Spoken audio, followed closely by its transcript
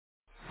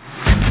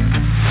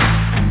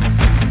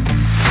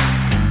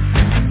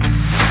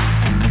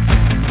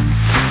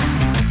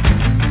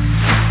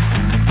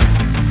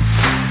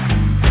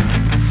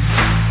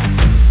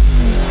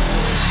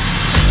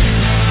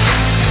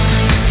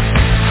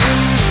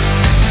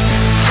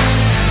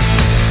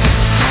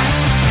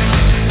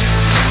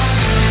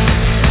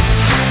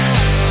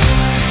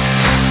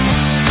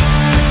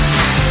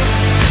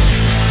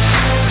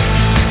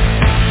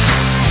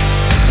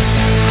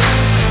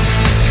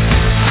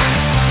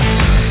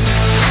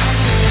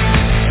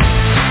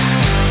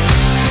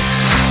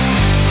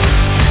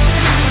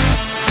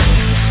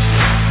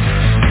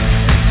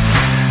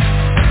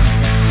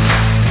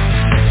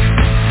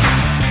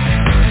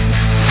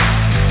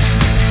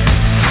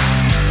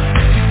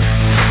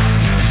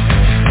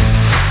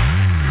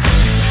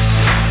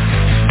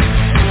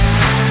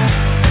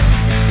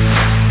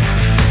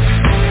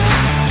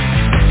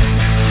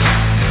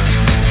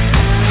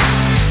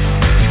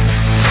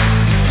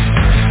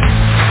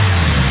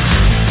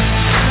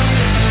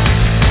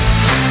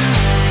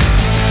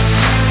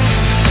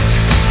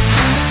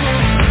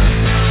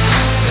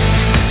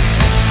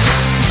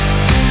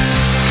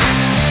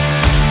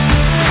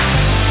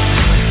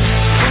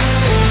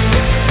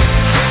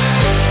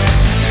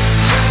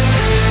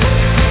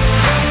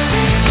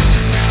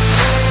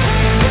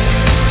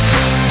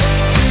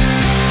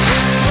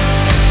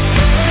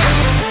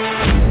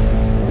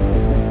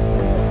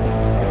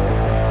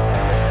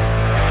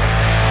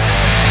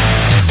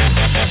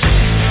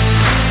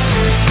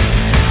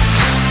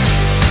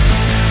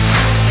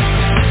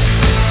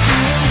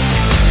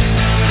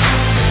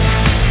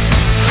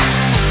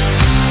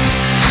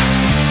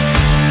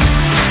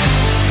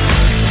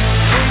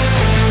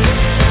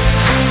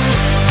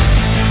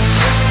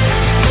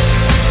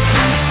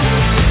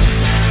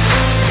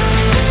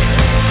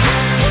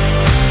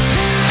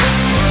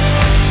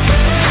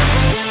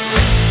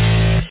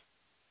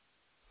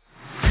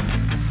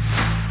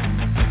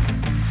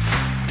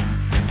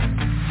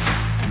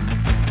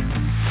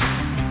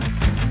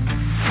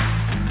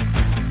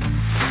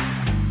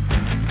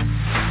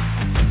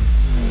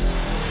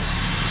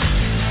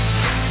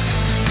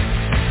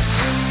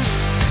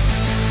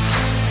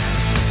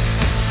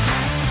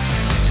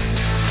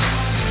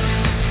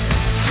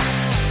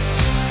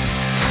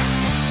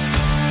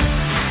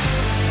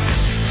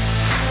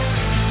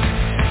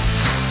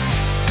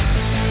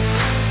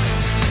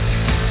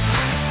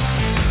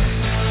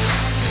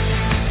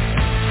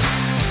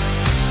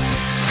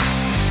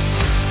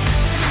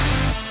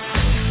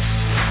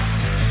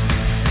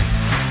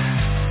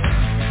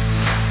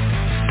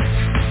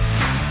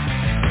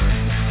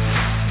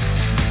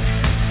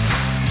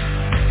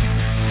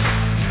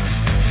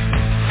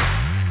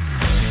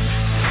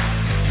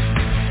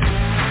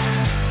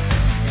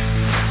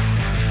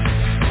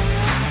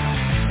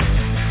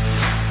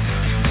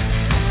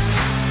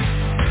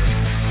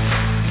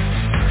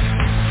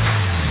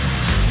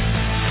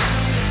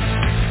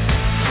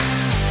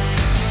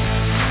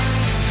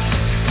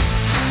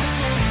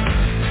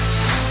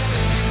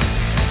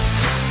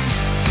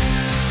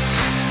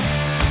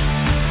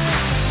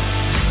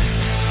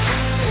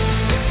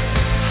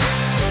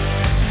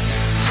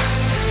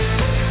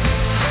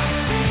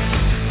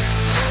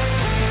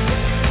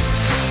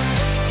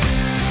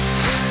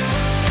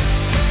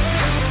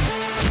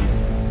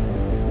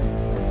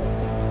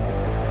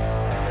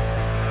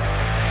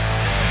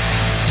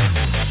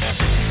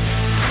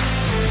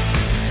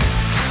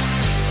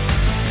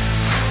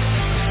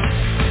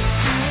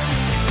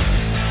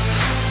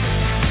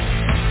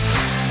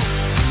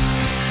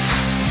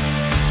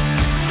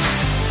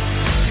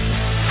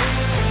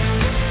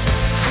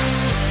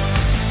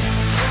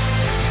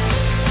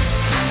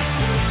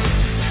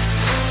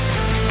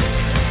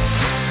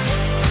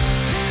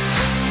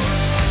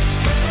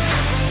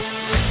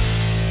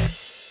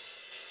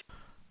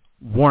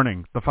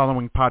Warning, the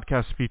following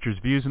podcast features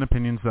views and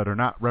opinions that are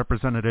not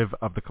representative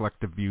of the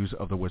collective views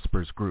of the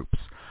Whispers groups.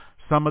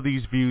 Some of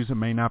these views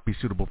may not be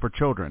suitable for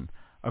children.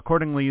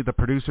 Accordingly, the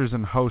producers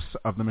and hosts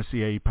of the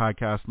Missy AE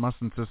podcast must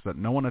insist that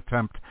no one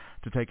attempt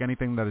to take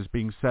anything that is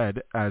being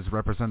said as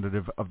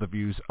representative of the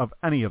views of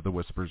any of the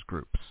Whispers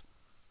groups.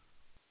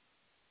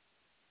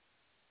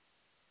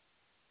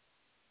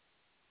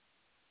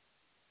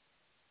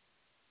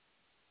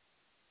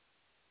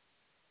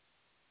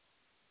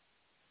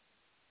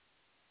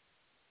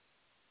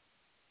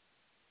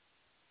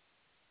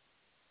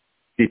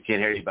 Steve,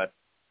 can't hear you, bud.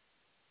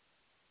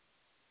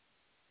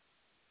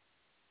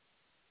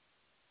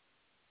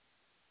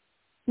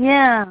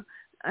 Yeah.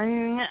 Are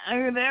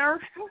you there?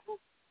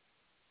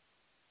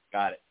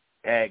 Got it.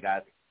 Hey,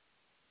 guys.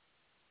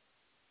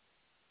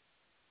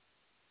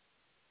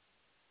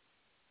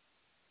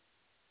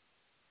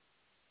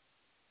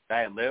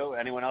 Hey, Lou,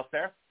 anyone else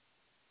there?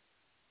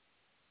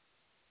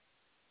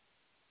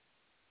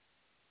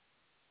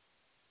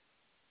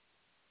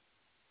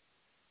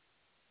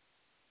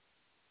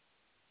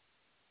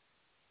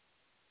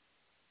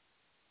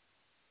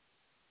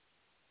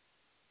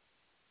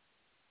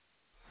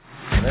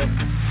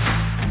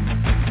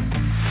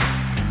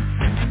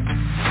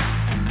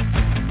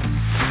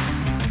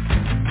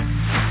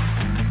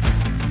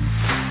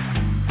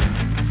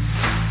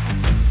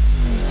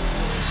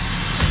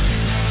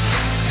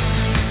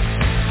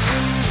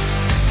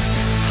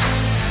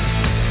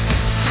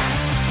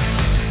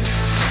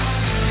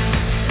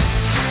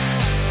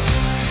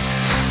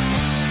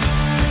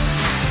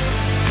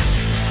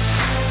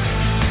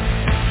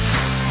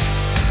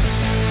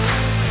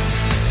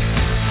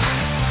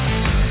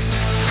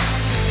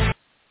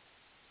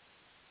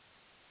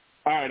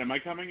 Am I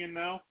coming in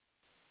now?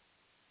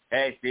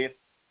 Hey, Steve.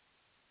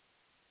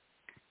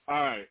 All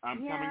right,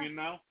 I'm coming in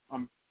now.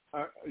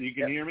 You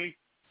can hear me?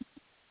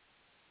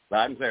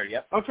 Loud and clear.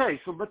 Yep. Okay,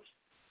 so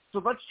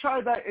let's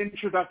try that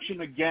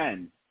introduction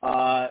again.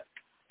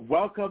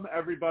 Welcome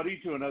everybody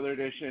to another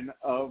edition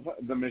of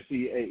the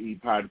Missy AE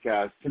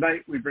podcast.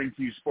 Tonight we bring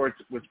to you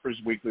Sports Whispers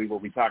Weekly, where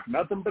we talk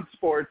nothing but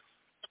sports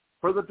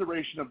for the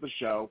duration of the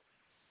show.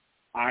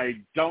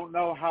 I don't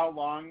know how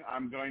long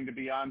I'm going to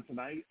be on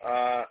tonight.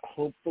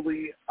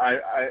 Hopefully,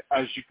 I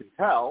as you can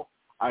tell,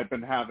 I've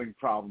been having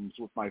problems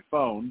with my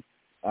phone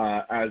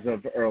as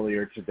of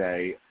earlier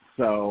today.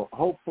 So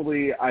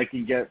hopefully I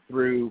can get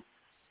through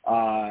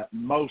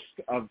most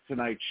of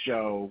tonight's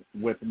show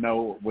with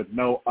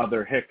no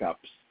other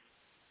hiccups.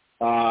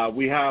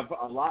 We have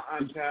a lot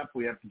on tap.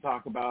 We have to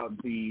talk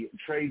about the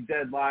trade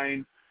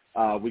deadline.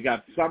 We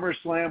got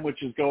Summerslam,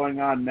 which is going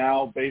on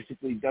now,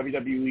 basically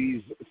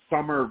WWE's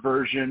summer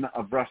version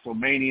of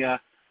WrestleMania,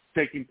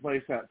 taking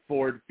place at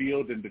Ford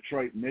Field in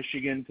Detroit,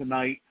 Michigan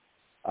tonight.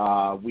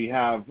 We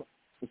have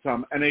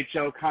some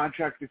NHL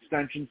contract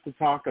extensions to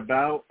talk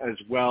about, as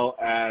well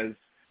as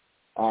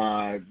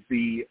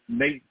the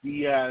Nate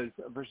Diaz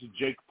versus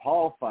Jake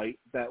Paul fight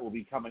that will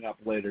be coming up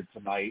later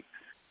tonight.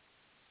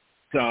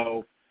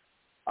 So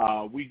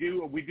we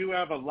do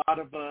have a lot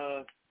of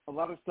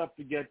stuff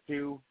to get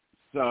to.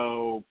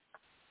 So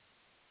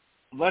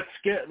let's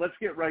get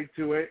right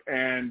to it.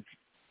 And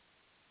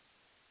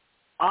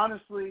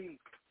honestly,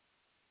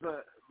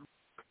 the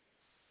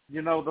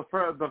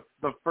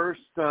first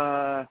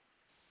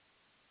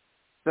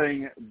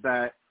thing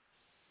that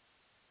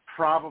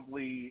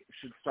probably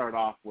should start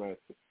off with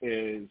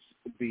is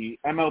the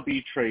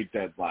MLB trade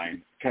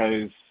deadline,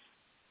 because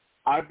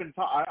I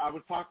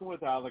was talking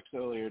with Alex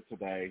earlier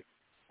today,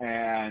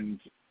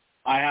 and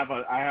I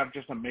have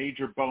just a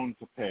major bone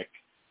to pick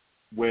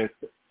with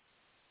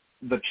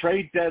the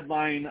trade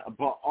deadline,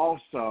 but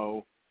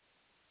also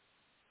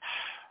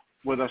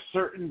with a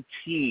certain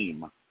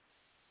team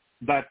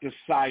that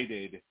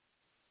decided,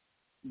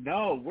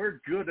 no, we're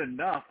good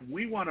enough.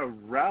 We want to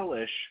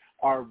relish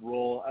our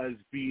role as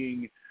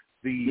being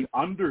the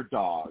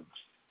underdogs.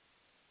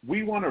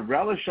 We want to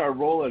relish our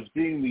role as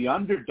being the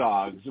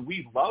underdogs.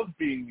 We love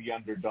being the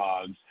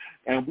underdogs,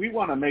 and we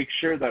want to make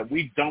sure that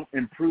we don't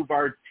improve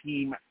our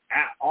team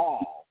at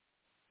all.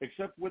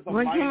 Except with a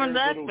minor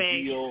little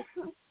deal.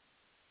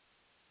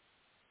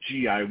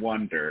 Gee, I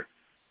wonder.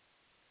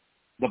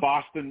 The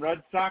Boston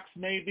Red Sox,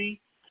 maybe,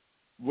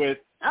 with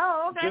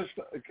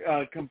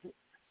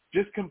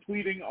just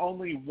completing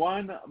only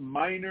one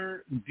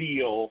minor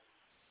deal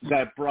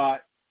that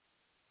brought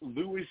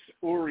Luis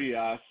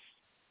Urias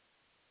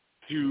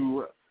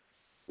to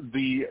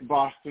the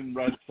Boston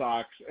Red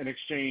Sox in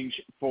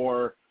exchange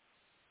for,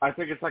 I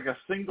think it's like a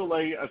single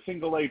A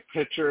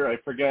pitcher. I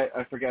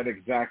forget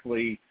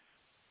exactly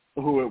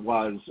who it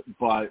was,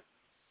 but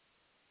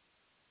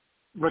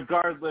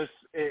regardless,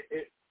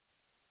 let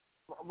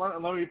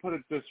me put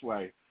it this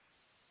way.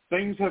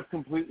 Things have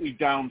completely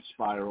down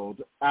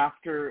spiraled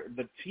after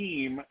the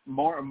team,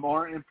 more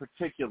in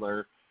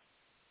particular,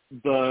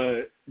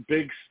 the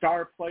big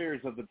star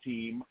players of the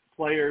team,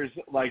 players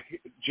like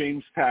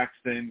James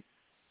Paxton,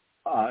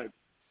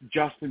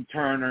 Justin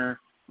Turner,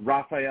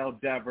 Rafael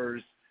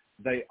Devers,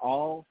 they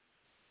all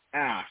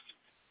asked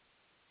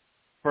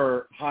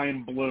for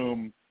Chaim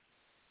Bloom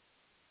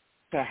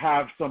to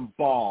have some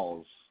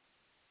balls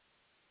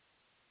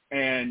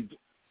and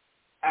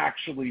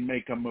actually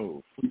make a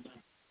move.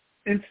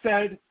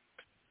 Instead,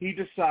 he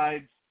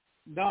decides,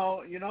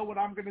 no, you know what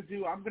I'm going to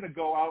do? I'm going to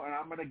go out and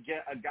I'm going to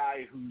get a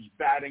guy who's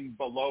batting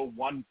below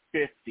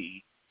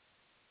 150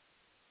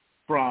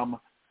 from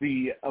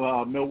the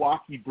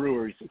Milwaukee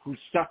Brewers, who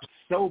sucked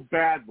so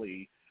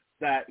badly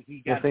that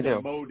he got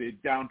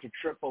demoted down to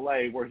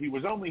AAA, where he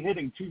was only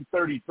hitting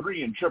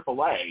 .233 in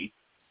AAA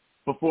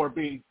before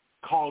being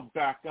called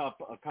back up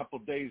a couple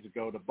days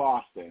ago to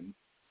Boston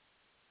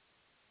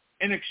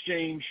in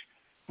exchange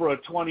for a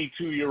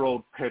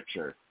 22-year-old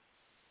pitcher.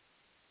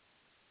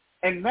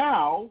 And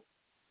now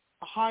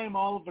Chaim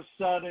all of a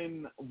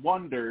sudden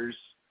wonders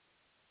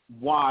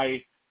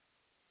why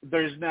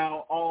there's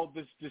now all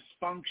this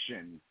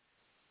dysfunction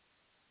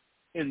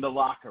in the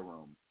locker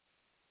room,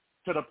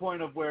 to the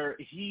point of where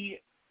he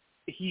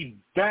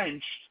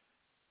benched,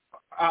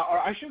 or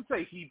I should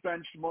say he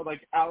benched, more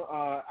like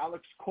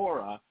Alex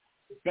Cora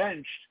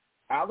benched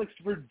Alex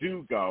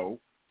Verdugo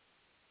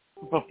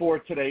before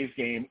today's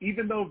game,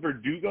 even though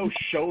Verdugo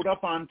showed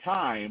up on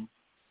time.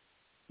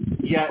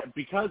 Yet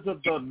because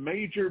of the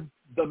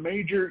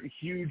major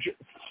huge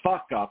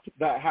fuck up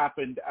that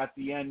happened at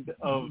the end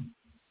of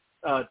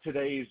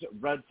today's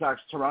Red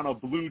Sox-Toronto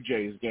Blue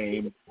Jays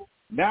game,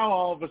 now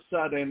all of a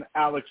sudden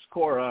Alex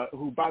Cora,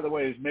 who by the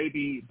way is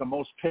maybe the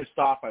most pissed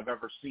off I've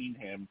ever seen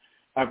him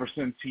ever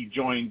since he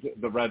joined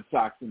the Red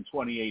Sox in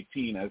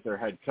 2018 as their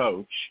head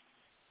coach.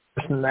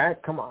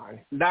 Matt, come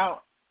on.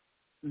 Now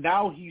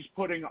he's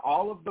putting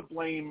all of the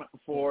blame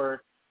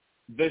for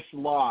this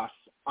loss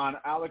on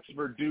Alex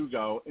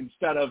Verdugo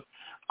instead of,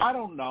 I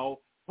don't know,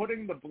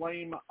 putting the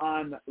blame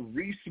on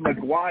Reese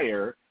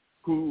McGuire,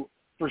 who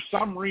for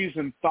some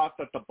reason thought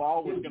that the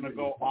ball was going to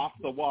go off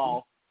the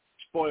wall.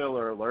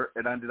 Spoiler alert,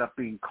 it ended up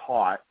being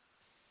caught.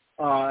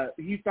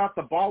 He thought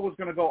the ball was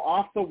going to go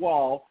off the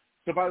wall,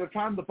 so by the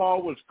time the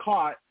ball was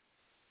caught,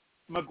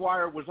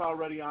 McGuire was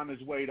already on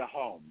his way to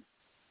home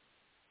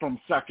from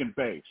second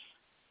base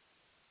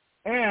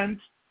and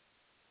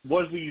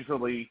was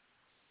easily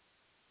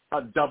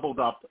doubled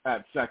up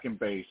at second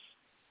base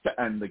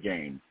to end the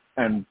game.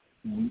 And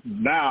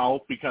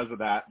now, because of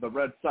that, the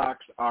Red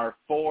Sox are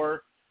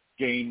 4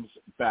 games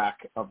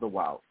back of the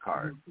wild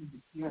card.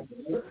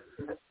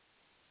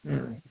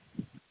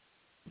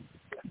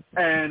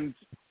 And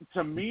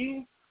to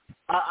me,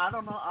 I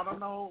don't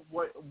know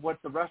what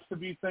the rest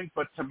of you think,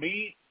 but to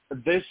me,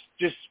 this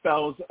just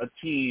spells a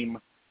team,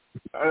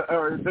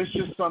 or this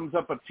just sums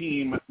up a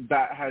team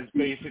that has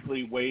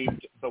basically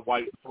waved the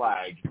white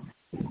flag,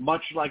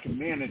 much like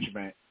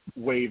management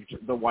waved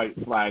the white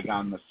flag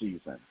on the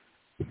season.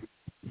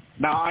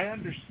 Now, I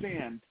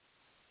understand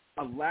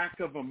a lack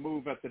of a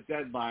move at the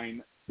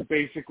deadline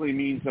basically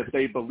means that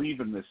they believe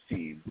in this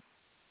team.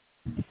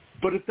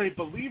 But if they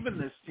believe in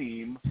this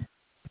team,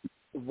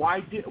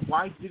 why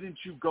didn't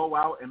you go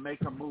out and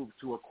make a move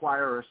to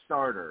acquire a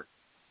starter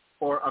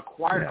or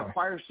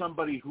acquire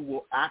somebody who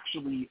will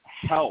actually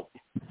help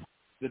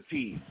the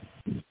team?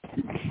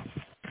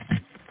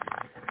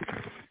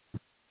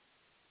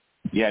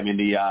 Yeah,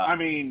 I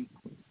mean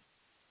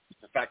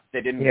the fact that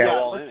they didn't go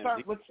all in.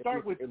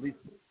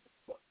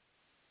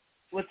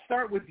 Let's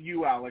start with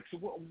you, Alex.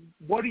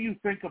 What do you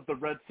think of the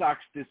Red Sox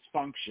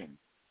dysfunction?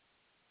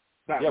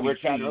 We were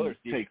chatting earlier,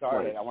 Steve.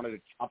 Sorry, I wanted to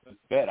jump in a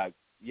bit.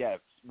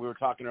 We were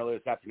talking earlier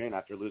this afternoon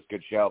after Lou's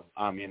good show.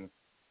 I mean,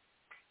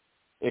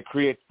 it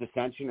creates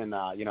dissension and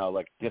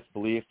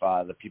disbelief.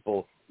 The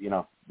people,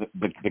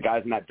 the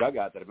guys in that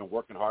dugout that have been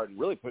working hard and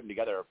really putting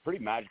together a pretty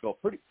magical,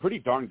 pretty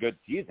darn good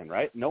season,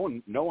 right? No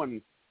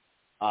one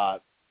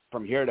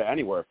from here to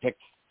anywhere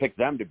picked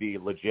them to be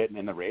legit and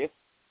in the race.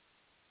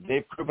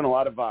 They've proven a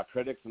lot of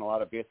critics and a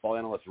lot of baseball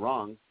analysts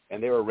wrong,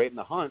 and they were right in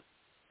the hunt.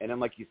 And then,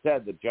 like you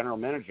said, the general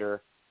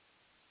manager,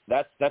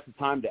 that's the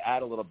time to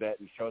add a little bit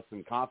and show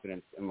some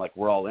confidence and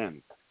we're all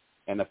in.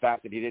 And the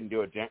fact that he didn't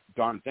do a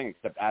darn thing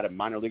except add a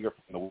minor leaguer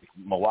from the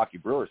Milwaukee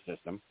Brewers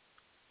system,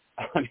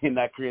 I mean,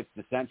 that creates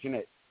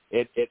dissension.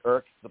 It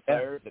irks the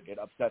players. It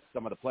upsets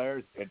some of the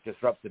players. It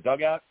disrupts the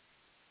dugout.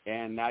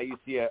 And now you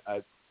see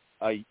a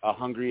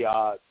hungry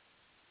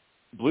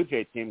Blue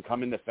Jays team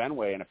come into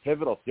Fenway in a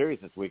pivotal series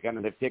this weekend,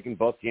 and they've taken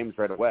both games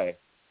right away,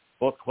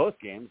 both close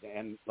games.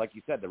 And like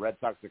you said, the Red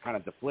Sox are kind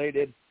of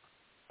deflated.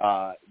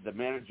 The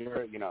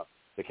manager,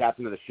 the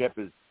captain of the ship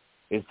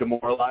is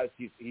demoralized.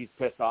 He's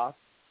pissed off,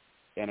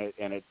 and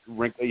it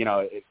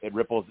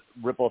ripple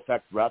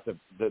effect throughout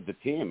the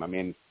team. I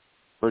mean,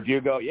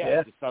 Verdugo,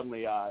 just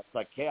suddenly it's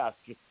like chaos.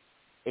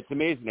 It's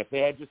amazing. If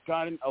they had just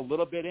gotten a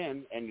little bit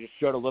in and just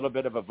showed a little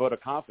bit of a vote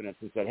of confidence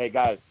and said, hey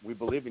guys, we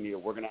believe in you,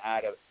 we're going to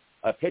add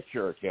a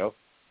pitcher or two,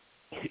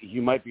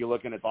 you might be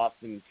looking at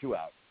Boston 2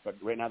 out. But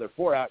right now they're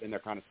 4 out and they're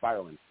kind of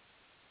spiraling.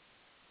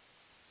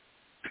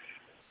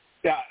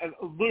 Yeah,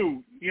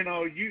 Lou,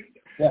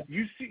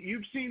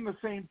 you've seen the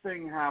same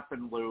thing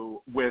happen,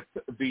 Lou, with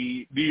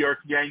the New York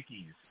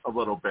Yankees a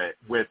little bit,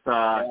 with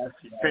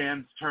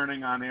fans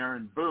turning on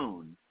Aaron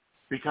Boone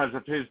because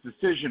of his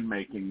decision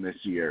making this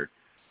year.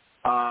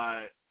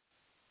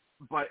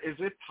 but is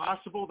it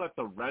possible that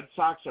the Red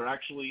Sox are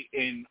actually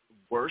in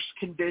worse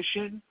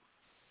condition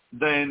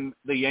than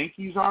the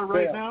Yankees are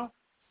right now?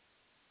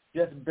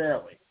 Just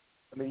barely.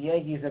 I mean, the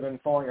Yankees have been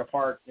falling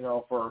apart,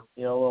 for,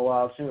 a little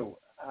while too.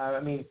 I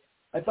mean,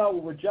 I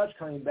thought with Judge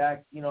coming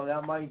back,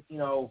 that might,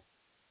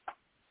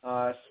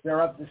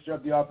 stir up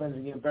the offense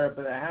and get better,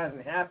 but it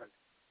hasn't happened.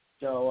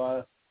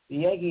 So the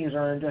Yankees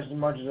are in just as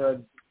much as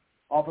an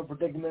awful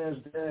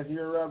predicament as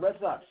your Red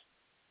Sox.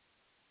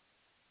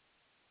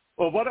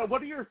 Well, what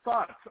are your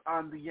thoughts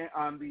on the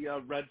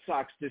Red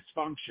Sox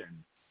dysfunction?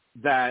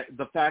 That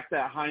the fact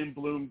that Chaim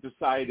Bloom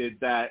decided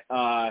that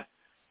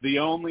the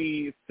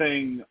only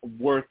thing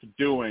worth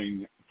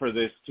doing for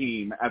this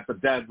team at the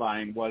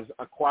deadline was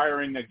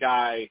acquiring a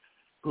guy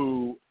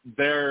who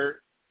they're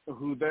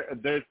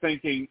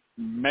thinking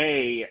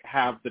may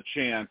have the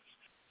chance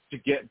to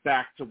get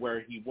back to where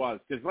he was.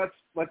 Because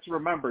let's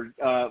remember,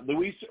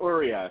 Luis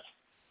Urias,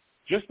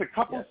 just a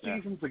couple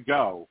seasons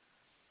ago,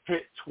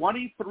 hit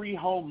 23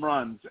 home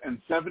runs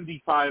and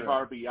 75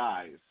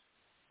 RBIs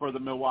for the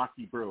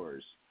Milwaukee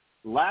Brewers.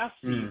 Last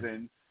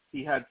season,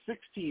 he had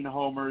 16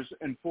 homers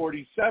and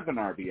 47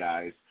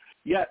 RBIs.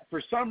 Yet,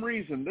 for some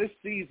reason, this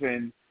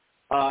season,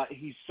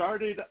 he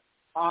started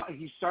off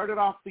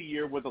the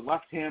year with a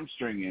left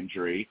hamstring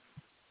injury,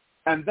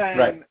 and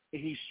then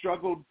he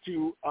struggled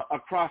to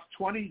across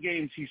 20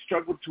 games. He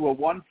struggled to a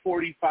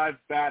 145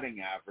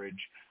 batting average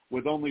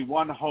with only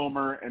 1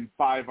 homer and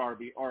 5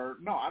 RBI. Or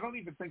no, I don't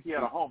even think he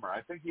had a homer.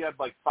 I think he had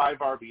like 5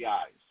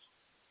 RBIs.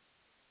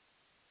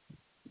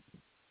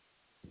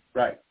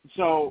 Right.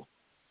 So,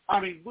 I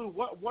mean, Lou,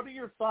 what are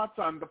your thoughts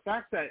on the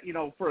fact that,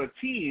 for a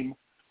team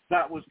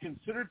that was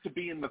considered to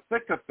be in the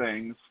thick of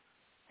things,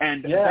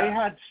 and they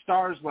had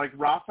stars like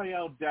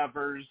Rafael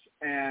Devers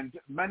and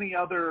many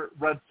other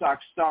Red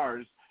Sox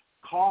stars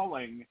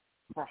calling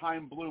for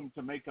Chaim Bloom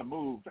to make a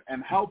move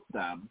and help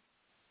them,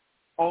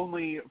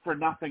 only for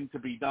nothing to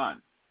be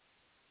done?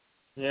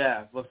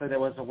 Yeah, looks like that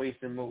was a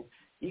wasted move.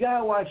 You got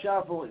to watch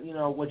out for,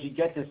 what you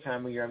get this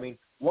time of year. I mean,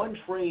 one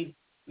trade,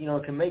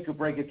 can make or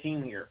break a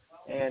team here.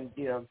 And,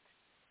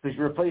 because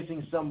you're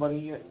replacing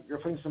somebody and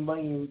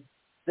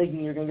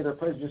thinking you're going to get a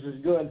replacement just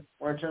as good,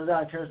 or it turns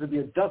out it turns to be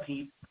a duck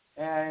heap,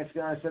 and it's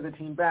going to set the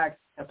team back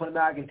and put them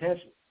out of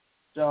contention.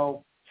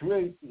 So,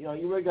 you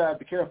really got to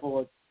be careful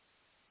with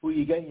who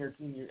you get in your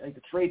team at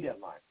the trade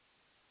deadline.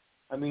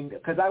 I mean,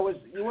 because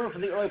you went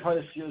from the early part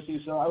of the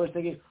COC, so I was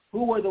thinking,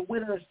 who were the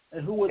winners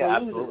and who were the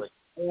losers?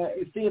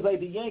 It seems like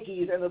the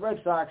Yankees and the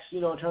Red Sox,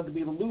 turned to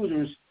be the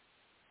losers,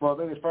 well,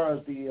 maybe as far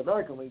as the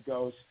American League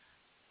goes.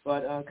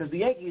 But because the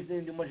Yankees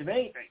didn't do much of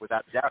anything,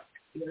 without doubt,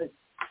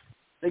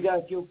 they got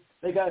a few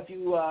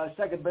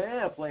second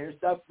banana players,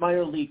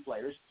 minor league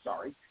players,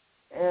 sorry,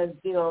 and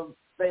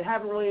they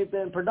haven't really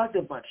been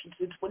productive much.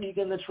 It's when you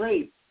get in the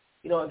trade,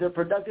 if they're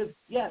productive,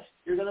 yes,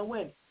 you're going to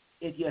win.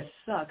 If you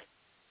suck,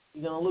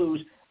 you're going to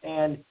lose.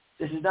 And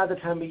this is not the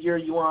time of year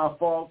you want to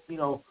fall,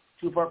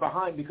 too far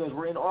behind, because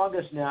we're in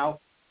August now.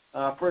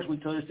 First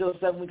week, so there's still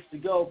 7 weeks to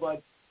go,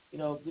 but you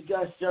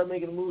got to start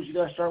making moves. You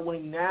got to start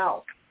winning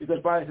now, because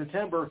by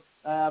September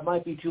it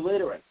might be too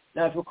late already.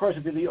 Now, of course,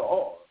 if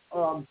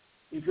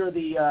you're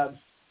the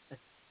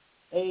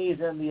A's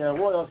and the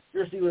Royals,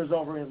 your season is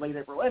over in late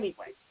April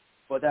anyway.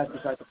 But that's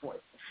beside the point.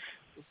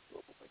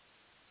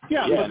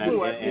 Yeah, but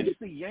Lou, at least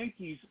the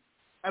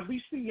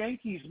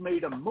Yankees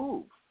made a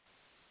move.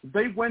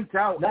 They went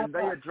out and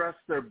they addressed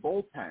their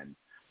bullpen.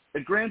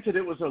 And granted,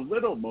 it was a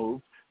little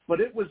move, but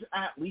it was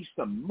at least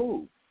a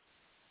move.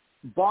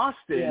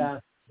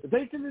 Boston,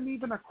 they didn't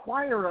even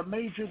acquire a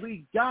major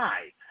league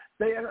guy.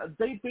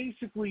 They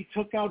basically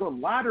took out a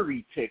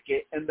lottery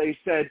ticket and they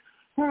said,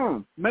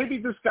 maybe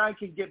this guy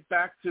can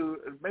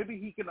maybe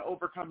he can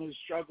overcome his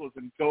struggles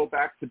and go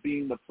back to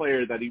being the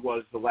player that he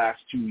was the last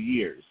 2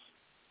 years.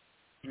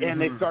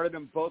 And they started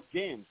in both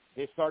games.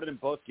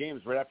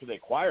 Right after they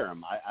acquire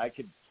him. I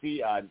could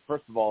see,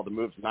 first of all, the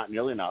move's not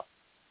nearly enough.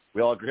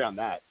 We all agree on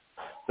that.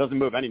 Doesn't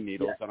move any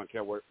needles. I don't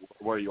care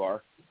where you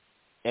are.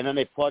 And then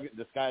this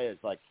guy is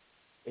like,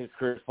 his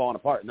career's falling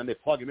apart. And then they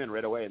plug him in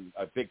right away in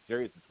a big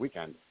series this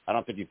weekend. I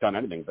don't think he's done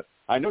anything, but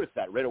I noticed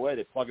that right away.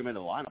 They plug him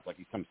into the lineup like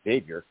he's some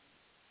savior.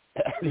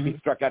 He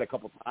struck out a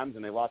couple times,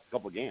 and they lost a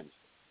couple games.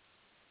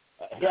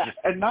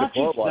 And not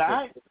just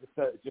that.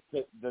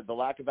 Just the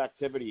lack of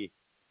activity,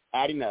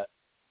 adding a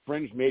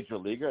fringe major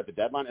leaguer at the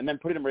deadline, and then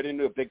putting him right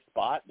into a big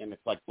spot, and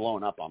it's like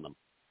blowing up on them.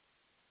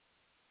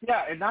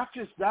 Yeah, and not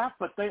just that,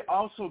 but they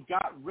also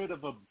got rid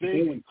of a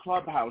big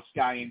clubhouse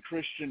guy in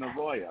Christian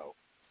Arroyo.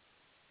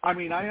 I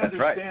mean, I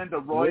understand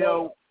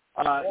Arroyo.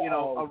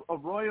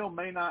 Arroyo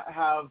may not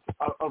have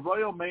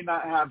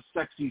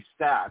sexy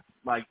stats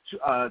like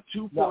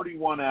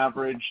 241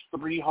 average,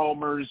 3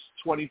 homers,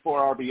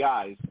 24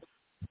 RBIs,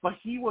 but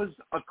he was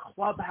a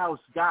clubhouse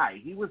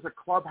guy. He was a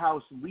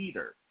clubhouse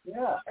leader.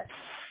 Yeah.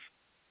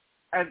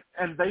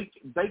 And they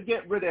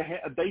get rid of him.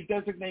 They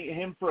designate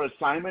him for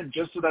assignment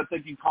just so that they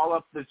can call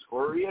up this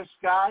Urias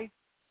guy.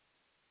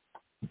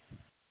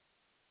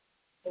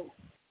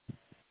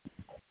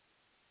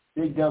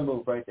 Big dumb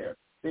move right there.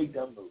 Big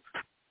dumb move.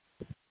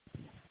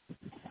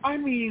 I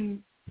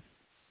mean,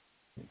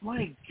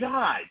 my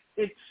God,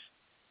 it's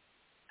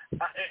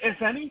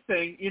if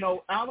anything,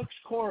 Alex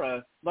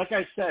Cora, like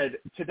I said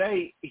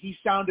today, he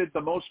sounded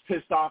the most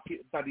pissed off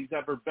that he's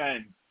ever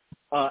been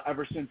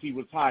ever since he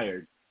was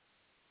hired.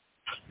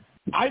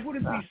 I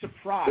wouldn't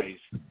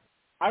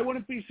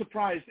be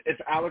surprised if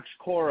Alex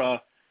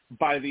Cora,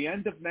 by the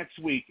end of next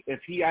week, if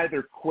he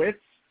either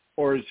quits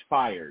or is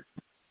fired.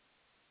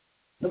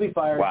 He'll be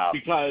fired. Wow.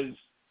 Because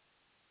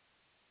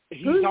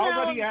he's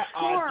already at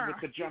odds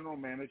with the general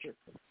manager.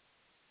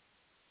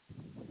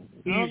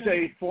 He's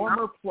a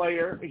former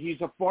player.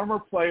 He's a former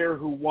player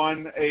who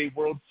won a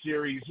World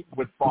Series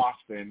with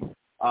Boston,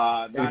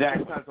 not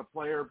just as a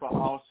player, but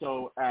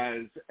also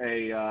as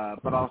a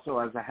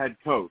head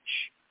coach.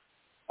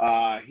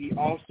 He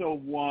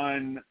also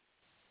won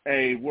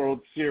a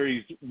World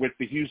Series with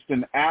the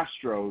Houston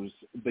Astros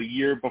the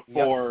year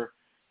before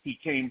he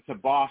came to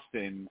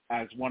Boston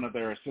as one of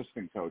their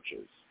assistant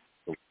coaches.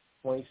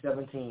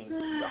 2017.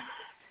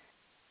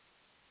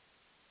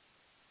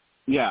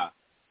 Yeah.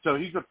 So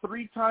he's a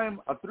three-time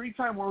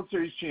World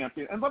Series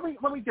champion. And let me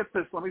get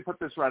this. Let me put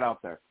this right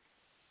out there.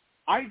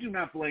 I do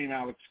not blame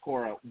Alex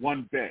Cora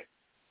one bit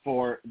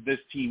for this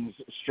team's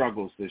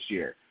struggles this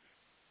year.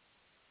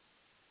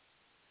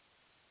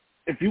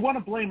 If you want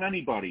to blame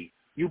anybody,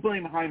 you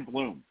blame Chaim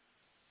Bloom.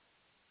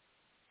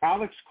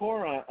 Alex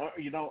Cora,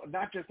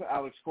 not just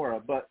Alex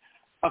Cora, but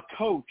a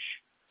coach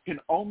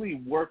can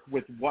only work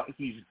with what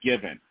he's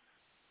given.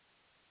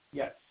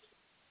 Yes.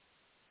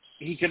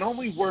 He can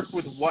only work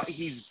with what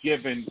he's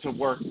given to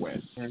work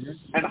with.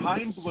 Mm-hmm. And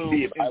Chaim Bloom,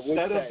 Steve,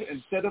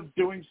 instead of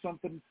doing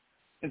something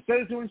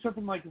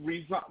like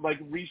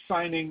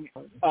re-signing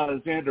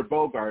Xander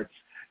Bogaerts,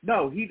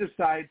 no, he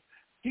decides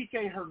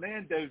Kike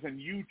Hernandez and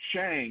Yu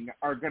Chang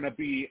are going to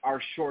be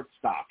our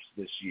shortstops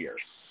this year.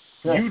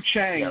 Yeah. Yu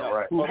Chang,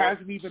 who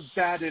hasn't even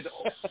batted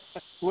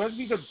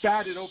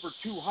over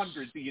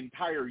 200 the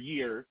entire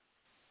year.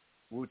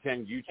 Yu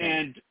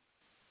Chang.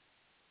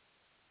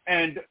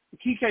 And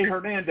Kike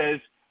Hernandez,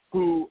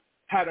 who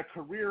had a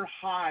career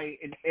high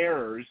in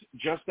errors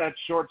just at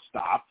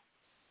shortstop.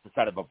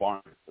 Out of a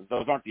barn.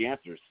 Those aren't the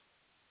answers.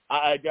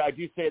 I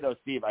do say, though,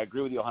 Steve, I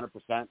agree with you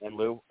 100%, and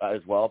Lou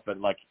as well, but,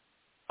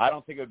 I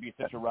don't think it would be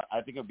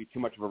I think it would be too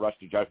much of a rush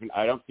to judgment.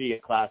 I don't see a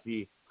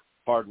classy,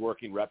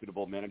 hard-working,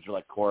 reputable manager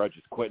like Cora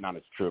just quitting on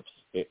his troops.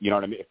 You know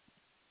what I mean?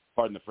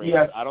 Pardon the phrase.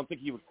 Yes. I don't think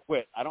he would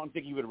quit. I don't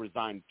think he would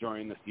resign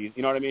during the season.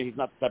 You know what I mean? He's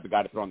not the type of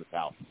guy to throw in the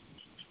towel.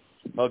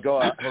 He'll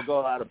go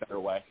out a better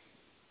way.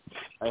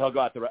 He'll go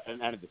out the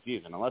end of the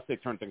season unless they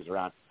turn things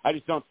around. I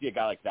just don't see a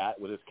guy like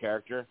that with his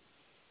character.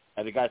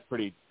 And the guy's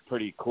pretty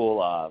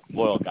cool,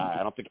 loyal guy.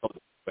 I don't think he'll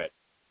quit.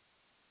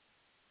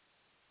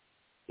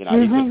 Do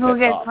you think he'll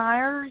get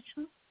fired?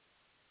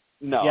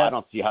 No, I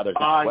don't see how there's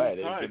any way.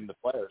 They give him the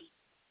players.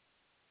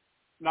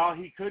 No,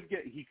 he could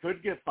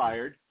get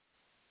fired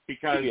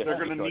because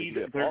they're going to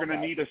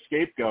need a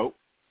scapegoat.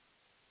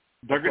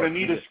 They're going to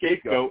need a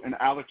scapegoat, and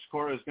Alex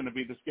Cora is going to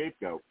be the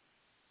scapegoat.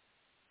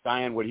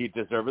 Diane, would he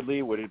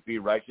deservedly? Would it be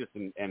righteous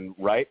and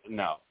right?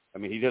 No. I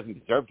mean, he doesn't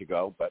deserve to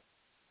go, but,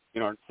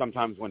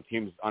 sometimes when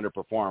teams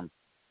underperform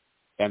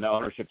and the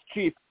ownership's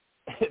cheap,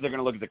 they're going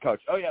to look at the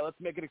coach. Oh, yeah, let's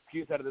make an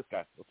excuse out of this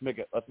guy. Let's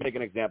make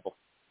an example.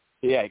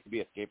 Yeah, he could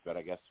be a scapegoat,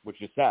 I guess,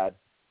 which is sad.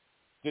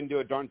 Didn't do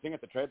a darn thing at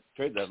the trade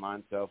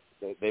deadline, so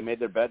they made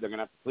their bed. They're going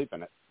to have to sleep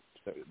in it.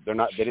 So they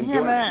didn't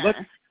do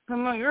anything.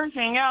 From what you're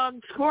saying,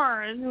 Alex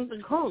Cora isn't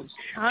the coach.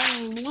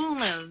 Chaim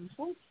Bloom is.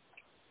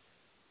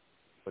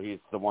 But he's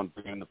the one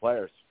bringing in the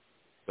players,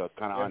 so it's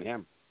kind of on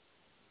him.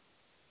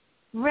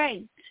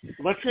 Right. You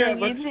think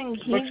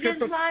he gets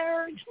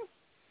fired?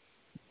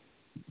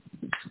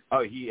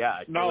 Oh,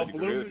 I totally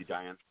agree with you,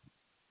 Diane.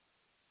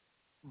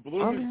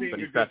 Bloom is being but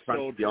he's a best good friend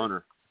soldier. with the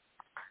owner.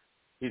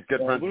 He's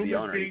good friends Bloom with the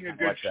owner. Being a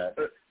good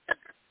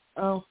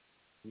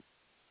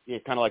Yeah,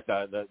 kind of like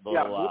the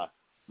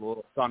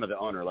little son of the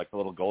owner, like the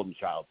little golden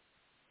child.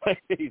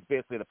 He's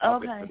basically the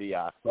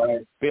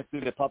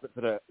puppet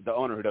for the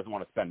owner who doesn't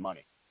want to spend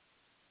money.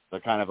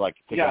 They're kind of like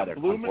together,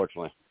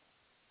 unfortunately.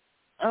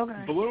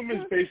 Okay. Bloom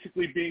is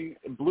basically being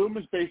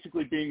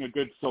a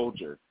good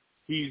soldier.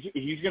 He's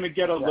going to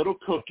get a little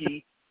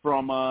cookie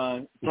from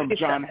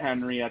John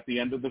Henry at the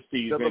end of the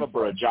season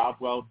for a job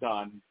well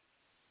done,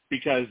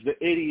 because the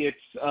idiot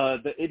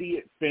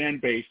fan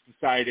base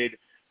decided,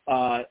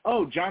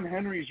 John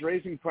Henry's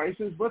raising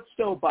prices. Let's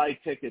still buy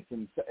tickets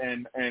and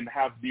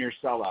have near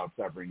sellouts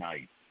every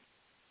night.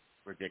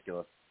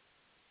 Ridiculous.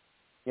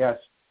 Yes.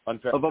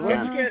 Unfair. But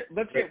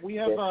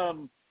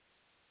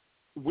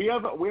we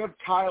have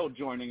Kyle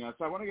joining us.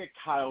 I want to get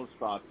Kyle's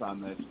thoughts on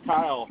this.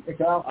 Kyle,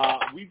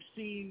 we've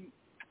seen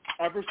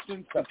ever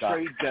since the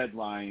trade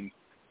deadline,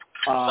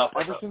 the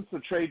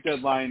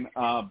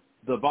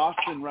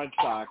Boston Red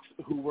Sox,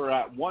 who were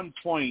at one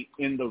point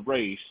in the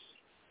race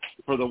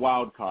for the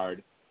wild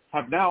card,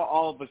 have now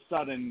all of a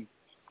sudden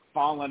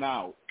fallen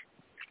out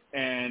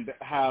and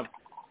have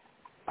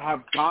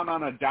gone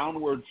on a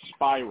downward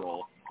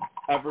spiral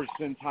ever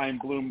since Chaim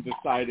Bloom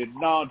decided,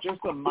 no, just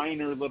a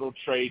minor little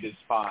trade is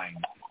fine.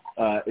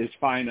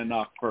 fine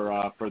enough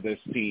for this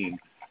team.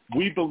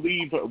 We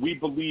believe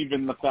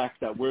in the fact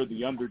that we're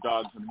the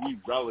underdogs, and we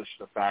relish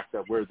the fact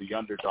that we're the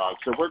underdogs.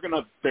 So we're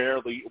gonna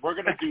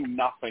do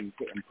nothing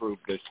to improve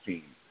this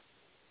team.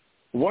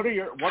 What are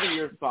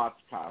your thoughts,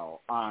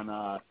 Kyle,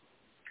 on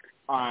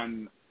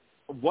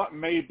what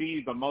may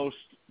be the most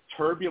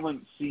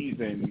turbulent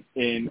season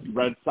in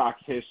Red Sox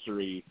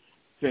history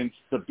since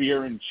the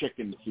beer and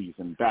chicken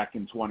season back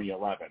in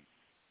 2011?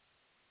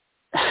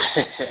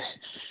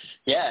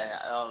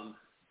 Yeah,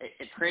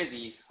 it's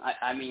crazy.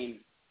 I mean,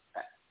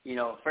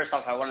 first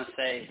off, I want to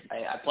say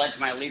I pledge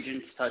my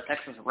allegiance to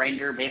Texas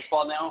Ranger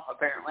baseball now,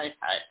 apparently.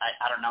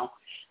 I don't know.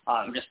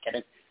 I'm just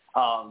kidding.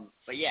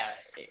 But, yeah,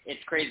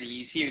 it's crazy.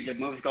 You see the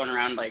moves going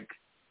around, like,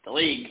 the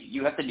league.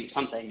 You have to do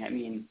something. I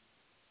mean,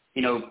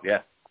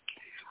 yeah.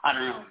 I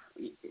don't know.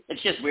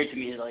 It's just weird to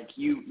me. Like,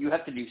 you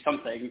have to do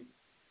something.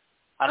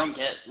 I don't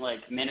get,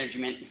 like,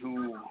 management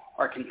who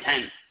are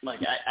content. Like,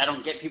 I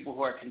don't get people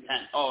who are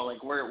content. Oh,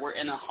 like, we're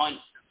in a hunt,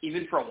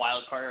 even for a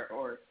wild card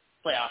or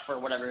playoff or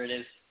whatever it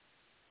is.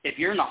 If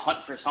you're in a hunt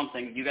for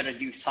something, you got to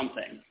do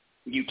something.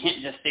 You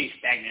can't just stay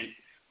stagnant.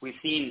 We've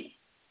seen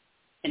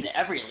in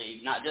every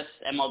league, not just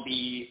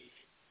MLB,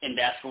 in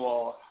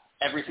basketball,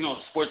 every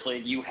single sports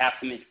league, you have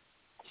to make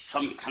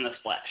some kind of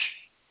splash.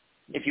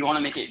 If you want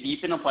to make it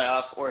deep in a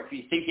playoff, or if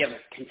you think you have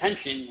a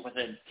contention with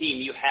a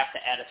team, you have to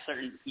add a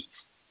certain piece.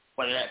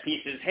 Whether that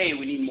piece is, hey,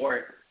 we need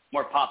more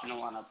pop in the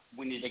lineup.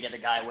 We need to get a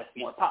guy with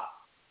more pop.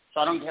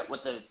 So I don't get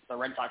what the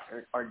Red Sox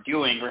are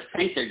doing or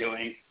think they're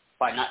doing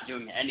by not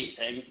doing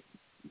anything.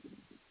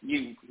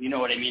 You know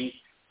what I mean?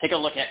 Take a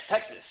look at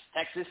Texas.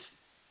 Texas,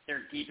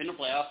 they're deep in the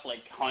playoffs, like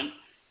hunt.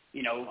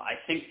 I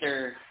think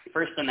they're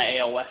first in the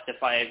AL West,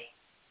 if I'm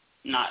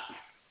not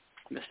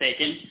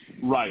mistaken.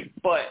 Right.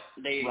 But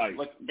they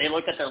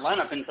looked at their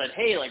lineup and said,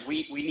 hey, like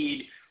we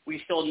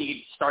still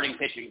need starting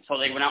pitching. So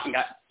they went out and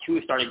got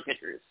 2 starting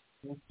pitchers.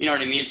 You know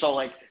what I mean? So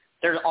like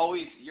you're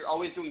always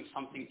doing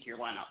something to your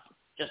lineup.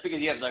 Just because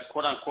you have the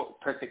quote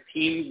unquote perfect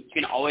team, you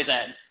can always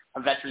add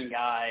a veteran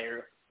guy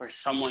or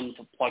someone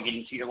to plug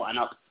into your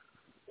lineup.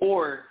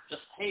 Or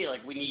just, hey,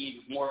 like we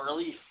need more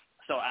relief.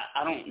 So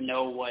I don't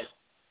know what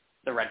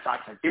the Red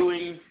Sox are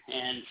doing,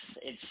 and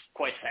it's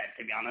quite sad,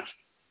 to be honest.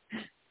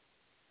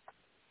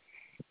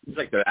 It's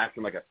like they're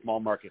acting like a small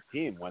market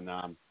team when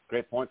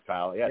great points,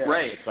 Kyle. Yeah,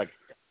 right.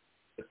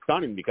 It's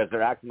stunning because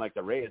they're acting like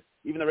the Rays.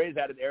 Even the Rays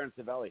added Aaron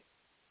Savelli,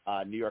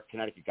 New York,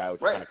 Connecticut guy,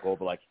 which is kind of cool.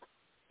 But like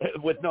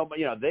with no,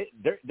 they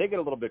get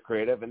a little bit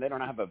creative and they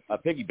don't have a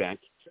piggy bank.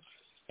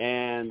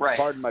 And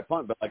pardon my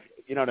pun, but like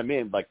you know what I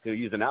mean. Like to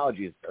use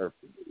analogies or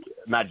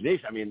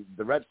imagination. I mean,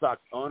 the Red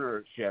Sox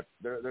ownership,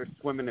 they're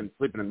swimming and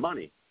sleeping in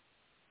money.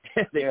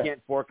 They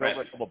can't fork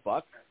over a couple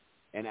bucks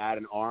and add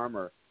an arm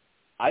or.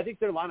 I think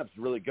their lineup's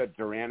really good.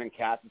 Duran and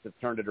Cassis have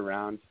turned it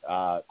around.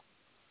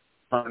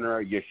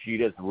 Turner,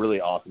 Yoshida's a really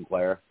awesome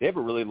player. They have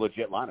a really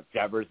legit lineup.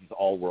 Devers is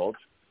all world.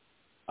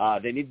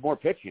 They need more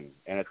pitching,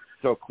 and it's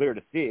so clear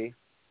to see.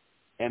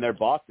 And they're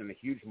Boston, a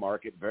huge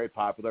market, very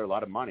popular, a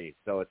lot of money.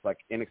 So it's like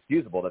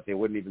inexcusable that they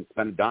wouldn't even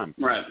spend a dime.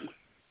 Right.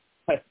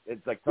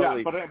 It's like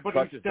totally but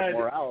crushes instead, the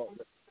morale.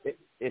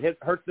 It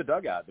hurts the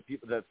dugout.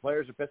 The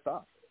players are pissed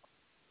off.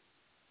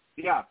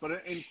 Yeah, but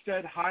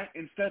instead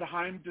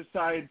Heim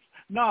decides,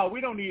 no,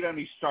 we don't need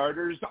any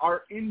starters.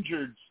 Our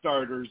injured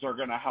starters are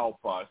going to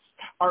help us.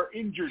 Our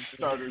injured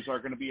starters are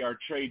going to be our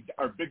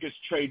biggest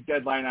trade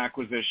deadline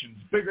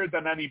acquisitions, bigger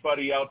than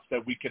anybody else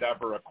that we could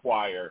ever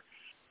acquire.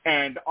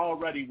 And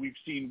already we've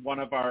seen one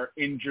of our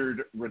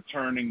injured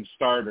returning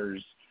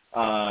starters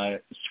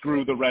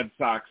screw the Red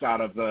Sox out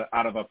of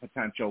a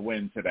potential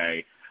win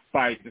today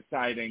by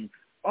deciding,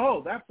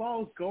 oh, that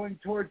ball's going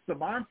towards the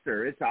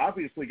monster. It's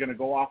obviously going to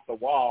go off the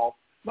wall.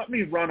 Let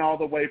me run all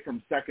the way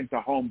from second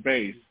to home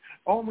base,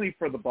 only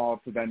for the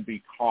ball to then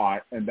be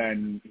caught, and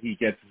then he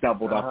gets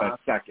doubled up at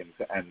second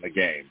to end the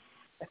game.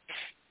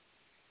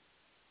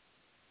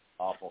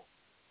 Awful.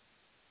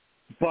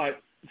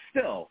 But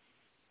still,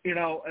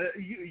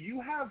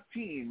 you have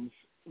teams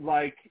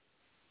like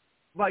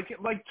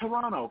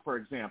Toronto, for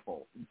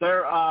example.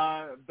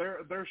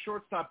 Their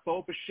shortstop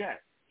Bo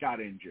Bichette got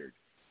injured.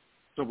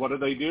 So what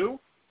do?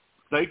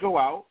 They go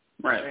out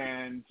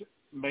and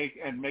make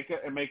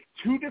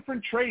 2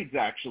 different trades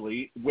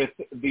actually with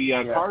the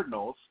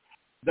Cardinals.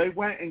 They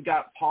went and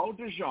got Paul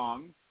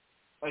DeJong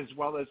as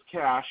well as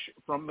cash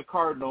from the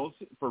Cardinals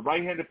for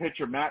right-handed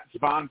pitcher Matt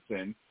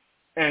Swanson,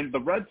 and the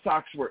Red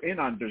Sox were in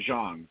on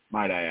DeJong,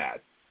 might I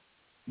add,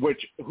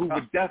 who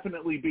would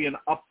definitely be an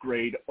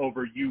upgrade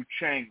over Yu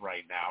Chang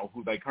right now,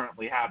 who they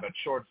currently have at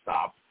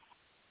shortstop.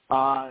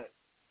 A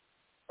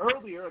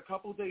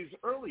couple days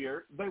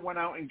earlier, they went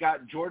out and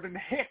got Jordan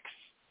Hicks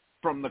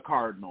from the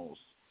Cardinals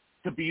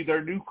to be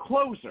their new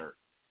closer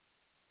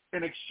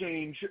in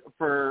exchange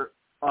for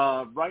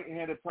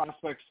right-handed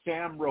prospects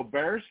Sam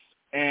Roberts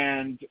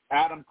and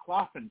Adam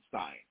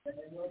Kloffenstein.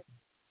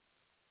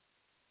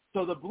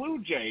 So the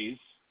Blue Jays,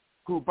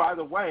 who, by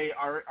the way,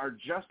 are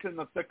just in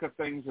the thick of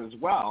things as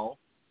well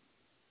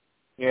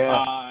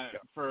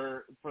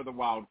for the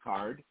wild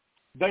card,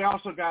 They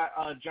also got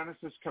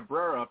Genesis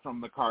Cabrera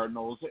from the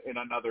Cardinals in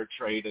another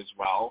trade as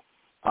well,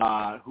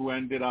 who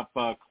ended up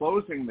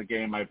closing the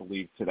game, I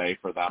believe, today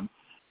for them.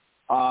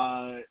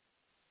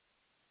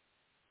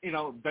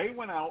 They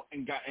went out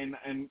and got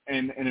and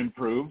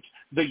improved.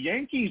 The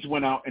Yankees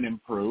went out and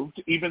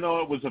improved, even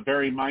though it was a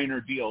very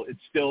minor deal. It's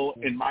still,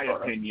 in my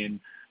opinion,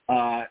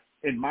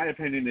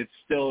 it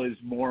still is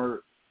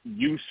more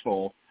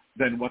useful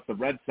than what the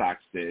Red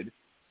Sox did.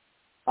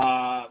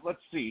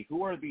 Let's see,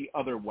 who are the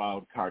other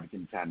wild card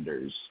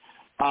contenders?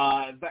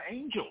 The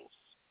Angels.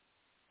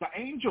 The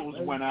Angels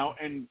went out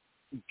and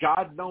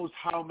God knows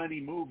how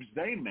many moves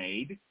they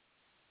made,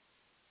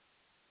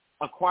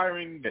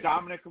 acquiring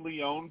Dominic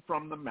Leone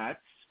from the Mets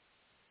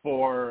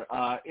for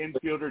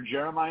infielder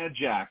Jeremiah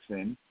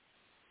Jackson.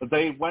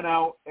 They went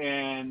out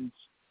and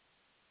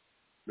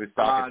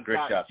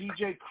got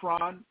C.J.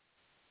 Cron.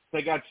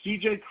 They got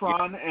C.J.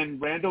 Cron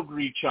and Randall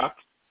Grichuk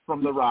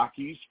from the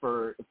Rockies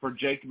for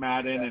Jake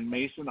Madden and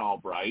Mason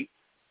Albright.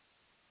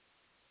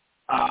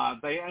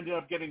 They ended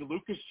up getting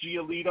Lucas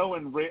Giolito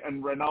and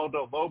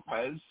Reynaldo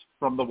Lopez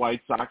from the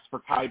White Sox for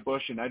Kai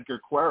Busch and Edgar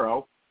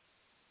Quero.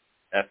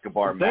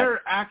 Escobar.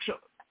 They're actually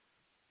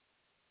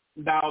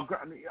now,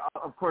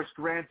 of course,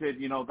 granted,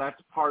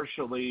 that's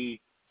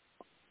partially,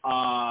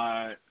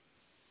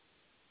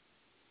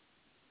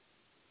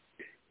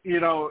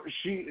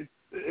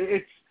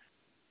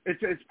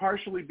 it's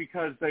partially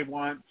because they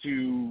want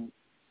to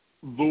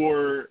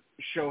lure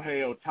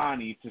Shohei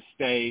Ohtani to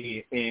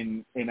stay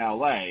in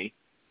LA.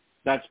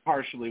 That's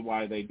partially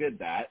why they did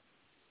that.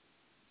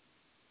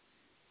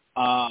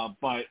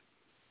 But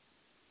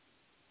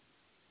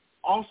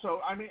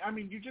also, I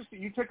mean,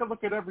 you take a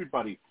look at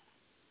everybody.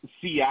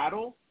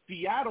 Seattle,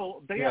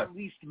 they at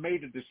least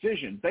made a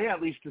decision. They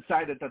at least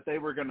decided that they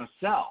were going to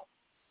sell.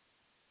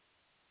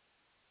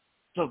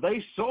 So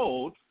they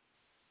sold,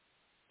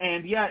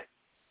 and yet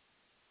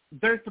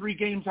they're 3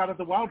 games out of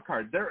the wild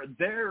card.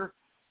 They're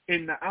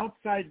in the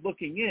outside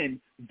looking in.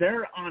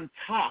 They're on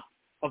top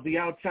of the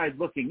outside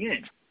looking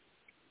in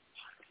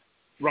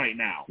right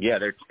now. Yeah,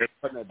 they're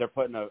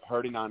putting a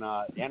hurting on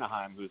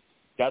Anaheim, who's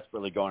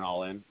desperately going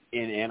all in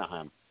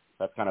Anaheim.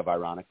 That's kind of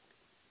ironic.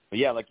 But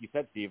yeah, like you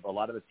said, Steve, a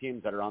lot of the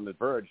teams that are on the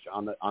verge,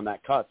 on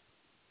that cusp,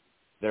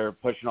 they're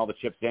pushing all the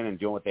chips in and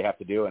doing what they have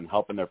to do and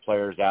helping their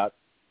players out,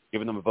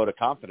 giving them a vote of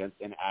confidence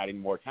and adding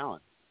more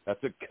talent. That's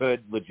what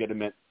good,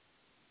 legitimate,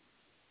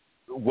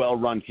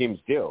 well-run teams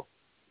do.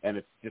 And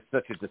it's just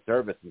such a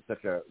disservice and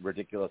such a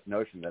ridiculous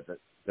notion that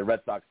the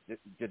Red Sox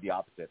did the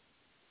opposite.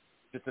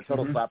 Just a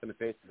total slap in the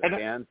face to the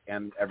fans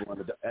and everyone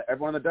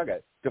in the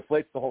dugout.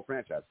 Deflates the whole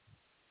franchise.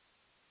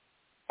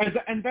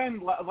 And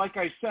then, like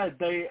I said,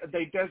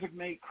 they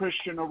designate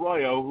Christian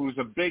Arroyo, who's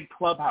a big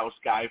clubhouse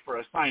guy, for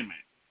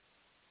assignment.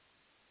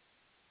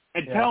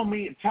 And tell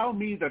me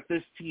that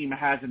this team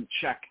hasn't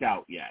checked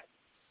out yet.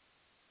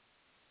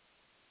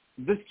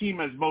 This team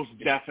has most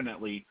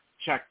definitely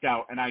checked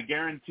out, and I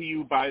guarantee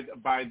you by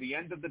the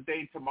end of the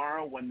day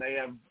tomorrow, when they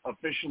have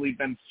officially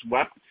been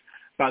swept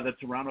by the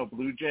Toronto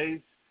Blue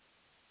Jays,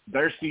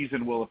 their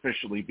season will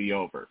officially be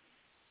over.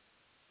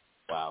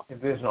 Wow.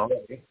 If it isn't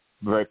already.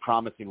 Very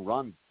promising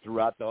run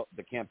throughout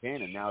the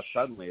campaign, and now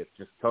suddenly it's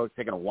just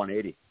taking a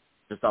 180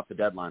 just off the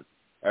deadline.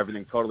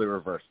 Everything totally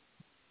reversed.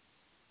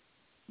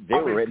 They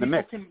were right in the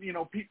mix.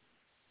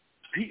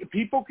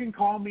 People can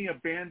call me a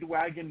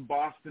bandwagon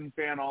Boston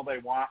fan all they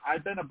want.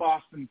 I've been a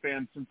Boston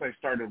fan since I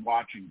started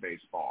watching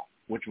baseball,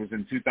 which was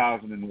in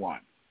 2001.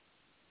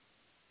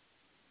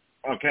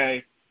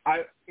 Okay?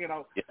 I've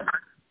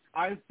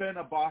been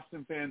a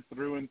Boston fan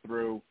through and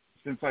through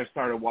since I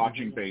started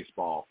watching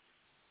baseball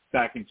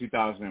back in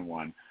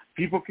 2001.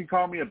 People can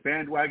call me a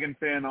bandwagon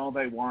fan all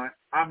they want.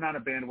 I'm not a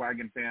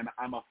bandwagon fan.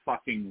 I'm a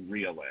fucking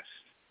realist.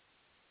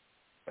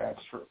 That's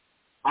true.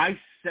 I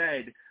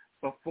said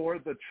before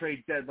the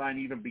trade deadline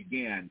even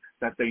began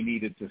that they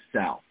needed to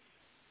sell.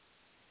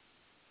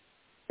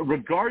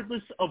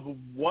 Regardless of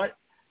what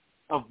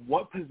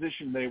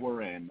position they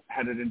were in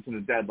headed into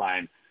the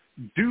deadline,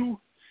 do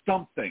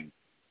something.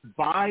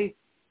 Buy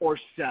or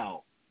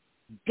sell.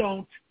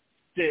 Don't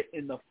sit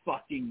in the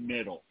fucking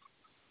middle.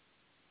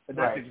 And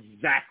that's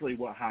exactly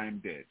what Heim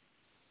did.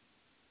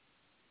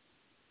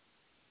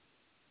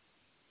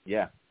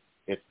 Yeah.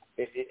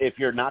 If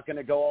you're not going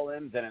to go all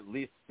in, then at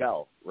least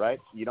sell, right?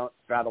 You don't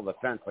straddle the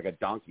fence like a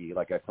donkey,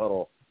 like a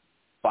total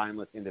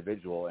spineless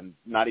individual, and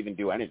not even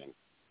do anything.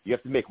 You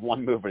have to make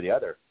one move or the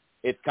other.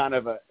 It's kind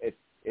of it's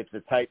a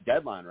tight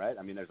deadline, right?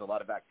 I mean, there's a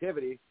lot of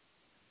activity.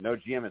 No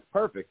GM is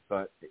perfect,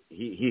 but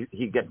he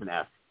gets an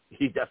F.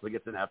 He definitely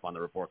gets an F on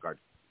the report card.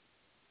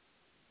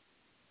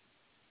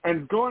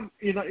 And going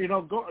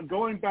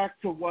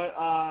back to what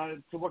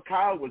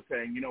Kyle was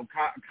saying,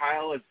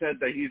 Kyle had said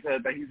that he's a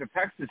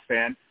Texas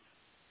fan.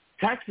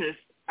 Texas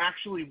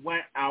actually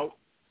went out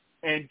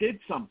and did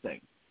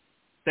something.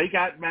 They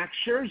got Max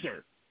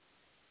Scherzer.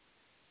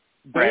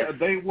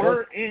 They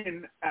were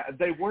in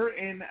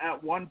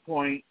at one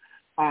point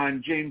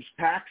on James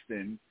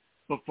Paxton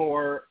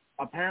before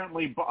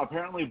apparently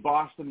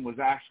Boston was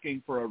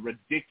asking for a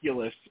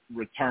ridiculous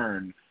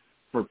return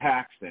for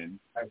Paxton.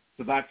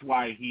 So that's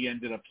why he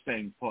ended up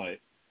staying put.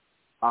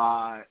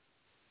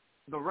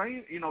 The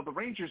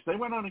Rangers, they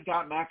went on and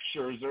got Max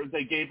Scherzer.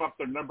 They gave up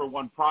their number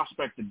one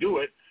prospect to do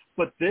it.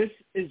 But this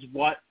is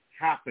what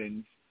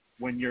happens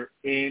when you're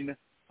in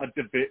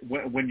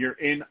when you're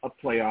in a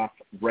playoff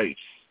race.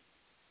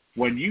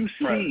 When you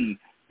see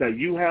that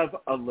you have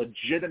a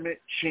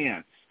legitimate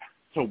chance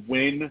to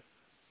win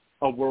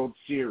a World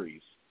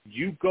Series,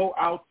 you go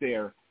out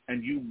there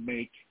and you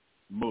make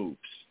moves.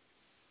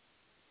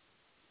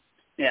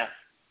 Yeah.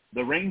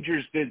 The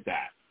Rangers did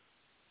that.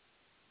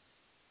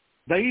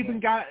 They even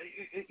got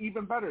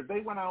even better. They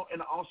went out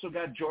and also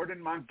got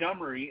Jordan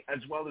Montgomery as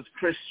well as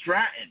Chris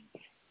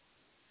Stratton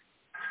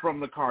from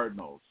the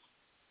Cardinals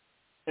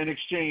in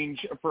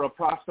exchange for a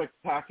prospect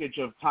package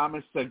of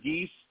Thomas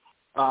Sagis,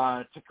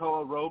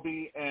 Takoa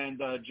Roby, and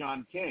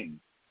John King,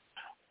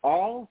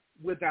 all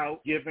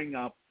without giving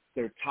up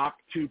their top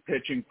two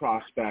pitching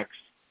prospects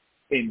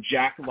in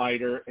Jack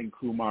Leiter and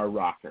Kumar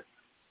Rocker.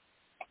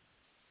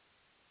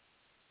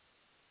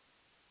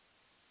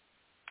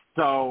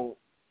 So,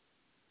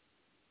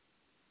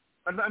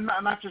 and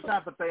not just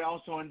that, but they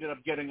also ended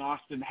up getting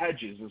Austin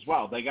Hedges as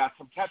well. They got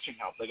some catching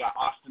help. They got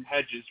Austin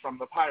Hedges from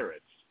the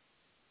Pirates,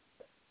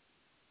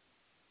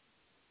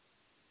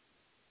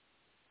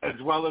 as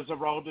well as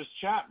Aroldis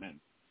Chapman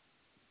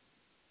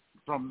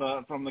from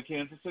the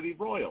Kansas City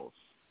Royals.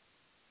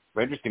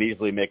 Rangers could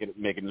easily make it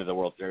into the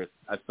World Series.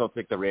 I still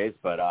pick the Rays,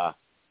 but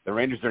the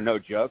Rangers are no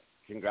joke.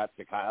 Congrats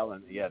to Kyle,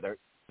 and yeah,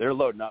 they're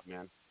loading up,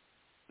 man.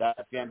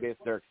 That fan base,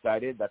 they're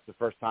excited. That's the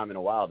first time in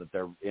a while that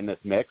they're in this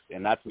mix,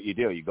 and that's what you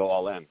do. You go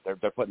all in. They're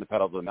putting the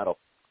pedal to the metal.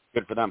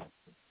 Good for them.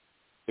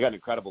 They got an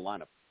incredible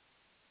lineup.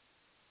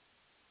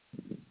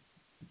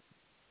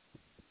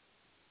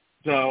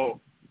 So,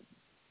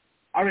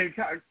 I mean,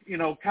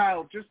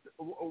 Kyle, just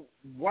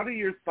what are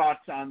your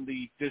thoughts on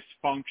the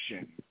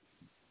dysfunction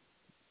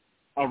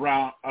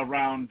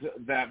around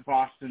that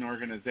Boston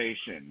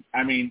organization?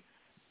 I mean,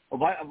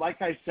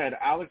 like I said,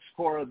 Alex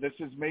Cora, this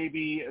is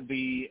maybe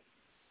the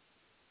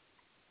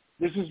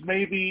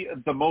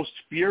most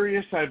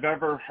furious I've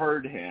ever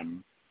heard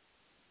him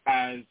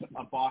as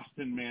a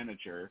Boston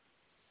manager.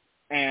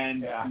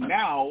 And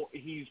now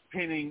he's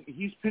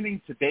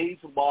pinning today's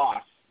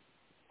loss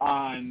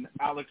on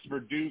Alex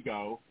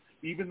Verdugo,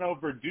 even though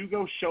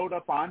Verdugo showed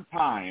up on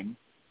time.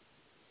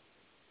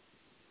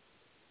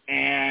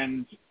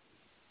 And,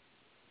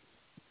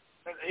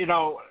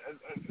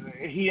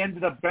 he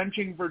ended up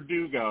benching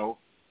Verdugo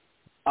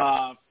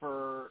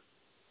for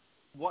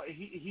what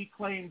he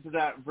claimed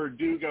that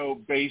Verdugo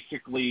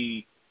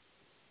basically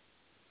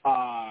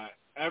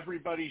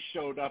everybody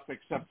showed up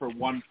except for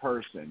one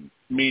person,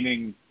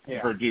 meaning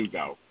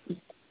Verdugo.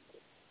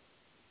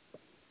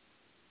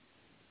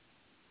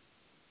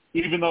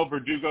 Even though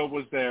Verdugo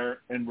was there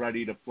and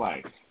ready to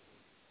play.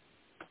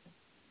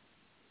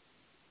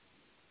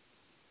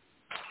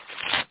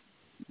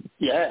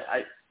 Yeah,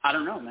 I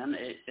don't know, man.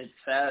 It's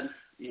sad,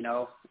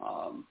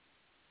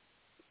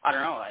 I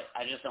don't know.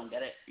 I just don't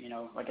get it.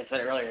 Like I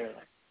said earlier,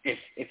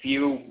 if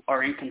you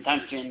are in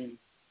contention,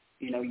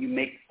 you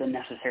make the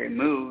necessary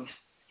moves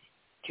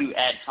to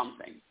add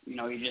something.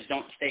 You just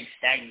don't stay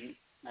stagnant.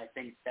 I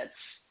think that's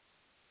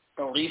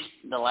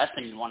the last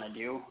thing you want to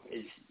do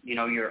is,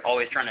 you're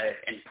always trying to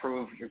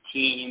improve your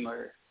team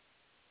or,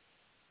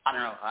 I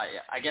don't know.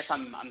 I guess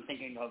I'm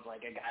thinking of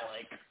like a guy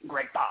like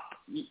Greg Pop.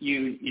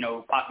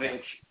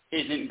 Popovich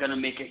isn't going to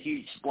make a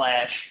huge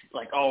splash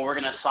like, oh, we're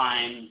going to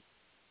sign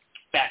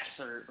Bex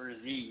or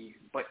Z,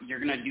 but you're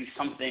going to do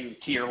something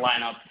to your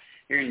lineup.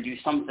 You're going to do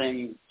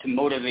something to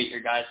motivate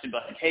your guys to be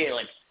like, hey,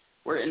 like,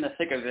 we're in the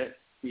thick of it.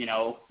 We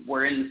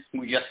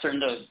just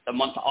turned the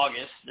month of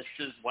August. This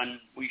is when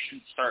we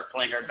should start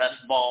playing our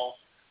best ball.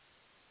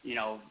 We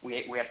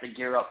have to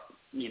gear up,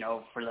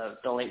 for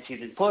the late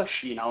season push,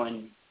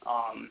 and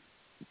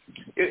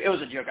it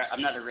was a joke.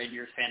 I'm not a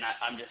Rangers fan.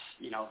 I'm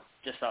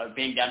just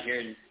being down here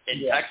in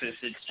Texas,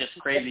 it's just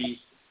crazy,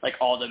 like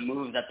all the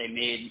moves that they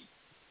made.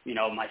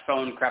 My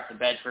phone crapped the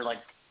bed for like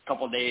a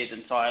couple of days,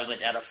 and so I was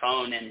like at a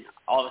phone, and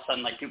all of a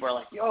sudden like people are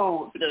like,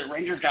 "Yo, the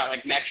Rangers got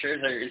like Max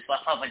Scherzer," and so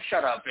I was like,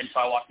 "Shut up!" And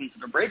so I walked into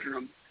the break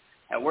room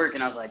at work,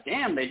 and I was like,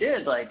 "Damn, they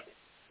did!" Like,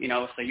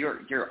 so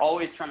you're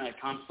always trying to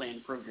constantly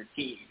improve your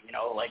team.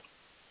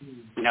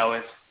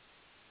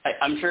 If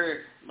I'm sure,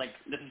 like,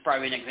 this is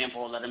probably an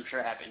example that I'm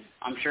sure happened.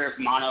 I'm sure if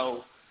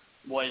Mono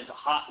was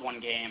hot one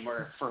game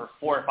or for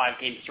 4 or 5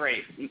 games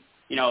straight,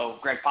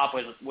 Greg Pop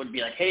would be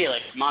like, hey,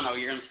 like, Mono,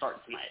 you're going to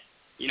start tonight.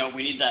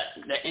 We need that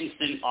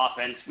instant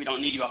offense. We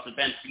don't need you off the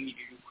bench. We need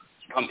you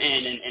to come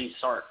in and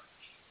start.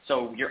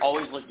 So you're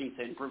always looking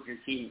to improve your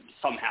team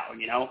somehow,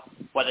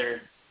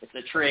 whether it's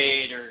a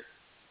trade or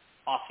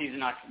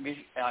off-season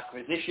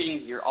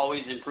acquisition, you're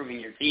always improving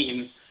your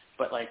team.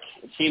 But, like,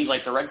 it seems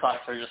like the Red Sox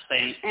are just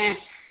saying,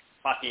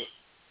 fuck it.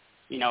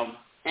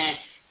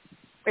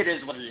 It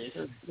is what it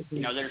is.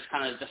 They're just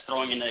kind of just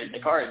throwing in the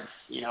cards,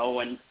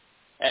 and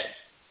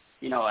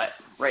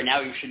right now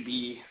you should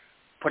be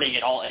putting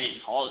it all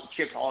in, all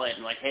chips all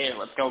in, like, hey,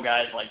 let's go,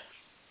 guys. Like,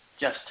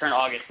 just turn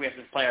August. We have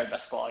to play our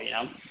best ball,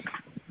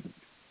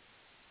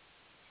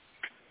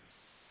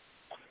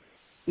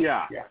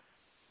 Yeah.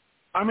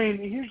 I mean,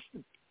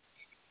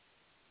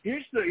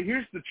 here's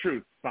the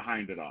truth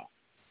behind it all.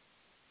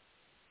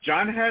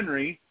 John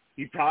Henry,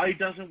 he probably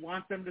doesn't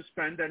want them to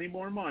spend any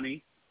more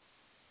money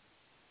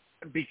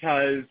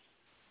because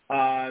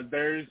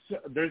there's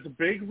a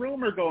big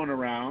rumor going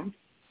around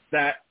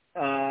that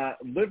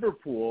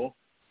Liverpool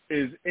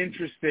is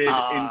interested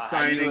in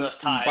signing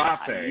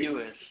Mbappe. I knew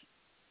it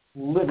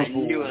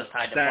was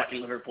tied to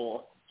fucking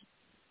Liverpool.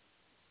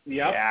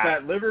 Yep,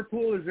 that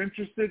Liverpool is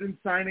interested in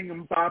signing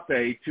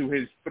Mbappe to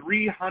his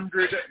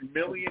 €300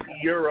 million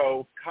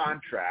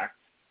contract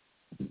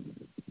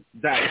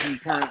that he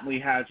currently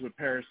has with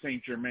Paris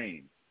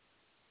Saint-Germain.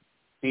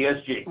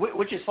 PSG.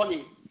 Which is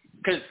funny,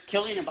 because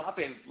Kylian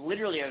Mbappe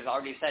literally has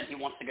already said he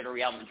wants to go to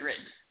Real Madrid.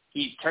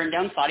 He turned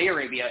down Saudi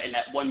Arabia in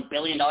that $1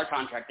 billion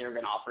contract they were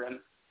going to offer him.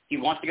 He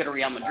wants to go to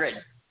Real Madrid.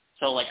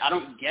 So, like, I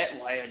don't get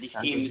why these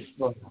teams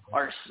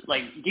are,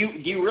 like, do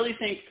you really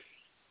think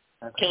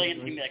Kylian's going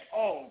to be like,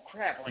 oh,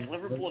 crap, like,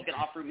 Liverpool is going to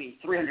offer me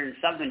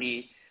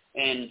 370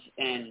 and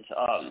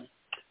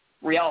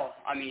Real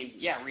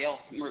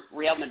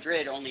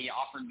Madrid only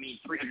offered me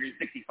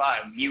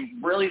 365. Do you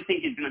really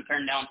think he's going to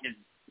turn down his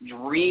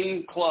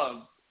dream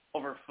club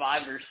over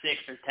 5 or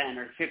 6 or 10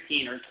 or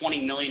 15 or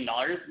 $20 million?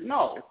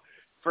 No.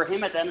 For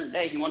him, at the end of the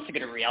day, he wants to go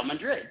to Real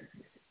Madrid.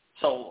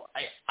 So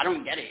I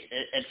don't get it.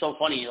 It's so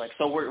funny. Like,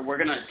 so we're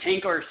going to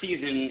tank our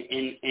season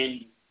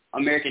in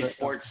American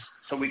sports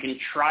so we can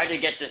try to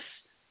get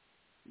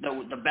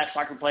the best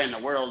soccer player in the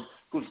world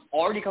who's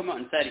already come out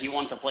and said he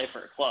wants to play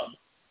for a club.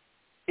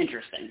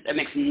 Interesting. That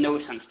makes no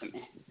sense to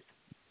me.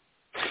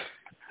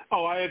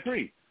 Oh, I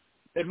agree.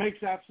 It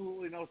makes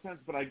absolutely no sense,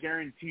 but I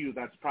guarantee you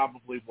that's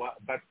probably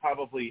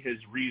his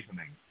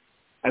reasoning,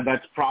 and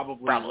that's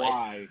probably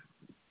why.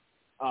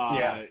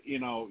 You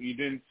know, you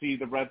didn't see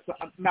the Red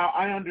Sox. Now,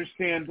 I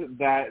understand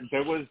that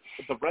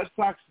the Red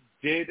Sox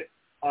did.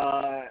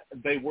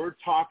 They were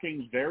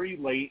talking very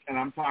late, and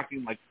I'm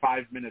talking like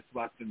 5 minutes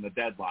left in the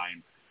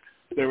deadline.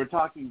 They were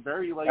talking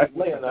very late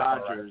with the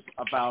Dodgers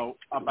about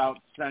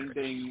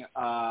sending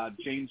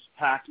James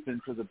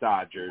Paxton to the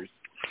Dodgers.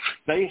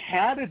 They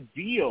had a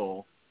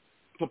deal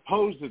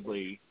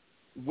supposedly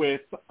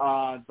with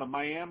the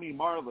Miami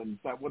Marlins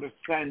that would have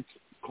sent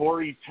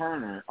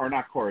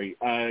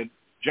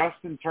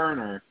Justin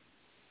Turner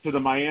to the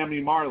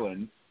Miami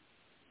Marlins,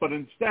 but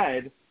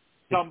instead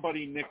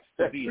somebody nixed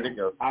the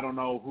deal. I don't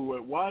know who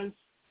it was,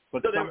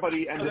 but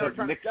somebody ended up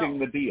nixing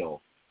the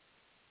deal.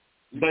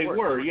 They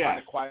were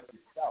trying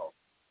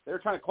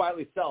to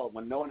quietly sell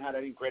when no one had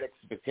any great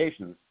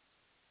expectations,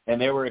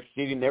 and they were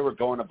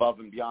going above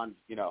and beyond,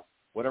 you know,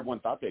 what everyone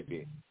thought they'd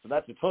be. So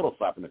that's a total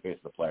slap in the face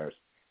of the players.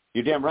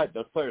 You're damn right.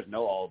 Those players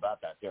know all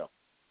about that too.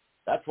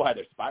 That's why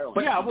they're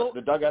spiraling. Yeah, well,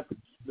 the dugout's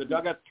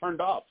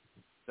turned off.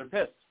 They're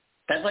pissed.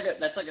 That's like a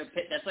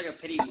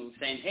pity move,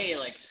 saying, hey,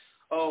 like,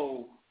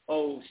 oh,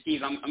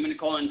 Steve, I'm going to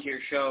call into your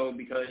show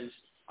because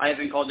I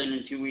haven't called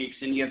in 2 weeks,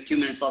 and you have 2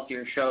 minutes left of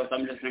your show, so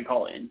I'm just going to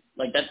call in.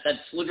 Like, that's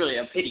literally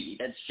a pity.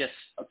 That's just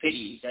a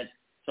pity.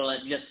 So that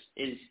just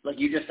is, like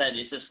you just said,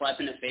 it's a slap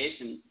in the face.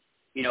 And,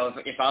 you know,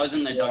 if I was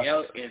in the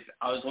dugout, if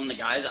I was one of the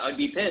guys, I would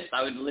be pissed.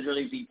 I would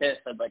literally be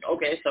pissed. I'd be like,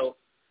 okay, so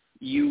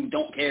you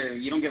don't care.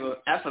 You don't give a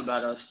F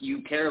about us.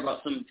 You care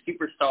about some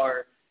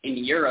superstar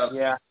in Europe.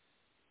 Yeah.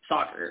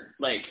 Soccer.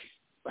 Like,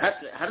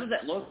 how does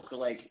that look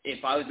like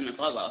if I was in the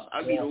clubhouse?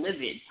 I'd be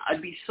livid.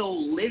 I'd be so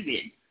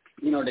livid.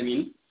 You know what I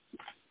mean?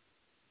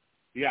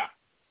 Yeah.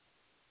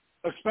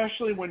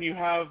 Especially when you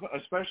have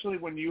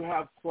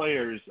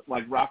players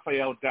like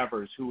Rafael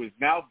Devers, who is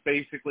now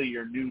basically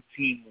your new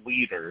team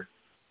leader.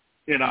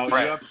 You know,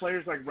 right. You have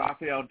players like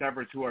Rafael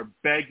Devers who are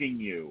begging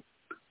you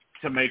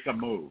to make a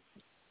move,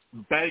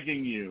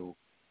 begging you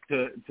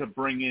to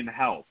bring in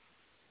help.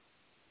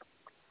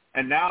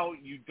 And now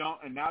you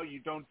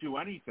don't do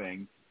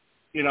anything.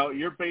 You know,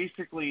 you're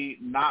basically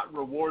not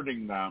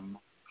rewarding them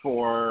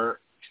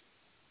for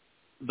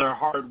their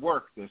hard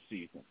work this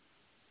season.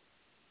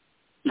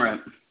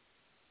 Right.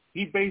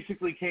 He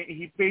basically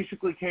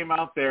came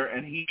out there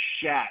and he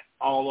shat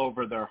all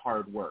over their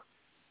hard work.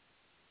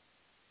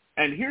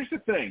 And here's the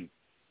thing.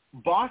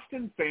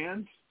 Boston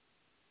fans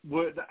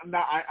would –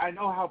 now, I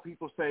know how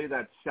people say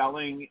that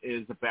selling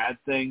is a bad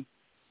thing,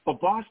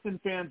 but Boston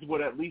fans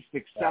would at least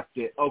accept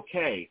it.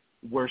 Okay,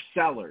 we're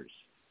sellers.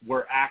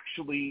 We're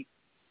actually –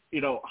 you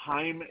know,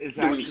 Heim is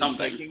actually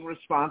taking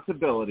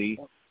responsibility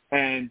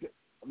and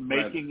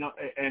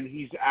and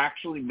he's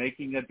actually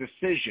making a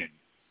decision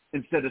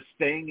instead of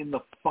staying in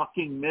the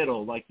fucking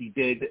middle like he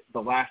did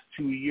the last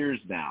 2 years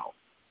now.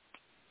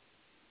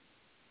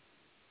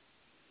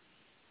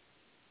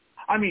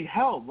 I mean,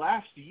 hell,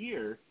 last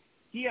year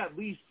he at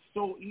least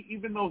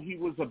even though he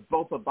was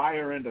both a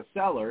buyer and a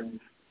seller,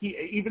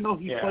 even though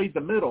he played the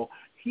middle,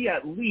 he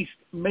at least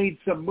made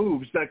some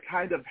moves that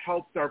kind of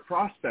helped our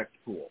prospect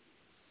pool.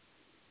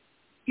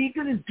 He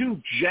didn't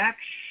do jack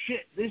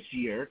shit this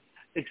year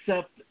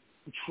except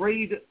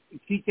trade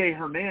Kike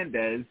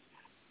Hernandez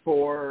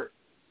for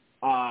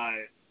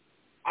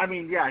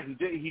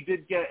he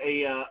did get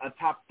a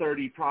top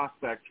 30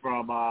 prospect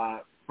from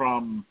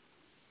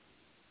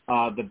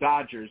the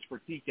Dodgers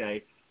for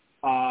TK,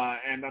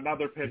 and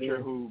another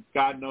pitcher who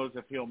God knows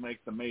if he'll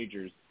make the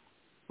majors.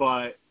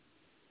 But,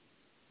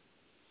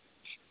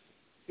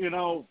 you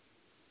know,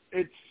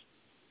 it's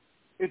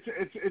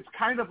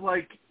kind of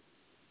like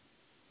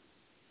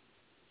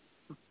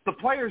the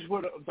players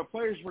were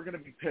going to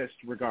be pissed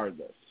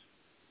regardless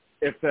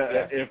if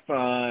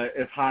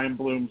Chaim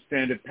Bloom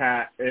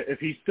if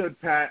he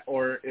stood pat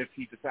or if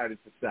he decided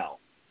to sell.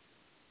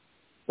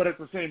 But at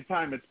the same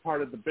time, it's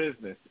part of the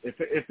business.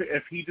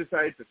 If he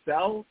decides to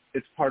sell,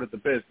 it's part of the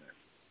business.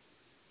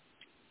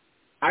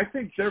 I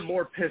think they're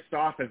more pissed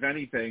off, if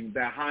anything,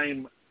 that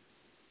Chaim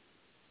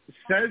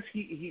says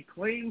he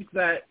claims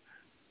that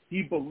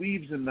he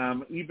believes in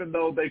them, even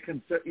though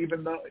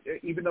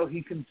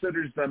he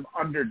considers them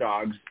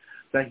underdogs,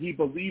 that he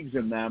believes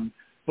in them,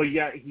 but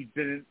yet he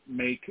didn't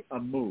make a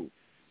move.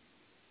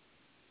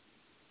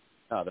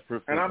 The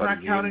proof. And I'm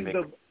not counting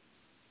the.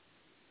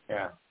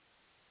 Yeah.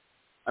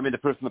 I mean, the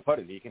proof's in the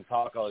pudding. He can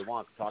talk all he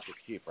wants. Talk is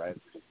cheap, right?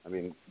 I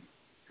mean,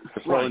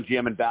 the Portland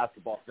GM in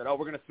basketball said, "Oh,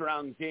 we're going to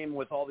surround the game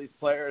with all these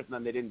players," and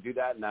then they didn't do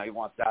that, and now he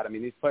wants that. I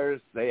mean, these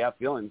players, they have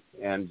feelings,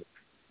 and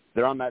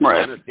they're on that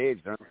center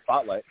stage. They're in the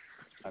spotlight.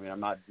 I mean,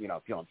 I'm not,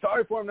 feeling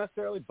sorry for them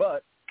necessarily,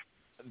 but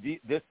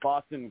this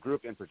Boston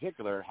group in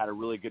particular had a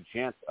really good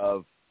chance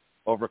of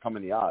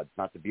overcoming the odds.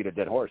 Not to beat a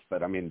dead horse,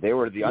 but I mean, they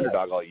were the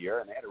underdog all year,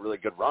 and they had a really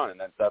good run, and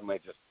then suddenly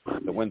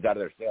the wind's out of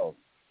their sails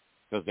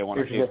because they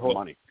want to save some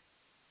money.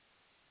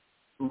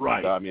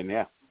 Right. So, I mean,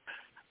 yeah.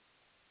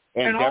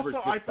 And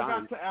also, I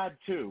forgot to add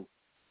too.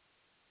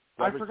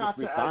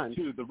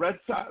 The Red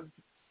Sox.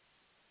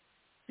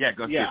 Yeah,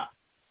 go ahead.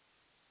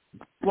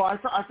 Well,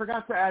 I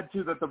forgot to add,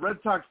 too, that the Red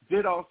Sox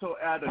did also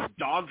add a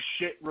dog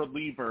shit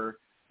reliever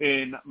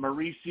in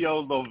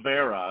Mauricio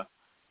Lovera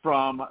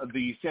from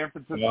the San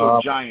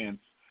Francisco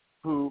Giants,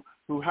 who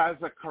has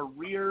a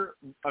career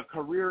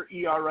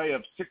ERA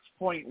of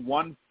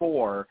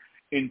 6.14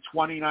 in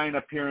 29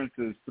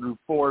 appearances through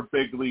 4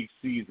 big league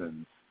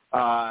seasons.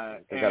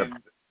 And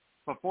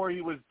before he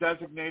was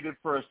designated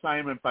for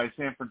assignment by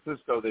San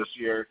Francisco this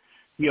year,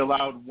 he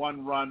allowed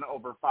 1 run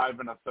over 5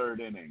 1/3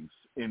 innings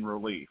in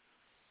relief.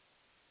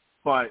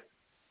 But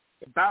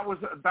that was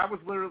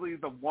literally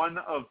the one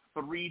of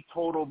 3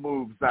 total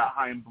moves that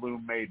Chaim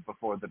Bloom made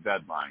before the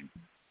deadline.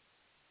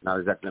 Not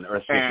exactly an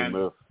earth-shaking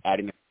move.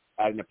 Adding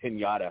a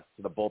pinata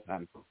to the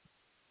bullpen.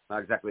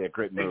 Not exactly a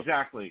great move.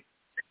 Exactly.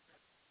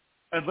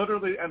 And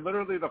literally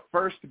the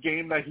first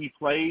game that he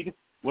played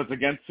was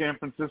against San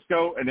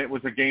Francisco, and it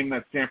was a game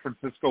that San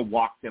Francisco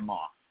walked him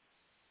off.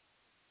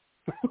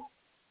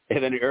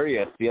 And then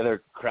Urias, the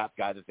other crap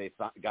guy that they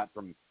got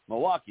from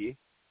Milwaukee.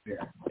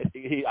 Yeah.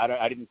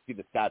 I didn't see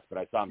the stats, but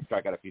I saw him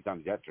strike out a few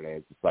times yesterday.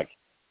 It's just like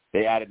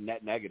they added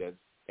net negatives,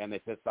 and they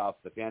pissed off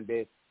the fan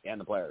base and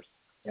the players.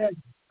 Yeah.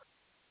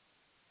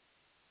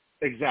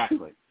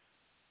 Exactly.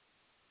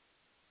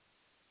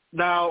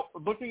 Now,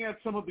 looking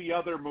at some of the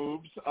other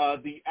moves,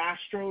 the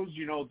Astros,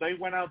 they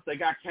went out, they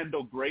got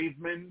Kendall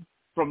Graveman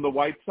from the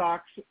White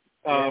Sox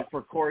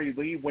for Corey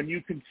Lee. When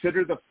you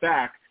consider the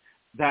fact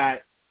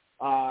that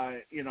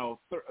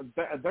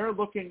they're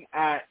looking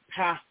at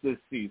past this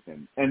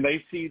season, and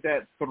they see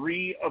that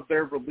 3 of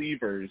their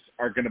relievers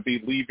are going to be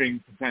leaving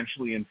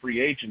potentially in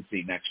free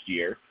agency next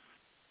year,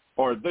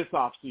 or this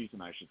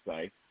offseason, I should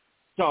say.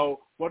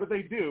 So what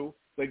do?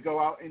 They go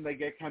out and they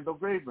get Kendall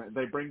Graveman.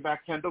 They bring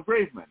back Kendall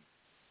Graveman.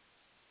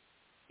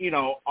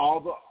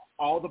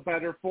 All the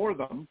better for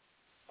them.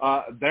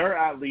 They're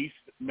at least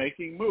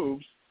making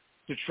moves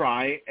to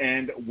try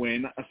and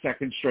win a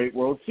second straight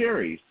World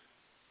Series.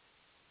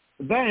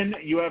 Then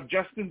you have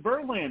Justin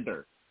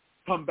Verlander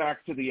come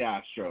back to the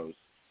Astros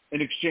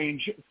in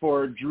exchange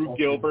for Drew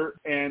Gilbert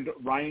and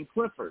Ryan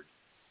Clifford.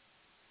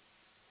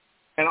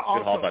 And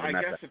also, I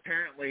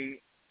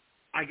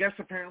guess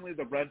apparently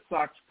the Red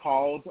Sox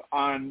called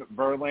on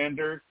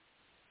Verlander,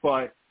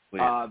 but the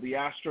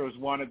Astros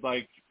wanted,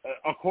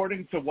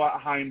 according to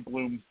what Chaim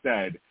Bloom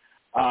said,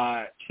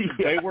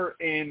 they were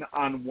in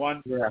on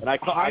one. Yeah. And I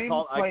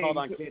called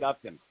on Kate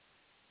Upton.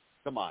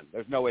 Come on,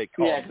 there's no way.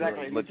 Yeah,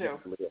 exactly. Me too.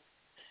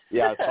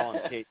 Yeah, I was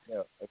calling Kate.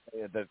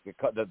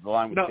 The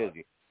line was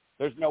busy.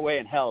 There's no way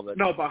in hell that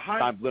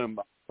Chaim Bloom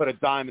put a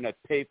dime in a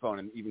payphone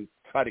and even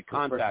try to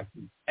contact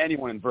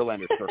anyone in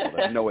Verlander's circle.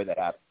 There's no way that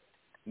happened.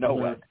 No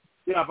way.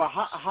 Yeah, but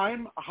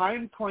Chaim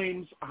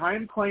claims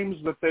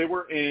that they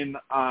were in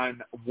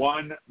on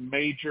one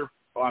major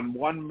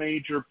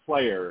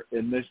player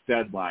in this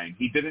deadline.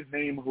 He didn't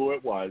name who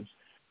it was,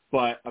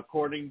 but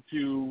according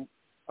to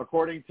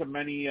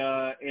many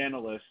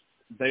analysts,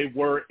 they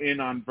were in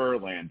on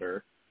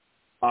Verlander.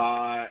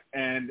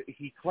 And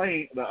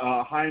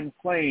Chaim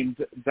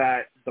claimed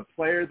that the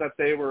player that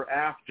they were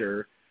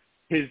after,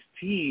 his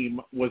team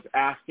was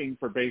asking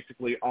for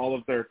basically all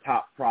of their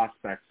top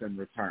prospects in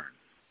return.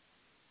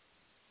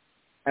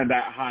 And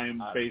that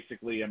Chaim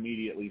basically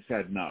immediately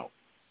said no.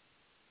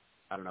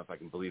 I don't know if I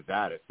can believe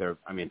that.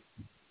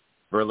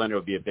 Verlander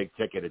would be a big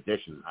ticket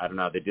addition. I don't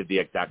know. They did the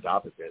exact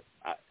opposite.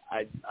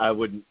 I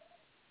wouldn't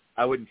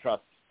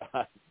trust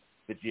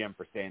the GM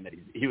for saying that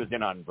he was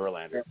in on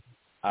Verlander.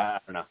 I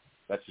don't know.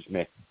 That's just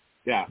me.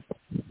 Yeah.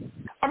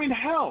 I mean,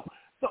 hell,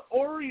 the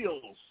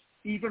Orioles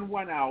even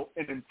went out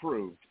and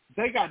improved.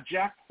 They got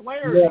Jack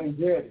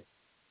Flaherty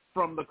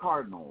from the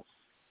Cardinals.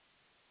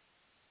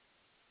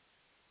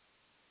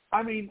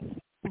 I mean,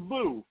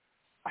 Lou,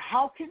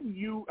 how can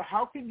you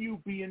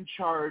be in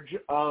charge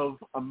of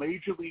a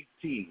major league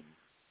team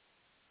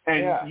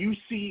and you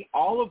see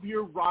all of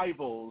your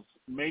rivals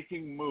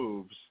making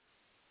moves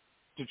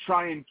to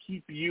try and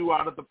keep you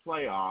out of the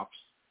playoffs,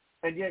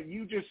 and yet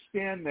you just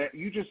stand there,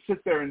 you just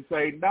sit there and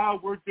say,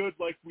 "No, we're good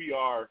like we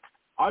are.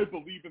 I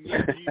believe in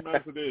this team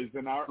as it is,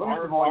 and our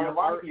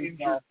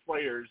injured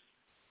players,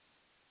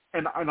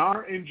 and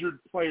our injured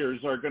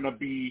players are going to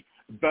be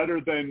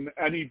better than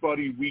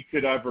anybody we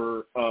could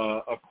ever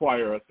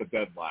acquire at the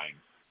deadline."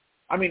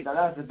 I mean, now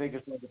that's the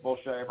biggest piece of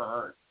bullshit I ever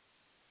heard.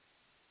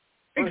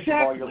 First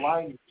exactly. of all, you're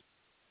lying.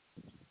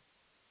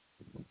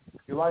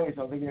 You're lying to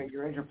yourself, thinking that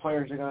your injured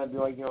players are going to be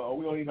like, oh,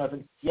 we don't need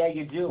nothing. Yeah,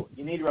 you do.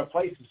 You need to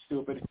replace them,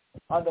 stupid.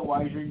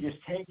 Otherwise, you're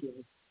just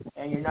tanking,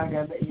 and you're not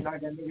going to make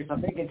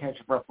yourself in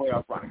contention for a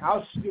playoff run.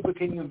 How stupid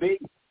can you be?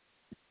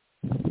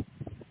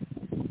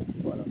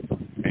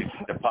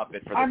 The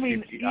puppet for the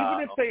even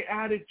if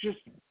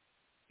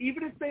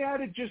they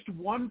added just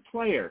one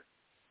player,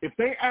 if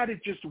they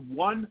added just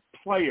one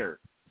player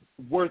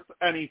worth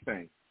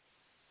anything,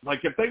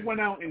 like if they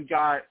went out and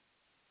got,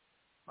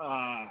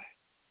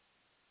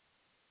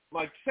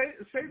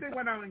 say they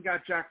went out and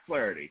got Jack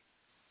Flaherty,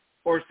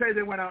 or say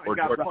they went out and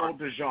got Paul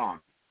DeJong,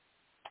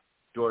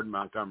 Jordan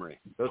Montgomery,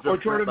 or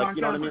Jordan Montgomery.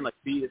 You know what I mean? Like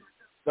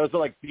those are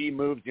like B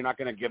moves. You're not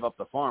going to give up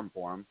the farm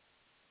for them.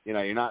 You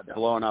know, you're not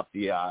blowing up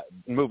the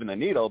moving the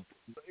needle.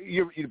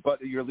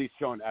 But you're at least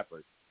showing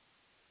effort.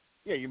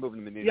 Yeah, you're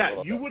moving the needle. Yeah, a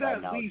little you bit would right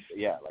at now. least.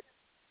 Yeah, like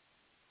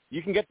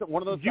you can get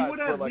one of those guys you would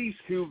for at like least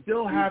two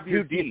have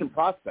your decent team.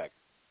 prospects.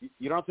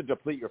 You don't have to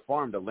deplete your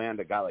farm to land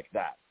a guy like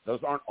that.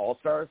 Those aren't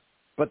all-stars,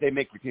 but they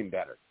make your team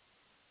better.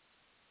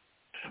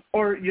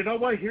 Or you know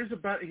what? Here's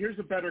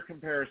a better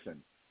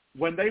comparison.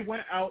 When they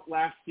went out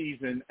last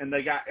season and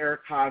they got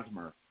Eric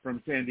Hosmer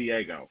from San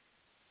Diego,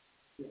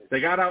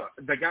 they got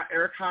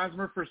Eric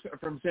Hosmer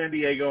from San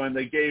Diego, and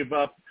they gave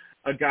up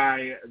a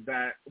guy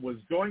that was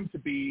going to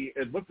be.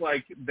 It looked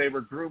like they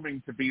were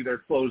grooming to be their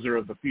closer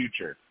of the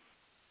future,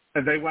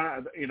 and they went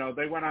out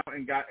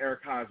and got Eric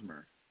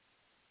Hosmer.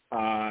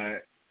 To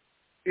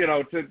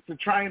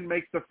try and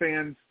make the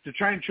fans, to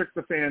try and trick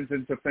the fans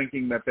into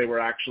thinking that they were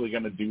actually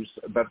going to do,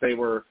 that they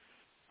were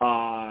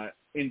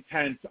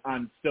intent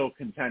on still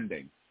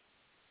contending.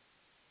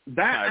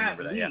 That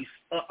at least,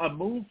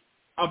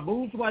 a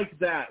move like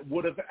that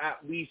would have at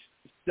least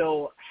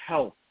still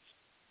helped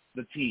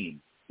the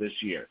team this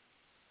year.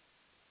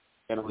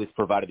 And at least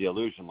provided the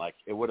illusion, like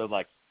it would have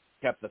like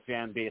kept the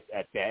fan base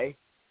at bay,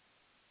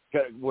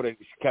 would have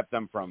kept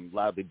them from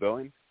loudly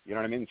booing. You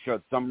know what I mean?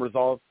 Showed some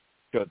resolve,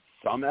 showed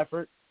some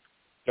effort,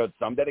 showed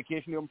some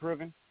dedication to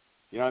improving.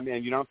 You know what I mean?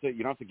 And you don't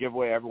have to give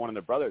away everyone and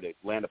their brother to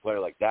land a player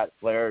like that.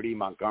 Flaherty,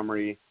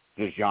 Montgomery,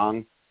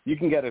 DeJong. You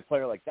can get a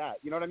player like that.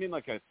 You know what I mean?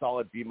 Like a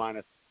solid B-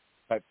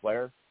 type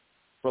player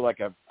for like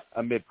a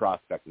mid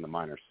prospect in the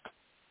minors.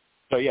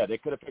 So yeah, they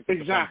could have picked up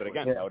the phone, but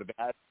again,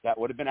 that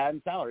would have been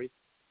adding salary.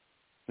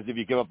 Because if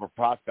you give up a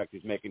prospect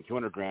who's making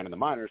 $200,000 in the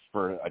minors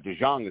for a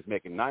DeJong who's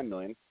making $9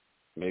 million,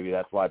 maybe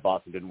that's why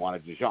Boston didn't want a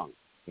DeJong.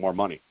 More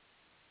money,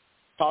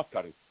 cost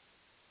cutting,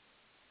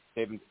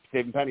 saving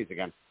pennies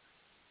again.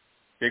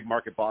 Big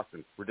market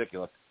Boston,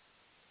 ridiculous.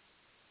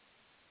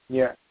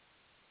 Yeah.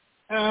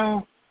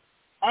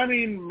 I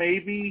mean,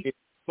 maybe,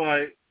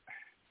 but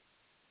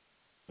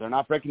they're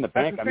not breaking the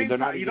bank. I mean, they're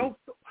not.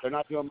 They're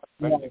not doing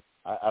much. Yeah.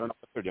 I don't know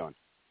what they're doing.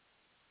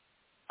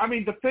 I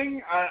mean, the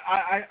thing,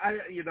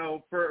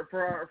 for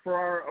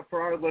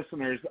our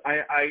listeners,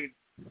 I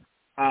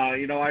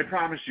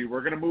promise you,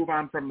 we're going to move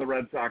on from the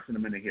Red Sox in a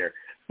minute here.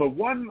 But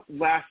one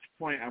last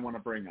point I want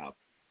to bring up.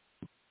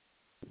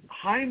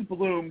 Chaim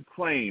Bloom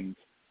claimed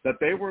that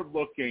they were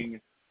looking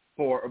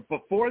for,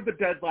 before the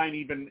deadline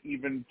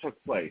even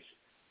took place,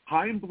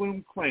 Chaim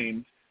Bloom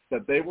claimed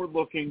that they were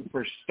looking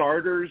for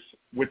starters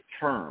with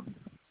term.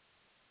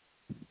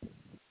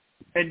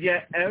 And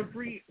yet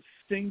every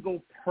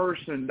single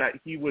person that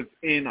he was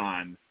in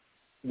on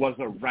was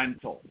a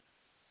rental.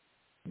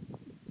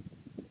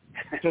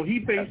 So he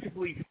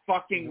basically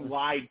fucking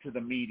lied to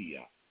the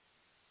media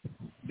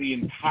the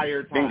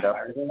entire time.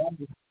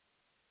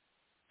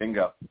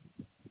 Bingo.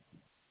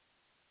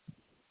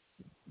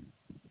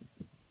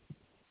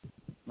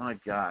 My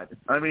God.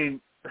 I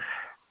mean,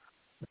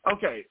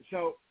 okay,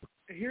 so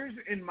here's,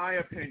 in my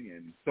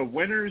opinion, the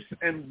winners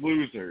and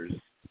losers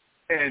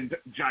and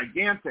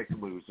gigantic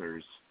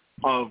losers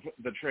of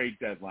the trade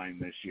deadline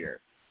this year.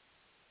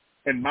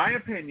 In my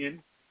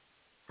opinion,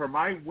 for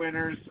my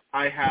winners,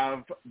 I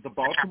have the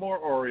Baltimore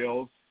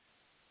Orioles,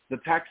 the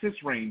Texas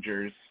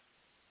Rangers.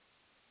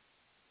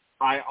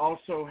 I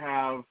also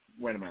have,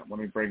 wait a minute, let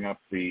me bring up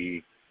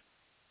the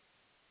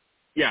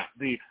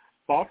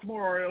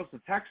Baltimore Orioles, the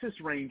Texas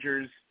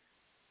Rangers,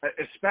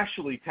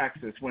 especially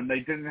Texas, when they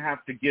didn't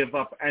have to give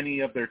up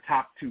any of their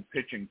top two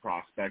pitching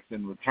prospects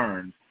in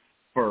return,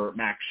 for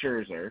Max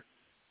Scherzer.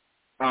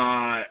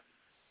 I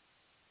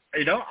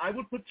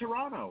would put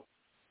Toronto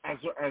as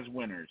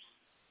winners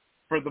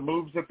for the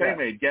moves that they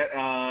made.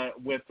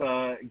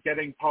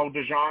 Getting Paul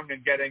DeJong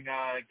and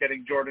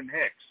getting Jordan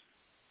Hicks.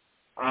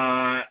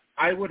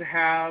 I would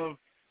have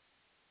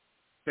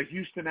the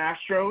Houston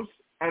Astros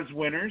as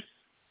winners.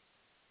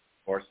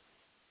 Of course.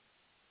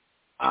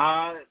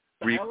 The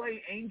LA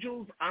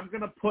Angels, I'm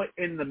going to put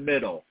in the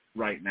middle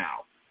right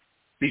now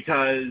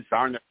because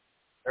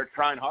they're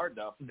trying hard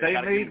though. They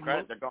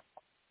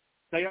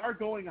are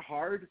going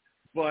hard,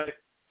 but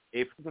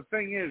the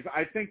thing is,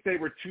 I think they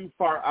were too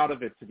far out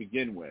of it to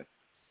begin with.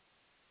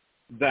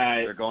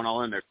 They're going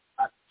all in. They're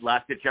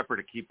last-ditch effort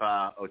to keep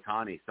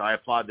Ohtani. So I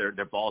applaud their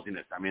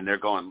ballsiness. I mean, they're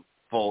going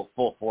full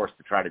force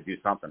to try to do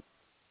something.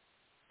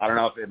 I don't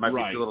know if it might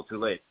be a little too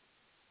late.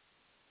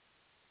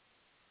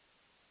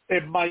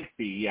 It might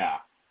be, yeah.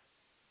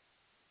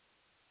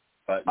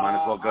 But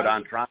might as well go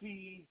down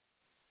trying.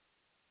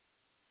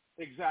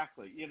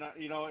 Exactly.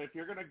 If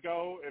you're gonna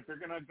go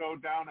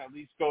down, at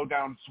least go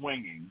down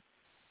swinging.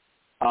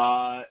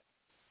 I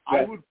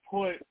would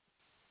put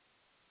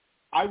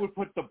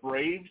the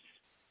Braves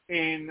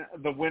in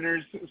the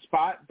winner's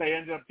spot. They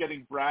ended up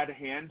getting Brad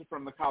Hand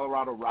from the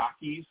Colorado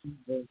Rockies.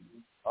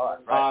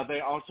 Right. They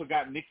also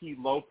got Nicky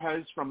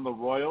Lopez from the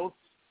Royals.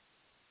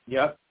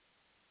 Yep.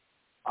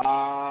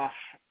 I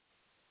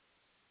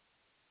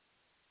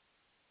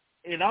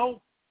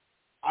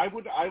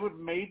would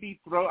maybe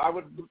throw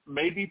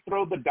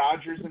the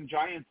Dodgers and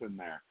Giants in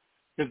there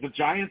because the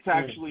Giants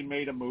actually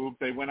made a move.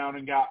 They went out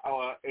and got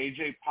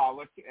A.J.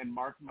 Pollock and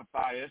Mark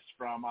Mathias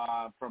from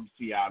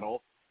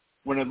Seattle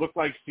when it looked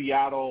like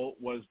Seattle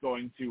was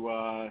going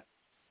to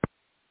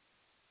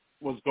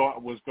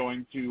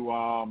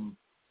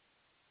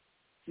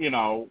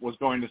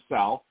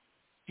sell.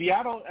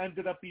 Seattle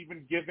ended up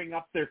even giving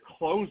up their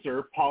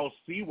closer Paul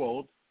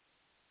Sewald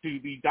to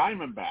the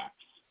Diamondbacks.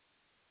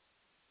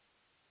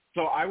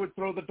 So I would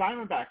throw the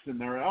Diamondbacks in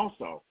there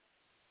also.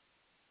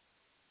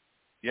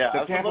 Yeah,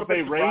 the Tampa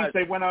Bay Rays,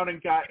 they went out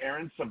and got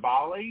Aaron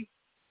Savali.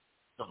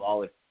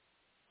 Thought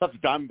the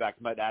Diamondbacks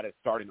might add a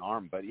starting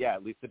arm, but yeah,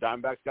 at least the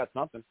Diamondbacks got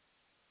something.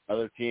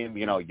 Another team,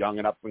 young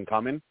and up and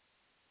coming,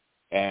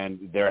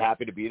 and they're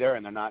happy to be there,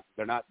 and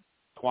they're not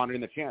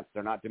squandering the chance.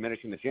 They're not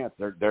diminishing the chance.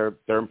 They're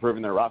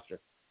improving their roster.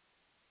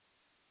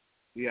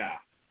 Yeah.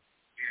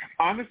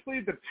 Honestly,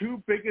 the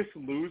two biggest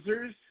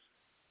losers,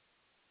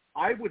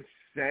 I would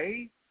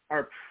say,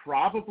 are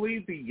probably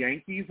the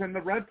Yankees and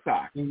the Red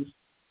Sox.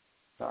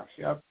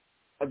 Yep.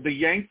 The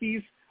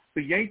Yankees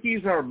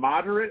are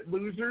moderate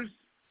losers.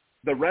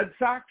 The Red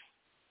Sox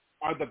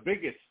are the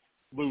biggest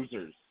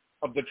losers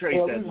of the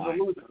trade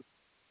deadline.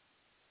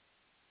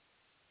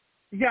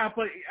 Yeah,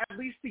 but at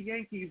least the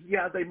Yankees,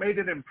 they made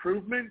an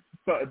improvement.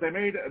 But they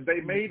made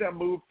a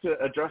move to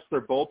address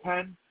their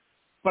bullpen.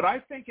 But I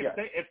think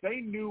if they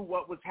knew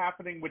what was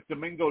happening with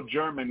Domingo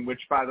German,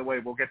 which by the way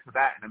we'll get to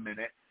that in a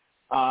minute.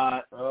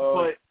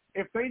 But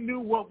if they knew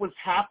what was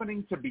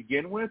happening to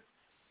begin with,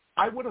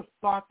 I would have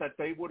thought that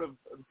they would have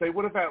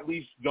at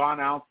least gone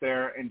out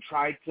there and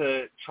tried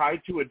to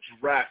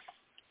address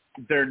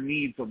their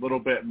needs a little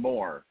bit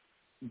more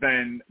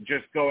than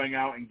just going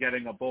out and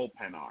getting a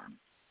bullpen arm.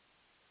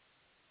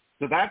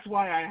 So that's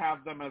why I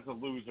have them as a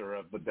loser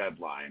of the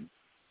deadline.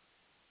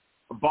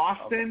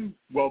 Boston,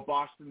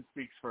 Boston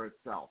speaks for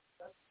itself.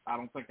 I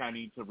don't think I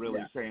need to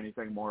really say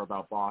anything more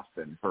about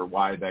Boston for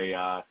why they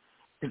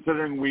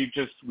considering we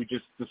just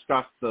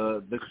discussed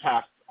this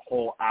past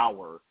whole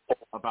hour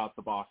about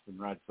the Boston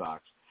Red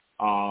Sox.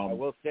 I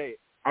will say,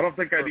 I don't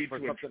think I need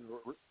to.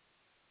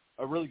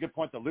 A really good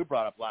point that Lou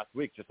brought up last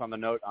week, just on the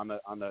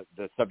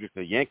subject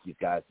of the Yankees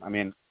guys. I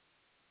mean,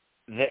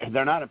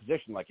 they're not in a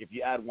position like if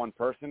you add one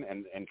person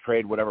and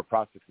trade whatever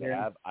prospects they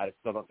have, I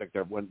still don't think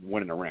they're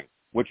winning a ring.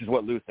 Which is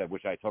what Lou said,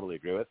 which I totally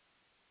agree with.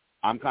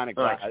 I'm kind of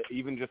glad,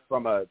 even just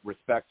from a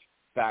respect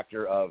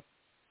factor of,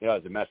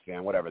 as a Mets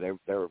fan, whatever, they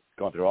were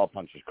going through all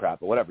punches crap,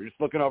 but whatever. Just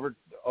looking over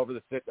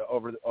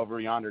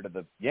yonder to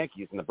the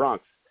Yankees in the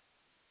Bronx,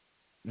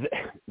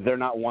 they're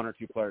not one or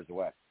two players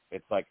away.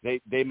 It's like they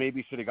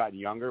maybe should have gotten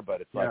younger,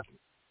 but it's like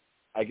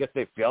I guess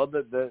they failed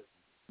the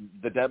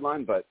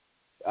deadline. But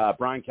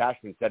Brian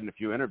Cashman said in a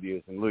few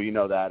interviews, and Lou, you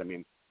know that. I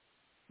mean,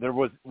 there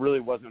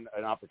wasn't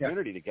an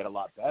opportunity to get a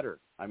lot better.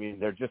 I mean,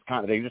 they just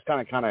kind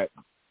of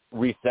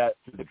reset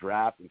through the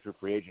draft and through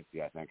free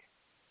agency, I think.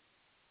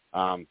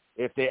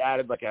 If they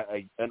added like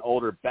an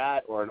older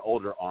bat or an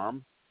older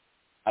arm,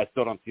 I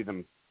still don't see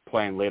them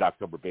playing late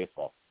October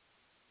baseball.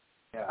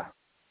 Yeah.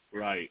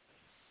 Right.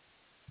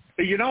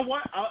 You know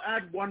what? I'll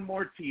add one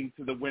more team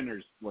to the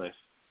winners list.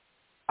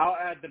 I'll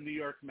add the New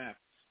York Mets.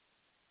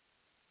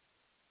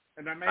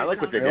 And I like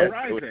what they did.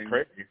 It was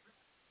crazy.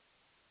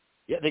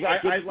 Yeah, they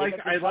got.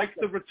 I like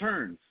the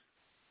returns.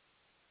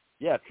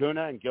 Yeah,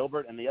 Kuna and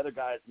Gilbert, and the other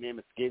guy's name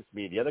escapes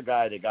me. The other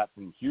guy they got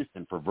from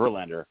Houston for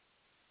Verlander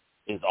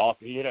is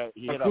awesome. He hit a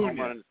home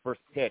run on his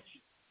first pitch.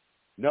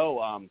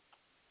 No,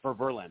 for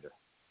Verlander.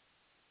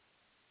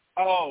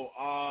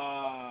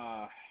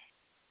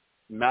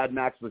 Mad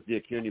Max was the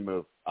Acuna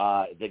move.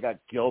 They got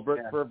Gilbert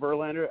for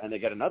Verlander, and they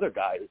got another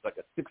guy who's like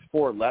a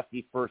 6'4"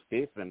 lefty first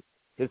baseman.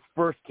 His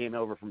first came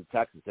over from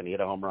Texas, and he hit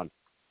a home run.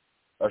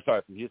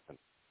 From Houston.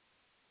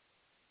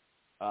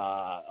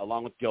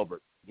 Along with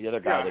Gilbert, the other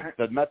guy.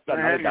 The Mets got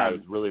another guy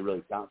who's really,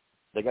 really talented.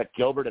 They got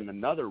Gilbert and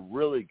another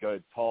really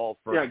good, tall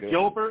first baseman.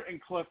 Gilbert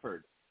and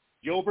Clifford.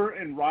 Gilbert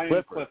and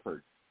Ryan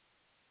Clifford.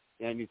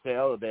 And you say,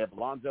 oh, they have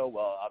Alonso.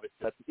 Well, obviously,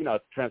 that's, it's a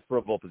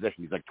transferable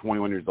position. He's like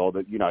 21 years old.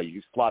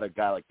 You slot a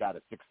guy like that,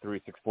 a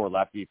 6'3", 6'4"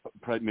 lefty,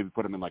 maybe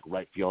put him in like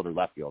right field or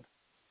left field.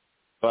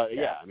 But,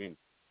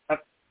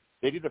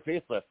 they did the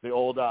facelift. The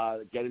old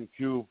getting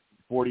 2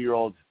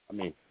 40-year-olds,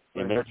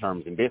 in their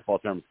terms, in baseball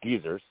terms,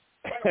 geezers,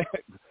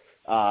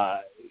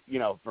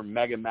 from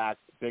Mega Max,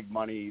 big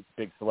money,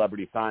 big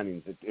celebrity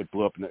signings, it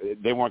blew up.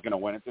 They weren't going to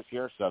win it this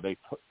year, so they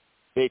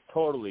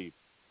totally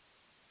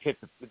hit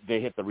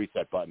the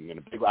reset button in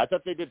a big way. I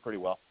thought they did pretty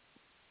well.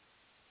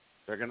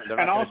 They're not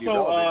going to be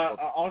relevant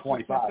until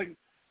 25.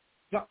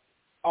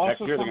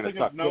 Something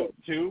of note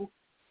too.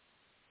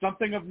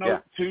 Something of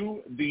note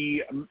too.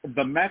 The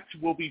Mets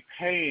will be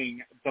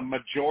paying the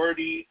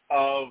majority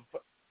of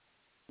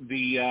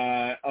the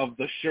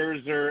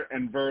Scherzer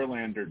and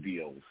Verlander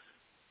deals.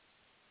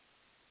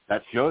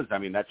 That shows.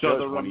 That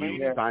shows when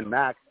you sign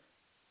Max.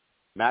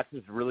 Max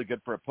is really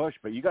good for a push,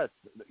 but you guys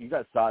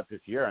saw it this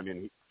year.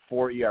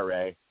 4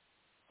 ERA.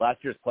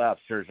 Last year's playoffs,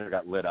 Scherzer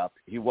got lit up.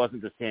 He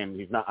wasn't the same.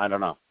 He's not. I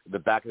don't know. The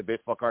back of the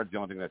baseball card is the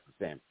only thing that's the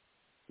same.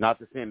 Not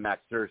the same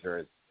Max Scherzer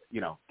as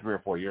 3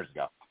 or 4 years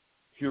ago.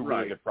 2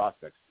 really good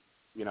prospects.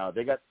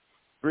 They got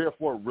 3 or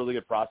 4 really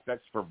good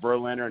prospects for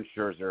Verlander and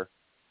Scherzer.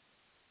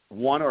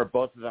 One or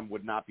both of them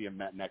would not be a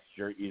Met next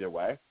year either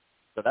way.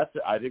 So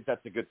I think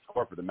that's a good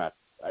score for the Mets.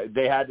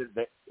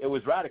 It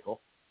was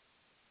radical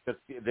because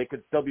they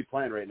could still be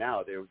playing right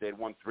now. They'd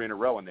won 3 in a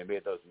row when they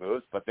made those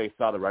moves, but they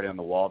saw the writing on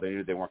the wall. They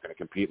knew they weren't going to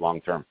compete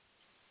long term.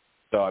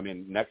 So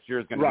next year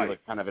is going to be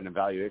like kind of an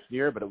evaluation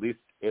year, but at least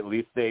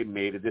they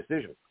made a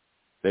decision.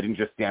 They didn't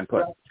just stand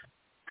put.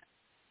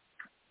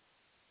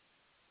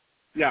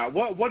 Yeah.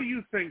 What do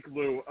you think,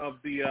 Lou, of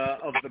the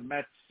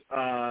Mets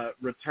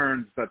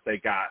returns that they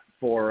got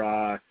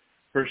for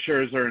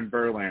Scherzer and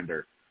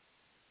Verlander?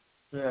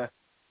 Yeah.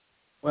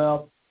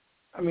 Well,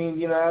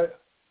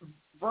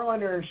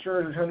 Verlander and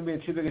Scherzer are going to be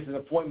the 2 biggest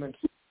disappointments,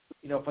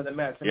 for the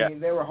Mets.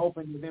 They were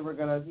hoping that they were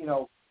going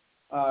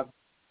to,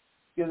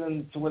 get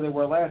them to where they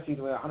were last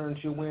season with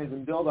 102 wins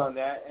and build on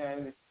that.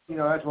 And,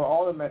 that's what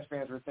all the Mets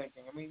fans were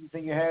thinking. You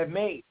think you had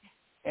made.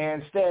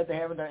 And instead, they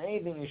haven't done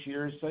anything this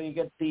year, so you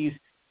get these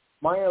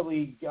minor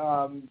league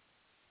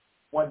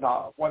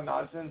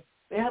whatnots. And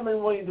they haven't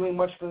been really doing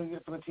much for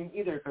the team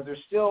either because they're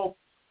still,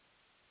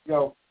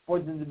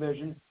 fourth in the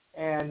division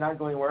and not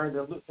going anywhere.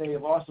 They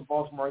lost to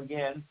Baltimore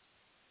again.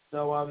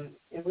 So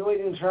it really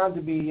didn't turn out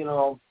to be,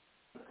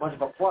 much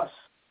of a plus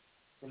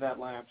in that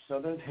lap.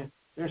 So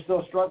they're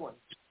still struggling.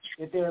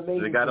 If they're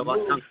making they got a lot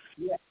younger.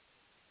 Yeah.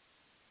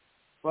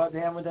 But they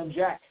haven't done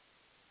jack.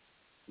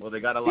 Well,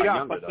 they got a lot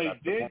younger. But they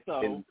did,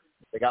 though.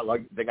 They got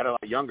a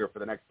lot younger for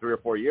the next 3 or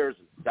 4 years,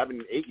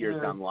 7, 8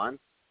 years down the line.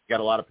 Got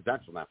a lot of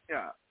potential now.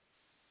 Yeah.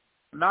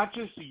 Not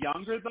just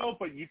younger, though,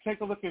 but you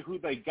take a look at who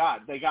they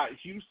got. They got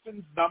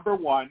Houston's number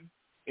 1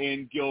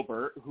 in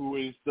Gilbert, who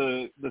is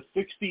the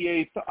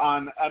 68th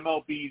on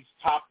MLB's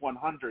top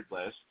 100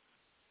 list.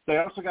 They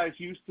also got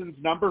Houston's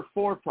number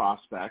 4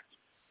 prospect,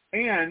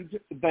 and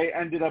they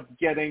ended up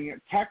getting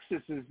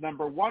Texas's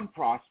number 1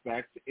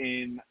 prospect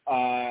in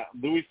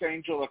Luis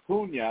Angel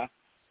Acuna,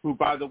 who,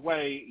 by the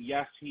way,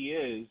 yes, he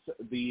is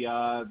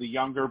the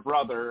younger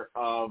brother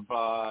of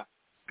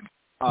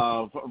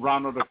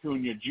Ronald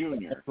Acuna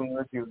Jr.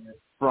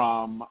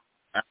 from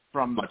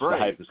the Braves. The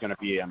hype is going to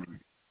be.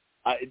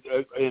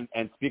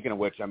 And speaking of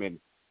which,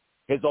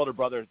 his older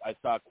brother. I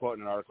saw a quote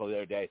in an article the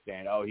other day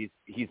saying, "Oh,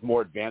 he's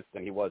more advanced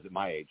than he was at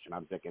my age." And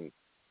I'm thinking,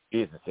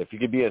 Jesus, if you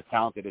could be as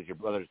talented as your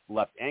brother's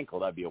left ankle,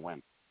 that'd be a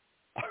win.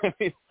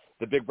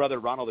 The big brother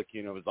Ronald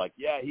Acuna was like,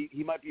 "Yeah,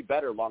 he might be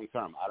better long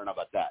term. I don't know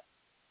about that."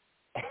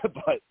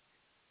 But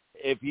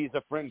if he's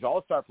a fringe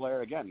all-star player,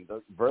 again,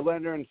 the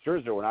Verlander and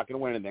Scherzer, we're not going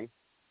to win anything.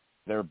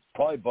 They're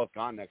probably both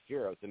gone next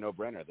year. It's a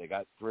no-brainer. They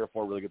got 3 or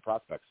 4 really good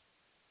prospects.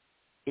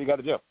 What do you got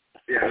to do?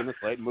 Stay in the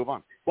slate and move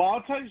on. Well,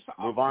 I'll tell you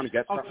something. Move on.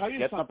 Get something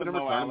in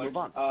return and move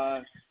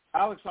on.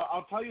 Alex,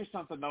 I'll tell you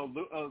something, though.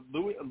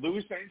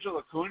 Luis Angel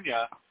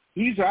Acuna,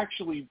 he's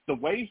actually, the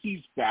way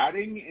he's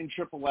batting in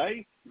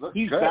AAA,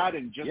 he's good.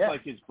 Batting just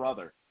like his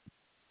brother.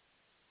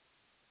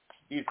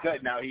 He's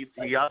good. Now,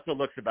 he also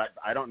looks about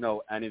 – I don't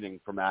know anything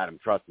from Adam.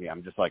 Trust me.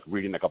 I'm just,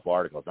 reading a couple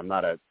articles.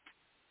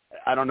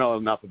 I don't know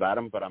enough about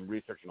him, but I'm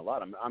researching a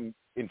lot. I'm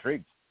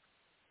intrigued.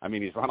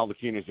 He's Ronald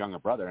Acuna's younger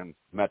brother, and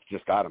Mets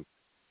just got him.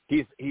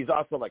 He's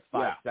also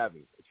 5'7".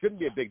 It shouldn't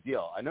be a big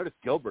deal. I noticed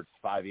Gilbert's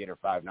 5'8" or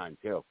 5'9",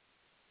 too.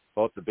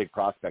 Both the big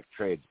prospect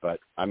trades. But,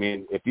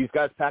 if these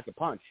guys pack a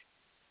punch,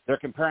 they're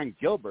comparing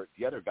Gilbert,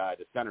 the other guy,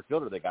 the center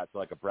fielder they got,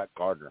 to a Brett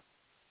Gardner.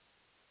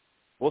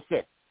 We'll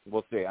see.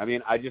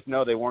 I just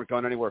know they weren't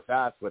going anywhere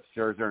fast with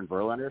Scherzer and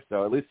Verlander,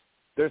 so at least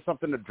there's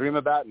something to dream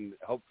about and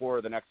hope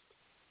for the next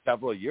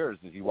several years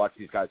as you watch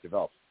these guys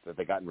develop that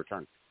they got in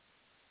return.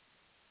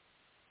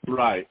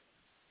 Right.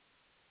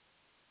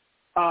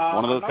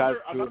 One of those guys,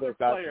 two of those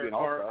guys player, to be an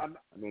all-star. I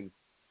mean,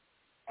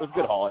 it was a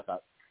good haul, I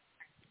thought.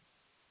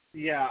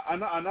 Yeah,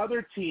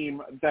 another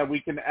team that we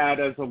can add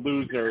as a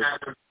loser,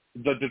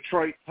 the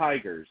Detroit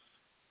Tigers.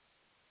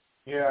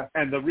 Yeah.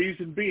 And the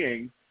reason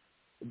being,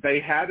 they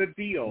had a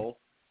deal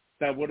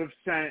that would have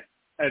sent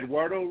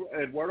Eduardo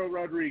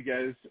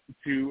Rodriguez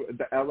to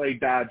the LA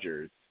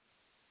Dodgers.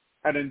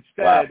 And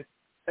instead,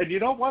 and you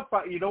know what?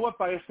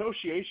 By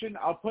association,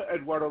 I'll put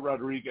Eduardo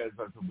Rodriguez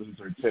as a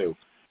loser too.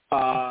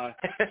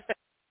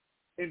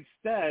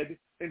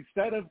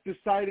 Instead of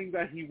deciding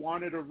that he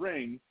wanted a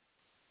ring,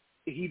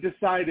 he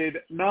decided,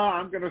 no,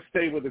 I'm going to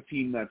stay with a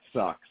team that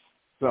sucks.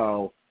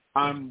 So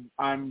I'm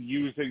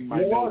using my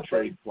no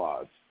trade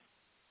clause.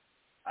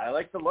 I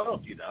like the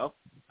loyalty, though.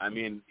 I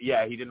mean,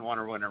 yeah, he didn't want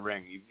to win a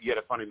ring. You had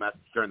a funny message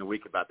during the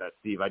week about that,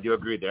 Steve. I do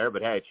agree there,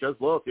 but hey, it shows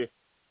loyalty.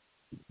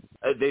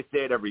 They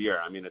say it every year.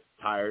 I mean, it's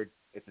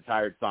a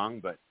tired song,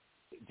 but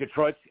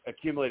Detroit's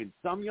accumulating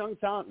some young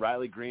talent.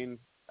 Riley Green,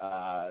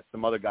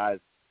 some other guys.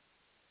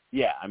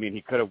 Yeah, I mean,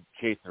 he could have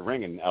chased a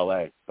ring in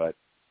L.A., but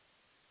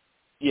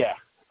yeah.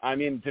 I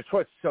mean,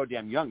 Detroit's so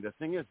damn young. The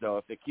thing is, though,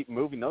 if they keep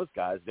moving those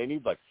guys, they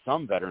need, like,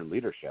 some veteran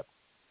leadership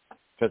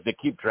because they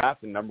keep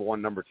drafting number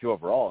 1, number 2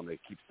 overall, and they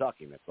keep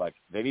sucking. It's like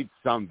they need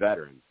some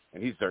veteran,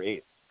 and he's their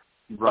ace.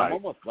 Right. So I'm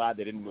almost glad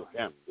they didn't move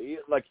him.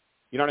 Like,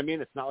 you know what I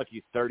mean? It's not like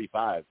he's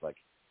 35. Like,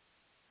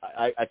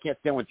 I can't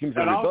stand when teams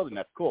are rebuilding.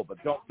 That's cool, but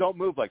don't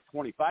move like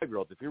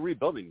 25-year-olds. If you're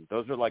rebuilding,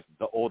 those are like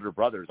the older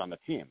brothers on the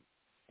team.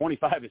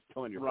 25 is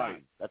still in your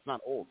prime. That's not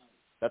old.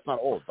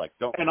 Like,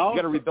 you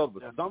got to rebuild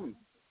with some.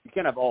 You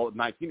can't have all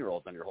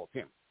 19-year-olds on your whole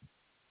team.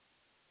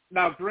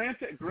 Now,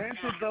 granted,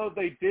 though,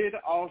 they did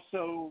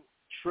also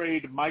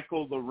trade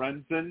Michael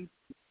Lorenzen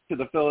to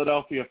the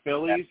Philadelphia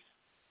Phillies,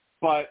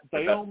 but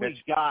they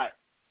only got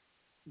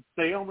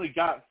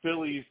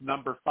Phillies'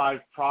 number 5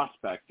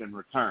 prospect in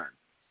return.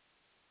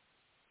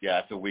 Yeah,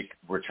 that's a weak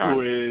return.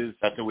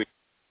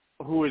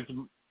 Who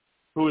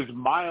is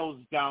miles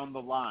down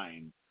the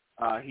line.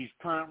 He's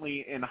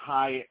currently in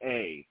high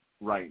A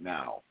right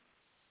now.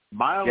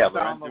 Miles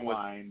down the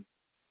line.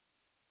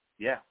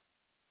 Yeah.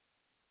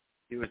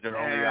 He was their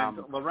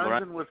only.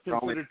 Lorenzen was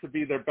considered to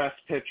be their best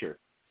pitcher.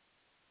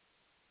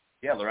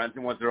 Yeah,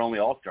 Lorenzen was their only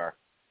All-Star.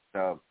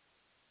 So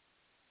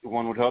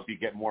one would hope you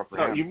get more for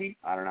him. You mean?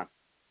 I don't know.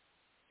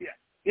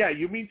 Yeah.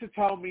 You mean to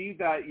tell me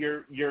that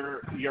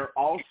your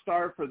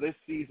All-Star for this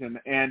season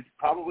and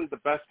probably the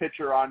best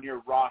pitcher on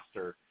your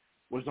roster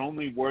was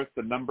only worth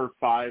the number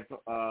 5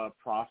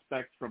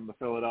 prospect from the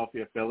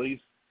Philadelphia Phillies?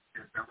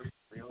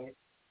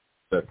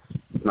 That's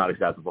not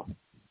acceptable.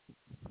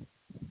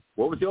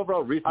 What was the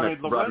overall reason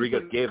that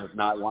Rodriguez gave of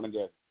not wanting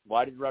to?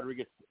 Why did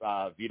Rodriguez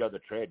veto the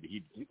trade?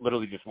 He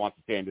literally just wants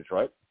to stay in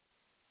Detroit.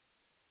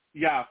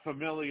 Yeah,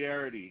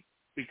 familiarity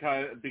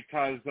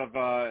because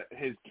of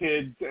his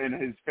kids and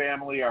his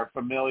family are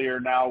familiar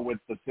now with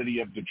the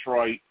city of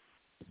Detroit.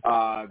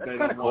 They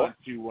don't want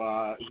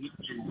to.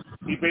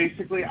 He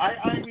basically.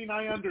 I mean,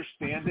 I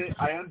understand it.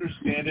 I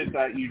understand it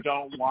that you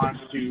don't want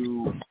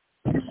to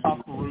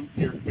uproot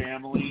your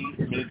family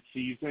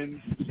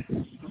mid-season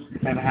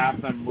and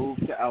have them move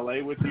to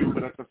LA with you,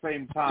 but at the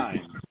same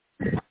time,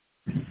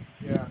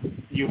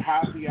 you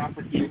have the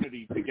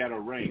opportunity to get a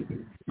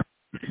ring,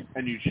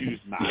 and you choose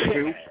not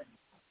to.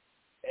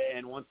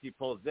 And once he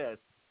pulls this,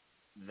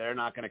 they're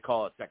not going to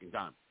call it second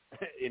time.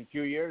 In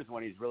 2 years,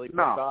 when he's really pissed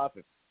off,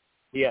 if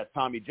he has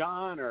Tommy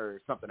John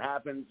or something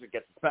happens, it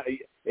gets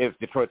if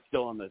Detroit's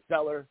still in the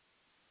cellar,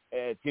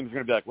 teams are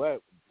going to be like,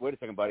 wait a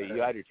second, buddy,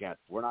 you had your chance.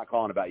 We're not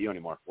calling about you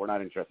anymore. We're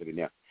not interested in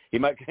you. He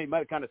might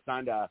have kind of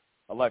signed a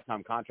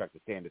lifetime contract to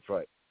stay in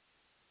Detroit.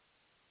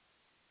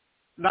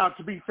 Now,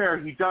 to be fair,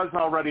 he does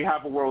already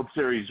have a World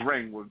Series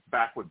ring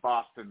back with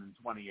Boston in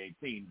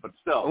 2018, but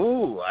still.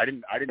 Ooh, I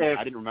didn't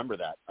remember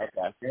that.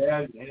 Okay.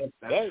 Yeah,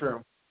 that's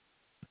true.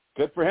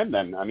 Good for him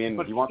then. I mean,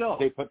 but he wants to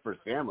stay put for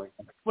his family.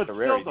 But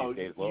still, though,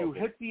 you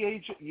hit the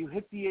age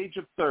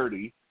of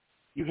 30.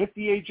 You hit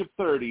the age of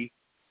 30.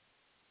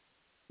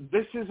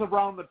 This is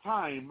around the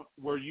time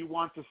where you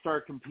want to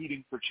start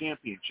competing for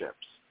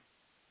championships.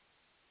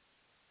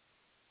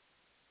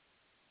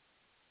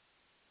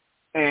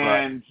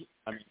 And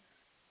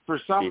for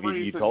some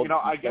reason,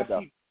 I guess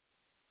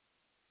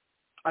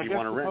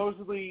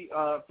supposedly,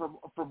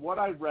 from what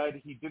I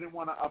read, he didn't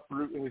want to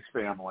uproot his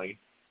family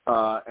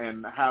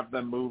and have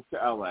them move to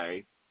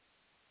LA.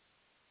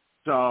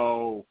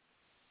 So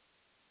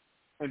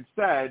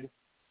instead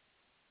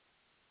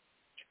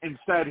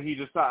he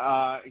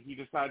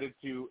decided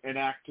to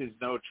enact his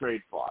no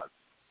trade clause.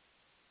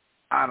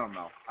 I don't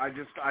know. I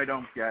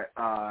don't get.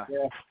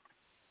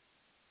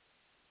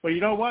 But you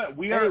know what?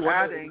 We are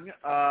adding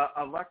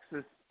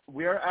Alexis.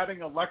 We are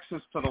adding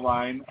Alexis to the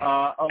line.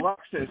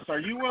 Alexis, are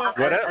you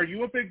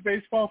a big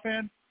baseball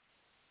fan?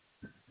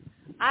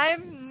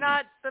 I'm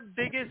not the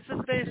biggest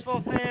of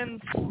baseball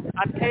fans.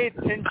 I pay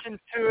attention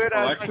to it.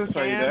 Alexis,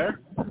 are you there?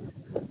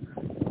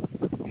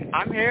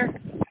 I'm here.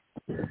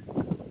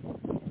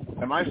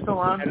 Am I still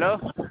on? Hello?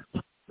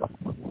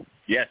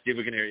 Yeah, Steve,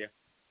 we can hear you.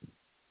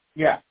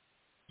 Yeah.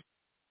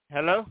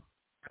 Hello?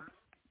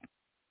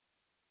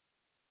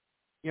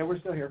 Yeah, we're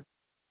still here.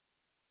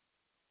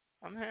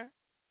 I'm here.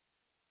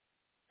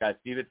 Guys,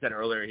 Steve had said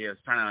earlier he was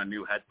trying on a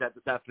new headset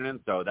this afternoon,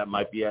 so that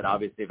might be it.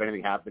 Obviously, if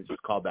anything happens,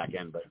 just call back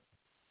in, but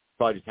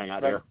probably just hang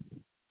out here.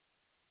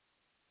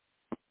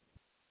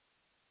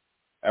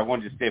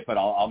 Everyone just stay put.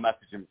 I'll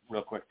message him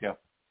real quick, too.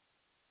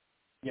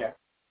 Yeah.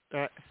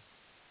 All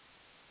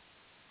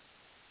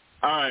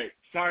right.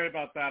 Sorry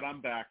about that.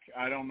 I'm back.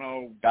 I don't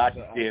know.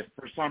 Gotcha, Steve.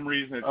 For some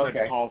reason, it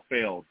said call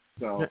failed.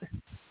 So,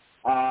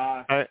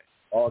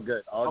 all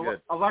good. All good.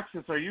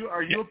 Alexis, are you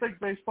a big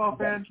baseball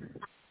fan?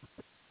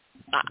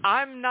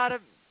 I'm not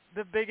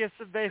the biggest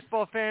of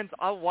baseball fans.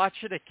 I'll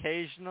watch it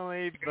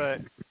occasionally, but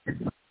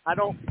I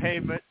don't pay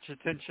much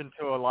attention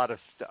to a lot of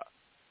stuff.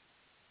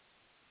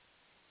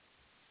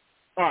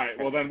 All right.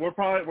 Well, then we're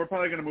probably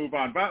going to move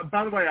on.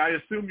 By the way, I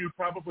assume you've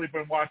probably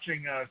been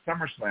watching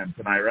Summerslam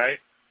tonight, right?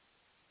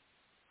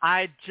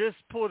 I just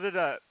pulled it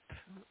up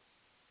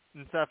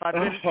and stuff. I've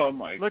been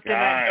looking God.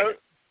 at notes.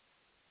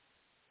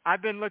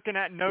 I've been looking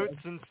at notes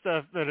and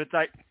stuff, but it's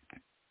like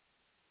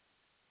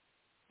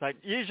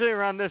usually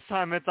around this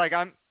time, it's like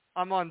I'm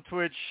on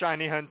Twitch,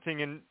 shiny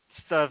hunting and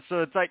stuff.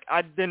 So it's like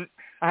I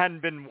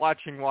hadn't been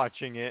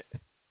watching it.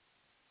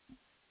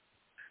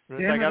 It's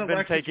like I've been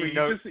Alexis, taking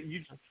notes.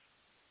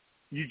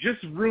 You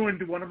just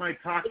ruined one of my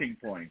talking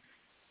points.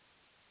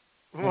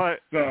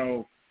 What?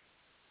 So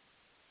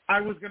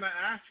I was going to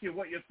ask you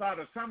what you thought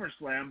of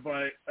SummerSlam,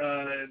 but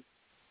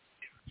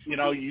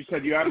you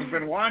said you haven't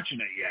been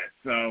watching it yet.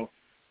 So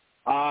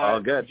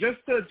good. Just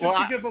to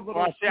give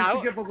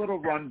a little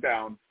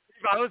rundown.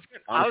 I was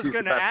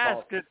going to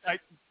ask,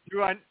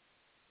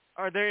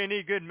 are there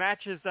any good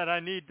matches that I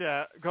need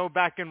to go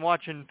back and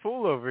watch in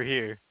full over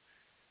here?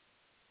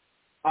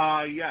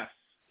 Yes.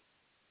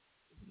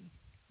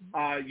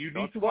 You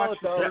need to watch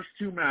the first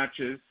two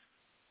matches.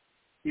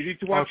 You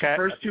need to watch the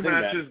first two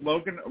matches: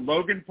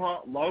 Logan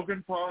Paul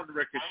and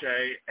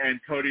Ricochet, and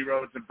Cody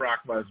Rhodes and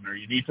Brock Lesnar.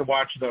 You need to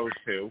watch those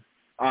two.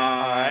 All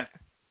right.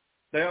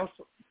 They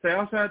also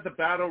had the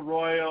Battle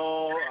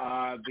Royal,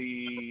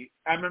 the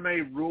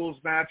MMA rules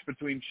match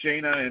between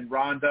Shayna and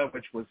Ronda,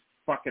 which was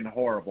fucking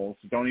horrible.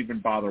 So don't even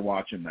bother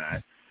watching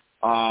that.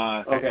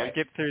 Okay,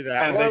 skip through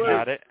that. And they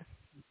got it.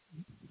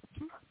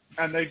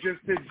 And they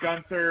just did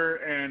Gunther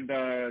and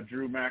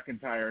Drew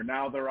McIntyre.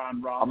 Now they're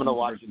on Raw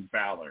versus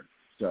Balor.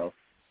 So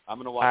I'm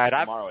gonna watch it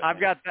tomorrow.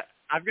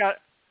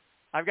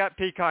 I've got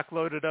Peacock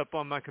loaded up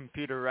on my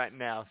computer right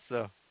now.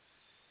 So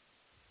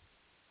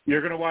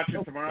you're gonna watch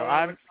it tomorrow?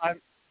 So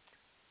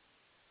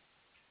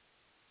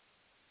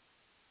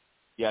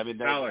yeah, I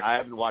mean, I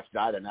haven't watched it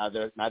either.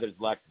 Neither's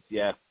Lexus.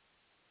 Yeah,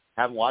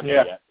 haven't watched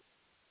it yet.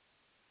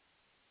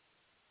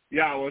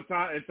 Yeah, well,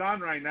 it's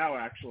on right now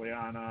actually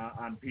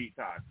on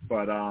Peacock.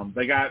 But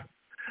they got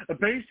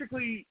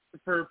basically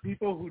for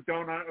people who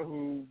don't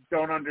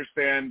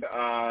understand,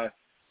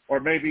 or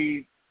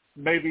maybe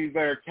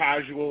they're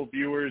casual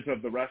viewers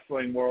of the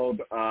wrestling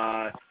world.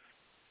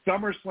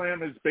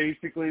 SummerSlam is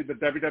basically the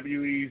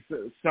WWE's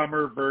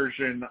summer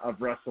version of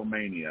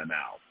WrestleMania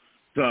now.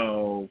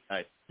 So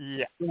it's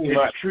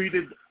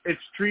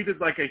treated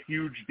like a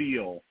huge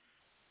deal.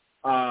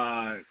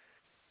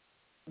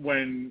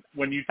 When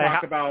you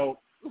talk about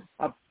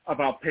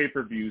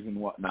pay-per-views and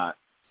whatnot.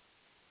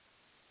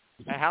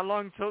 And how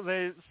long till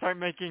they start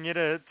making it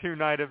a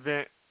 2-night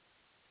event?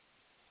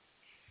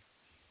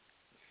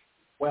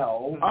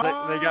 Well, they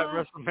got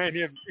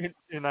WrestleMania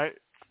tonight.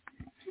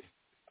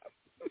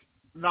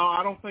 No,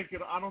 I don't think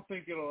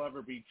it'll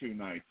ever be 2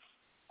 nights.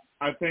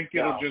 I think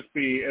it'll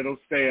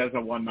stay as a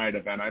 1-night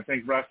event. I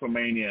think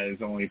WrestleMania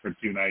is only for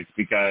 2 nights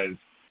because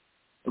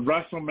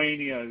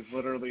WrestleMania is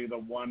literally the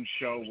one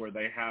show where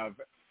they have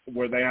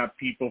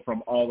people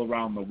from all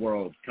around the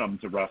world come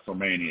to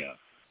WrestleMania.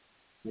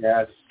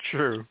 Yes,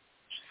 true.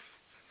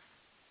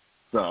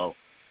 So,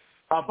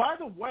 by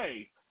the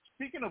way,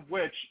 speaking of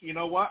which, you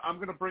know what? I'm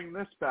going to bring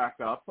this back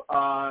up.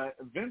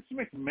 Vince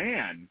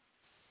McMahon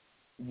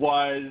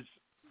was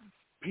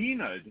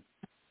peanutted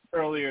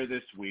earlier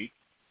this week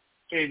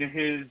in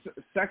his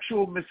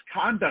sexual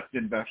misconduct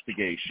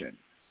investigation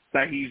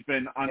that he's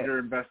been under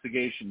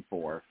investigation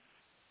for.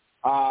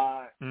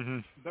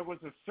 There was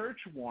a search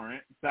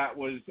warrant that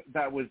was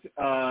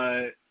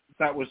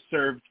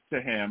served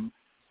to him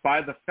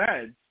by the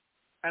feds,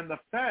 and the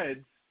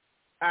feds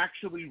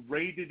actually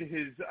raided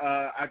his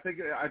I think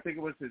it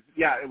was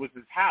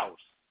his house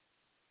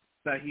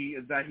that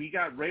he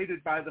got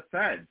raided by the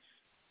feds.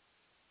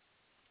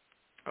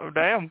 Oh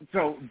damn.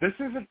 So this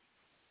is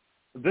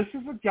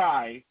a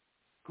guy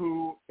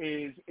who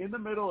is in the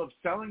middle of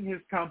selling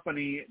his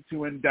company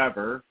to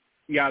Endeavor.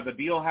 Yeah, the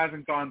deal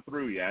hasn't gone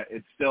through yet.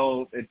 It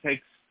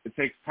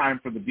takes time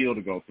for the deal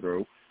to go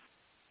through.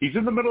 He's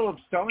in the middle of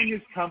selling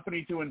his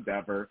company to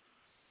Endeavor.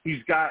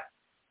 He's got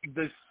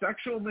this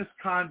sexual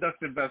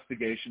misconduct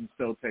investigation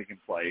still taking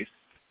place.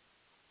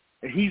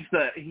 He's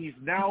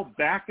now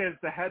back as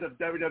the head of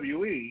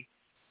WWE.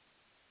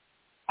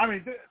 I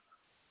mean,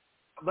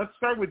 let's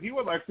start with you,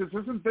 Alexis.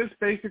 Isn't this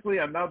basically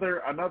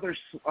another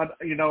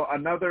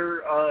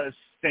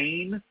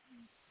stain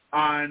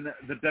on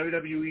the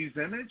WWE's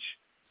image?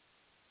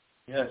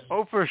 Yes.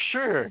 Oh, for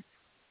sure.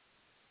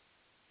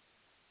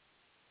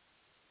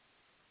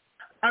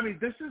 I mean,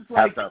 this is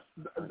like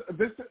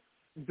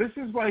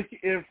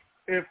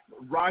if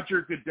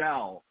Roger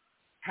Goodell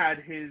had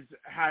his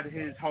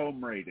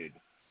home raided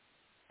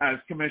as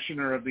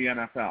commissioner of the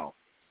NFL.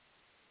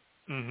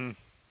 Mhm.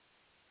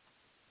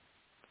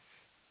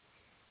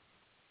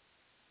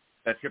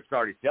 That ship's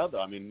already sailed,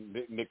 though. I mean,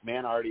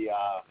 McMahon already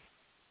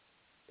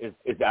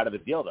is out of the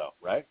deal, though,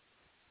 right?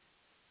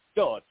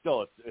 It's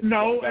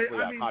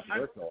definitely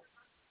controversial.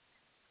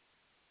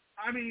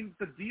 I mean,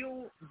 the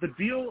deal.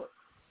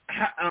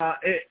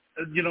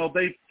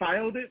 They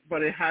filed it,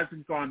 but it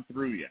hasn't gone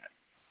through yet.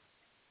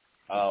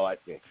 Oh, I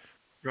see.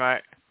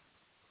 Right.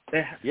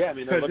 Yeah, I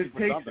mean, they're looking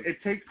for something.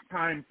 It takes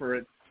time for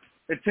it.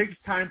 It takes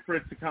time for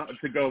it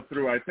to go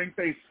through. I think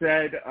they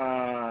said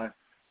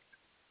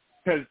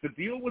because the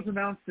deal was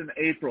announced in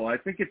April. I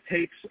think it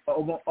takes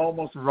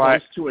almost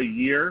close to a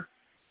year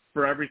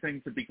for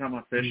everything to become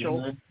official.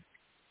 Mm-hmm.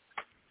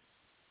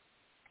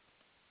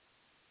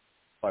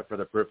 But for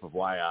the proof of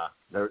why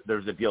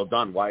there's a deal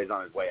done, why he's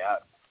on his way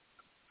out.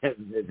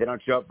 They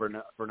don't show up for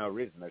no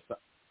reason. There's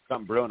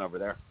something brewing over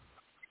there.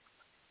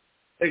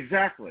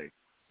 Exactly.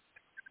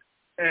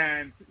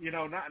 And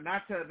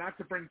not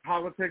to bring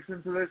politics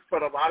into this,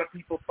 but a lot of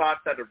people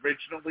thought that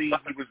originally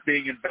he was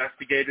being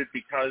investigated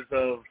because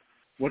of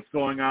what's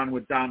going on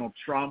with Donald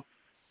Trump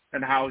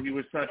and how he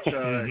was such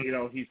a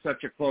he's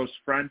such a close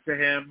friend to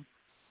him.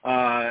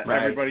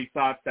 Right. Everybody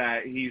thought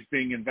that he's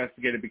being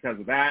investigated because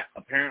of that.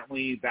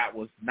 Apparently, that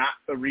was not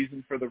the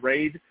reason for the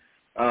raid.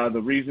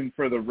 The reason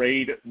for the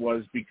raid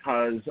was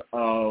because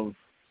of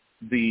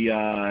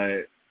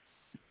I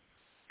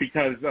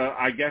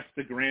guess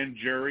the grand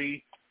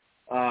jury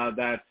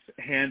that's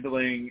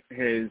handling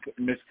his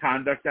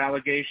misconduct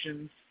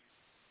allegations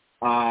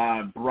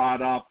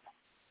brought up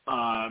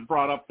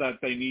that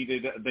they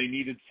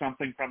needed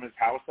something from his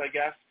house, I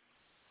guess.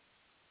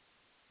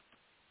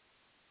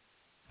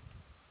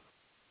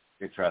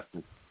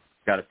 Interesting.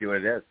 Got to see what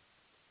it is.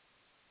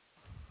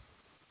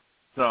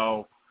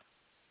 So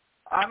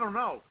I don't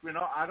know.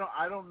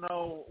 I don't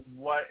know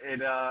what it.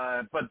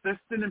 But this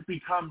didn't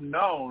become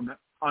known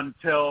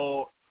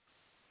until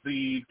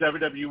the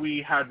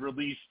WWE had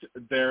released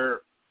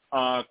their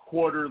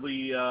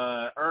quarterly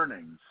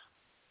earnings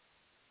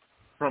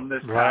from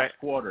this past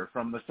quarter,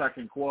 from the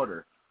second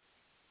quarter.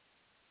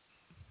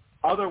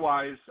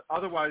 Otherwise,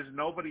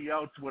 nobody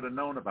else would have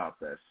known about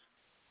this.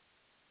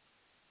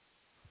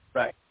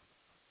 Right.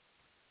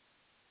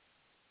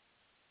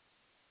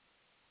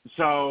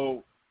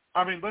 So,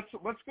 I mean, let's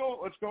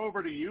go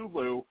over to you,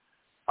 Lou.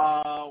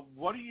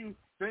 What do you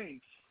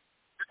think?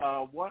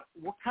 What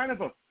kind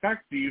of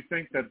effect do you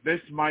think that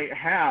this might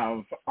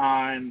have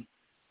on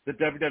the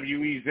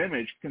WWE's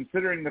image,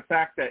 considering the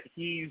fact that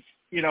he's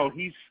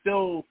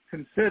still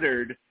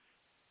considered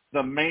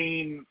the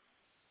main,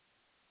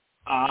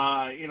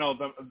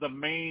 the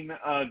main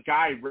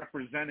guy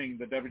representing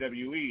the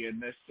WWE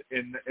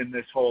in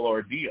this whole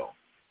ordeal?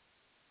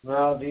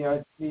 Well,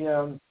 the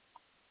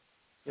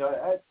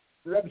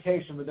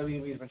reputation for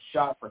WWE has been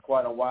shot for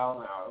quite a while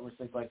now. It was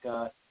like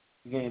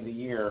beginning of the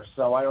year,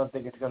 so I don't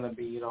think it's going to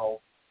be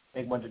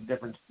make much of a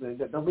difference.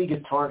 The league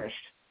is tarnished.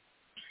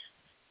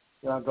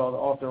 After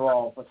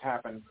all, what's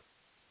happened?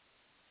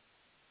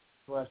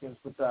 Vince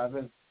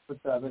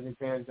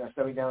McMahon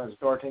stepping down his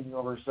door, taking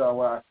over.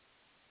 So I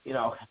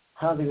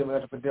don't think it's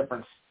much of a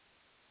difference.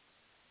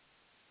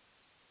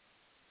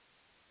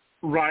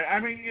 Right. I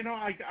mean,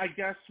 I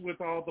guess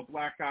with all the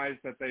black eyes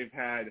that they've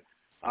had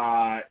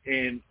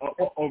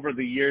over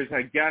the years,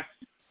 I guess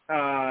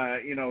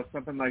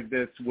something like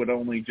this would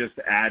only just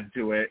add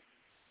to it.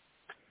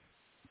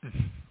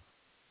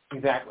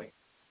 Exactly.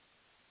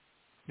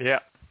 Yeah.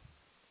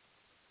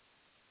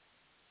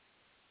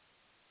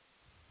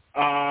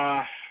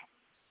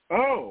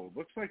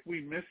 Looks like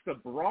we missed a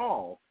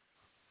brawl.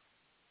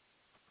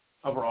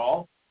 A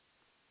brawl?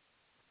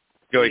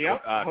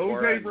 Yep.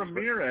 Jose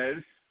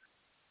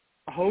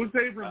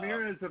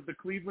Ramirez of the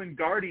Cleveland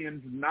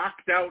Guardians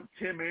knocked out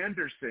Tim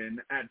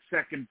Anderson at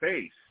second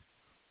base.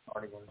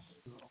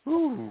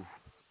 Ooh.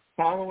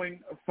 Following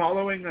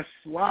a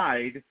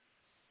slide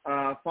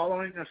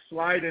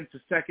into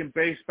second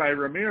base by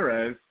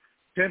Ramirez,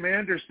 Tim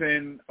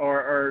Anderson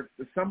or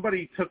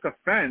somebody took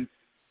offense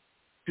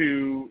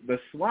to the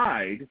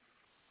slide,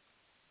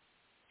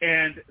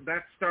 and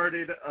that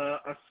started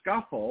a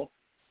scuffle,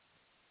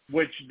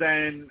 which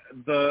then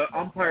the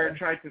umpire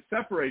tried to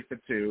separate the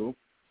two,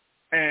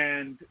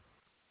 and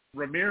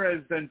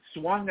Ramirez then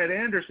swung at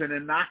Anderson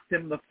and knocked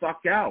him the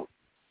fuck out.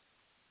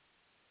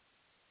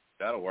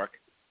 That'll work.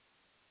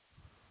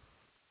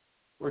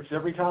 Works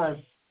every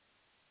time.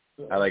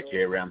 I like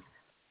J-Ram.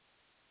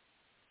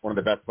 One of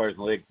the best players in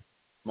the league.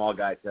 Small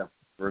guy, too.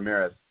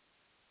 Ramirez.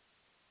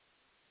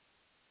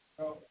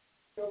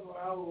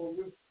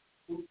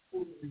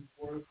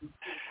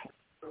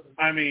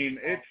 I mean,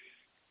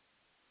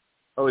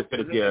 Always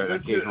good to see an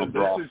occasional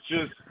brawl. This is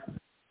just,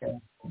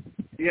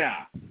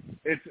 yeah,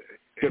 it's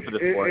good for the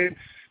sport. It's,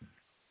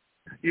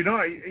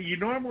 you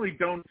normally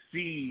don't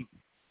see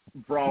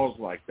brawls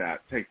like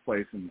that take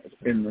place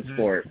in the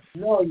sport.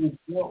 No, you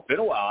don't. It's been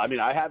a while. I mean,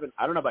 I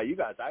don't know about you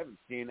guys. I haven't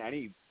seen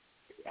any.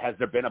 Has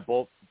there been a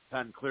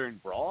bullpen clearing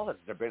brawl? Has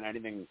there been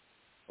anything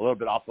a little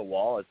bit off the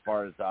wall as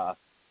far as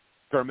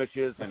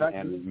skirmishes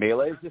and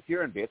melees this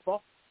year in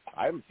baseball?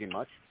 I haven't seen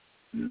much.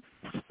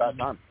 About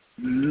time.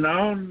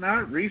 No,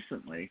 not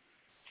recently.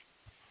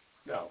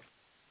 No.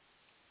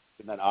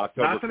 And then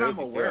October not that I'm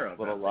aware of.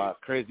 A little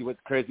crazy with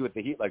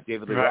the Heat, like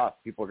David Lee Roth.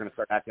 People are going to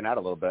start acting out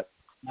a little bit.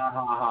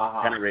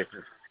 Kind of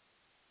racist.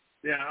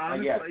 Yeah,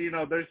 honestly,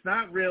 there's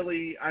not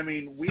really. I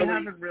mean, we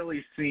haven't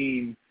really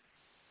seen.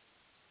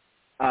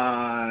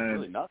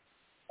 Really nothing.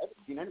 I haven't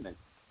seen anything.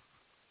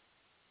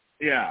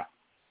 Yeah.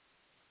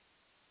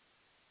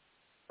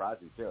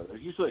 Surprising too.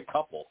 There's usually a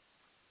couple.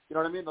 You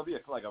know what I mean? There'll be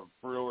like a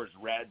Brewers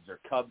Reds or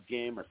Cubs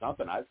game or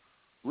something. I've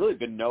really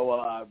been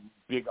no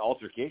big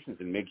altercations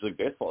in Major League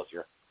Baseball this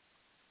year.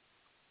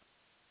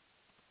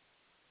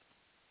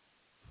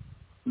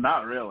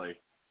 Not really.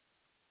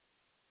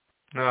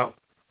 No.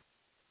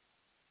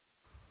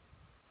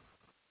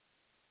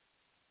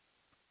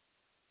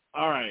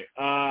 All right.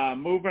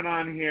 Moving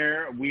on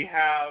here. We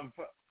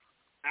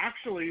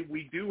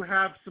do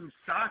have some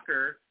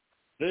soccer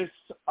this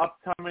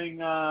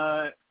upcoming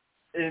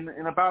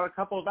in about a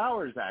couple of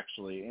hours,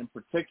 actually. In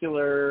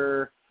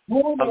particular, a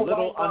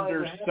little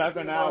under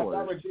 7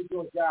 hours.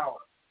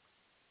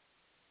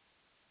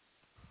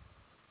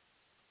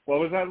 What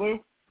was that, Lou?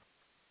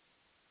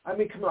 I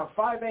mean, come on,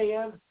 5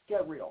 a.m.,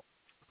 get real.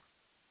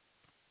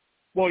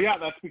 Well, yeah,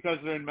 that's because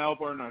they're in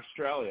Melbourne,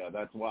 Australia.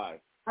 That's why.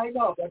 I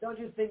know, but don't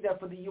you think that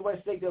for the U.S.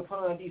 sake, they'll put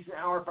on a decent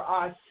hour for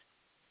us?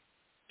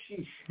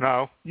 Sheesh.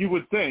 No. You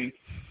would think.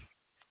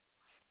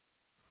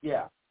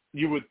 Yeah.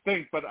 You would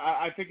think, but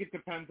I think it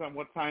depends on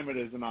what time it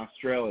is in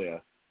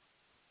Australia.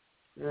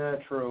 Yeah,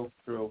 true.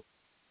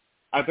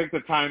 I think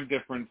the time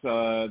difference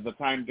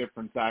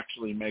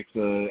actually makes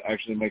a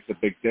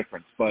big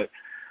difference. But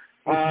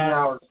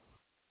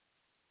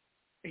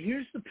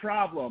here's the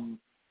problem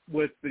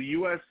with the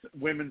U.S.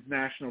 women's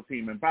national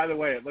team. And by the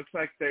way, it looks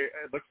like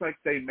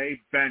they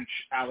may bench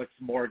Alex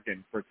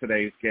Morgan for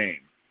today's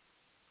game.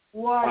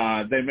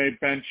 What? They may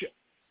bench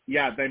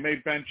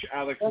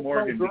Alex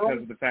Morgan because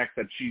of the fact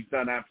that she's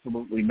done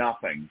absolutely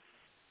nothing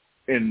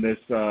in this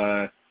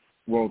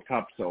World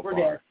Cup so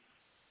far.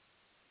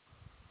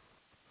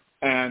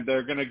 And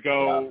they're going to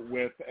go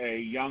with a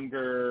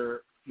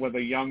younger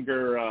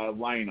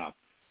lineup.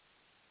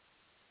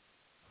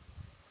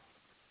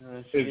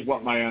 Is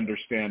what my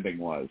understanding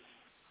was.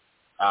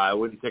 I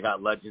wouldn't take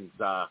out legends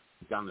down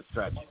the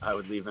stretch. I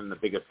would leave in the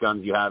biggest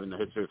guns you have in the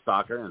history of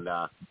soccer, and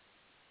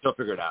she'll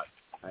figure it out.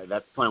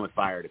 That's playing with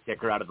fire. To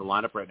take her out of the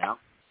lineup right now,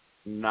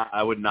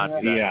 I would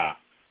not do that.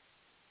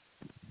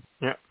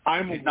 Yeah.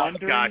 I'm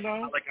wondering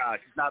though.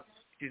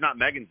 She's not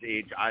Megan's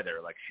age either.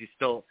 Like she's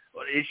still.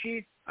 Is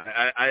she?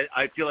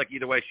 I feel like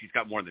either way, she's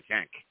got more in the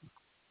tank.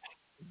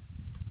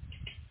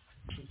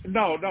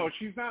 No,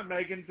 she's not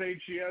Megan's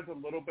age. She has a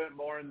little bit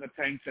more in the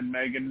tank than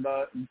Megan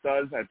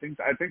does. I think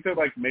they're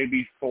like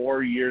maybe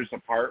 4 years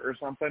apart or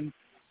something.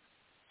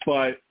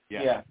 But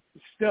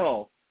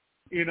still,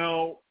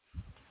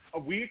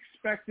 we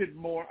expected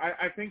more.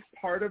 I think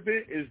part of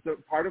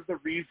the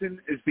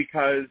reason is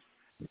because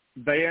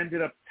they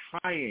ended up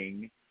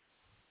tying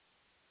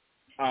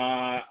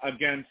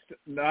against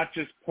not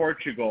just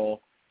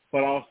Portugal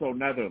but also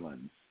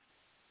Netherlands,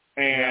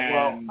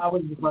 and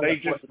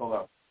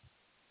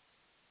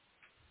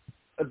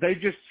they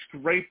just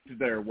scraped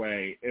their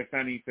way, if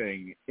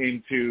anything,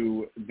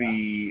 into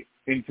the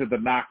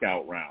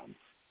knockout rounds.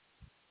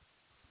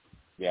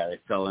 Yeah, they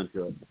fell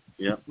into it.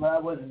 Yeah,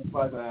 that wasn't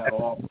fun at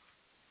all.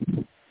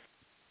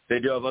 They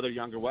do have other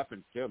younger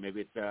weapons too.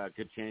 Maybe it's a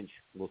good change.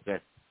 We'll see.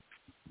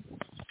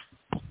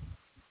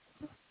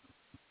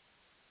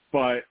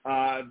 But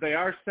they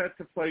are set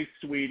to play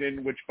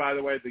Sweden, which, by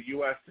the way, the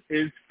U.S.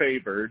 is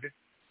favored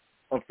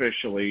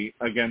officially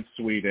against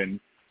Sweden.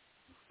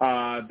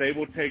 They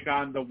will take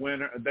on the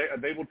winner.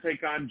 They will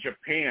take on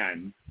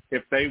Japan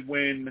if they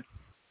win.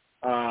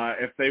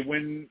 If they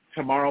win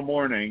tomorrow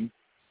morning,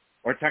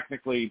 or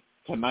technically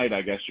tonight,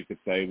 I guess you could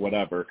say,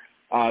 whatever.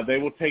 They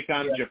will take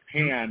on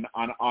Japan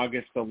on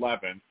August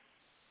 11th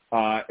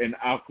in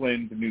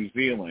Auckland, New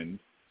Zealand.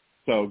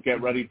 So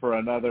get ready for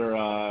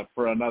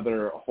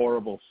another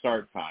horrible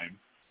start time.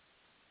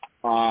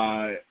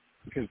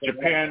 Because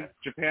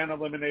Japan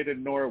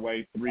eliminated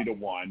Norway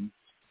 3-1.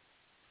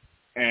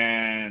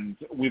 And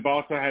we've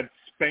also had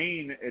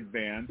Spain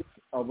advance,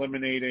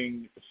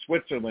 eliminating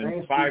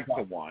Switzerland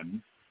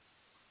 5-1.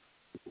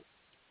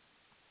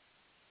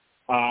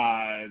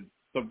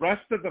 The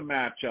rest of the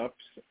matchups,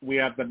 we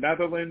have the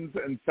Netherlands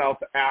and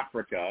South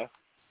Africa.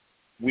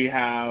 We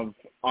have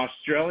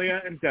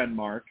Australia and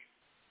Denmark,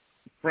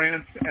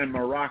 France and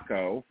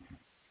Morocco,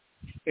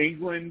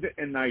 England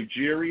and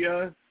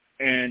Nigeria,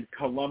 and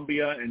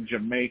Colombia and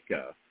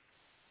Jamaica.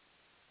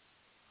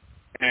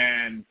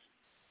 And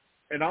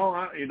in all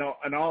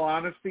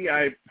honesty,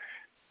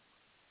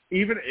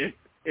 even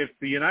if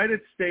the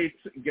United States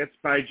gets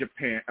by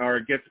Japan or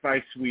gets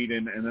by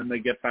Sweden and then they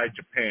get by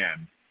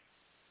Japan,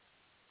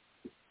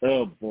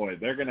 oh boy,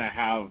 they're going to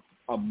have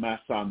a mess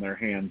on their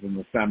hands in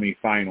the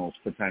semifinals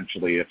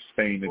potentially if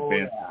Spain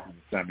advances to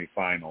the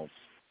semifinals.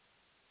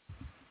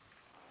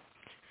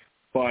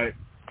 But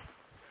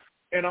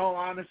in all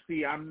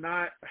honesty, I'm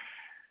not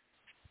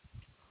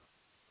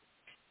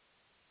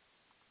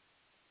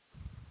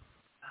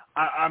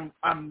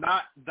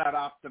that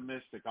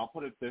optimistic. I'll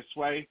put it this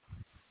way: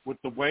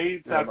 with the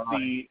way that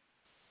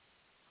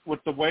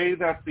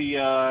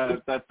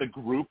the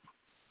group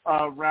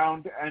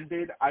round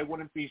ended, I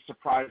wouldn't be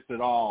surprised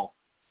at all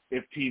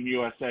if Team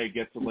USA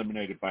gets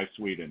eliminated by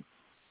Sweden.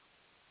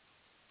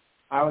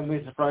 I wouldn't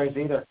be surprised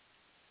either.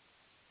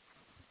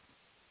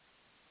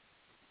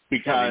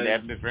 Because they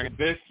haven't been bringing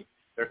this.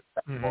 They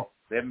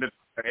haven't been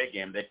their A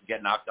game. They can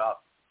get knocked off.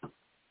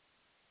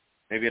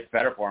 Maybe it's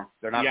better for them.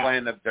 They're not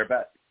playing their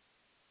best.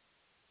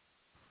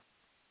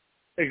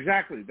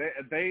 Exactly.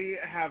 They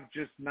have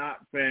just not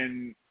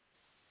been.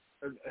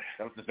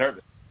 Don't deserve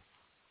it.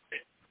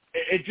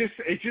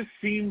 It just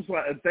seems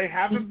like they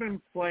haven't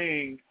been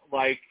playing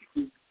like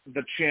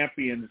the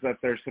champions that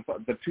they're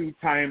supposed.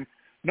 Three-time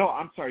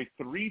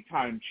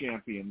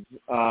champions.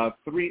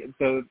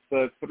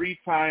 The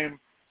three-time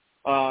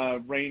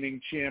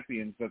reigning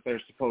champions that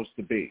they're supposed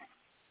to be.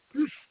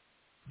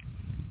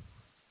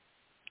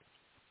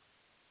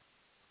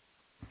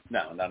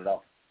 No, not at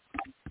all.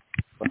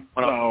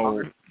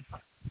 So,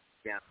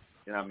 yeah,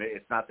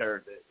 it's not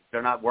they're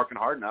not working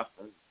hard enough.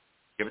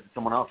 Give it to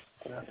someone else.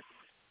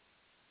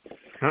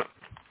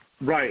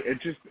 Right.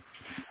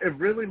 It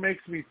really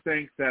makes me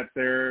think that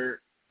they're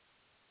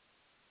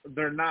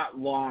not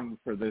long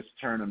for this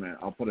tournament.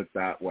 I'll put it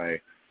that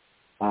way.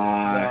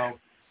 No.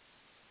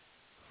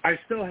 I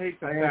still hate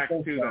the fact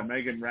too that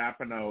Megan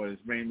Rapinoe is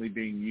mainly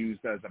being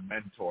used as a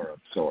mentor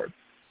of sorts.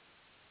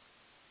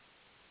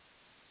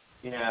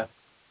 Yeah.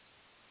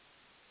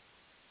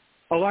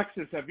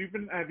 Alexis, have you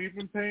been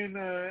paying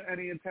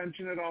any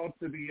attention at all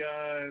to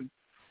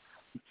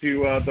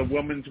the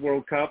Women's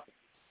World Cup?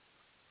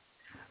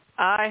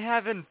 I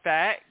have, in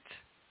fact.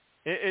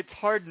 It's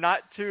hard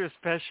not to,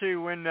 especially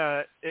when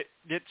it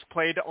gets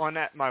played on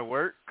at my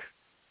work.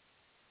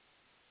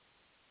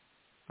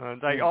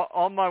 It's like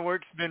all my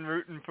work's been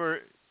rooting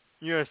for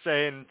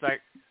USA, and it's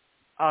like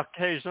I'll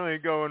occasionally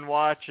go and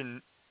watch,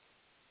 and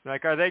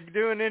like, are they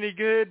doing any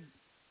good?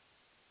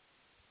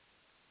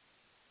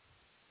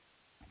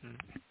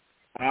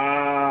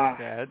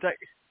 Yeah, it's like,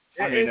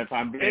 if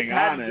I'm being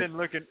honest, it hasn't been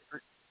looking.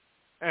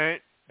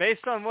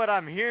 Based on what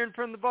I'm hearing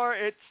from the bar,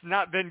 it's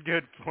not been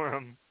good for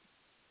them.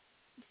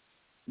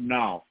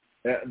 No,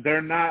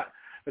 they're not.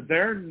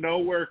 They're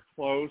nowhere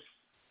close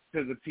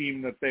to the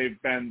team that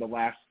they've been the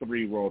last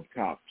 3 World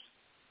Cups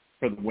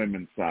for the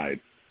women's side.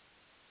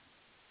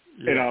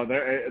 Yeah.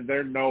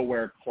 They're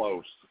nowhere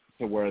close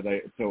to where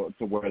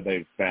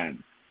they've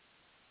been.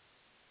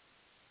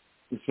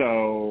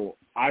 So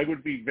I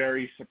would be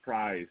very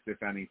surprised,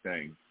 if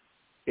anything,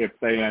 if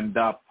they end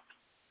up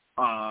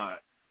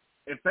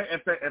if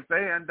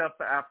they end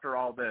up after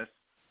all this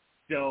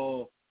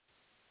still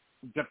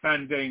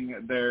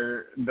defending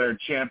their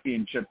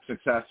championship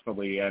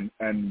successfully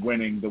and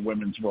winning the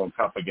Women's World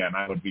Cup again.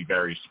 I would be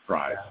very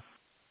surprised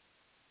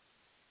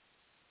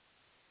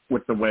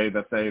with the way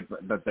that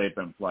they've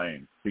been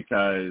playing,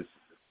 because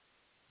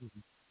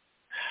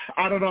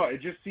I don't know,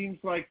 it just seems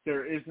like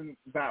there isn't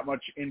that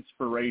much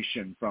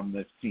inspiration from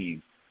this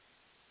team.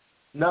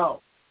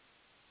 No.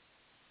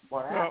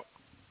 What happened?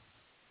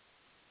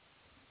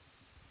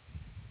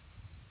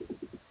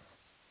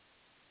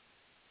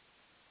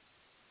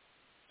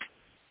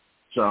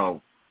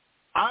 So,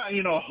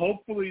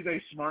 hopefully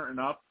they smarten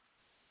up.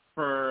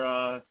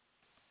 For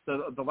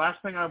the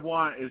last thing I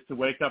want is to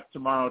wake up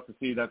tomorrow to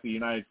see that the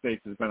United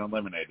States has been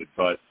eliminated.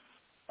 But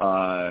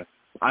I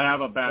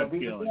have a bad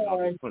feeling.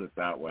 I'll just put it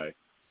that way.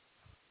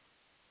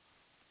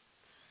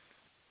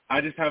 I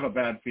just have a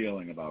bad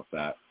feeling about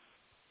that.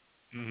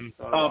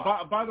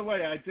 Mm-hmm. By the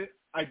way,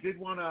 I did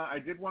want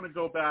to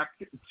go back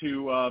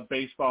to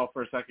baseball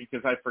for a second,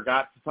 because I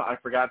forgot.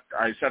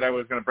 I said I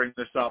was going to bring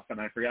this up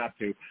and I forgot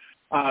to.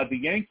 The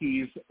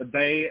Yankees, a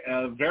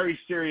very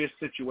serious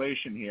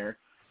situation here.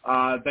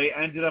 They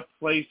ended up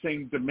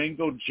placing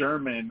Domingo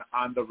German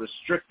on the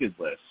restricted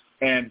list,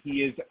 and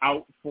he is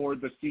out for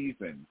the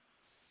season,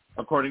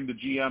 according to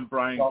GM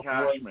Brian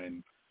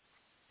Cashman.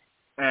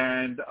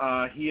 And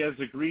he has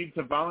agreed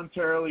to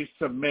voluntarily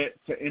submit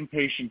to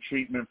inpatient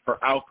treatment for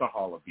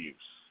alcohol abuse.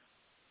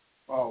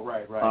 Oh,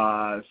 right.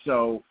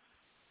 So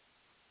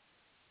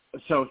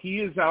he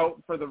is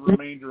out for the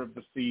remainder of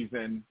the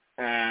season,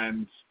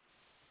 and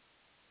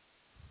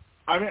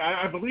I mean,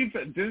 I believe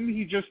that, didn't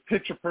he just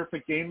pitch a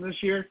perfect game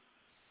this year?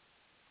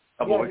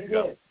 A couple weeks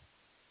ago.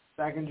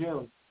 Back in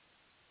June.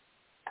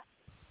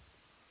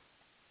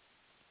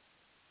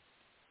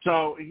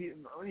 So he,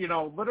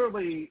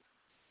 literally,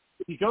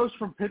 he goes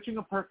from pitching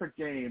a perfect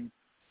game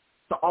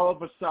to all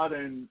of a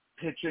sudden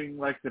pitching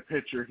like the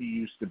pitcher he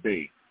used to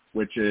be.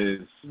 which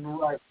is,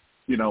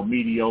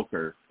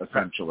 mediocre,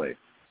 essentially.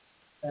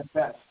 At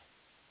best.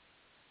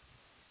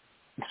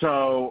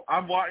 So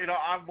I'm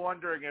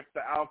wondering if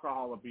the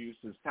alcohol abuse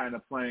is kind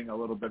of playing a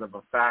little bit of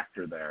a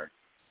factor there.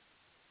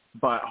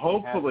 But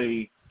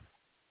hopefully,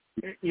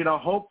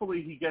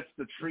 hopefully he gets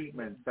the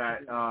treatment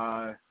that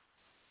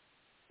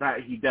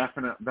he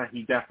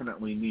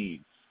definitely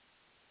needs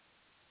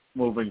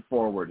moving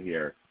forward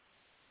here.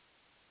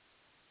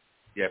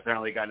 Yeah,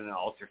 apparently he got in an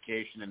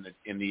altercation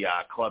in the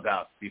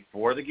clubhouse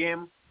before the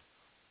game.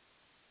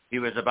 He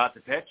was about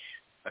to pitch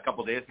a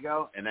couple days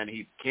ago, and then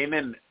he came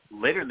in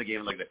later in the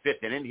game, like the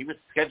fifth inning. He was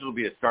scheduled to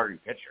be a starting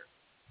pitcher,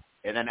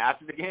 and then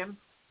after the game,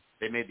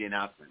 they made the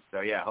announcement. So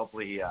yeah,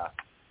 hopefully he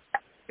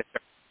gets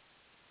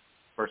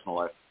personal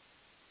life.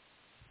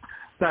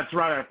 That's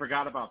right. I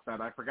forgot about that.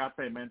 I forgot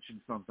they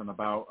mentioned something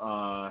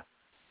about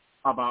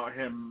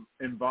him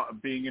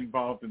being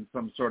involved in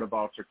some sort of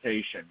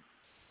altercation.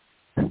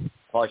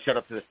 Well, I showed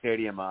up to the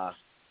stadium up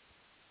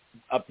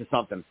to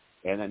something,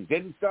 and then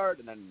didn't start,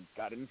 and then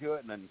got into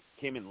it, and then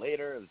came in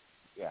later. It was,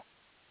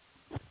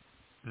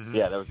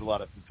 yeah, there was a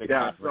lot of big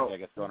controversy, I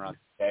guess, going around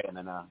today, and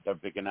then the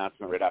big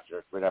announcement right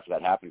after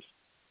that happened.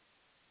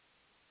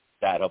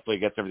 That hopefully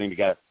gets everything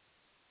together.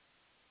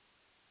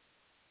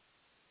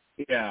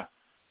 Yeah.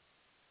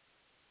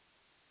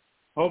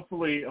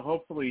 Hopefully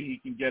he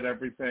can get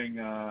everything.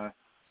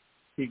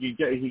 He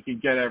can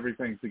get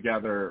everything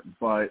together.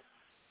 But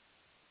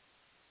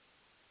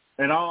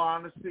in all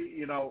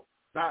honesty,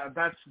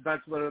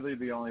 that's literally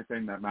the only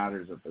thing that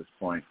matters at this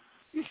point.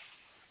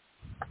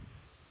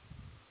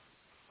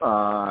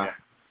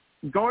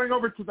 Going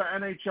over to the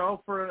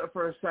NHL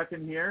for a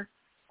second here.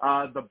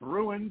 The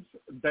Bruins,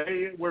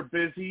 they were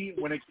busy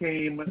when it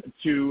came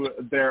to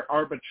their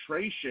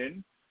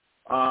arbitration.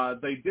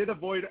 They did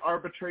avoid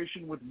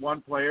arbitration with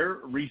one player,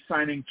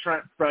 re-signing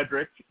Trent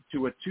Frederick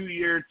to a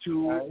 2-year,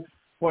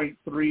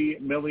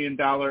 $2.3 million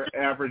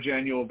average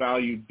annual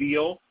value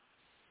deal,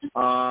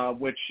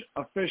 which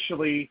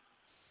officially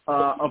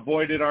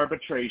avoided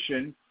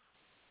arbitration.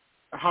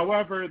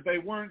 However, they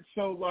weren't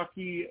so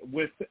lucky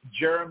with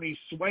Jeremy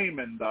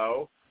Swayman,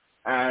 though,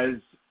 as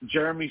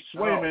Jeremy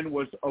Swayman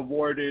was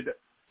awarded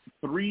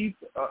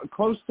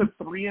close to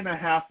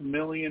 $3.5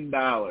 million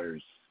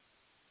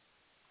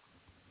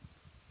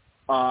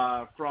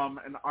from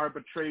an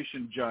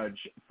arbitration judge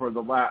for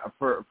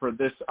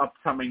this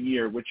upcoming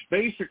year. Which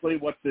basically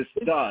what this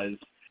does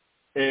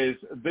is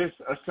this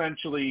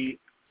essentially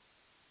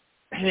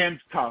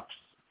handcuffs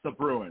the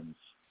Bruins.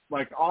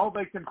 Like, all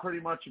they can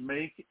pretty much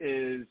make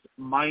is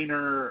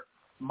minor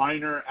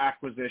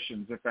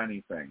acquisitions, if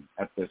anything,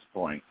 at this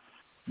point,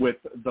 with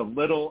the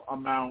little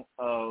amount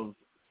of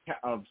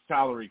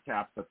salary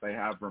cap that they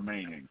have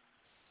remaining.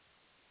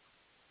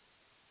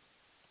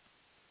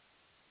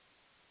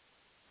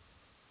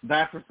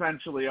 That's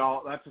essentially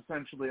all that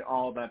they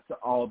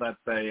all that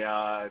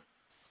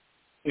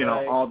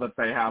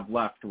they have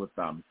left with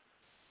them.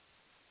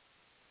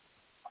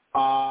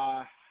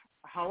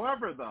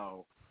 However,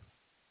 though,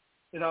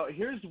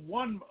 here's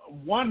one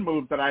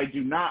move that I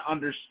do not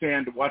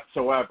understand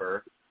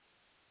whatsoever.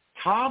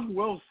 Tom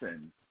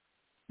Wilson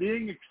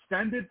being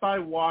extended by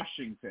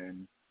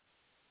Washington,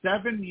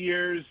 7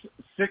 years,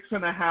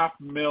 $6.5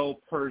 million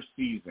per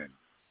season.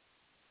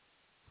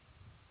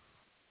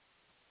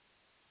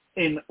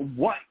 In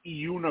what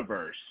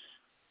universe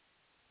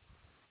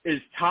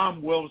is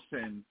Tom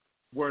Wilson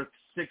worth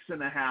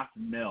 $6.5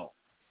 million?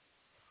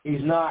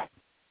 He's not.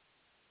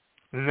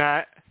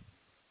 Not.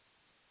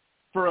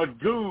 For a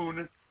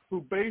goon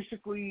who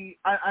basically,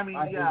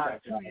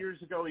 2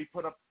 years ago he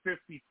put up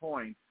 50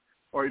 points,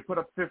 or he put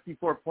up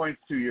 54 points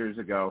 2 years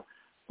ago.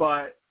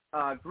 But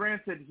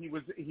granted, he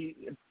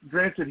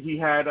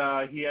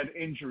had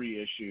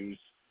injury issues.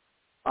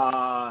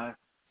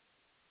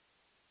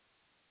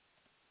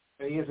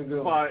 He is a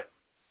goon. But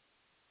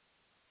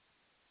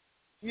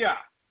yeah.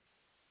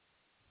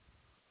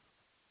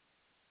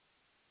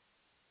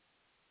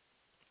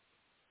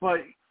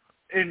 But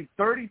in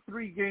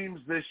 33 games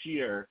this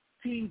year,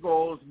 15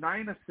 goals,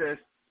 9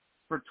 assists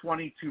for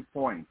 22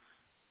 points.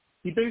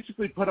 He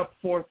basically put up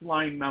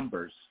fourth-line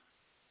numbers.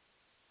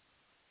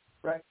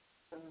 Right.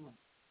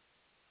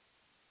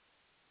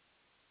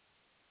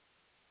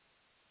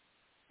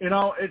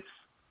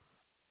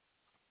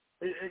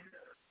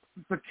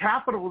 The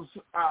Capitals,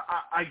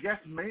 I guess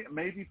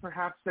maybe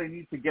perhaps they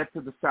need to get to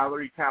the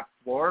salary cap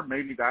floor.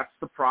 Maybe that's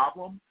the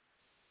problem.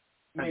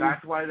 And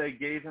that's why they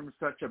gave him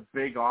such a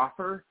big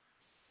offer.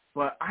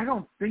 But I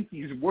don't think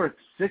he's worth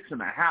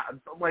 $6.5.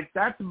 Like,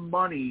 that's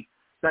money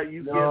that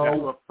you give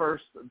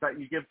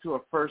to a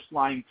first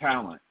line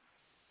talent.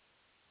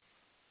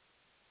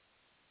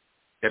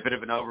 A bit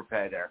of an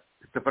overpay there,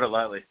 to put it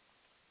lightly.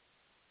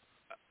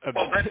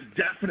 Well, that's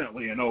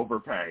definitely an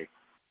overpay.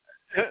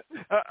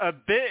 A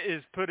bit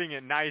is putting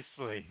it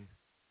nicely.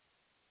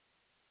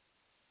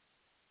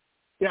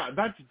 Yeah,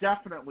 that's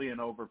definitely an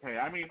overpay.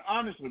 I mean,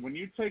 honestly, when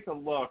you take a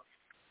look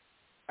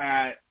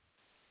at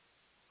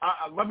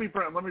let me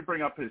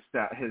bring up his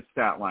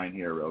stat line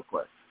here real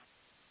quick.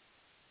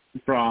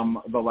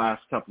 from the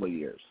last couple of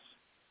years.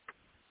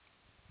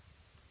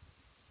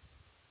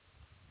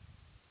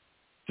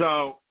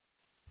 So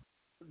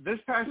this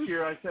past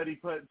year, I said he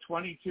put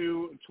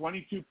 22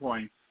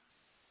 points.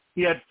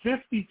 He had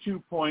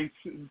 52 points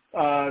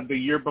the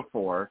year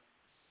before.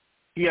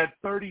 He had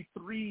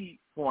 33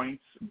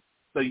 points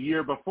the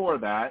year before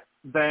that.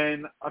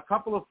 Then a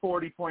couple of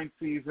 40-point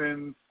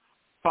seasons,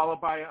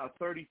 followed by a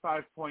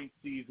 35-point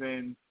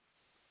season,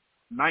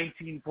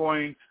 19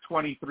 points,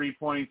 23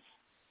 points.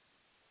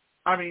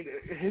 I mean,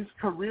 his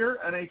career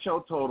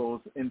NHL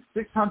totals in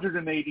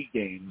 680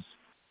 games,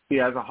 he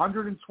has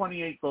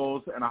 128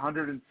 goals and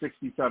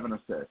 167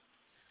 assists.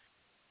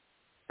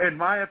 In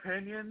my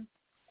opinion,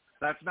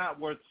 that's not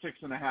worth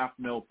 $6.5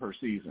 million per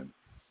season.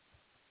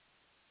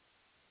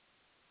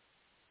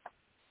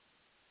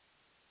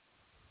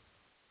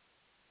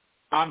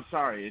 I'm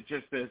sorry, it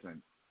just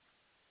isn't.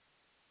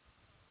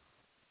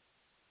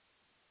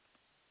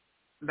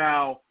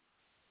 Now,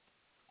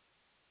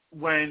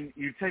 when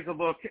you take a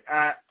look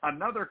at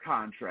another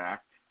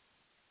contract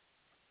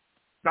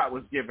that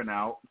was given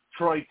out,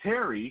 Troy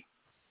Terry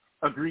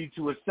agreed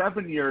to a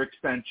 7-year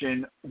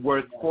extension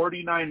worth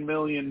 $49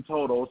 million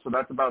total, so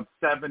that's about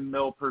 $7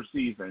 million per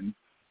season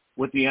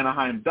with the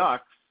Anaheim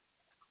Ducks.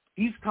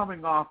 He's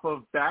coming off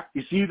of back.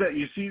 You see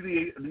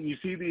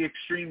the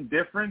extreme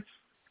difference?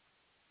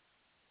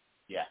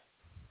 Yeah.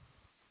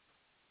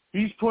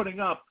 He's putting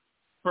up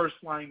first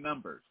line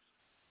numbers.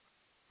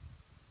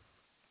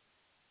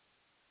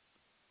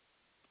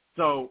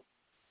 So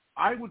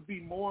I would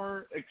be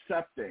more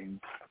accepting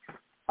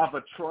of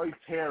a Troy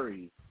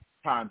Terry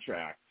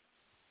contract,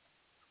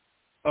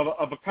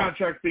 of a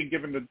contract being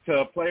given to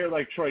a player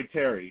like Troy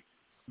Terry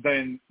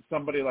than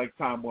somebody like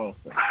Tom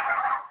Wilson.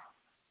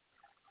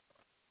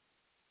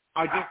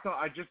 I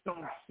just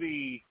don't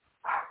see.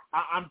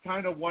 I'm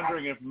kind of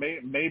wondering if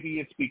maybe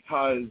it's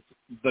because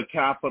the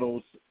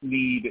Capitals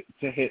need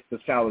to hit the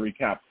salary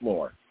cap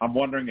floor. I'm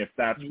wondering if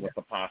that's what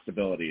the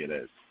possibility it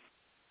is.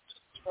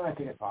 I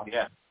think it's possible.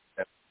 Yeah,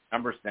 that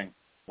numbers thing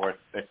worth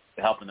it's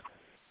helping them.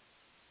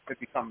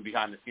 If you come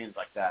behind the scenes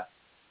like that,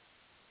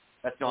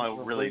 that's the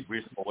only really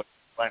reasonable way to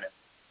explain it.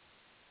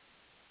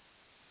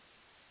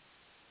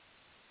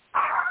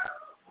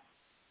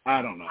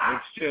 I don't know.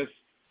 It's just,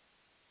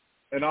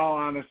 in all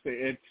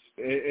honesty,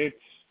 it's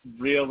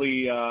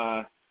really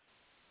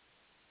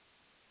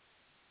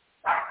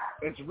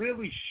it's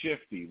really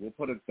shifty. We'll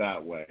put it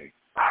that way.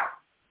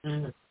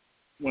 Mm-hmm.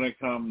 When it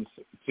comes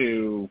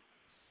to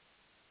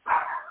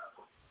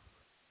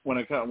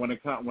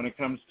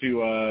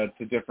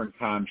different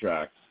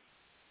contracts.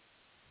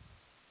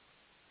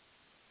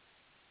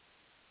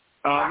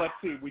 Let's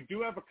see. We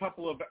do have a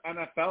couple of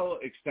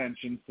NFL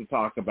extensions to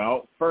talk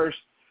about. First,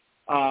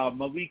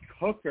 Malik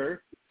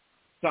Hooker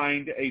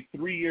signed a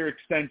 3-year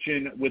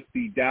extension with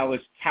the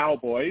Dallas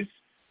Cowboys.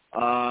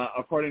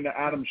 According to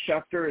Adam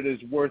Schefter, it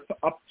is worth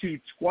up to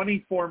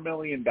 $24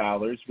 million,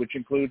 which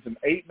includes an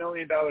 $8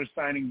 million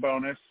signing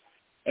bonus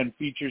and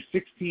features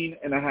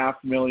 $16.5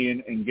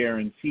 million in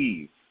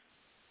guarantees.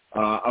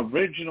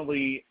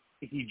 Originally,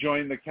 he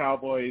joined the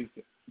Cowboys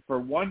for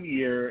 1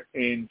 year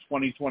in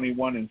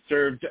 2021 and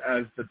served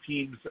as the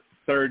team's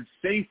third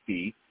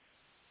safety.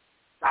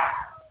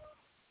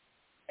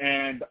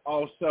 And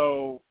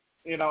also,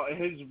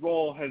 his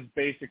role has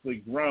basically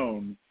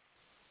grown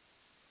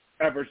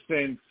ever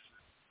since,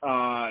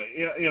 ever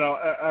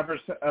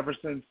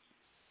since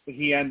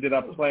he ended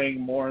up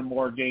playing more and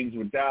more games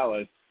with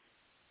Dallas.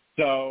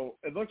 So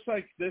it looks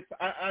like this.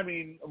 I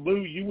mean,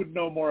 Lou, you would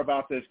know more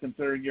about this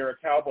considering you're a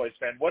Cowboys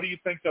fan. What do you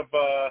think of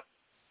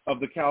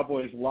the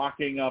Cowboys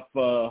locking up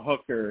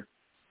Hooker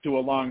to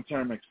a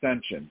long-term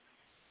extension?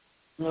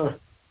 We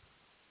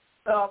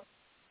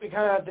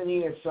kind of have to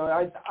need it, so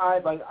I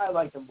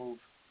like the move.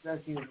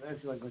 That seems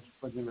like a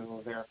legitimate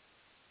move there,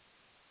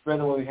 better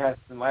than what we had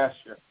from last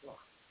year.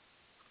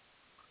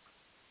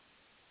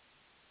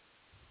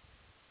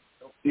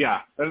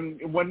 Yeah,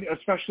 and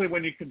especially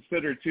when you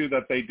consider too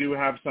that they do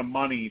have some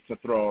money to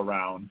throw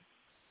around,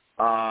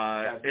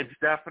 it's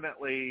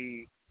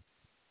definitely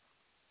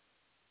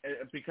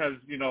because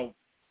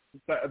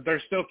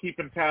they're still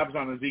keeping tabs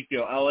on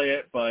Ezekiel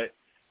Elliott, but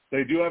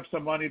they do have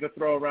some money to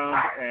throw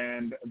around,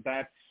 and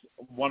that's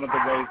one of the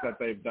ways that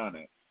they've done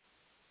it.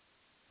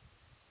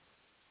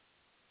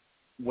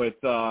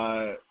 With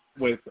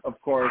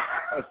of course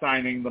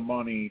assigning the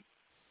money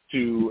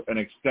to an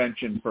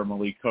extension for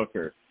Malik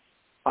Hooker.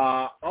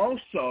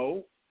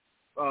 Also,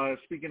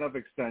 speaking of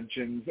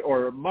extensions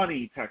or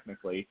money,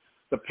 technically,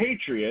 the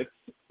Patriots,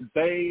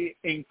 they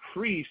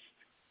increased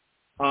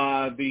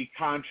the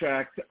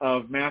contract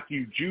of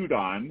Matthew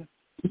Judon,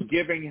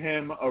 giving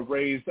him a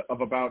raise of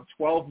about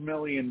 $12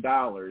 million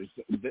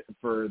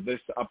for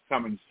this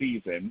upcoming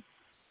season.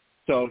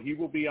 So he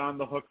will be on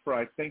the hook for,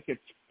 I think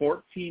it's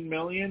 $14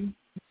 million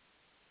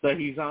that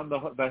he's on the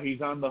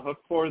hook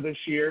for this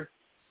year,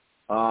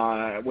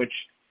 which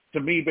to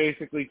me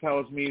basically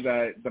tells me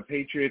that the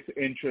Patriots'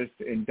 interest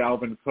in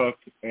Dalvin Cook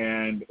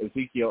and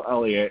Ezekiel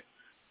Elliott,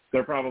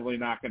 they're probably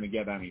not going to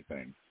get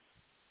anything.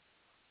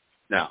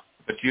 No,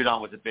 But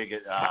Judon was a big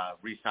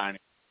re-signing,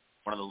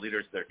 one of the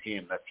leaders of their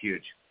team. That's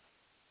huge.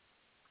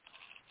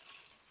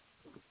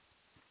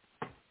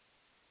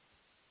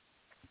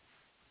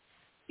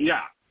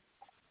 Yeah.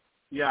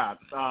 Yeah.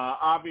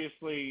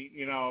 Obviously,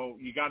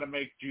 you got to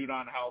make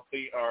Judon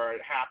healthy or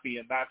happy,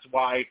 and that's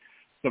why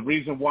the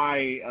reason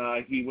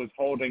why he was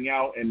holding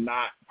out and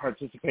not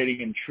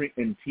participating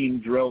in team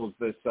drills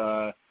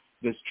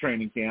this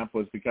training camp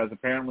was because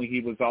apparently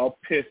he was all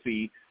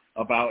pissy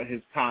about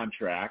his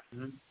contract.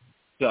 Mm-hmm.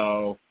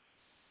 So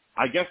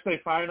I guess they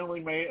finally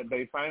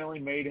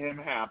made him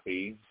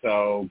happy.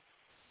 So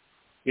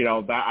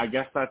that I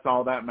guess that's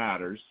all that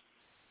matters.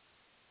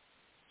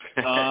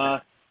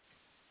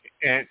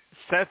 And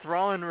Seth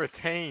Rollins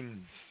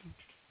retains.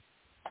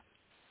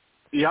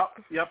 Yep.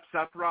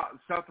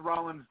 Seth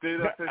Rollins did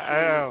officially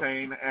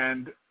retain,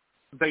 and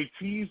they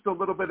teased a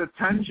little bit of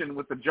tension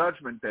with the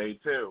Judgment Day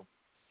too.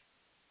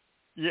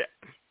 Yeah.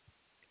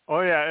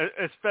 Oh yeah,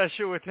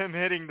 especially with him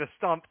hitting the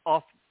stump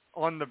off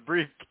on the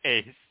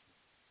briefcase.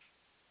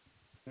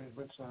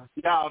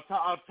 Yeah,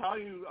 I'll tell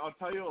you,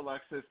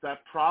 Alexis. That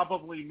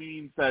probably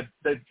means that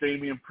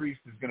Damian Priest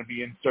is going to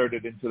be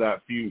inserted into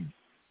that feud.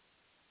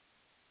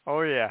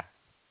 Oh yeah.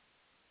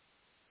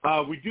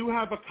 We do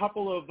have a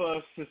couple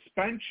of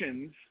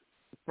suspensions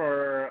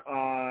for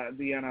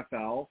the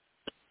NFL.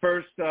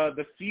 First,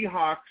 the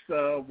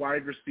Seahawks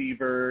wide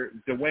receiver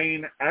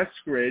Dwayne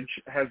Eskridge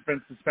has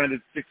been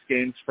suspended 6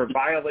 games for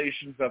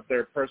violations of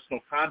their personal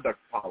conduct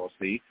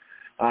policy.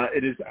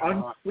 It is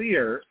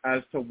unclear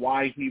as to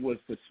why he was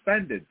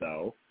suspended,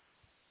 though.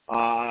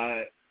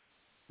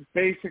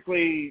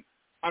 Basically,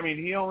 I mean,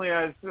 he only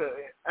has,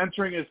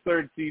 entering his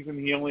 3rd season,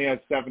 he only has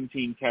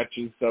 17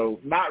 catches, so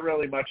not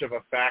really much of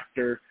a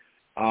factor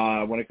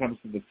when it comes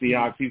to the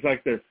Seahawks. He's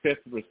like their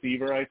 5th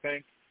receiver, I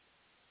think.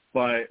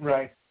 But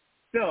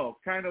still,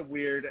 kind of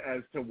weird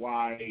as to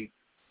why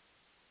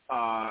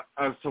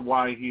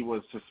he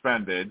was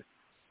suspended.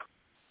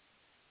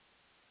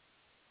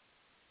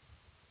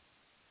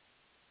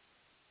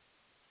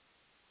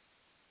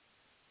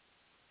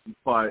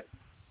 But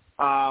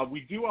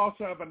we do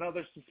also have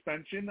another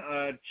suspension.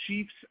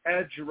 Chiefs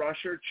edge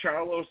rusher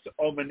Charles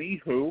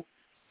Omenihu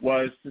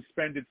was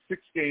suspended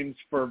 6 games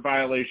for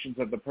violations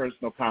of the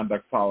personal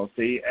conduct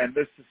policy, and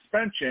this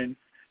suspension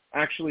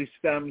actually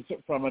stems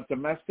from a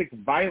domestic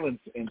violence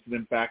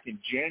incident back in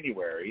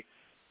January.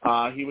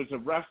 He was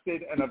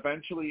arrested and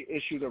eventually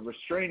issued a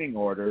restraining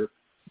order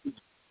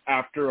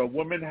after a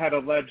woman had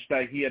alleged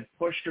that he had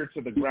pushed her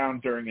to the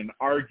ground during an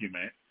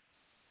argument.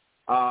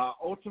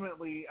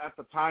 Ultimately, at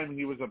the time,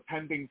 he was a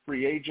pending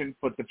free agent,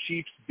 but the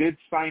Chiefs did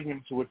sign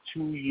him to a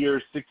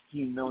 2-year,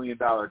 $16 million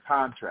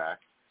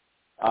contract.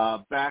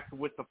 Back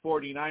with the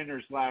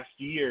 49ers last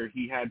year,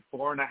 he had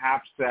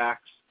 4.5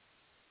 sacks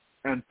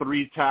and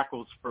 3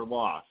 tackles for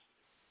loss.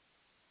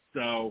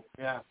 So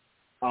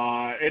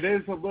it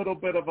is a little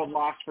bit of a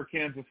loss for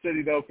Kansas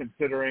City, though,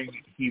 considering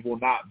he will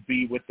not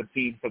be with the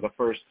team for the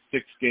first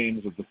 6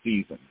 games of the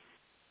season.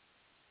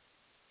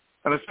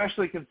 And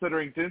especially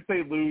considering, didn't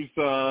they lose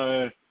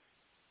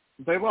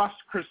they lost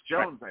Chris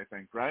Jones, I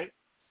think, right?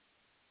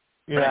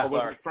 Yeah. Or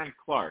was it Frank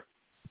Clark?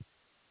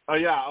 Oh,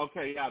 yeah,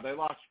 okay, yeah, they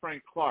lost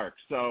Frank Clark.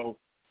 So,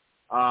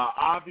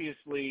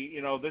 obviously,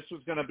 this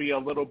was going to be a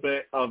little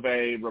bit of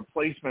a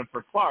replacement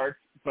for Clark,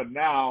 but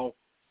now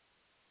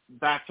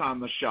that's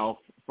on the shelf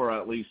for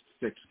at least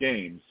 6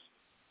 games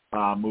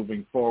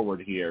moving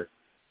forward here.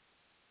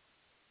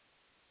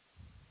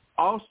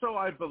 Also,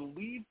 I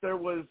believe there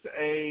was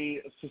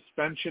a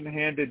suspension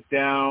handed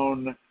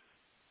down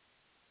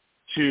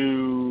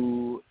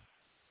to,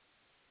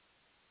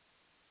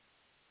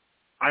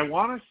 I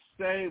want to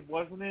say,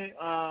 wasn't it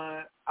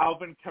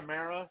Alvin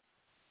Kamara,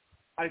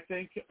 I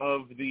think,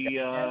 of the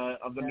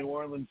New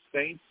Orleans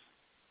Saints?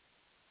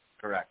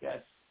 Correct.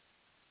 Yes.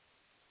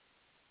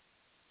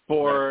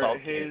 For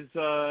his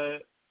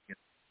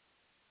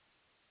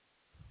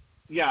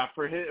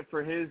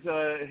for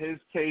his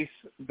case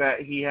that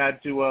he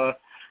had to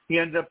he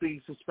ended up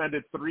being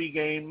suspended 3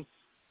 games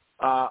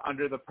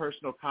under the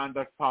personal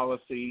conduct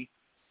policy,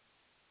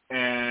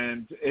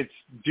 and it's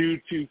due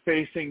to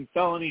facing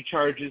felony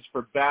charges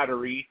for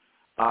battery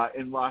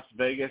in Las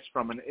Vegas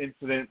from an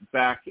incident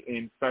back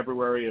in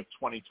February of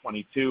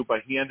 2022,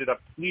 but he ended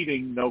up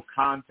pleading no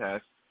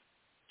contest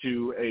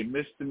to a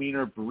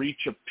misdemeanor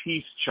breach of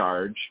peace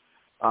charge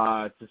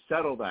to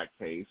settle that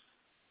case.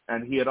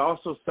 And he had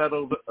also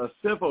settled a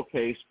civil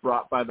case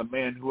brought by the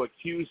man who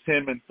accused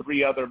him and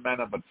 3 other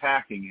men of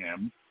attacking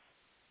him.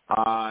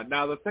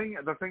 Now the thing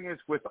is,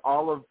 with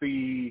all of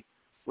these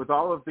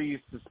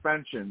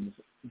suspensions,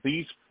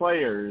 these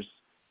players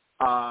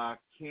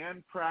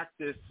can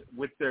practice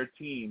with their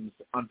teams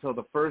until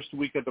the first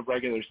week of the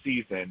regular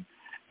season,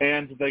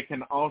 and they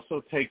can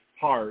also take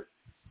part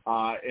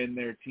in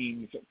their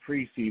team's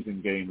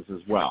preseason games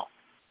as well.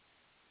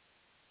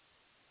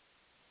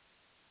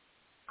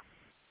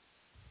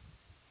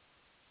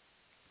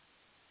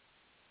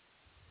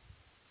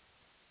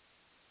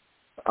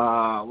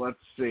 Let's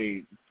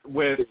see.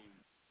 With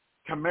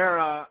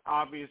Kamara,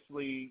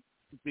 obviously,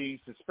 being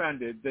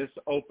suspended, this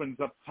opens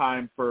up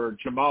time for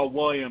Jamal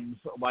Williams,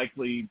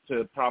 likely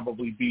to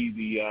probably be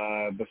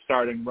the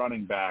starting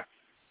running back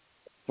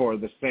for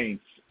the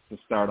Saints to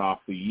start off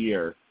the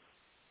year.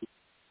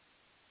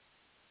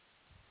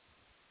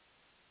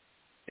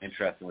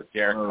 Interesting with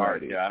Derek Carr.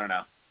 Yeah, I don't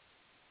know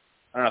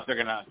if they're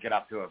gonna get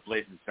off to a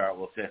blazing start.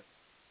 We'll see.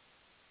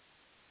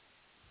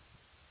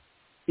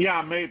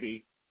 Yeah,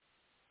 maybe.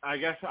 I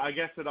guess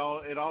it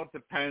all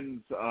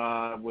depends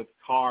with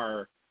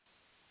Carr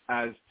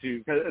as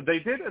to, cause they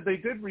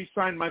did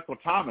re-sign Michael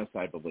Thomas,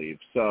 I believe.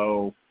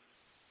 So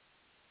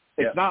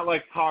it's not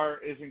like Carr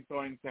isn't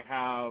going to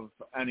have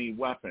any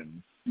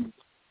weapons.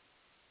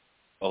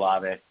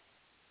 Olave.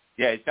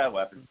 Yeah, he's got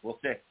weapons. We'll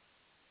see.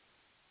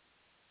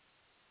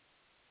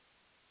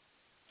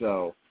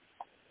 So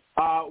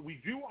we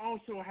do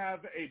also have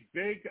a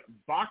big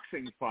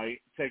boxing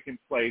fight taking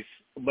place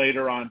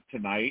later on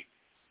tonight.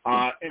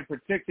 In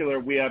particular,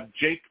 we have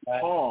Jake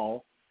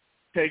Paul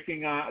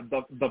taking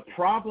the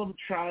problem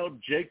child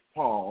Jake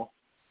Paul,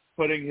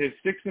 putting his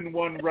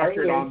 6-1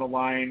 record on the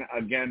line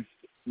against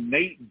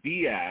Nate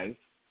Diaz,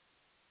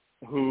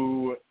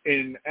 who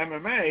in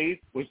MMA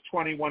was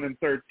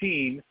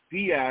 21-13.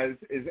 Diaz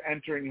is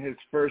entering his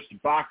first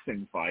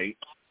boxing fight.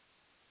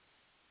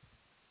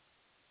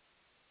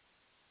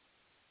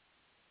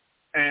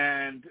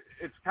 And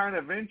it's kind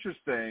of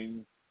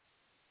interesting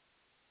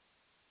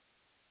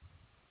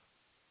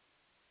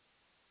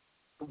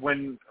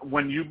when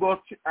you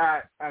look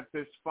at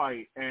this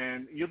fight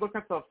and you look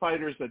at the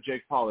fighters that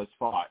Jake Paul has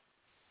fought.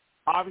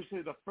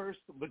 Obviously, the first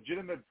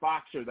legitimate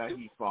boxer that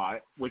he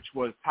fought, which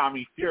was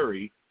Tommy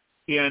Fury,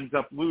 he ends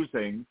up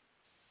losing.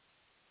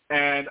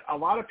 And a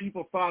lot of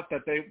people thought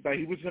that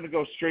he was going to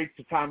go straight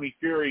to Tommy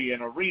Fury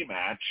in a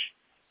rematch,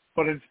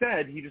 but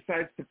instead he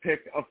decides to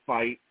pick a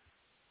fight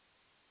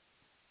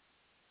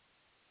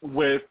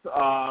with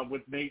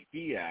Nate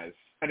Diaz.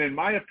 And in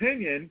my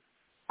opinion,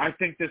 I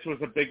think this was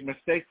a big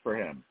mistake for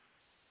him.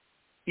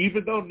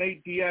 Even though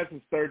Nate Diaz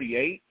is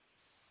 38,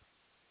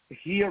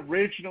 he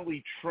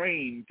originally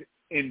trained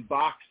in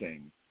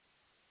boxing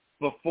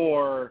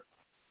before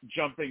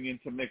jumping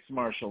into mixed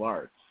martial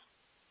arts.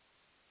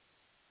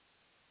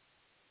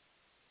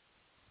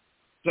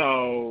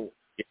 So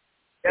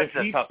that's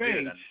if he tough thinks,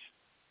 dude,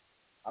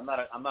 I'm not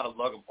a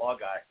Logan Paul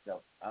guy,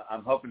 so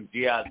I'm hoping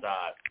Diaz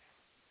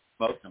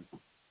smokes him.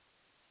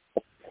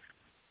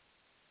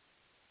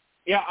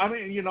 Yeah, I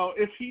mean,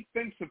 if he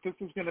thinks that this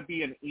is going to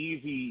be an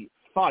easy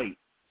fight,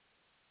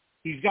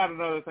 he's got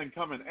another thing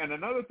coming. And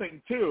another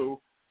thing,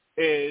 too,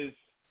 is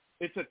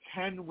it's a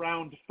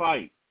 10-round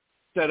fight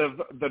instead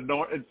of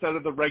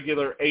the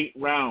regular 8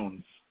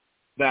 rounds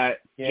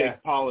that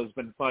Jake Paul has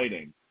been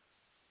fighting.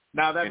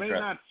 Now, that may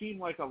not seem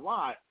like a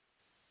lot,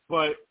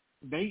 but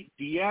Nate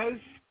Diaz,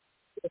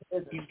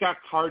 he's got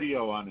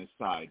cardio on his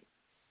side.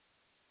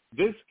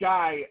 This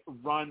guy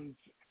runs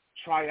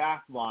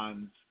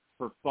triathlons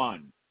for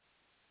fun.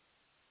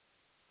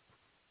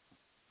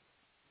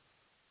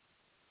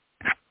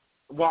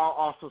 While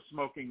also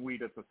smoking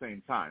weed at the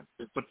same time.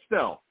 But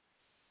still.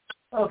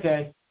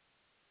 Okay.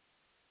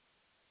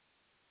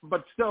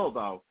 But still,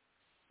 though,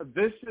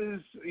 this is,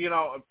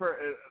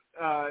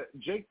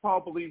 Jake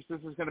Paul believes this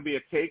is going to be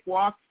a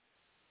cakewalk.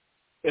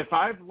 If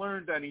I've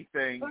learned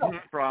anything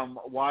from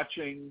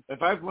watching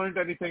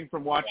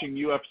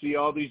UFC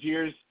all these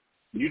years,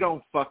 you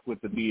don't fuck with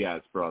the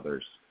Diaz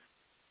brothers.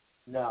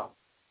 No.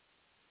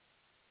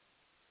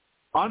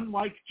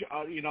 Unlike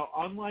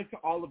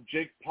all of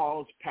Jake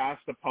Paul's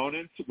past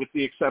opponents, with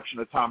the exception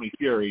of Tommy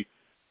Fury,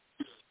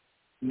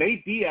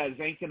 Nate Diaz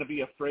ain't going to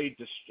be afraid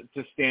to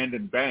stand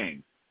and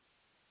bang.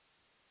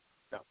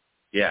 No.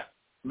 Yeah.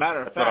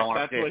 Matter of fact,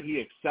 that's what he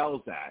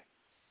excels at.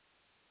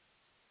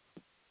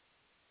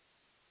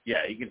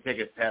 Yeah, he can take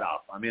his head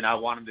off. I mean, I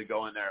want him to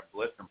go in there and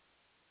blitz him.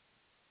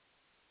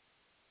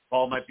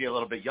 Paul might be a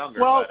little bit younger,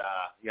 but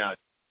he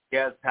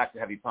has packed a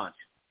heavy punch.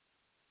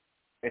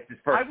 It's his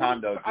first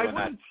time, though, doing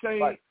that.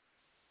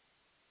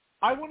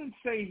 I wouldn't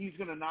say he's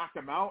going to knock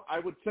him out. I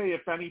would say,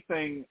 if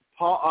anything,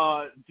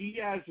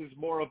 Diaz is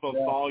more of a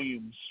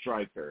volume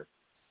striker.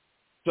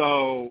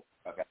 So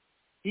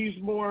he's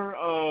more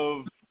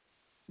of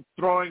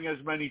throwing as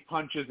many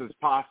punches as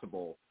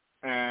possible.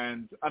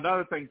 And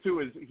another thing, too,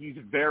 is he's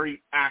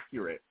very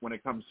accurate when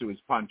it comes to his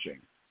punching.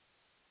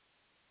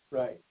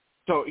 Right.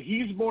 So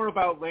he's more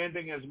about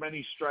landing as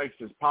many strikes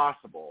as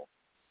possible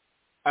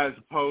as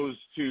opposed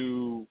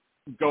to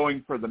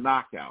going for the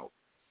knockout.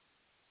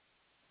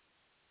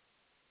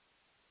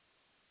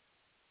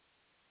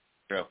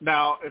 True.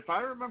 Now, if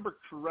I remember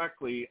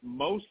correctly,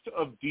 most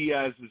of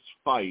Diaz's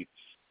fights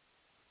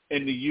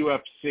in the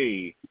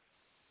UFC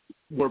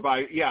were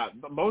by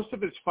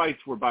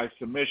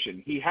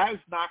submission. He has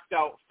knocked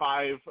out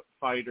 5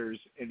 fighters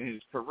in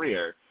his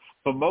career,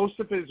 but most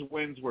of his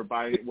wins were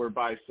by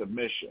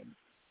submission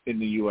in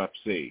the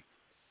UFC.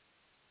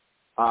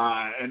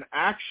 And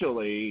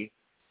actually,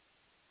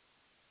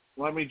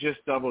 let me just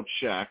double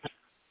check.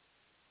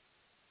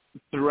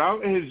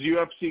 Throughout his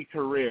UFC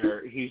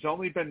career, he's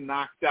only been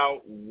knocked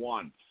out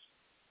once.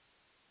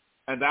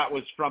 and that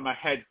was from a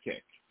head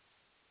kick.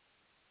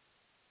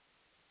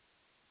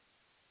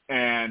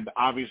 And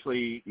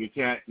obviously, you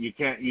can't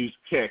use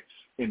kicks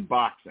in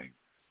boxing.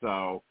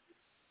 So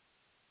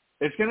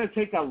it's going to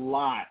take a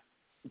lot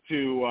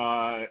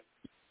to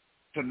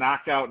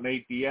knock out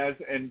Nate Diaz.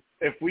 And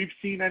if we've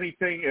seen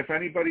anything, if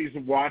anybody's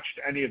watched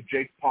any of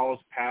Jake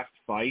Paul's past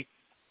fights,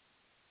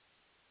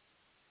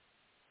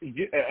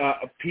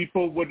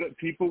 people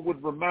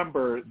would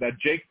remember that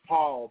Jake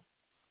Paul,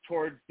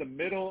 towards the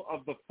middle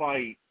of the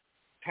fight,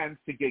 tends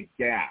to get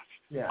gassed.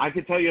 Yeah. I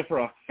can tell you for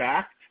a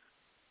fact,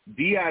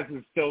 Diaz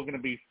is still going to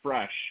be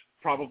fresh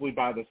probably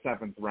by the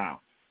 7th round,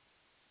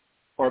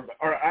 or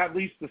at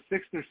least the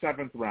 6th or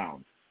 7th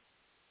round.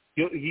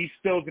 He's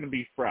still going to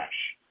be fresh.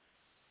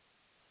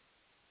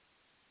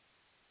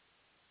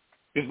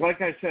 Because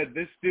like I said,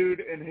 this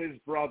dude and his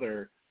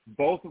brother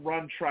both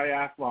run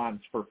triathlons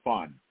for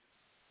fun.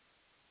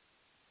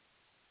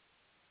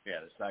 Yeah,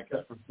 the psycho.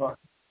 Just for fun.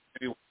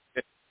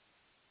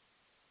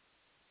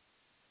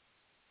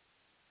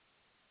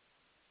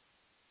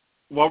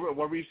 What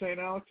were you saying,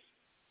 Alex?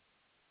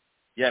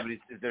 Yeah, but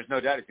there's no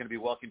doubt he's going to be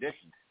well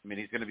conditioned. I mean,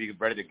 he's going to be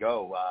ready to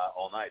go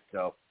all night.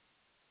 So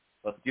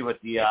let's see what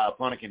the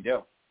opponent can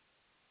do.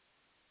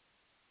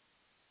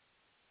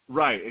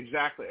 Right,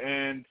 exactly.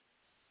 And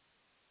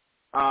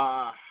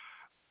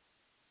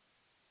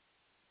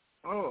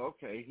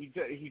okay.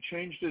 He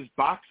changed his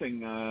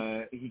boxing.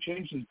 He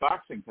changed his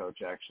boxing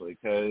coach actually,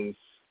 because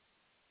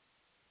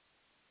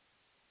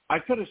I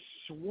could have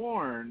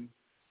sworn,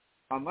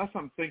 unless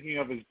I'm thinking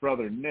of his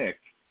brother Nick,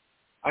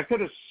 I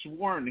could have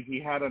sworn he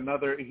had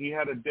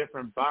a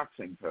different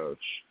boxing coach.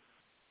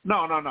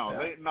 No.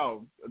 Yeah.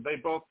 They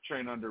both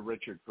train under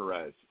Richard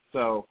Perez.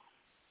 So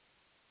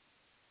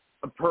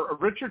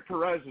Richard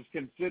Perez is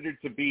considered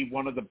to be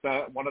one of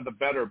the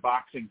better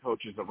boxing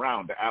coaches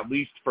around, at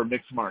least for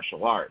mixed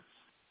martial arts.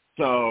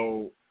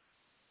 So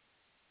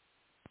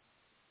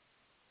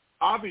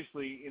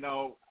obviously,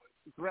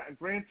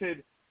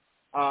 granted,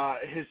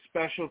 his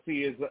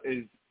specialty is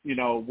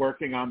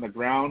working on the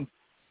ground,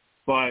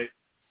 but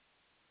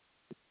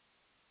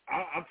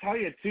I'll tell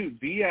you too,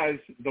 Diaz,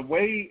 the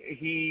way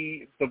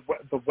he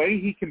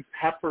can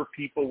pepper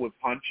people with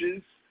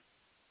punches,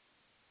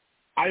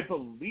 I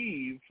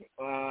believe,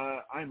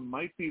 I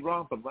might be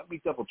wrong, but let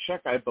me double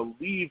check. I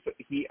believe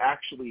he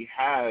actually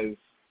has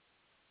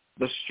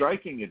the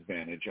striking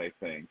advantage, I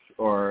think,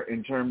 or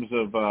in terms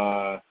of,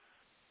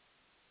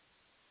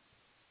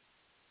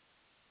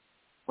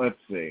 let's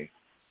see.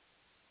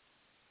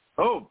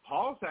 Oh,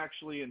 Paul's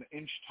actually an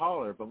inch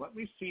taller, but let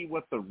me see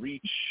what the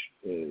reach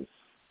is.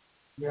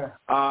 Yeah.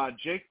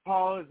 Jake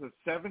Paul is a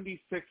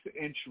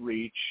 76-inch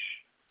reach.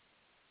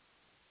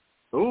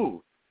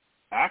 Ooh,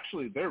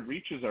 actually, their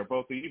reaches are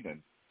both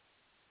even.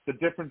 The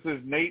difference is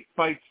Nate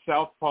fights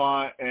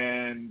southpaw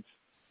and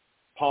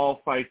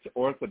Paul fights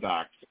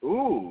orthodox.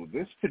 Ooh,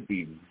 this could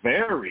be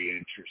very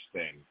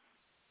interesting.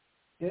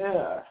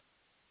 Yeah.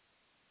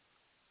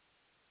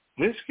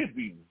 This could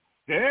be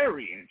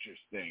very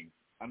interesting.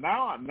 And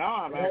now I'm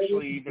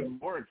actually even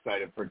more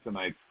excited for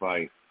tonight's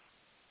fight.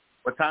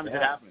 What time is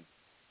it happening?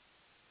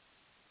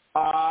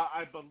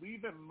 I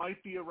believe it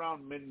might be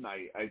around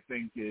midnight. I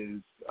think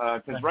is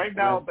because right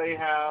now they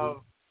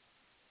have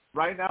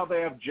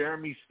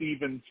Jeremy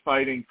Stevens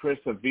fighting Chris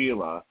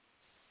Avila.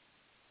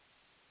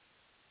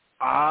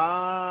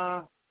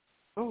 Oh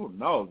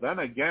no! Then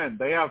again,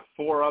 they have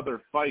 4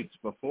 other fights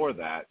before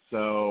that.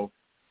 So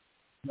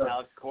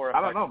Alex Cora,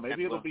 I don't know.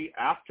 Maybe it'll be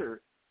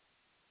after.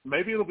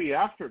 Maybe it'll be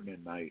after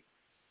midnight.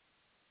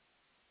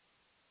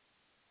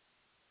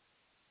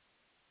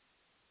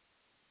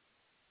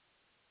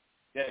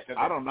 Yeah,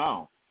 I don't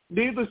know.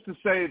 Needless to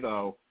say,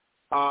 though,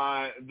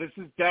 this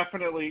is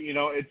definitely,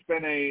 it's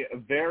been a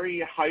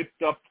very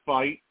hyped up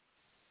fight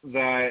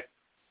that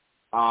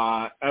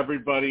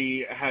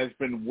everybody has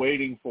been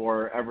waiting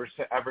for ever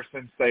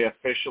since they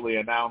officially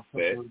announced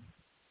it.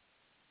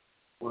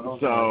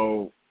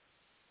 So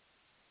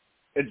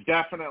it's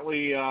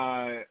definitely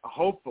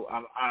hopeful.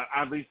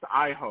 At least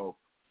I hope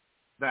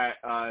that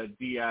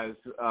Diaz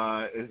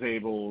is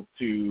able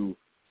to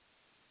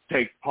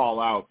take Paul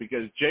out,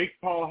 because Jake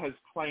Paul has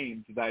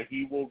claimed that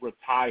he will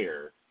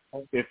retire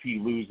if he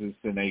loses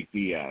to Nate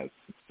Diaz.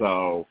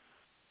 So,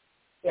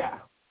 yeah,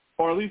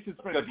 or at least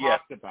it's been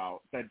talked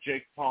about that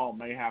Jake Paul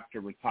may have to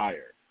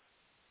retire.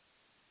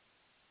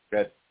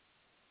 Good.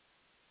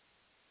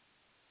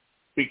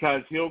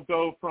 Because he'll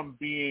go from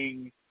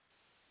being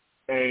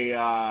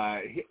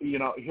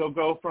he'll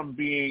go from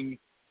being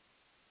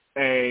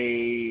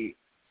a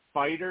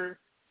fighter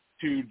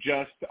to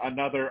just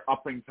another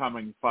up and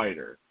coming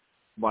fighter,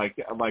 like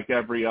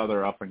every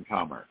other up and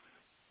comer.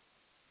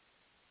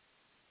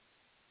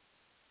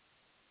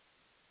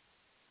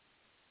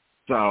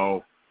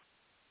 So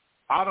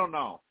I don't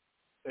know.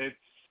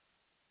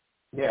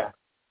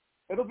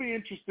 It'll be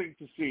interesting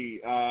to see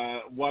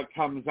what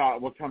comes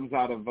out of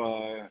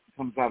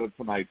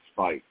tonight's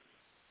fight.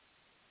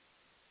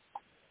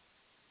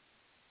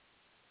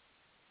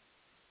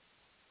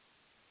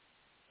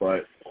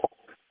 But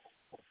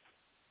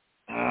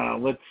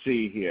let's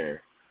see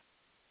here.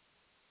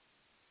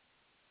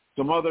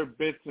 some other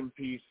bits and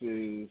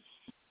pieces.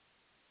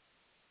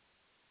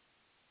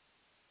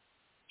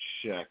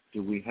 Check.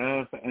 Do we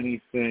have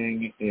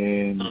anything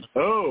in?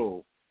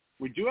 Oh,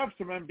 we do have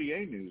some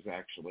NBA news,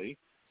 actually.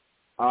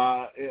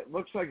 It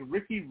looks like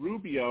Ricky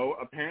Rubio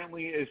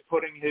apparently is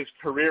putting his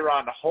career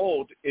on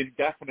hold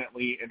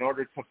indefinitely in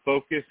order to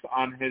focus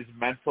on his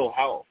mental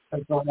health.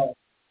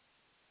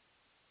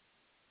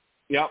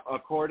 Yep,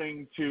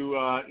 according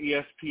to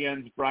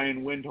ESPN's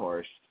Brian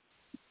Windhorst.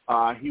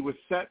 He was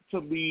set to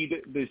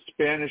lead the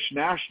Spanish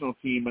national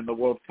team in the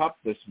World Cup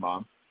this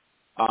month.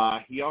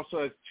 He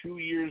also has 2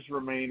 years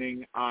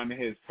remaining on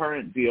his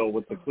current deal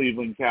with the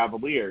Cleveland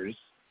Cavaliers,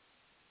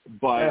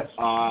 but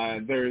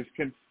there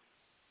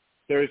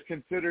is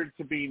considered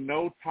to be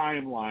no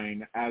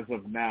timeline as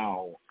of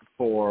now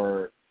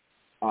for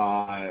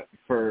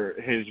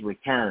his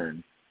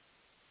return.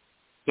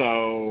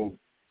 So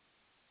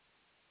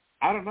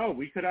I don't know.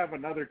 We could have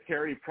another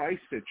Carey Price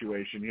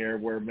situation here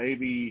where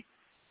maybe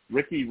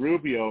Ricky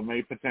Rubio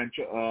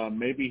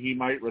maybe he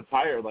might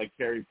retire like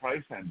Carey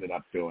Price ended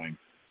up doing.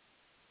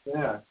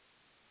 Yeah.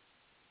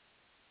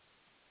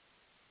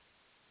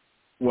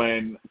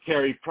 When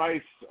Carey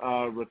Price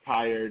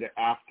retired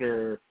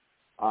after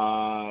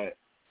a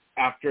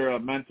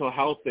mental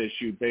health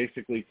issue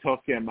basically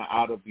took him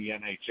out of the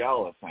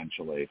NHL,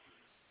 essentially.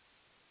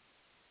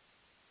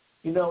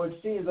 You know, it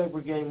seems like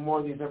we're getting more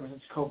of these ever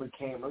since COVID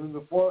came. I mean,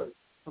 before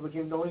COVID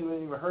came, nobody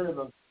even heard of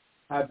them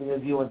having to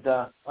deal with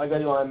I got to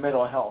deal with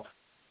mental health.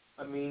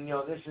 I mean,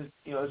 this is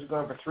going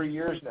on for 3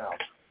 years now.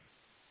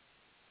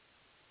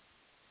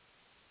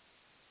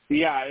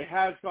 Yeah, it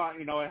has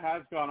gone. It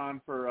has gone on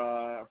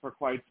for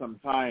quite some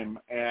time,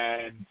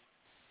 and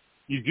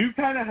you do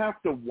kind of have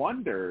to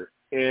wonder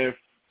if.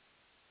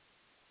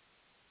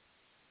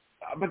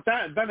 But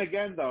then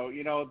again, though,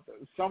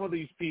 some of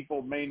these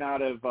people may not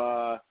have.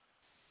 I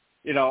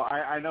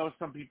know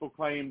some people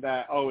claim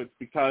that it's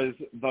because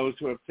those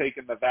who have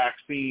taken the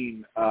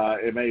vaccine,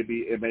 it may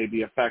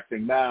be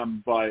affecting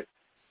them, but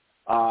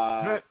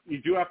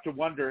you do have to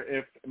wonder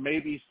if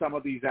maybe some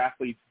of these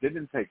athletes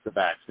didn't take the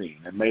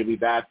vaccine, and maybe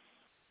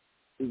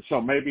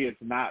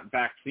it's not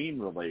vaccine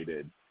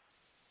related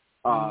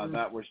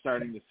that we're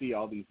starting to see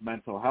all these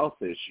mental health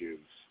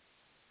issues.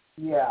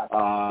 Yeah,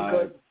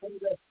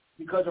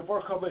 because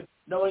before COVID,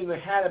 no one even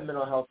had a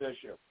mental health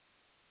issue.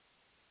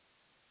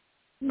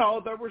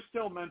 No, there were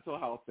still mental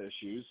health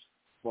issues,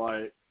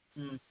 but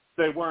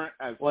they weren't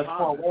as common. It's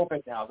more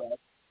open now, though.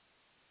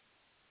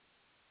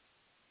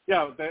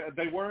 Yeah,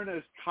 they weren't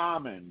as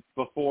common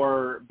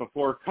before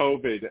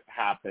COVID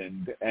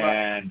happened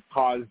and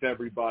caused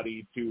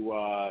everybody to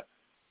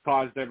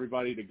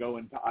go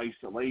into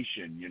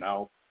isolation.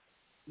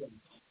 Yes.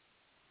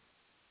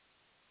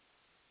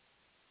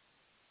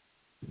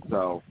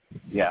 So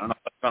yeah, I don't know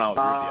what's going on with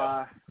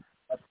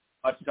Rubio.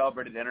 Much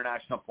celebrated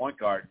international point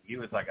guard. He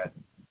was like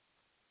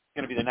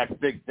going to be the next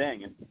big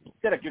thing, and he's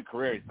had a good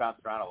career. He's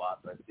bounced around a lot,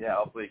 but yeah,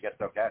 hopefully he gets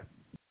okay.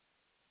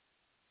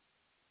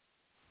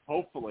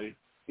 Hopefully.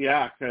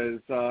 Yeah,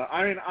 because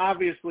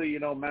obviously,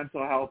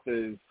 mental health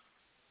is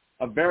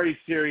a very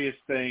serious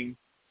thing,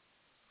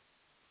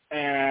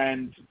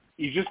 and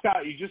you just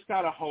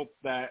gotta hope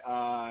that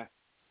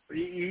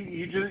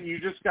you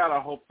just gotta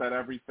hope that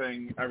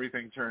everything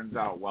turns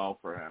out well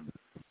for him.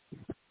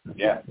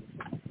 Yeah.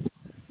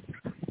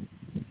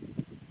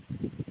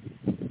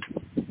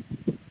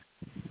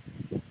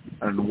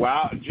 And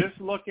wow, just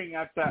looking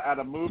at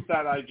a move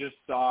that I just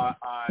saw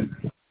on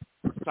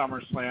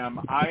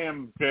SummerSlam, I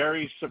am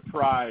very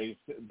surprised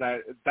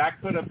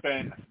that could have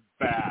been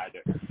bad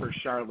for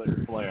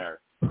Charlotte Flair.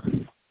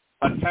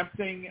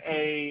 Attempting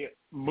a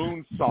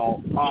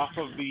moonsault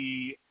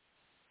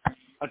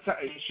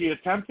she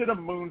attempted a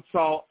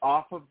moonsault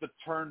off of the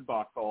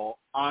turnbuckle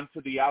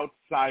onto the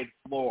outside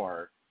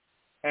floor,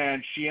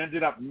 and she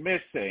ended up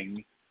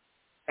missing.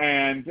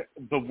 And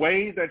the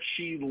way that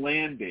she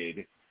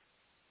landed,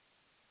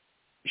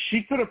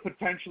 she could have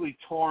potentially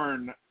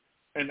torn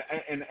an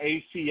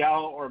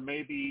ACL or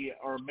maybe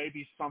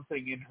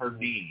something in her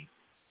knee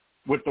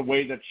with the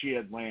way that she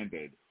had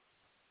landed.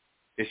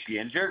 Is she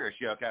injured or is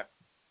she okay?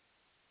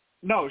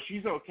 No,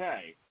 she's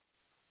okay.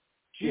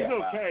 She's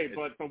okay,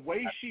 but the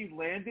way she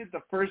landed,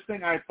 the first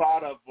thing I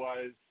thought of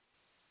was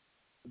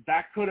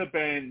that could have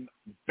been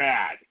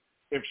bad.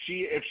 If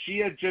she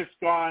had just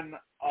gone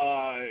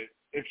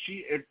if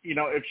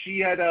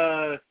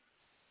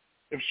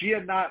she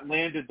had not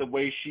landed the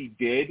way she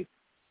did,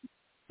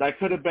 that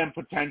could have been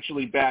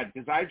potentially bad,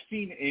 because I've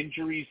seen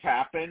injuries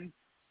happen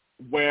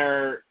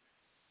where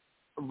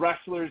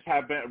wrestlers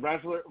have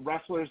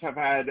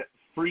had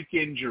freak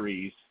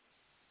injuries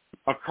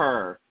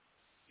occur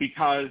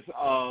because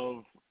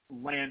of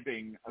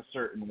landing a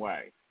certain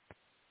way.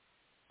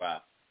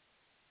 Wow.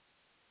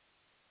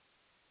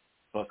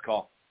 Close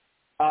call.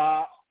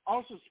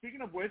 Also,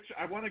 speaking of which,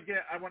 I want to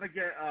get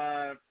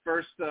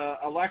first,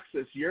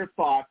 Alexis, your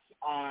thoughts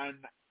on.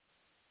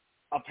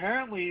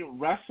 Apparently,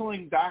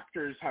 wrestling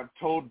doctors have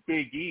told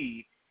Big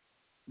E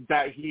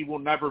that he will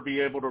never be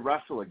able to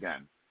wrestle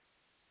again.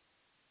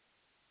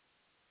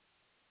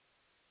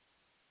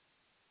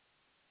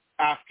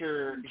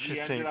 after he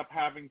ended up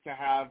having to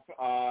have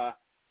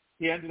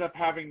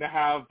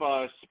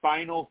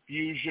spinal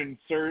fusion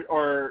he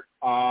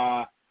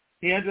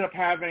ended up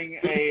having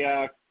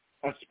a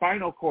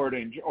spinal cord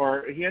injury,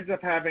 or he ended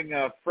up having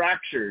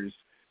fractures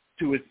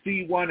to his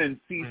C1 and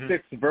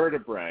C6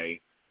 vertebrae,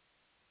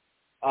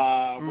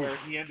 where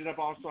he ended up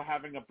also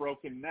having a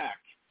broken neck.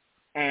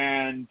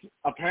 And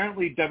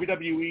apparently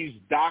WWE's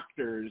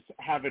doctors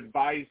have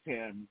advised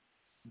him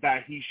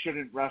that he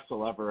shouldn't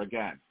wrestle ever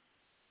again.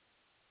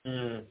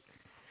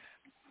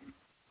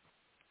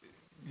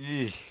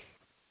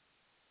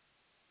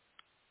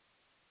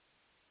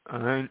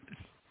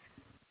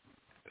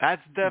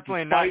 That's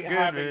definitely not good.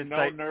 Having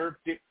no nerve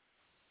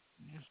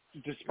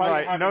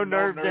despite having no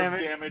nerve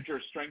damage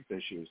or strength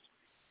issues.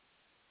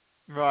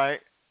 Right.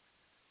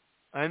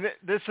 And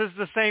this is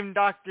the same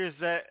doctors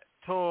that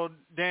told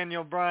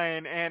Daniel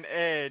Bryan and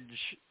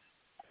Edge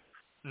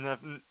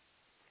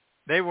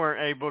they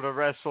weren't able to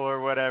wrestle or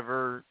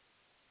whatever,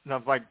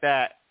 stuff like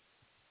that.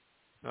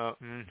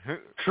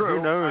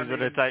 Who knows?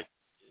 But it's like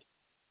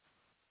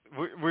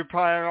we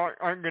probably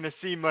aren't going to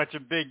see much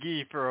of Big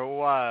E for a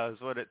while, is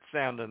what it's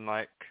sounding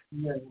like.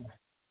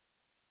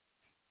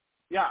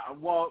 Yeah.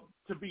 Well,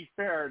 to be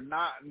fair,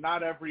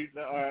 not every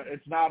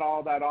it's not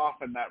all that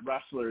often that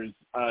wrestlers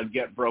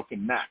get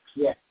broken necks.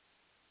 Yeah.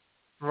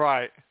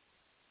 Right.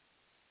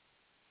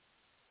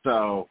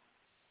 So,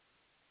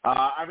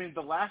 I mean,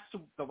 the last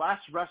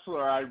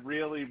wrestler I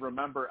really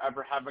remember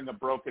ever having a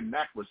broken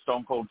neck was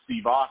Stone Cold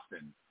Steve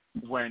Austin,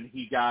 when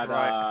he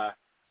got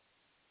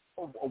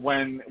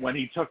when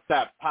he took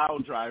that pile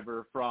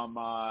driver from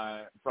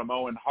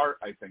Owen Hart,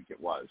 I think it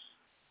was,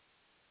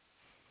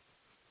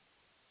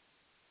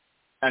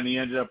 and he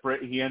ended up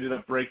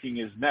breaking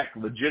his neck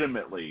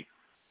legitimately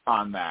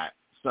on that.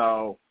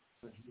 So,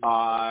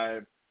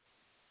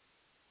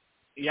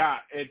 yeah,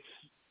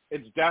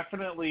 it's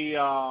definitely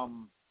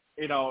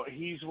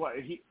he's what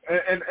he,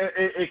 and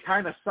it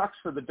kind of sucks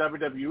for the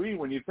WWE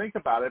when you think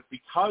about it,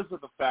 because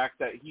of the fact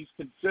that he's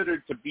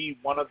considered to be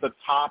one of the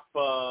top.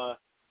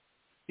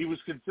 He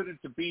was considered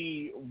to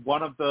be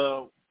one of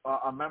the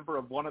a member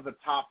of one of the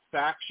top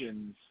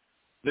factions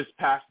this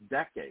past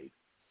decade.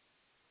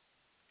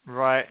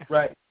 Right.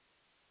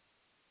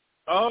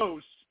 Oh,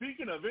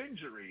 speaking of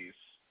injuries,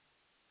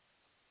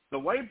 the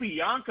way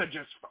Bianca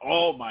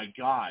oh my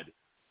God.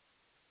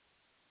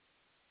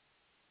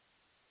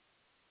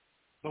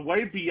 The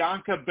way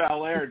Bianca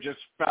Belair just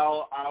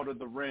fell out of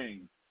the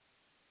ring.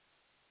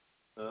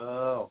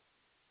 Oh.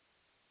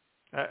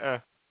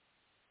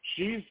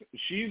 She's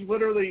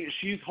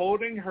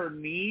holding her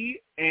knee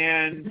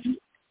and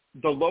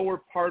the lower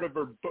part of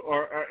her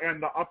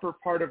and the upper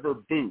part of her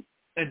boot.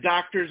 And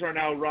doctors are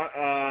now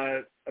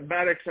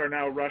medics are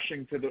now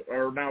rushing to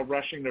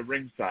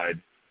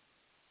ringside.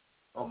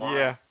 Oh my.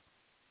 Yeah.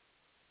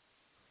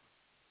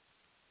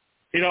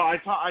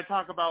 I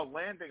talk about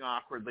landing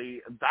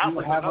awkwardly. That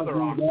was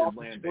another awkward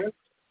landing.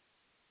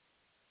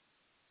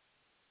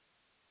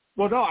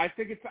 Well, no, I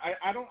think it's.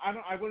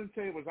 I wouldn't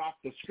say it was off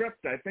the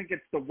script. I think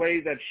it's the way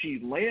that she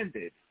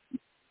landed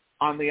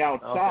on the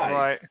outside. Okay.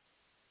 Right.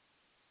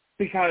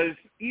 Because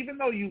even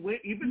though you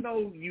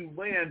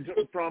land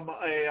from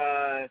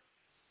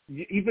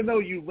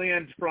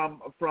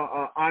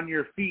on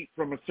your feet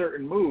from a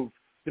certain move,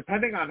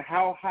 depending on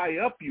how high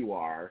up you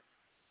are.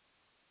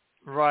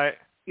 Right.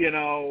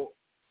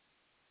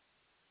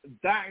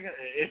 That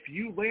if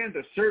you land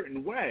a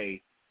certain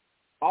way,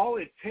 all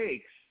it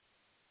takes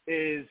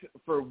is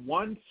for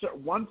one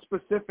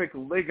specific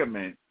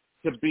ligament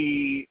to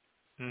be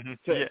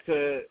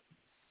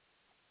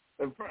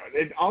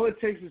all it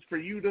takes is for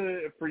you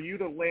to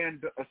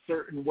land a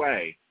certain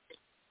way,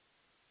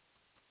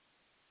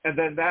 and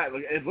then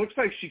it looks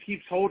like she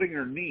keeps holding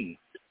her knee.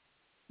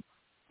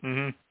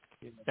 And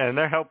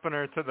they're helping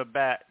her to the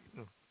back.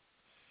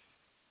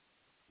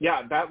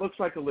 Yeah, that looks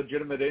like a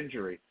legitimate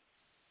injury.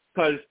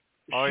 Because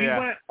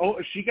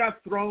she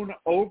got thrown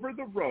over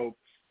the ropes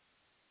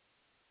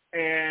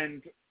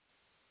and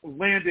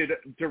landed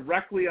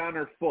directly on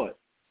her foot.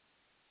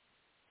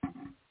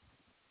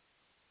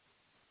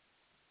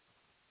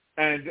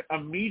 And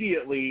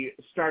immediately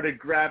started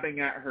grabbing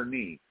at her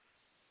knee.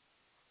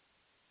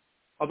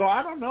 Although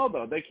I don't know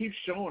though, they keep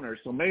showing her,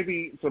 so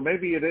maybe it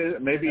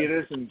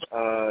isn't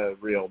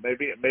real.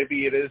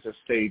 Maybe it is a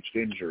staged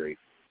injury.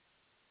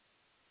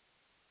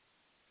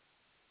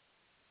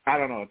 I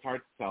don't know. It's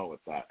hard to tell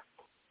with that.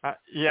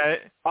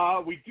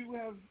 We do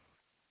have.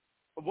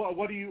 Well,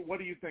 what do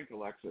you think,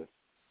 Alexis?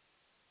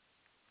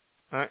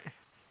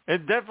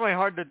 It's definitely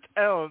hard to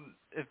tell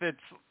if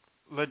it's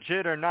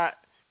legit or not.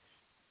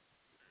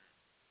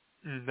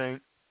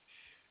 Let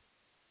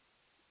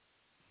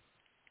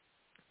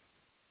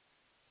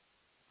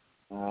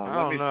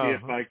me see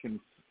if I can.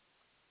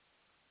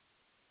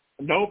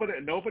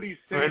 Nobody's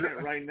saying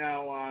it right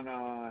now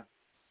on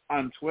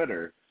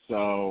Twitter.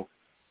 So.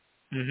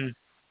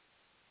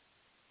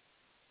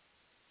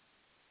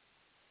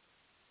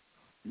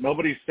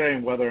 Nobody's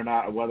saying whether or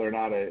not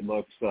it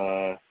looks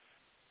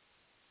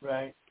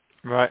right.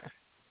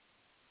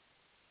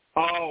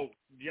 Oh,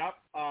 Yep.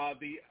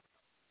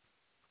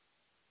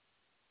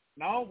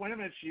 No, wait a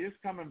minute. She is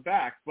coming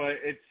back, but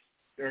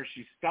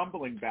she's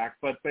stumbling back.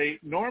 But they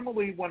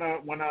normally when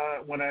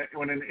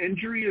an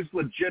injury is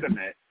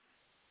legitimate,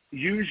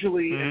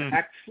 usually an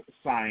X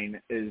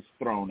sign is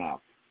thrown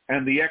up,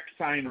 and the X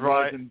sign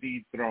was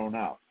indeed thrown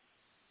up.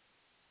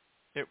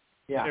 It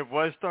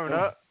was thrown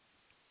up.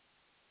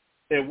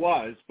 It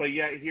was, but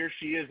yet here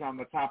she is on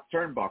the top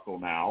turnbuckle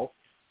now.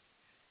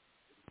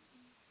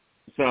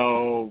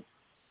 So,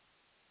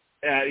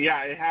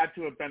 it had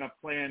to have been a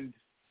planned.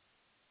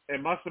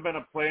 It must have been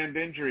a planned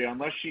injury,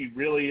 unless she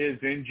really is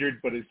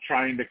injured, but is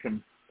trying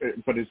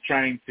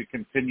to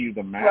continue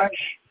the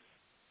match.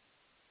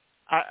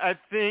 I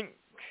think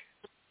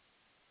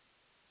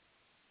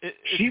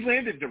she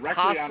landed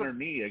directly on her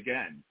knee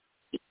again.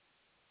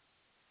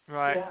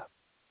 Right. Yeah.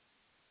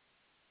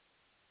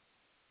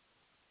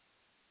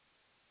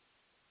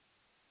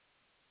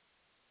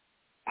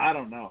 I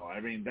don't know.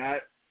 I mean,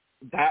 that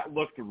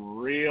looked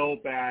real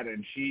bad,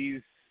 and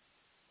she's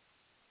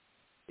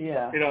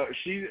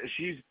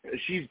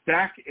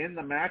back in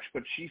the match,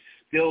 but she's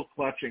still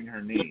clutching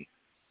her knee.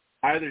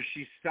 Either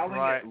she's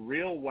selling it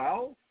real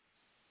well,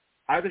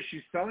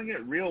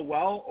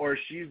 or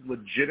she's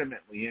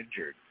legitimately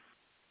injured.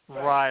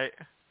 Right.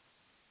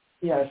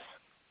 Yes.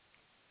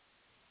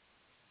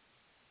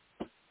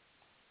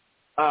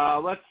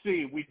 Let's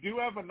see. We do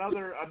have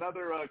another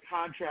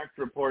contract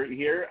report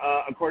here.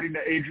 According to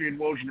Adrian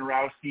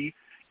Wojnarowski,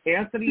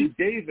 Anthony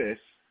Davis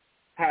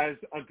has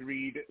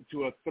agreed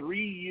to a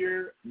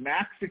 3-year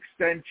max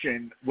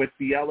extension with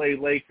the LA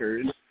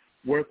Lakers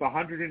worth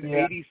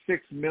 $186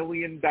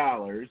 million.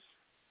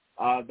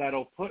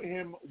 That'll put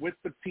him with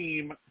the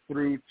team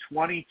through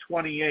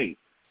 2028.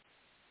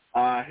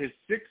 His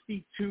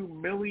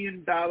 $62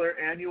 million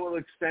annual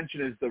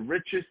extension is the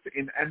richest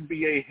in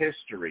NBA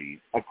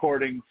history,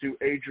 according to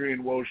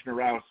Adrian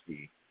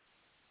Wojnarowski.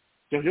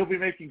 So he'll be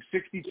making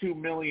 $62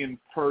 million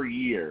per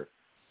year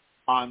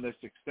on this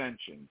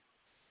extension.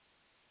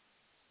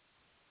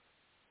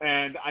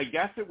 And I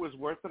guess it was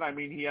worth it. I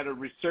mean, he had a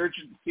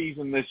resurgent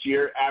season this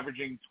year,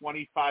 averaging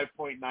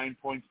 25.9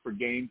 points per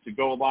game to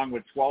go along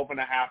with 12.5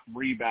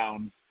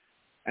 rebounds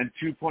and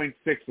 2.6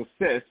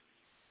 assists,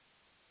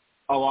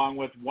 along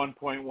with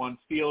 1.1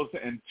 steals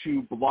and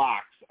 2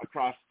 blocks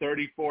across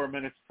 34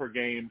 minutes per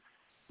game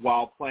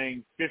while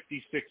playing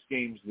 56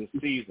 games this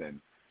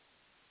season.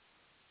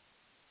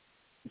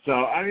 So,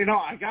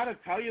 I got to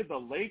tell you, the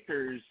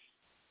Lakers,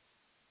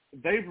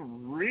 they've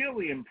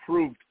really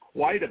improved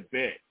quite a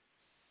bit.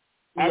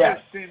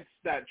 Ever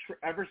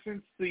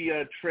since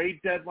the trade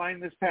deadline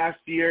this past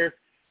year,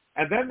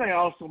 and then they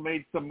also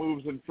made some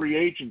moves in free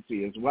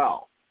agency as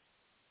well.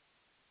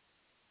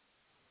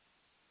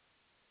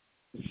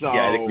 So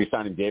I think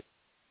re-signing Davis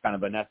is kind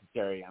of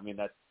unnecessary. I mean,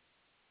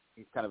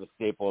 he's kind of a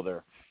staple of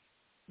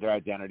their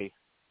identity.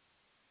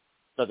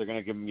 So they're going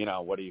to give him,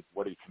 what he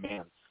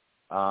commands.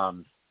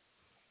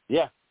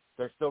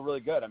 They're still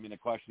really good. I mean, the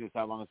question is,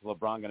 how long is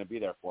LeBron going to be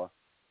there for?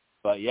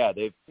 But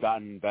they've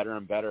gotten better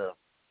and better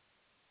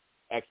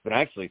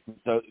exponentially.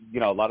 So,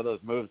 a lot of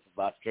those moves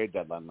last trade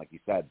deadline, like you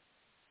said,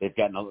 they've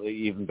gotten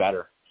even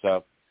better.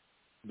 So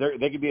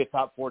they could be a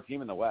top 4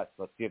 team in the West.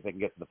 Let's see if they can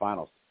get to the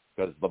finals,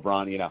 because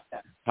LeBron,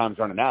 time's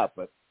running out.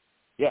 But,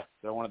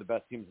 they're one of the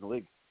best teams in the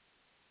league.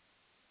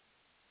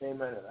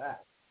 Amen to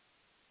that.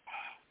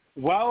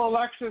 Well,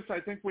 Alexis, I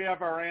think we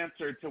have our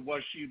answer to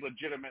was she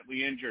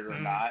legitimately injured or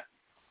not.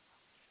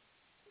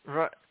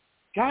 Right.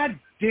 God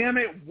damn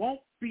it,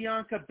 won't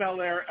Bianca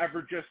Belair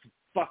ever just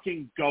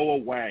fucking go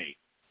away?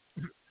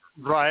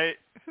 Right.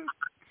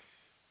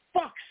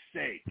 Fuck's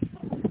sake.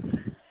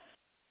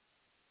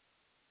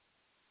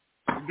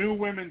 New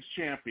women's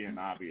champion,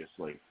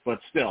 obviously, but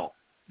still.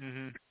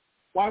 Mm-hmm.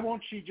 Why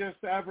won't she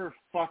just ever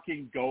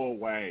fucking go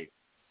away?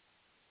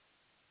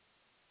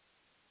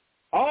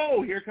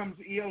 Oh, here comes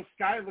Io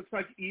Sky. Looks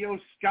like Io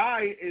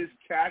Sky is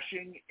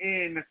cashing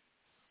in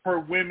her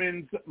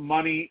women's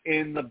Money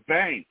in the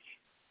Bank.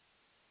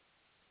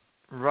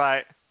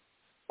 Right.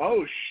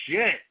 Oh,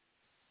 shit.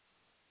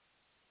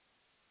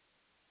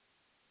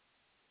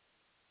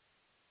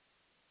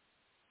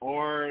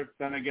 Or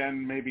then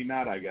again, maybe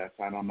not, I guess.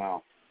 I don't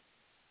know.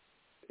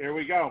 Here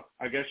we go.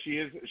 I guess she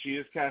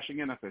is cashing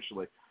in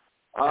officially.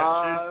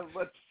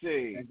 Let's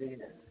see.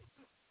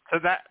 So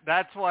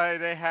that's why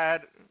they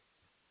had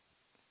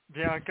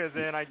Bianca's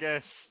in, I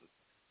guess,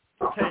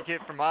 take it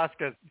from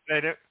Asuka.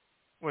 They didn't,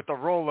 with the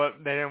roll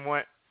up, they didn't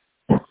want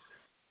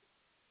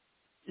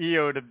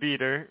Io to beat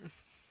her.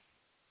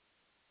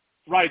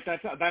 Right.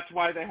 That's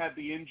why they had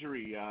the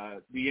injury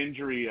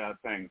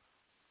thing.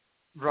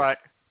 Right.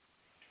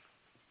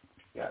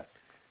 Yes.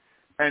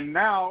 And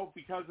now,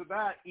 because of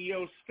that,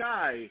 Io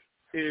Sky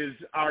is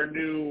our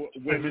new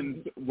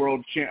women's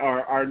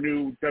our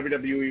new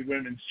WWE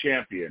Women's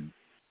Champion.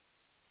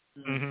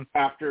 Mm-hmm.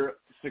 After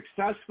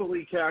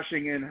successfully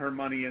cashing in her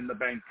Money in the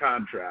Bank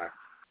contract,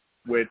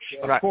 which,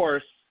 of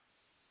course,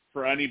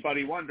 for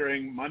anybody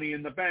wondering, Money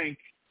in the Bank,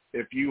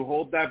 if you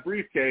hold that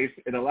briefcase,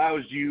 it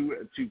allows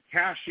you to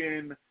cash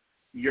in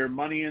your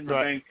Money in the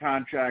Bank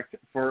contract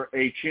for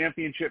a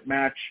championship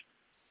match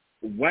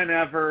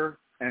whenever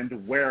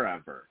and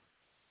wherever.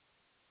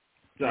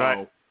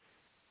 So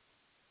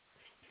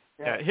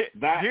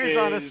here's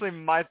honestly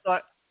my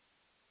thought.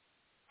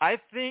 I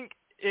think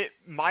it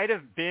might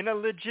have been a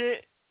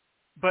legit,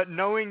 but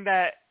knowing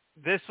that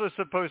this was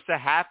supposed to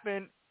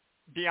happen,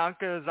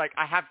 Bianca is like,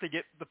 I have to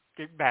get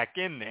back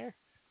in there.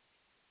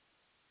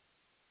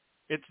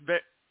 It's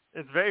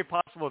very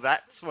possible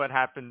that's what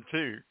happened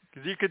too,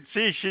 because you could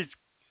see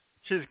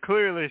she's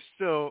clearly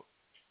still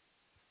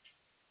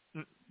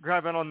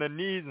grabbing on the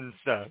knees and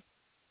stuff.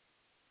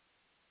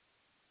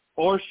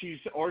 Or she's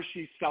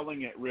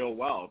selling it real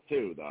well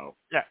too, though.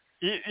 Yeah,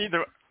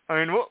 either.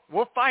 I mean,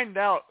 we'll find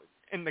out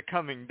in the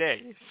coming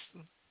days.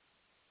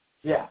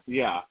 Yeah.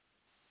 Yeah.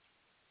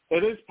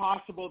 It is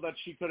possible that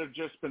she could have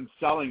just been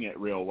selling it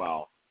real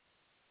well.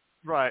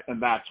 Right.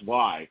 And that's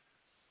why.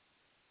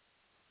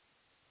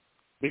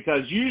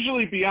 Because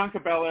usually Bianca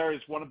Belair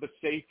is one of the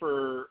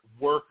safer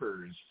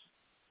workers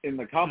in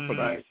the company.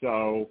 Right.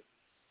 So,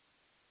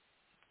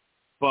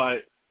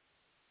 but,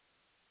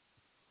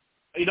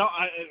 you know,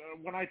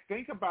 when I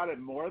think about it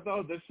more,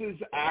 though, this is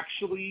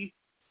actually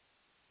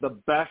the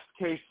best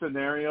case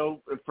scenario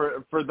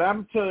for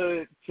them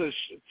to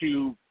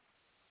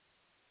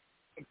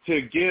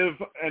give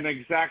an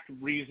exact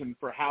reason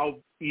for how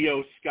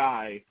Io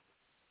Sky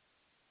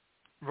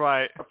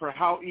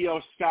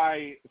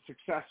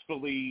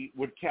successfully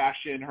would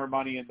cash in her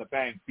Money in the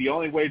Bank. The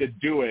only way to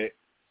do it,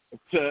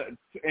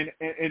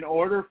 in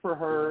order for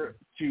her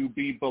to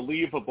be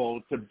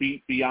believable, to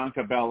beat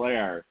Bianca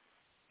Belair,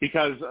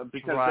 because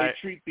they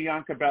treat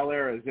Bianca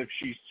Belair as if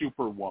she's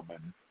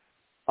Superwoman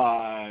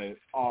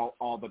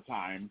all the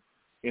time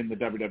in the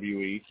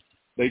WWE.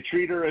 They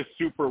treat her as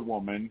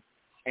Superwoman,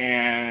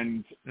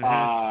 and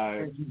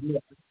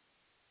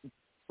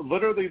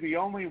literally the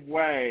only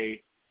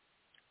way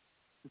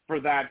for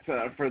that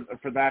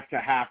to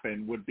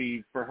happen would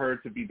be for her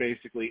to be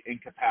basically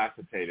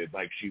incapacitated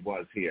like she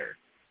was here.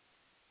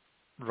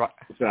 Right.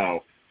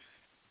 So,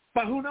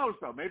 but who knows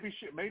though? Maybe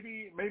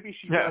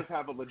she does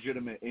have a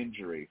legitimate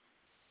injury.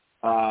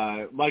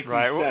 Like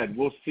you said,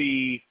 we'll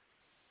see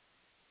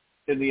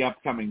in the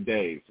upcoming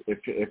days if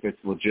it's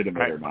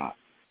legitimate or not.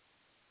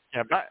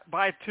 Yeah,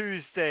 by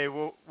Tuesday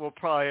we'll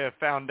probably have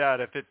found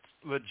out if it's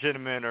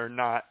legitimate or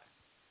not.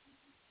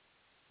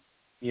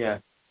 Yeah.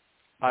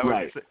 I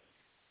would say.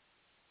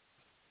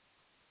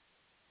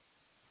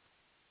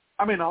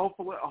 I mean,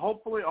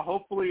 hopefully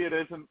it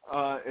isn't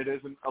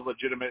a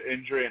legitimate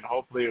injury, and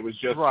hopefully it was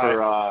just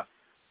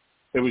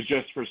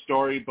for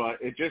story. But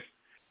it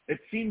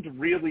seemed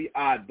really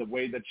odd the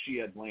way that she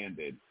had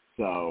landed.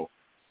 So.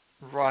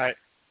 Right.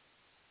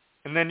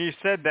 And then you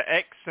said the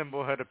X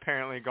symbol had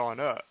apparently gone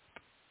up.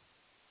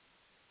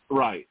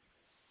 Right.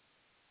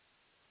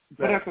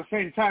 But at the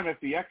same time, if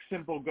the X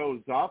symbol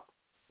goes up,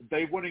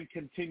 they wouldn't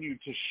continue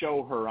to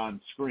show her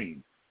on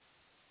screen.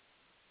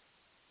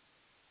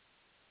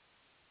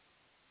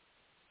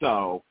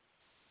 So,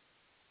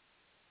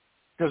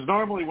 because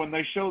normally when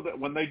they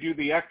do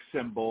the X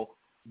symbol,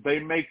 they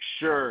make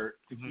sure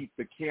to keep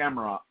the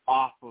camera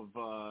off of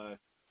the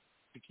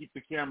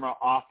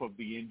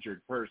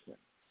injured person.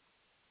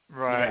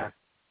 Right.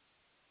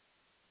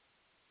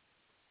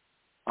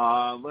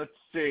 Yeah. Let's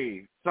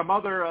see some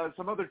other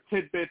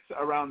tidbits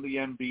around the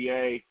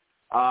NBA.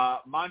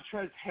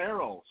 Montrezl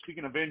Harrell.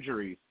 Speaking of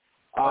injuries,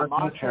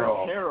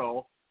 Montrezl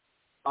Harrell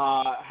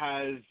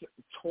has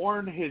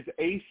torn his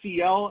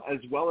ACL as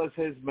well as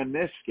his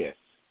meniscus.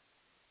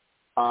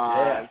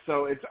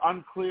 So it's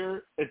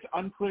unclear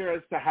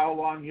as to how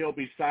long he'll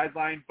be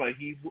sidelined, but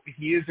he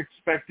is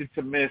expected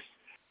to miss,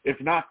 if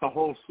not the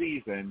whole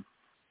season.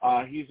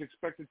 He's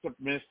expected to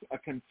miss a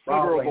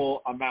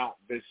considerable amount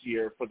this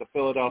year for the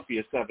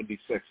Philadelphia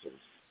 76ers.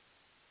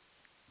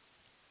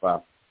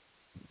 Wow.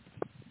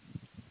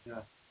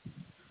 Yeah.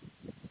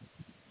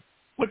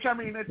 Which, I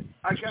mean,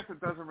 I guess it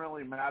doesn't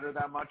really matter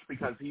that much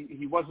because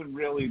he wasn't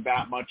really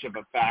that much of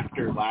a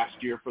factor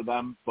last year for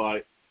them.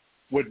 But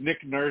with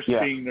Nick Nurse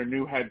being their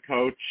new head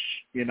coach,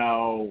 you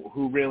know,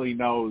 who really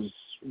knows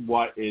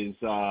what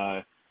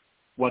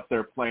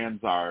their plans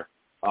are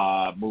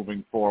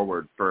moving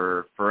forward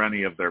for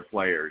any of their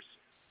players.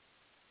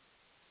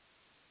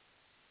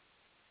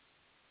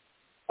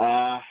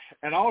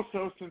 And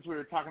also, since we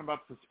were talking about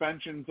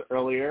suspensions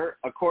earlier,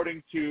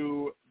 according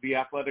to the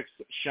Athletics'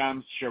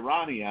 Shams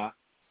Charania,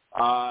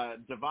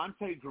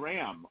 Devontae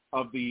Graham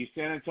of the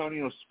San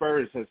Antonio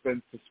Spurs has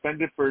been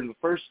suspended for the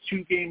first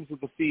 2 games of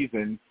the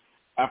season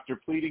after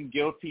pleading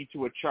guilty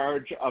to a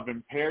charge of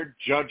impaired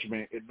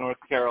judgment in North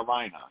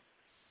Carolina.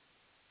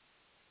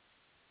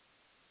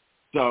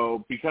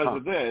 So because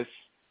of this,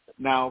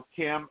 now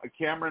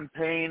Cameron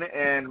Payne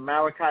and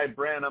Malachi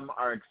Branham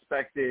are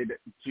expected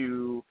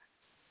to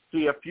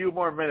see a few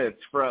more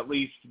minutes for at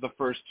least the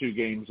first 2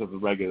 games of the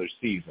regular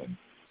season.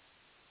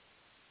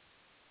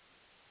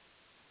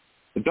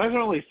 It doesn't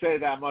really say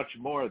that much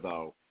more,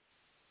 though,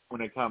 when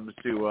it comes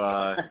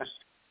to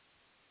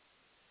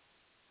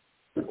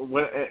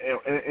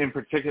in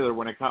particular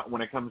when it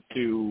comes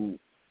to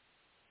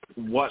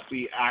what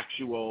the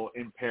actual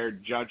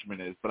impaired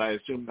judgment is, but I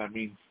assume that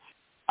means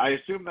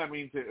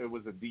it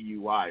was a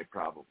DUI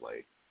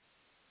probably.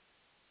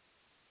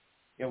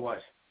 It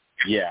was.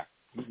 Yeah,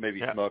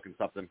 maybe smoking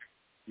something.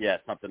 Yeah,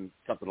 something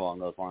along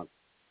those lines.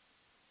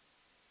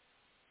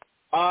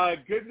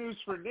 Good news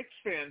for Knicks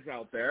fans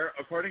out there.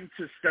 According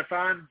to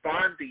Stefan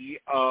Bondi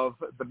of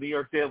the New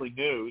York Daily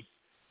News,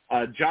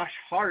 Josh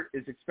Hart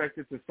is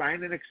expected to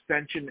sign an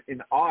extension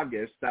in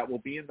August that will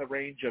be in the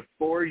range of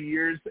 4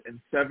 years and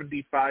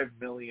 $75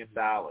 million.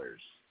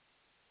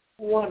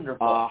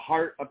 Wonderful.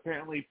 Hart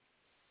apparently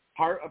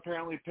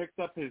picked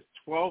up his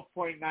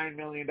 $12.9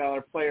 million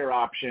player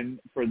option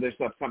for this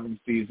upcoming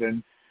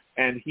season,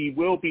 and he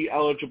will be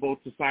eligible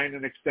to sign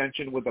an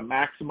extension with a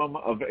maximum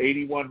of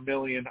 $81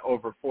 million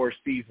over 4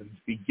 seasons,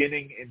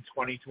 beginning in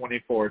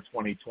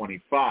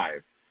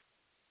 2024-2025.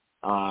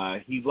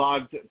 He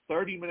logged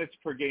 30 minutes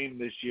per game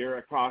this year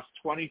across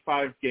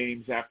 25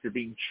 games after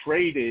being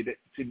traded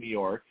to New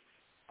York,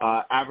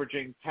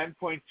 averaging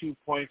 10.2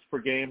 points per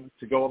game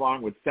to go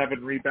along with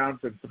 7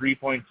 rebounds and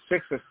 3.6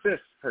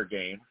 assists per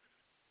game,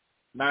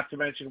 not to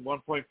mention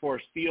 1.4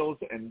 steals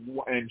and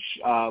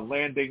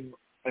landing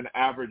an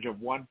average of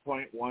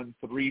 1.1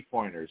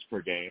 3-pointers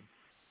per game,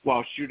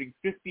 while shooting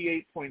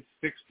 58.6%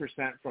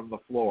 from the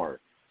floor.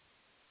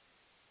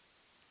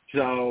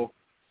 So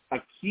a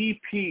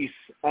key piece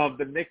of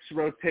the Knicks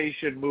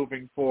rotation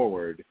moving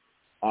forward,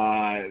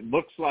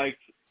 looks like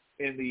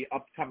in the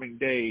upcoming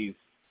days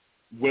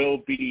will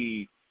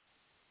be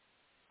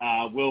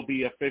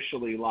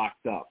officially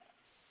locked up.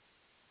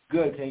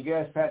 Good. Can you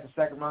guys pass the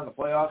second round of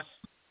the playoffs?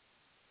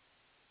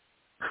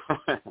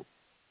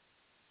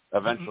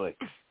 Eventually.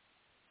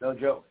 No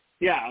joke.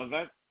 Yeah,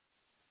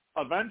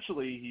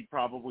 eventually he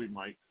probably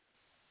might.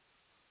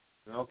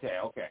 Okay.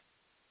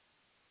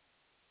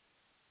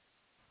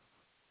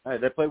 Hey,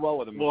 they play well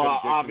with him. Well,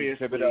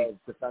 obviously. Thibodeau,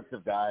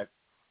 defensive guy.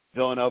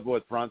 Villanova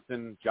with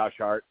Brunson, Josh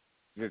Hart.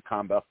 Good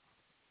combo.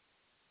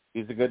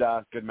 He's a good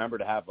member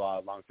to have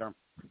long term.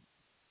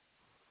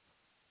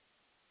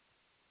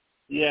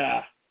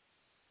 Yeah.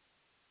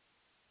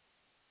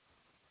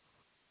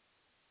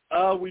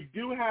 We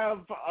do have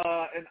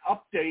an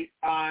update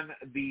on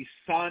the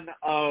son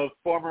of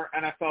former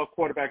NFL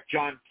quarterback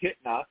John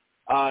Kitna.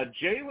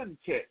 Jalen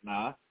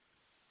Kitna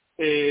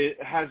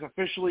has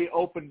officially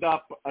opened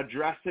up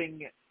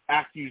addressing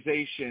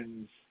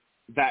accusations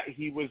that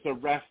he was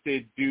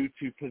arrested due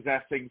to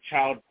possessing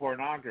child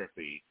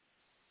pornography.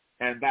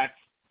 And that's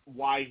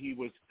why he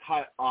was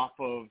cut off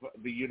of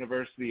the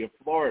University of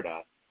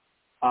Florida.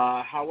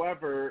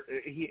 However,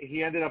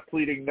 he ended up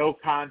pleading no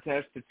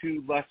contest to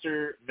 2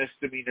 lesser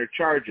misdemeanor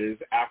charges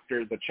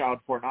after the child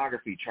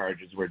pornography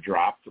charges were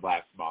dropped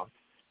last month.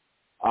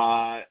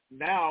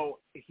 Now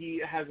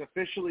he has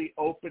officially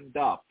opened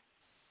up,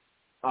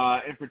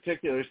 in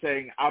particular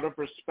saying, out of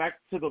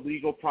respect to the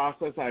legal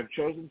process, I have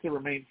chosen to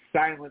remain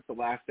silent the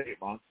last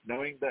 8 months,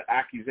 knowing the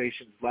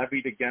accusations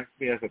levied against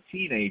me as a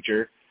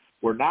teenager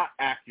were not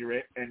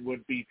accurate and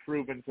would be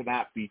proven to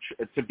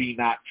be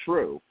not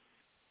true.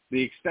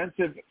 The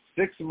extensive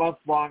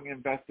 6-month-long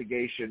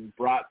investigation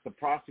brought the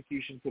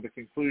prosecution to the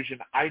conclusion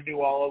I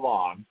knew all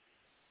along,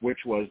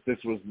 which was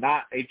this was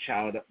not a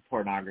child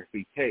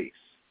pornography case.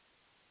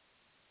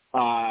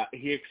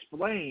 He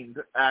explained,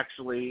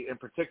 actually, in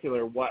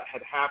particular, what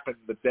had happened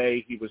the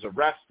day he was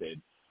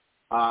arrested,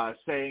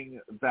 saying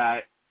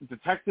that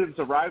detectives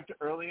arrived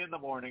early in the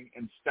morning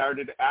and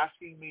started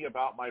asking me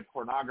about my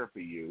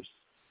pornography use.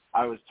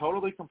 I was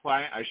totally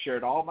compliant. I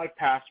shared all my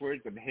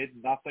passwords and hid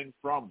nothing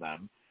from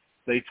them.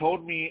 They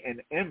told me an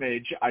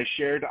image I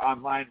shared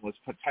online was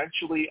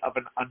potentially of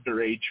an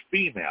underage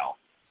female.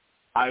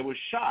 I was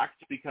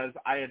shocked because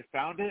I had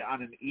found it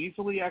on an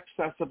easily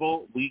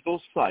accessible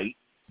legal site,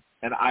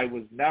 and I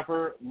was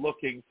never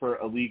looking for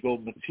illegal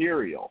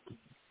material.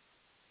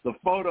 The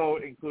photo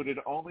included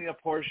only a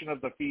portion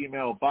of the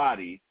female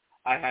body.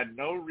 I had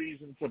no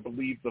reason to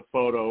believe the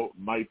photo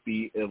might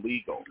be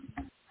illegal.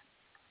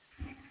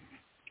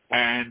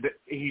 And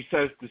he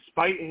says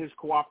despite his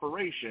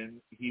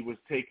cooperation, he was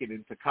taken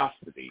into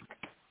custody,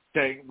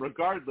 saying,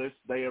 regardless,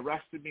 they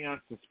arrested me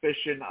on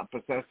suspicion of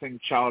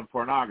possessing child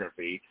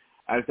pornography.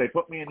 As they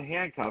put me in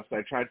handcuffs,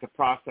 I tried to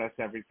process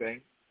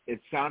everything.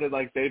 It sounded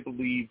like they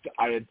believed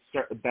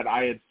that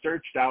I had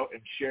searched out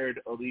and shared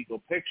illegal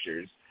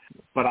pictures,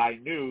 but I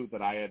knew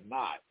that I had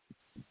not.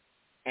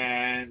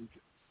 And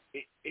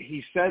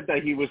he said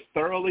that he was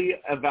thoroughly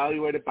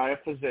evaluated by a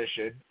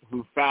physician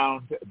who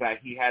found that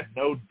he had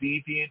no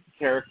deviant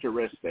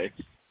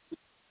characteristics,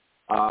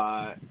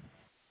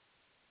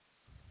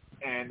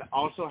 and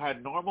also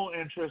had normal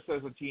interests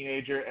as a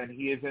teenager, and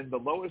he is in the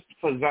lowest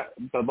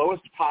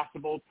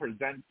possible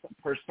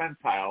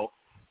percentile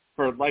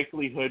for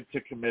likelihood to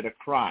commit a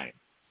crime.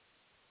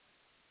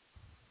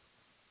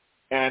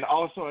 And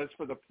also, as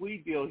for the plea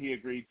deal he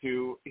agreed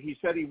to, he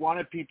said he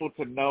wanted people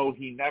to know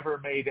he never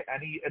made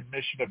any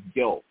admission of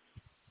guilt.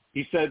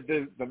 He said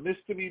the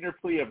misdemeanor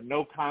plea of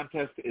no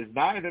contest is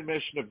not an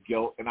admission of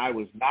guilt, and I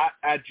was not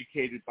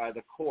educated by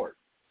the court,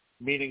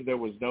 meaning there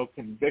was no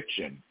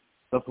conviction.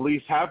 The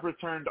police have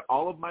returned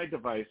all of my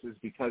devices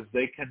because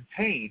they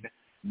contain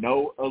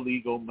no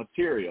illegal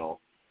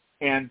material,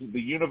 and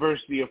the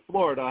University of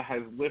Florida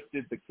has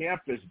lifted the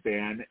campus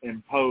ban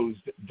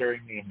imposed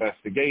during the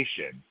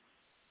investigation.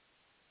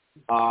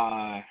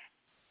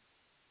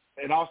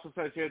 It also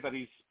says here that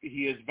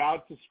he is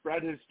vowed to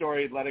spread his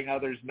story, letting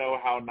others know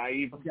how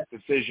naive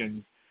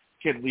decisions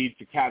can lead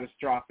to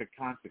catastrophic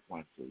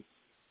consequences.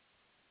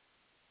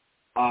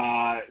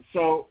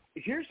 So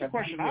here's the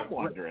question I'm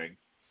wondering,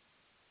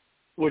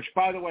 which,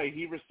 by the way,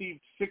 he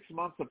received 6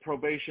 months of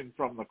probation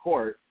from the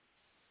court.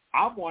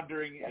 I'm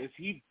wondering, is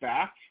he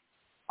back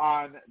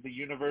on the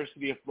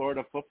University of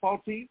Florida football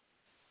team?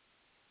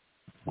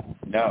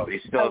 No,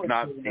 he's still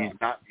not. He's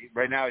not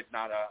right now. He's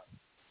not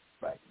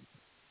right.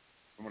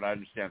 From what I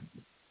understand.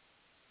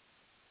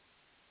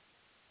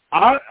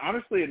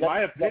 Honestly, in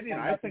my opinion,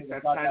 I think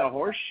that's kind of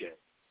horseshit.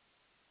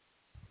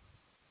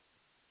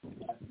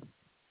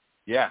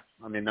 Yeah,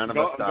 I mean, none of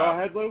us. Go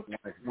ahead, Lou.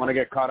 Want to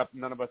get caught up?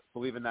 None of us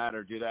believe in that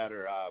or do that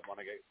or want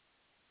to get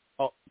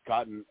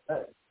caught in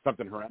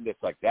something horrendous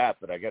like that.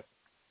 But I guess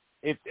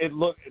it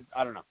looked.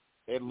 I don't know.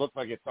 It looked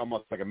like it's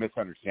almost like a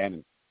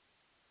misunderstanding.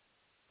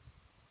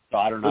 So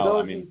I don't know.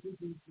 I mean,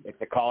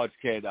 it's a college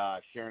kid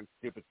sharing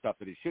stupid stuff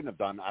that he shouldn't have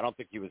done. I don't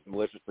think he was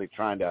maliciously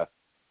trying to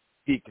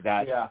seek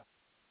that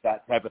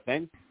type of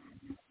thing.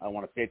 I don't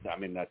want to say that. I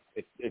mean,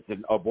 it's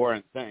an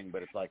abhorrent thing,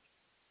 but it's like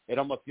it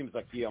almost seems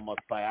like he almost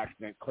by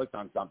accident clicked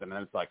on something,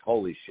 and it's like,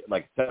 holy shit,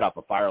 like set up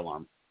a fire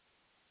alarm.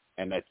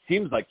 And it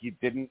seems like he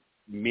didn't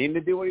mean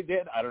to do what he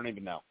did. I don't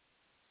even know.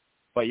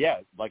 But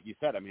yeah, like you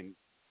said, I mean,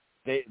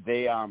 they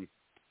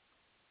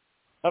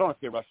I don't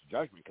want to say rush to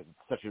judgment because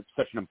it's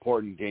such an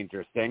important,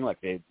 dangerous thing. Like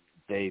they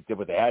did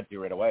what they had to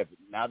right away. But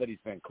now that he's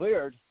been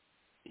cleared,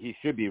 he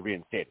should be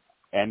reinstated.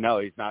 And no,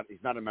 he's not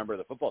a member of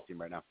the football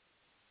team right now.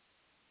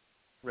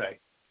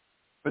 Right.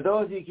 For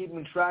those of you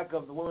keeping track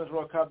of the Women's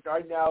World Cup,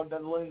 right now,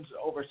 Netherlands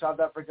over South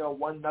Africa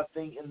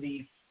 1-0 in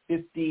the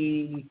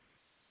 57th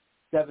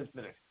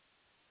minute.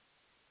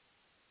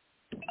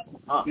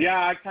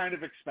 Yeah, I kind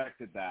of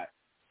expected that.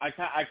 I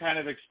kind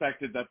of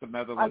expected that the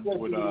Netherlands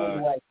would.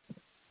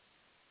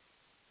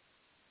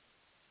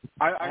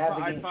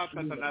 I thought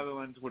that the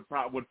Netherlands would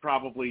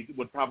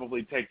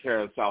probably take care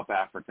of South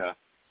Africa.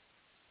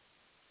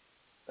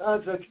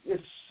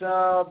 It's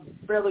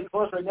fairly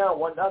close right now,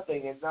 1-0.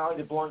 It's not like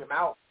they're blowing them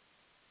out.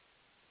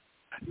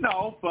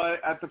 No, but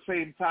at the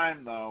same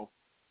time, though,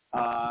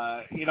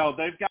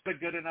 they've got a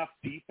good enough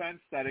defense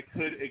that it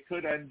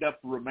could end up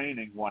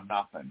remaining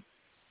 1-0.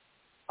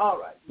 All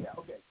right. Yeah.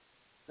 Okay.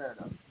 Fair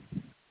enough.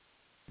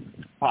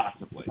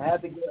 Possibly. I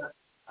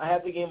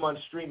have the game on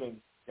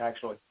streaming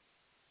actually.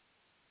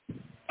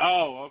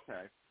 Oh,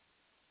 okay.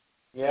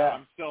 Yeah.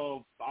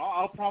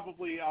 I'll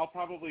probably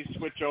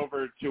switch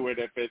over to it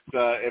if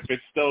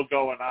it's still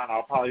going on.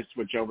 I'll probably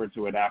switch over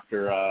to it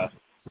after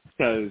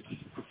because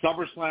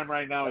Summerslam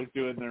right now is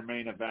doing their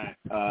main event,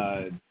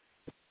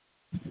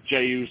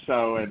 Jey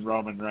Uso and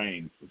Roman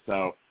Reigns.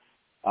 So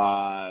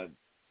once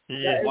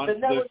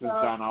this is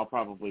done, I'll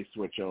probably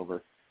switch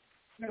over.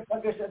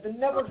 Like I said, the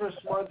networks are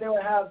smart. They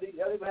would have the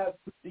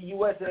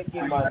USA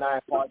game on 9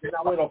 o'clock. They're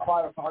not waiting till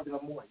 5 o'clock in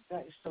the morning.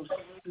 That is so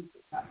stupid.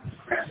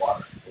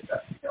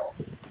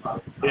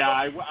 Yeah,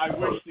 I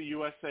wish the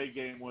USA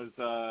game was.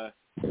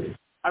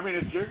 I mean,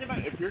 if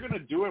you're gonna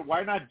do it,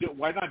 why not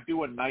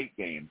do a night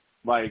game?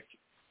 Like,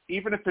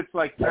 even if it's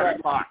like 10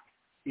 o'clock,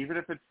 even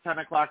if it's 10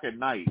 o'clock at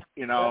night,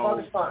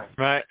 That's fine.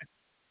 Right.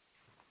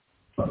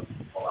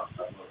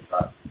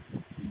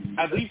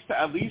 At least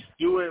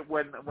do it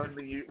when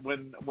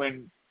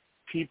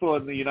people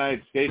in the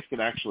United States can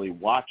actually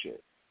watch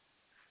it.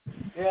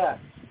 Yeah.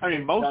 I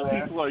mean, most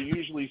people are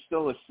usually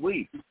still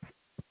asleep.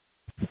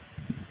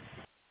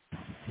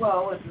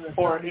 Well, listen,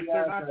 or if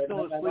they're not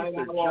still asleep,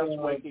 they're just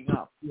waking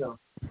up. Yeah.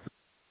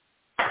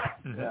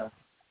 Mm-hmm. Yeah.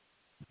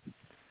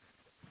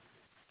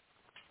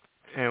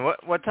 And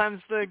what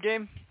time's the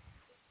game?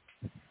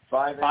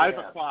 5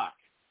 o'clock.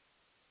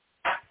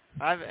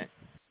 5.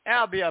 Yeah,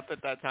 I'll be up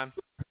at that time.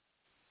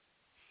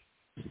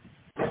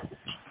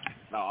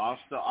 No,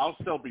 I'll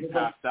still be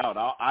passed out.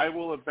 I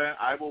will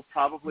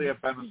probably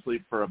have been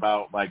asleep for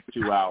about like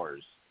 2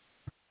 hours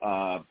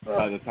by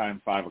the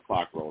time 5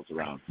 o'clock rolls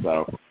around.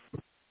 So,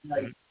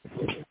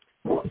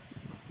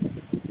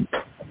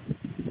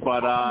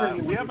 but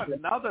we have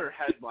another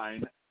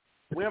headline.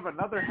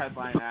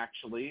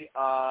 Actually.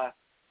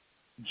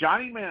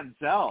 Johnny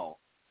Manziel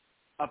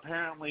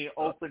apparently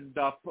opened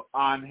up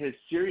on his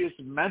serious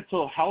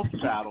mental health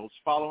battles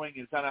following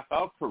his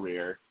NFL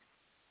career.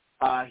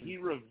 He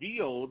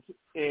revealed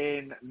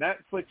in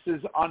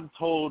Netflix's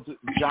Untold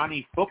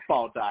Johnny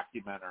Football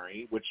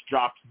documentary, which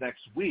drops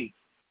next week,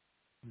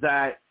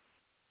 that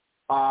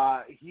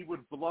he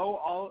would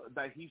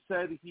he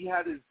said he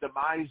had his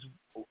demise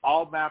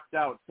all mapped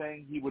out,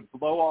 saying he would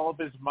blow all of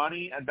his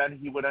money and then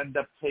he would end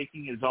up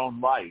taking his own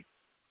life,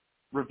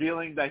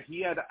 revealing that he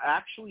had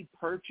actually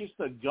purchased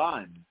a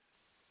gun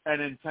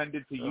and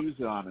intended to use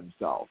it on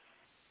himself.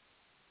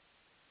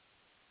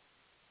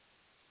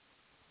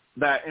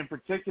 that in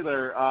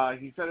particular,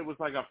 he said it was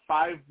like a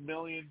 $5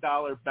 million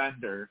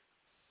bender,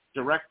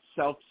 direct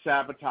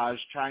self-sabotage,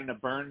 trying to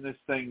burn this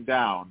thing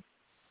down.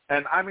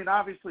 And, I mean,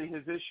 obviously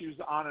his issues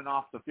on and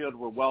off the field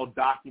were well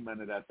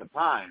documented at the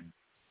time.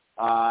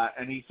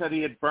 And he said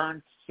he had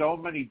burned so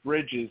many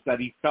bridges that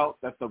he felt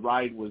that the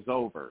ride was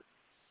over.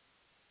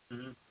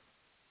 Mm-hmm.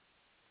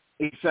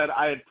 He said,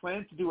 I had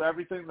planned to do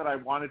everything that I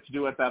wanted to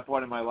do at that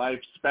point in my life,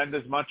 spend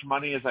as much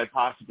money as I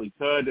possibly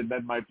could, and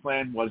then my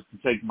plan was to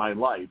take my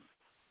life.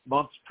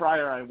 Months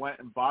prior, I went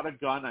and bought a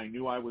gun I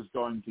knew I was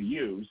going to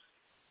use.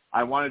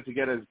 I wanted to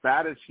get as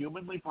bad as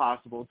humanly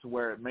possible to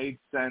where it made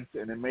sense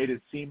and it made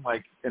it seem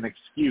like an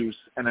excuse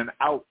and an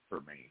out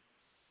for me.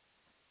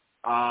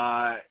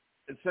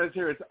 It says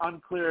here it's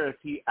unclear if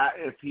he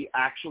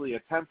actually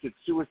attempted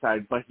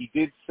suicide, but he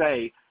did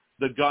say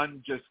the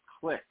gun just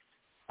clicked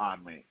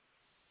on me.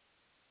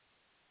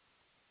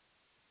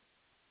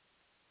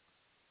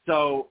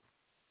 So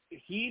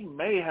he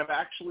may have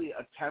actually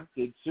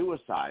attempted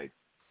suicide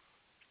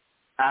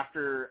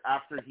after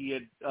he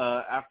had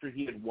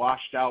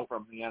washed out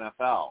from the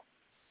NFL.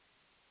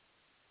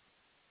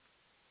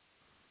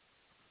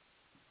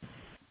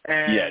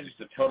 And yeah,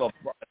 just a total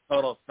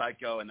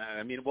psycho. And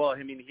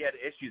he had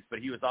issues, but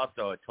he was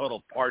also a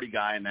total party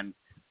guy, and then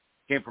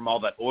came from all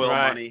that oil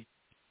money.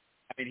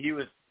 I mean, he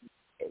was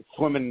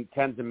swimming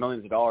tens of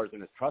millions of dollars in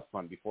his trust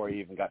fund before he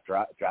even got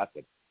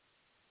drafted.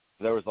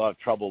 So there was a lot of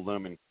trouble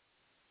looming.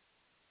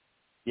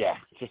 Yeah,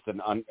 it's just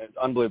an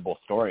unbelievable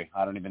story.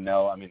 I don't even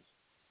know. I mean,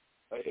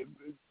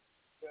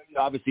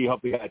 obviously you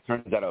hope the guy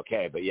turns out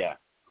okay, but yeah,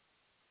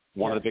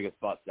 one of the biggest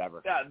busts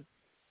ever. Yeah.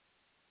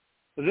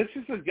 This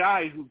is a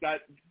guy who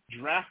got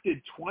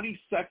drafted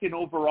 22nd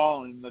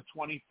overall in the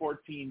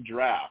 2014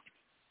 draft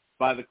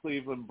by the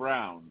Cleveland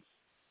Browns.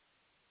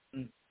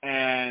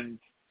 And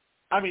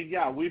I mean,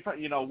 yeah, we've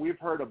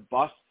heard of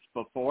busts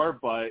before,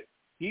 but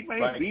he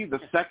may be the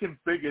second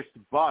biggest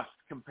bust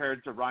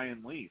compared to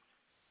Ryan Leaf.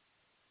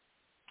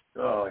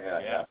 Oh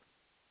yeah.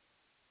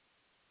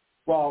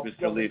 Well,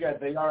 don't forget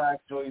they are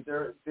actually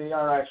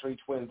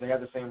twins. They have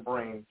the same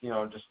brain.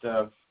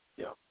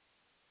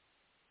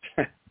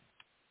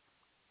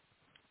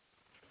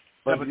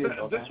 But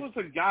this was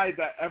a guy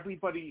that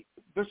everybody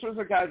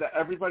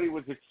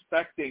was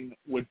expecting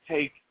would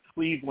take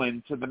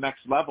Cleveland to the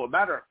next level.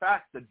 Matter of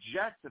fact, the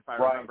Jets, if I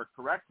remember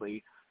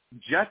correctly,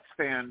 Jets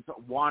fans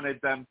wanted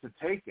them to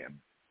take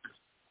him.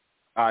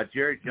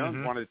 Jerry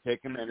Jones wanted to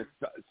take him, and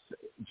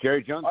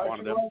Jerry Jones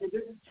wanted him,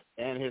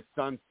 and his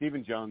son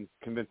Stephen Jones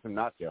convinced him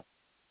not to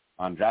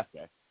on draft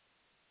day.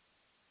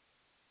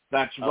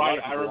 That's right.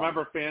 I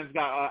remember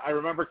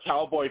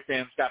Cowboy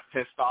fans got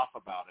pissed off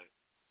about it.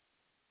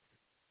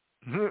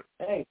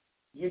 Hey,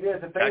 you did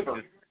us a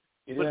favor.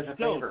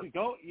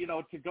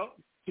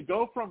 To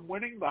go from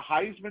winning the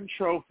Heisman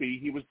Trophy,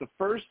 he was the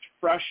first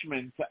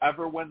freshman to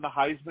ever win the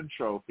Heisman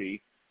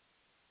Trophy.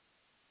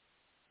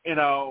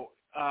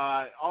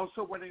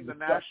 Also winning the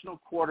National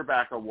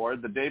Quarterback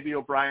Award, the Davey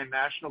O'Brien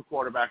National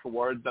Quarterback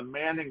Award, the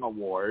Manning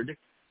Award.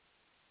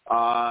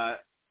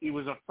 He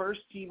was a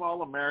first-team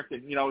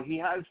All-American. He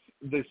has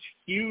this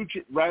huge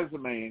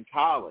resume in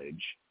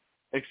college,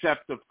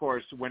 except, of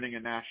course, winning a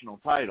national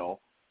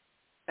title.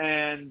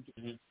 And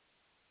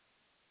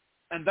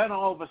then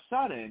all of a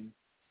sudden,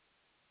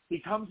 he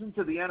comes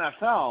into the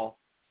NFL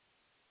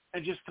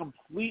and just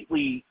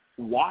completely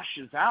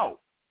washes out.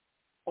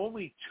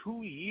 Only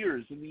 2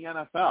 years in the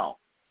NFL.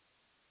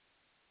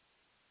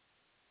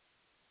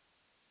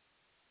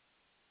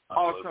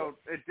 Also,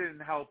 it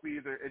didn't help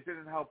either. It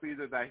didn't help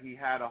either that he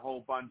had a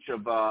whole bunch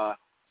of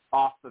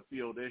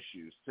off-the-field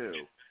issues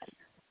too.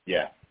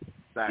 Yeah,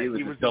 that he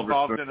was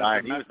involved in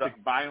a domestic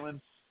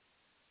violence.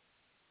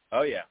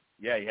 Oh yeah,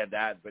 he had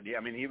that. But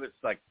he was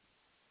like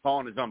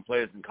calling his own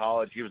plays in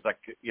college. He was like,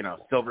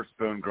 silver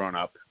spoon growing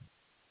up.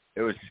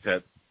 It was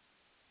just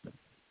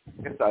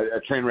a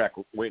train wreck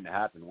waiting to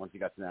happen once he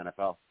got to the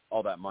NFL.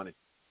 All that money.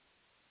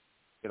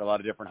 He had a lot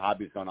of different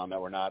hobbies going on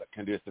that were not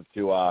conducive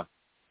to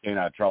getting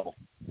out of trouble.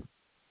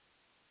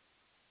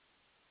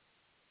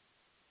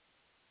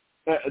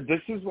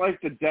 This is like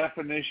the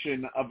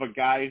definition of a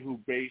guy who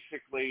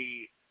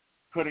basically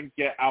couldn't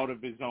get out of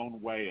his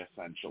own way,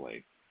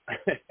 essentially.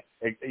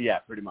 Yeah,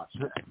 pretty much.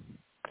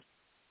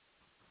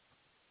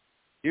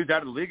 He was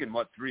out of the league in,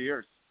 3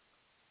 years?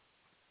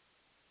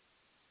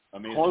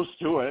 Close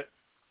to it.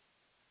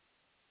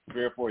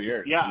 3 or 4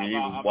 years.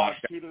 Yeah, about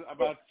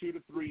 2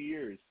 to 3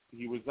 years.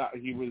 He was.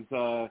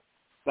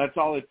 That's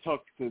all it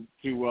took to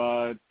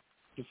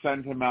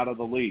send him out of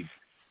the league.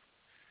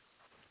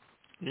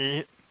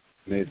 Yeah.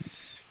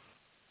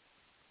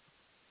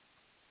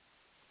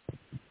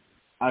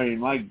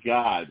 My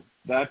God,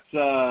 that's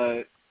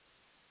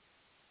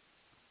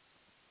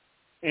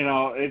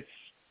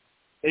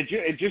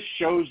it just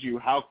shows you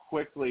how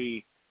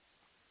quickly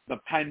the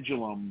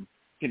pendulum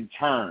can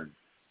turn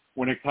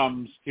when it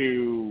comes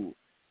to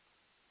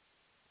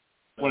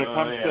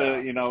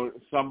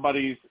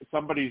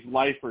somebody's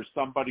life or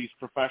somebody's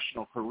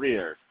professional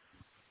career.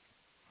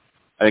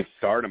 I think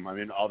stardom. I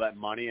mean, all that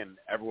money, and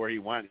everywhere he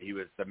went, he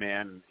was the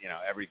man. You know,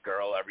 every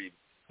girl, every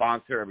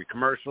sponsor, every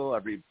commercial,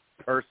 every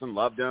person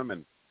loved him,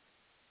 and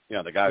you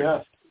know, the guy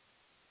just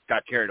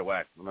got carried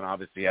away. And then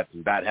obviously he had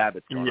some bad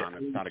habits going on.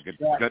 It's not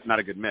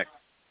a good mix.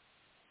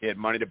 He had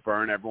money to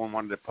burn. Everyone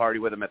wanted to party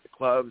with him at the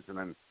clubs, and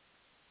then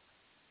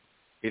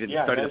he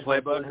didn't study the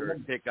playbook or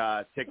take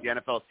the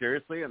NFL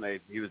seriously, and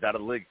he was out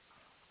of the league.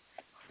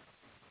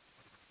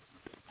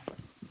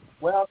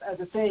 Well, as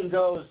the saying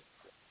goes,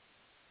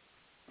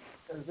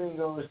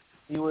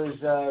 he was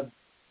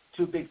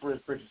too big for his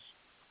britches.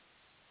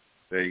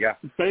 There you go.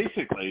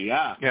 Basically,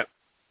 yeah. Yep.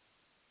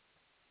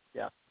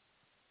 Yeah.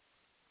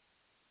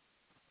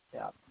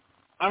 Yeah.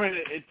 I mean,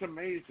 it's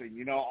amazing,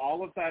 you know,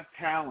 all of that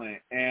talent,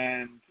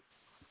 and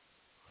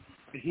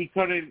he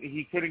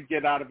couldn't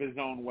get out of his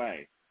own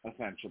way,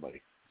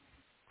 essentially.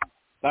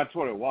 That's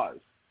what it was.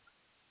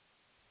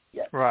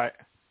 Yeah. Right.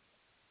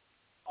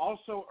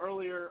 Also,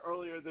 earlier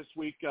this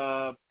week,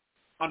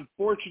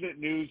 unfortunate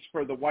news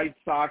for the White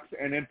Sox,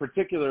 and in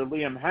particular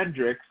Liam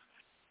Hendriks,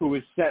 who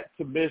is set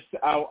to miss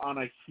out on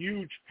a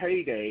huge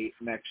payday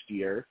next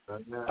year.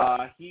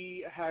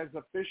 He has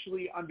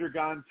officially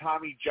undergone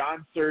Tommy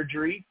John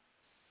surgery,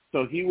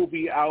 so he will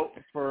be out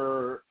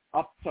for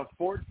up to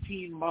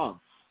 14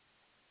 months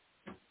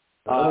as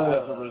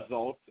a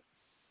result.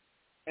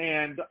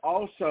 And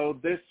also,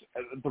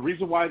 the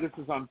reason why this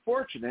is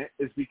unfortunate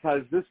is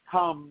because this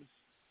comes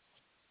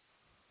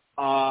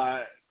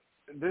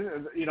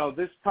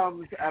this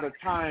comes at a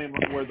time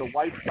where the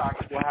White Sox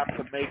will have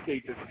to make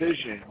a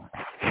decision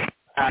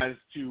as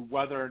to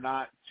whether or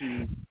not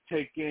to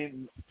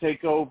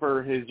take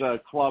over his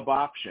club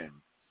option,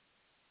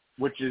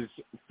 which is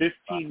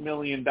 $15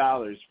 million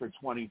for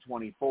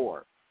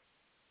 2024.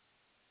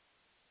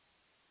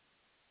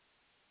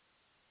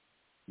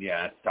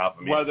 Yeah, it's tough.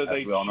 I mean, whether as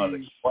they we all know,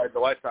 choose, the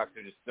White Sox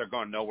they're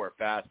going nowhere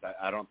fast.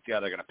 I don't see how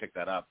they're going to pick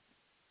that up.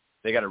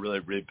 They got to really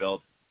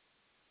rebuild.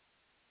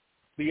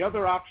 The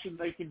other option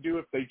they can do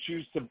if they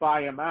choose to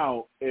buy him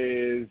out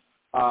is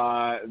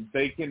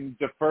they can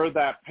defer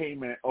that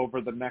payment over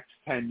the next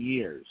 10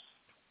 years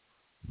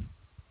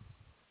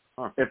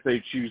if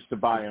they choose to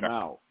buy him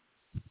out.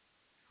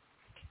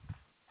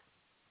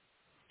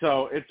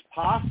 So it's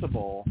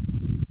possible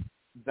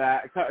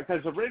that,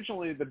 because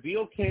originally the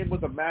deal came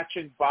with a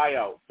matching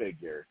buyout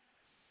figure,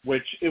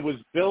 which it was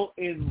built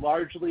in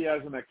largely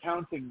as an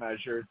accounting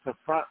measure to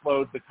front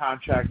load the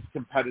contract's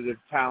competitive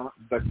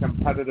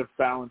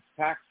balance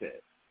tax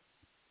hit.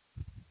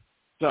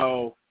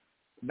 So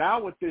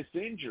now with this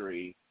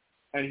injury,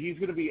 and he's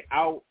going to be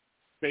out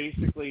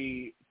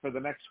basically for the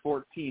next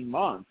 14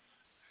 months,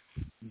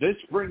 this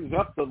brings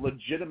up the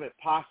legitimate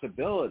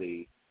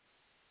possibility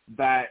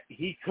that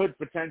he could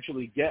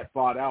potentially get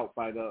bought out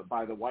by the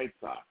White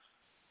Sox.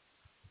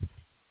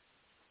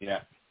 Yeah,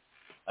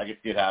 I can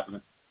see it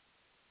happening.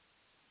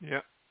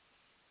 Yeah.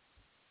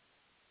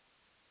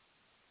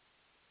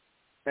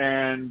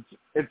 And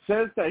it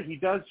says that he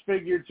does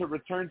figure to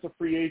return to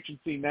free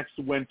agency next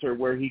winter,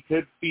 where he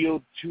could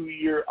field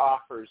 2-year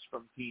offers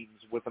from teams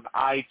with an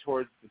eye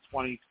towards the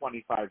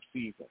 2025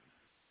 season.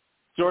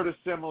 Sort of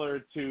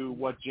similar to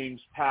what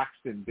James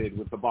Paxton did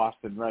with the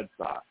Boston Red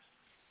Sox,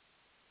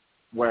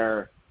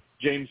 where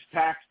James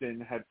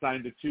Paxton had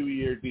signed a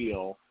 2-year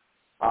deal.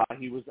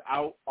 He was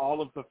out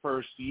all of the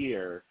first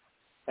year,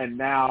 and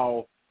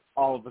now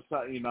all of a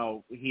sudden,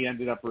 he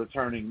ended up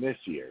returning this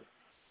year.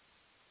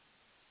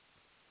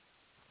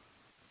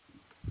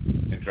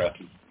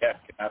 Interesting. Yeah, it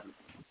can happen.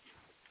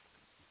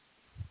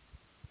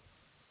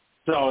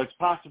 So it's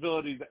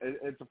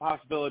a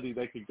possibility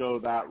they could go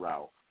that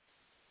route.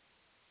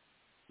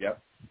 Yep.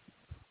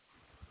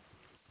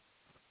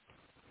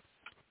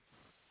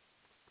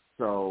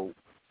 So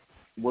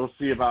we'll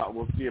see about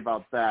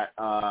that.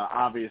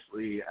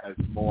 Obviously, as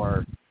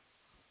more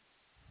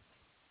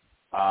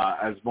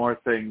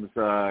things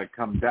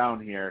come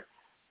down here.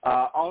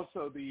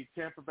 Also, the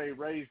Tampa Bay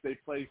Rays, they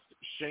placed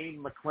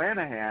Shane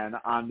McClanahan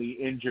on the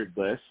injured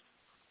list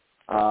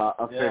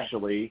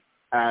officially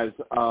as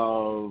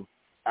of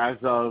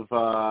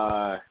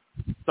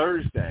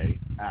Thursday,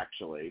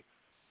 actually,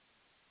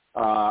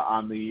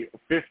 on the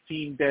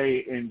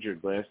 15-day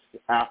injured list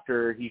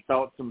after he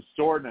felt some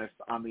soreness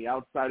on the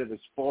outside of his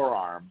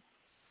forearm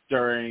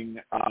during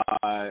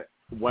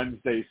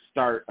Wednesday's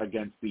start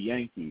against the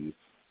Yankees.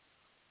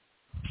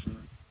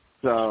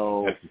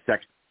 So that's the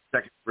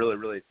second really,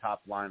 really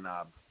top line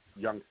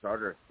young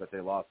starter that they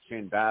lost.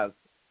 Shane Baz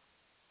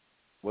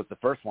was the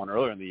first one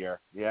earlier in the year.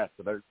 Yeah,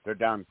 so they're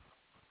down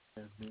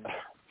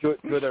two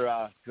of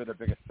their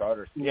biggest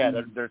starters. Yeah,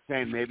 they're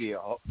saying maybe,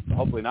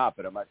 hopefully not,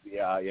 but it might be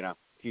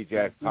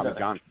TJ Tommy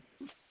John.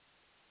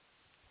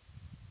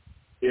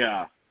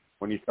 Yeah,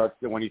 when you start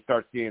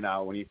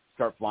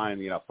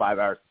flying 5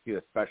 hours to see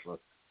a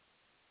specialist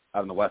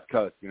out on the West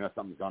Coast,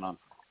 something's going on.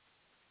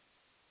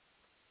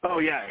 Oh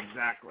yeah,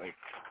 exactly.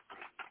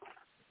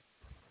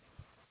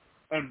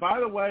 And by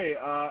the way,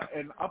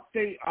 an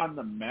update on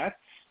the Mets.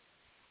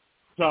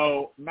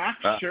 So Max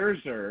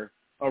Scherzer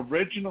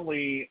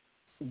originally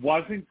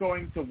wasn't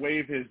going to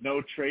waive his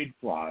no-trade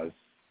clause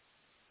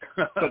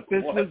But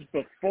this was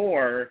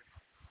before.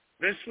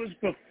 This was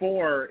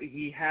before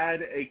he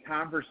had a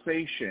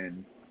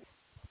conversation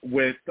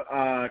with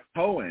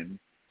Cohen,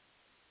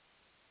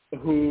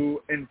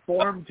 who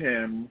informed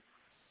him.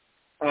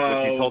 Which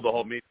he told the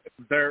whole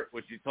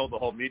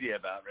media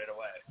about right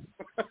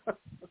away.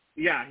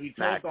 Yeah, he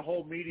told the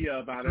whole media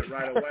about it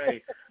right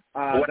away.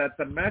 That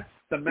the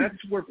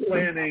Mets were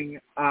planning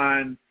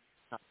on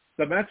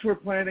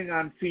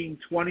seeing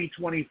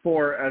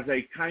 2024 as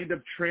a kind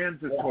of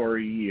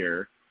transitory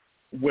year,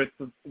 with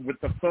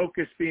the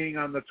focus being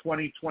on the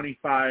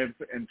 2025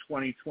 and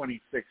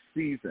 2026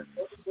 seasons.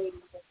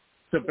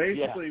 So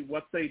basically,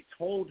 what they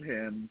told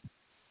him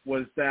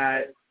was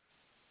that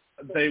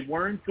they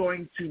weren't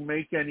going to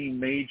make any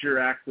major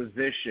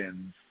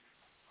acquisitions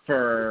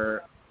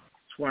for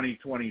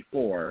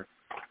 2024.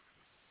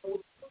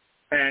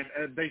 And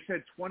they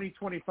said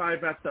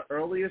 2025 at the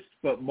earliest,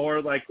 but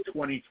more like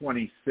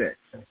 2026.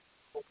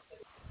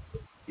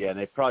 Yeah, and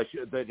they probably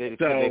should. They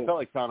felt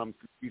like telling him,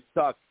 you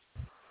suck.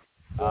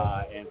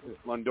 And since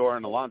Lindor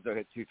and Alonso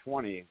hit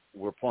 220,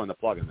 we're pulling the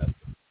plug in this.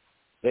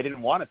 They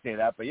didn't want to say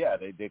that, but yeah,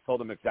 they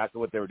told him exactly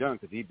what they were doing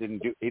because they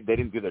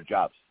didn't do their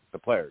jobs, the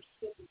players.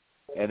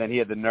 And then he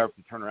had the nerve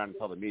to turn around and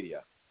tell the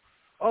media,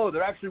 "Oh,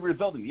 they're actually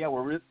rebuilding."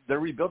 Yeah, they're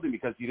rebuilding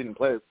because you didn't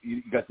play.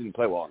 You guys didn't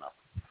play well enough.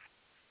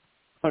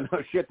 Oh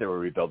no, shit, they were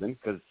rebuilding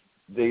because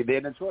they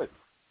had no choice.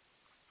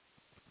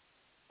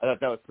 I thought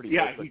that was pretty.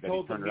 Yeah, he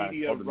told the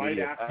media right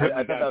after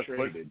he got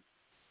traded.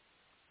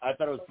 I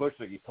thought it was Bush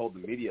that he told the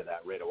media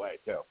that right away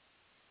too.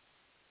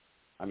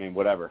 I mean,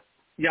 whatever.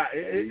 Yeah,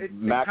 it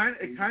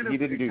kind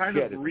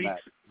of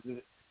reeks.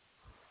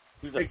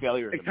 He's a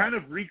failure. It kind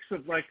of reeks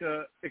of like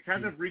a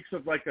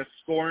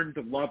scorned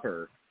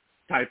lover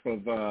type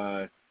of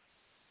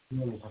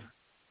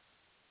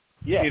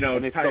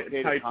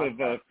type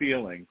of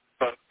feeling.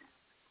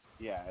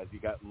 Yeah, as he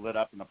got lit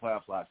up in the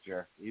playoffs last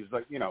year, he was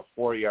like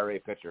 4 ERA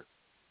pitcher.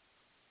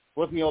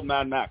 Wasn't the old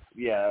Mad Max?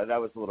 Yeah, that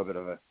was a little bit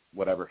of a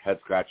whatever head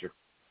scratcher.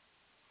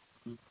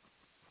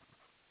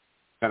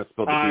 Kind of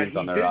spilled the beans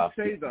on their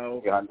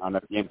on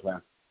their game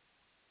plan.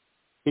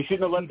 He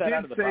shouldn't have let that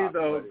out of the box.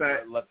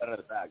 Let that out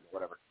of the bag,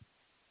 whatever.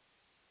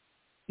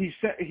 He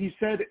said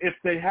if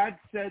they had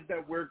said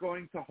that we're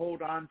going to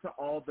hold on to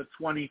all the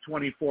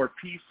 2024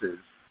 pieces,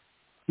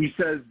 he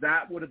says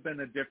that would have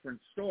been a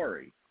different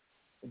story.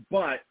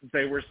 But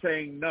they were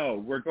saying, no,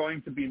 we're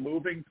going to be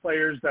moving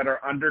players that are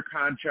under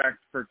contract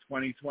for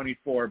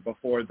 2024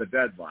 before the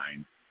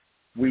deadline.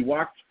 We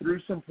walked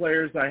through some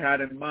players I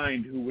had in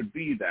mind who would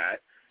be that.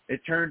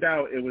 It turned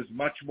out it was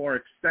much more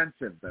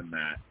extensive than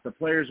that. The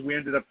players we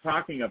ended up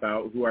talking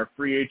about who are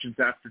free agents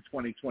after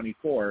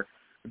 2024,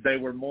 they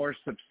were more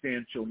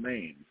substantial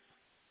names.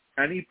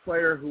 Any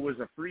player who was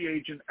a free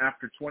agent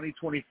after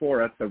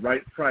 2024 at the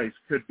right price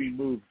could be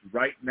moved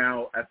right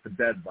now at the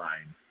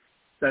deadline.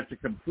 That's a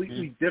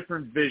completely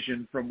different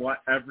vision from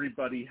what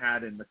everybody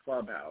had in the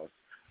clubhouse.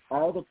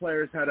 All the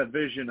players had a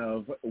vision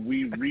of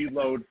we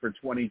reload for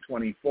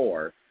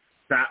 2024.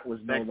 That was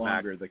no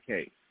longer the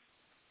case.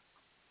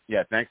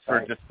 Yeah, thanks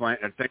for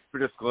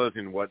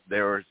disclosing what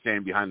they were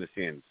saying behind the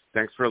scenes.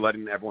 Thanks for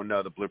letting everyone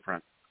know the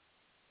blueprint.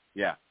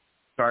 Yeah.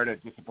 Sorry to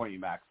disappoint you,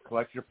 Max.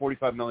 Collect your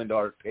 $45 million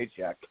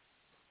paycheck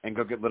and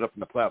go get lit up in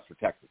the playoffs for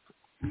Texas.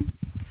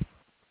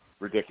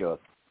 Ridiculous.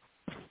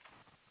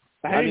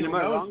 Hey, I mean, am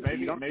I wrong?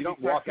 Maybe you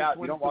don't walk out.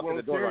 You don't walk in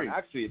the door wrong.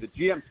 Actually, the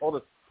GM told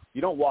us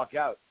you don't walk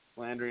out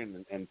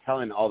slandering and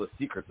telling all the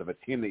secrets of a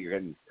team that you're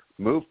getting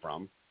moved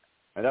from.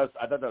 And I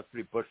thought that was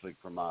pretty Bush League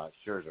from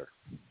Scherzer.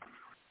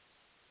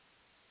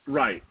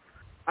 Right.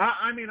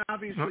 I mean,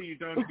 obviously you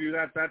don't do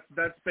that.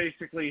 That's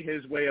basically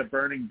his way of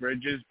burning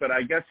bridges. But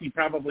I guess he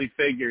probably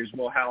figures,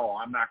 well, hell,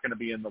 I'm not going to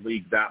be in the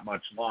league that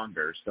much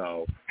longer.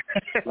 So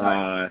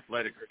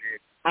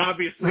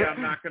obviously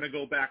I'm not going to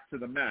go back to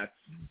the Mets.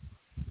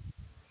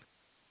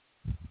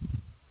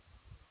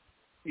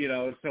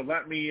 So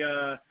let me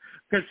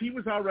because he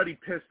was already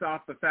pissed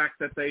off the fact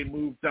that they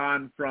moved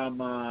on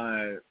from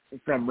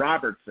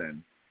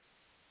Robertson.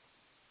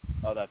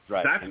 Oh, that's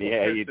right. That's and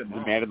he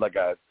demanded like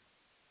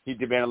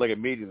a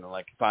meeting, and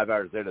like 5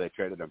 hours later they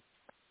traded him.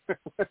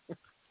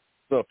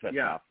 So pissed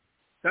off.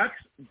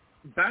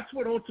 That's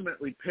what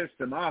ultimately pissed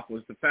him off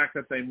was the fact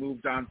that they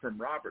moved on from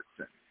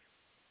Robertson.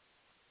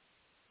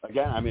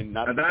 Again, I mean,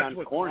 not to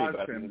sound corny,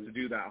 but him to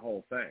do that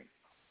whole thing.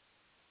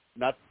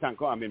 Not to sound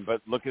corny, I mean,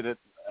 but look at it.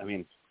 I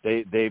mean,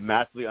 they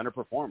massively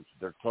underperformed.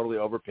 They're totally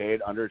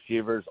overpaid,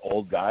 underachievers,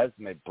 old guys,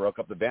 and they broke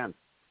up the band.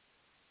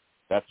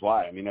 That's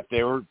why. I mean, if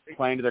they were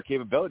playing to their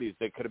capabilities,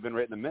 they could have been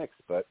right in the mix,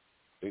 but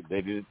they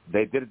did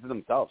it to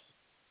themselves.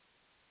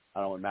 I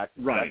don't know what Max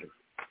is right.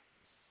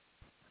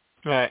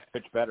 Right.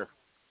 Pitch better.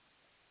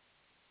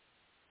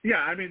 Yeah,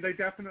 I mean, they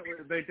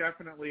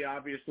definitely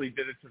obviously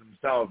did it to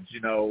themselves.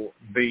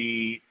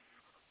 The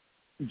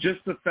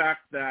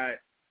fact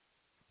that,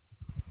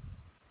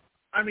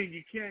 I mean,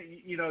 you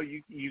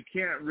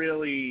can't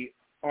really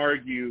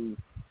argue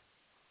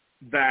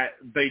that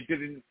they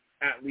didn't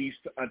at least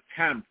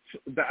attempt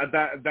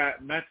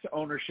that Mets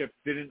ownership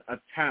didn't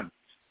attempt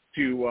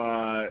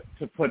to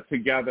put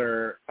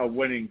together a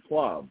winning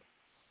club.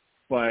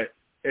 But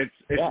it's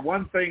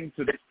one thing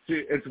to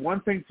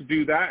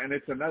do that, and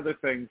it's another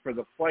thing for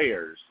the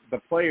players. The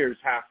players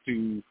have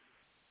to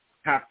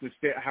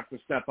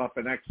step up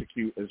and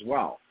execute as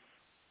well.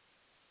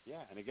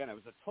 Yeah, and again, it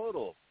was a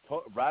total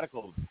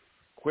radical,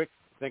 quick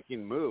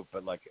thinking move.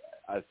 But like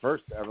at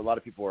first, a lot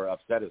of people were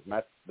upset as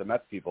the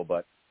Mets people,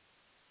 but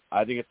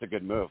I think it's a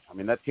good move. I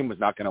mean, that team was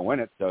not going to win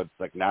it, so it's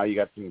like now you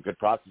got some good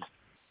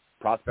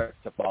prospects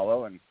to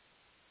follow, and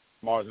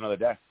tomorrow's another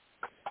day.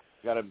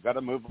 You got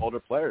to move older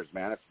players,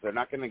 man. If they're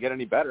not going to get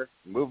any better,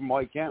 move them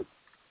while you can.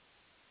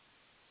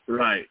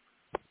 Right.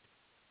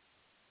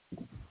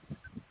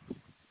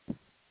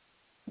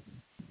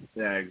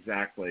 Yeah,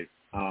 exactly.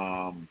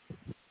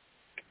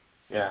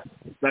 Yeah,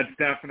 that's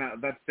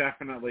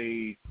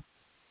definitely,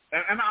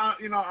 and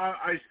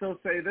I still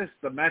say this: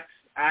 the Mets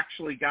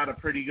actually got a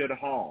pretty good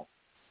haul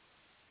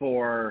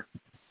for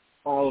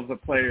all of the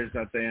players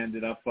that they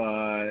ended up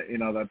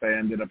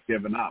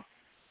giving up.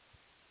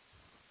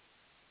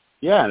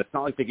 Yeah, and it's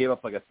not like they gave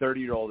up like a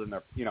 30-year-old in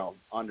their,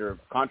 under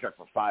contract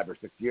for 5 or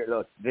 6 years.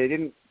 Look,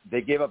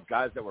 they gave up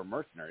guys that were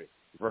mercenaries,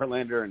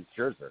 Verlander and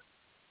Scherzer.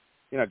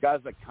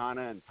 Guys like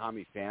Kana and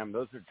Tommy Pham,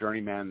 those are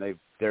journeymen.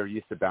 They're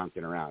used to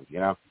bouncing around,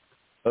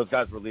 Those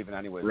guys were leaving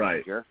anyways right.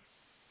 This year.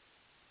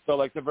 So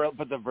like the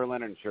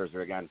Verlander and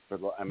Scherzer again,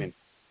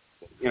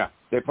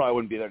 they probably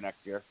wouldn't be there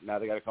next year. Now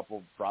they got a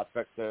couple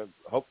prospects to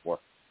hope for.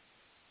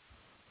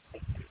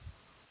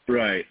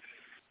 Right.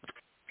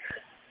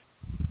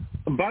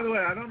 By the way,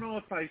 I don't know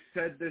if I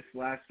said this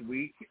last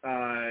week.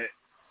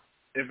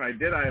 If I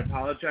did, I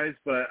apologize.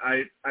 But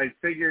I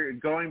figure,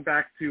 going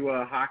back to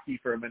hockey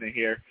for a minute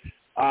here,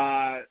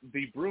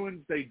 the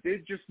Bruins, they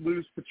did just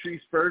lose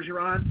Patrice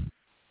Bergeron.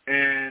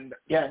 And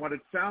what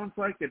it sounds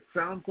like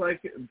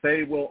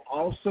they will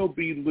also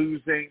be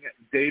losing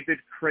David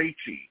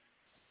Krejci,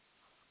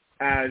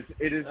 as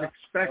it is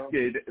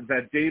expected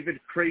that David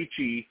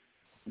Krejci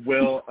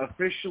will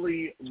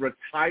officially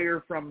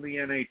retire from the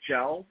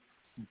NHL,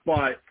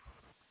 but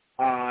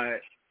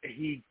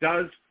he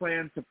does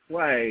plan to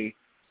play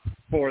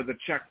for the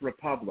Czech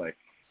Republic.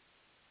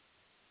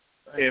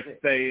 He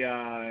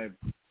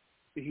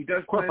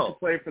does plan to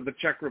play for the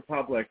Czech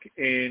Republic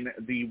in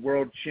the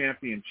World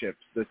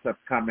Championships this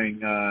upcoming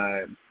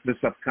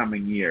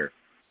year.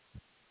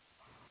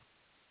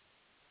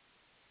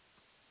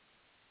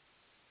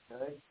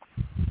 Okay.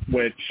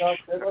 Which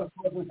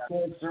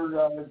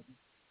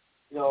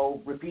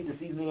repeat the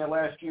season he had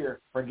last year.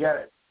 Forget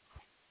it.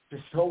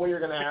 There's no way you're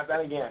going to have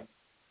that again.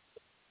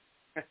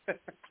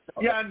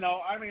 Yeah,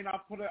 no. I mean,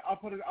 I'll put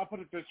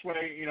it this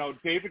way.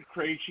 David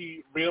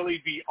Krejci,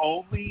 really the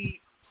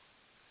only.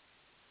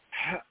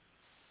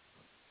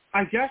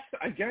 I guess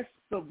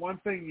the one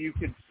thing you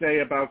could say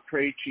about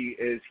Krejci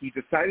is he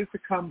decided to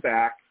come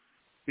back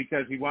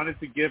because he wanted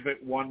to give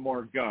it one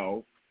more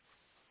go,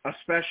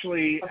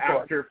 especially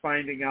after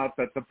finding out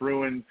that the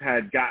Bruins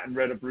had gotten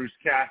rid of Bruce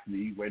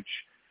Cassidy, which,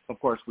 of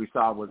course, we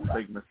saw was a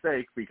big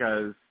mistake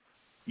because,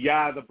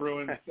 the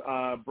Bruins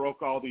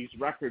broke all these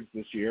records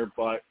this year,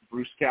 but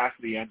Bruce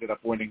Cassidy ended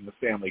up winning the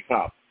Stanley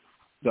Cup.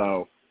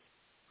 So,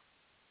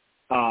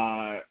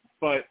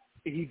 but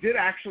he did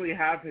actually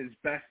have his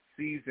best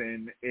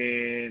season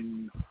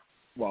in,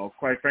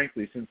 quite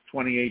frankly, since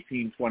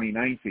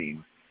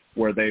 2018-2019,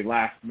 where they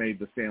last made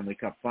the Stanley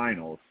Cup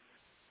Finals.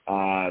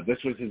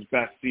 This was his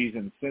best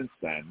season since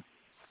then.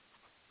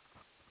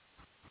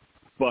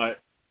 But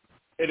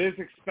it is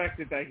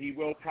expected that he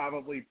will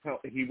probably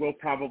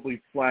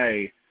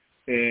play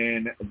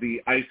in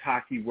the Ice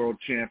Hockey World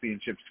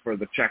Championships for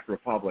the Czech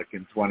Republic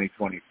in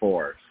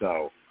 2024.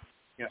 So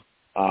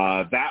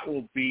that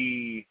will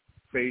be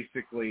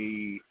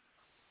basically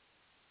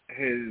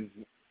his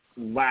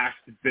last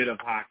bit of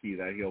hockey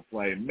that he'll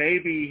play.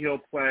 Maybe he'll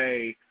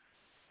play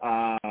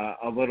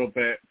a little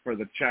bit for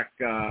the Czech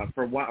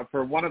for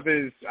one of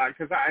his,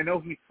 because I know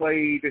he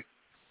played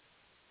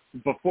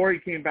before he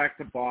came back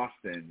to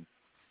Boston.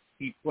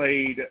 He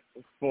played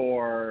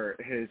for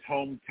his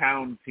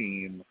hometown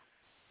team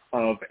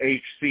of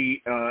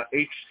HC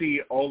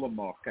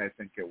Olomouc, I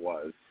think it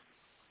was,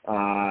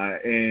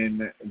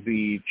 in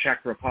the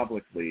Czech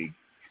Republic League,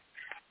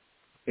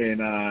 in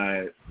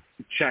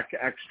Czech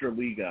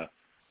Extraliga.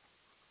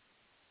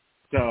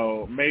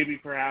 So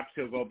perhaps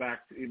he'll go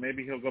back to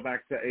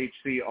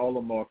HC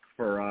Olomouc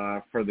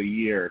for the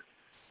year,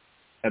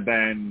 and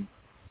then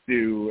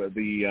do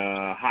the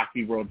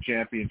Hockey World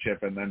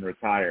Championship and then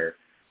retire.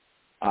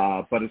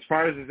 But as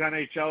far as his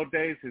NHL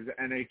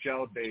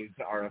days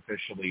are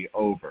officially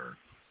over,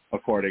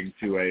 according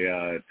to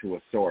a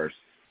source.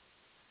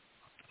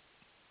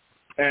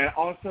 And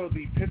also,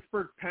 the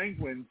Pittsburgh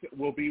Penguins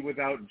will be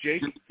without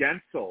Jake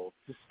Gensel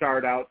to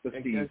start out the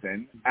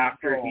season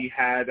after he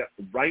had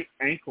right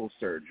ankle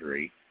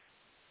surgery.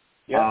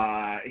 He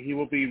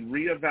will be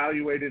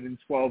reevaluated in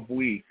 12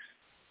 weeks.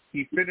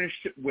 He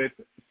finished with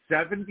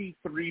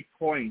 73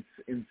 points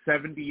in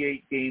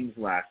 78 games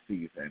last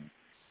season,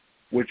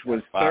 which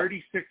was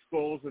 36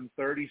 goals and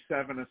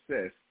 37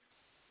 assists.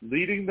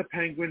 leading the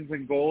Penguins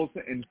in goals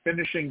and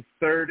finishing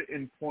third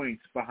in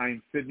points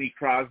behind Sidney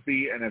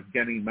Crosby and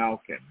Evgeny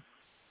Malkin.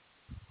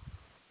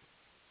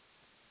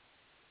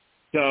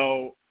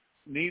 So,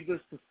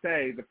 needless to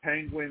say, the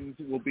Penguins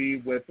will be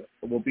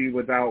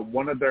without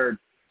one of their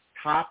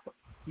top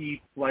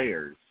key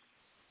players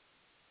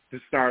to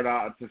start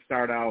out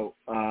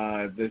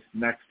this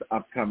next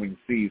upcoming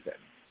season.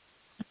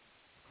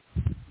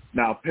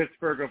 Now,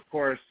 Pittsburgh, of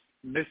course,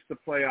 missed the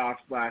playoffs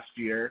last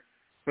year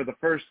for the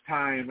first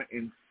time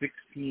in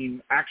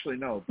 17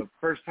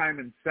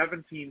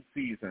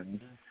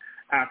 seasons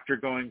after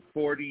going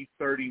 40,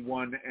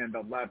 31, and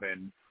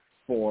 11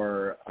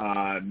 for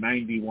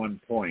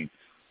 91 points,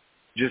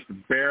 just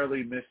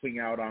barely missing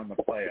out on the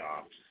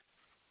playoffs.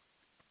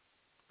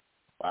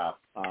 Wow.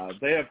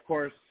 They, of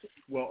course,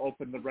 will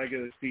open the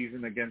regular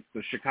season against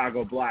the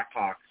Chicago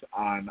Blackhawks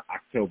on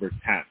October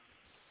 10th.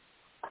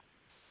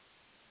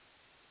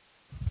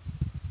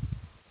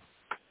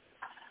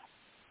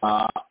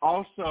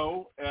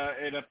 Also,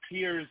 it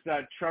appears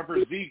that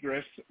Trevor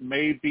Zegras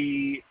may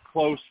be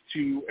close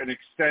to an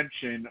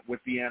extension with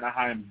the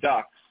Anaheim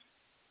Ducks.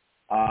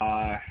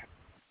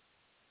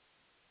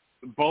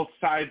 Both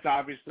sides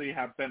obviously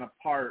have been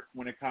apart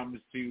when it comes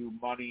to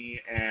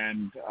money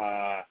and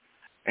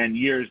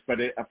years, but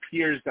it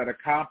appears that a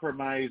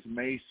compromise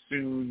may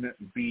soon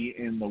be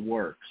in the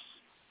works.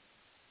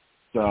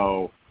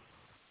 So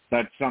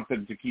that's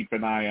something to keep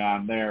an eye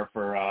on there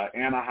for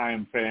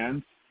Anaheim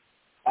fans.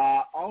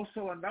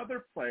 Also,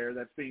 another player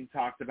that's being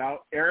talked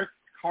about, Erik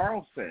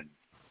Karlsson.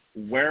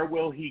 Where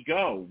will he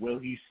go? Will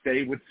he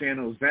stay with San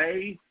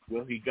Jose?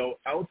 Will he go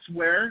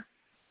elsewhere?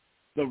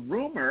 The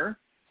rumor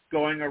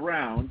going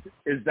around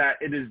is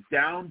that it is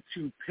down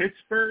to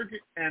Pittsburgh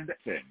and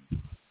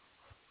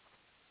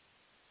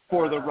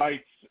for the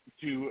rights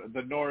to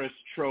the Norris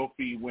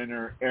Trophy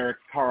winner, Erik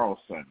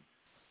Karlsson.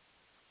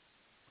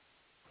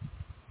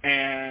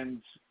 And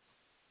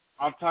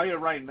I'll tell you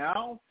right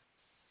now,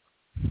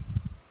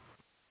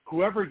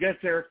 whoever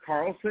gets Erik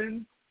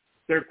Karlsson,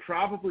 they're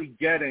probably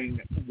getting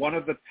one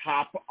of the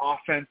top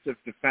offensive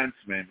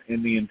defensemen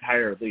in the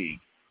entire league,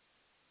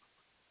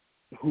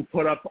 who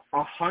put up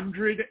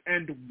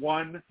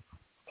 101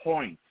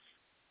 points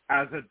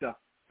as a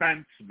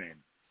defenseman.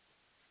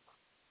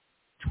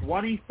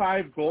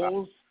 25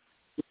 goals,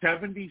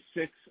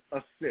 76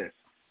 assists.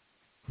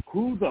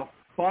 Who the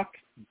fuck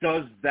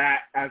does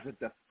that as a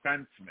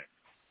defenseman?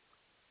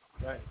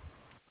 Right.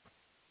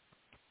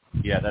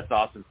 Yeah, that's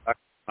awesome.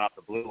 Off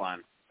the blue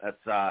line. That's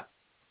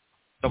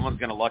someone's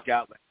going to look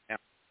out.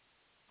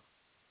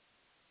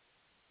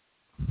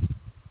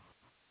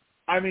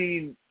 I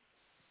mean,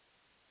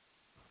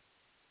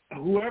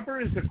 whoever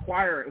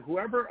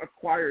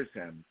acquires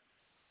him,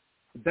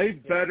 they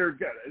better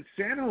get.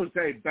 San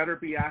Jose better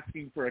be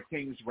asking for a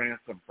king's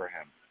ransom for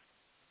him.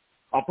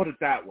 I'll put it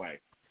that way.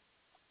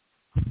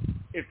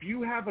 If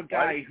you have a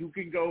guy who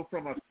can go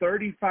from a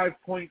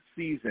 35-point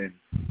season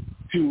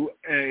to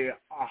a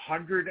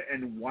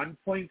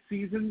 101-point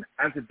season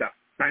as a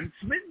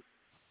defenseman?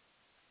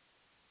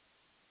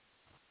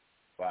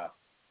 Wow.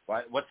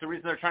 What's the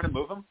reason they're trying to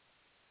move him?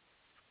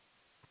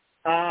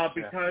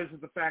 Because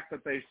of the fact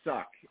that they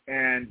suck,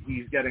 and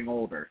he's getting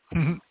older.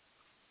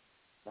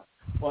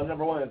 Well,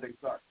 number one, that they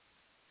suck.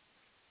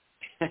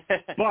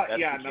 But,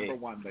 yeah, number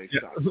one, they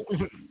suck.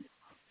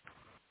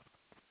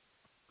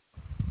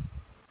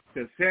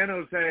 Because San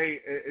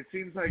Jose, it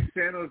seems like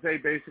San Jose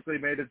basically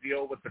made a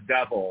deal with the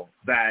devil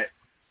that,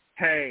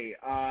 hey,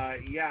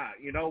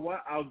 you know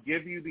what? I'll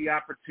give you the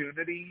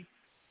opportunity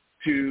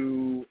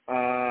to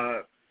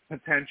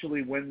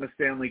potentially win the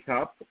Stanley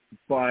Cup,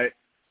 but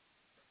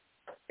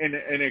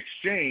in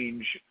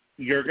exchange,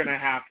 you're gonna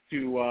have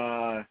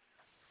to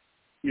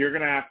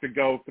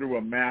go through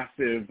a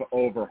massive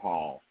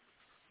overhaul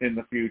in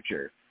the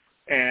future.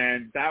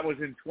 And that was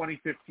in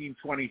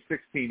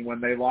 2015-2016 when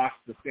they lost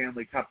the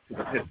Stanley Cup to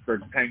the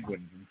Pittsburgh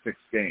Penguins in 6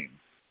 games.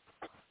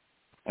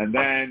 And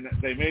then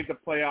they made the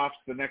playoffs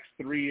the next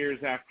 3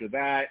 years after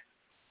that,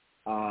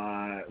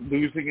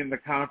 losing in the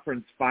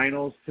conference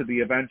finals to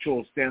the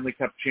eventual Stanley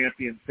Cup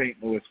champion St.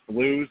 Louis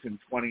Blues in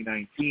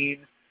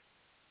 2019.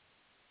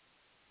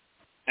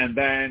 And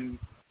then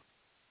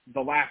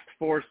the last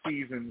 4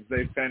 seasons,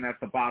 they've been at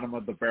the bottom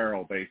of the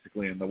barrel,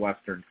 basically, in the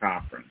Western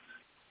Conference.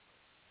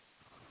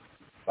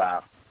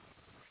 Wow.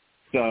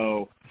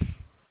 So,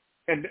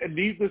 and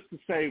needless to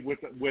say, with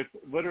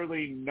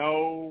literally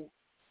no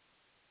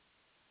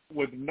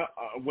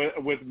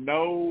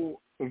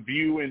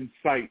view in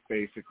sight,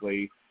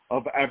 basically,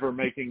 of ever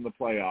making the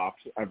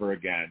playoffs ever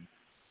again,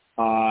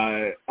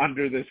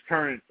 under this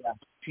current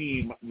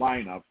team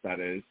lineup, that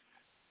is,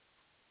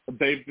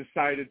 they've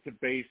decided to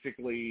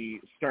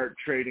basically start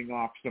trading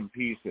off some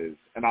pieces.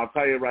 And I'll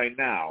tell you right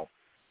now,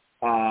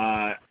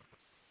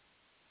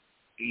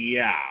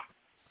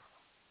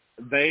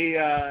 They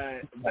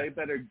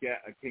better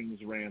get a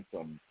king's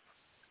ransom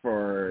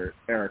for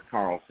Erik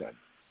Karlsson.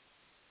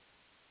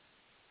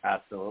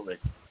 Absolutely.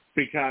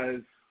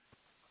 Because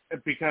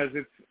it's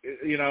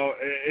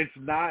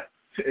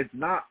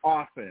not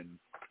often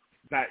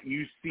that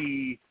you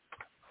see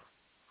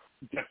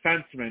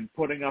defenseman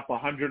putting up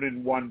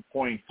 101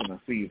 points in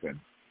a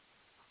season.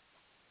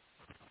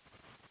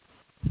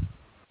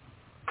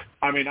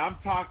 I mean, I'm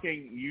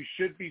talking you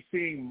should be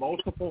seeing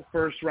multiple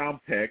first-round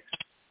picks.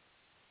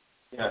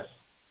 Yes.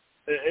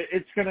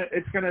 It's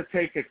gonna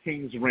take a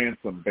king's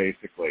ransom,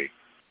 basically,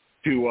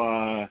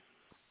 to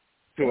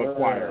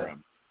acquire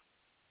him.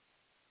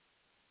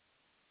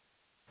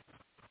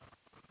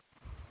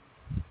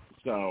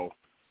 So,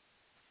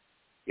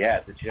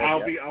 yeah,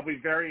 I'll be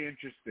very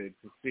interested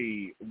to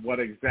see what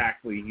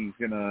exactly he's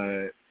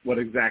gonna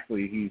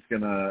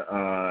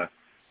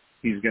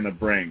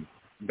bring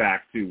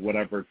back to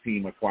whatever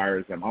team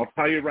acquires him. I'll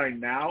tell you right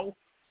now,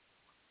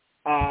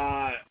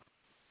 I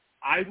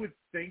would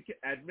think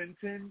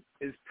Edmonton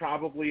is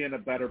probably in a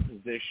better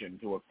position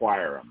to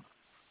acquire him.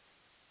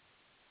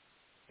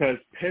 Because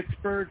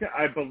Pittsburgh,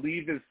 I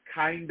believe, is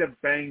kind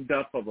of banged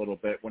up a little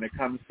bit when it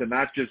comes to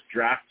not just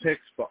draft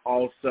picks, but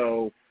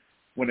also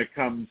when it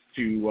comes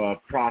to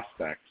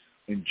prospects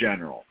in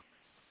general.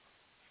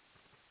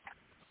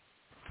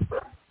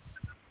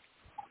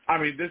 I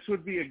mean, this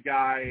would be a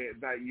guy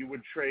that you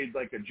would trade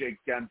like a Jake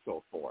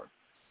Gensel for,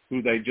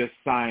 who they just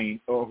signed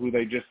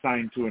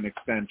to an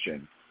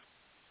extension.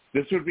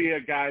 This would be a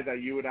guy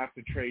that you would have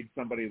to trade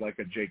somebody like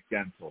a Jake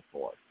Gensel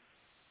for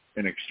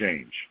in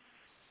exchange.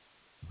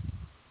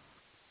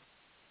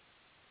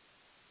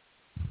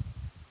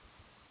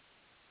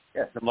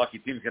 Yeah, some lucky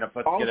team's going to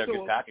put together a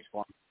good package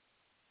for him.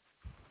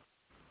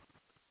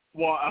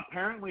 Well,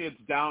 apparently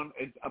it's down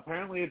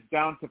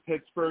to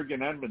Pittsburgh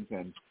and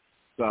Edmonton.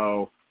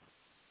 So,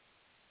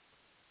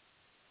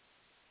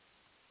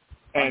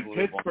 and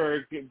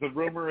Pittsburgh, the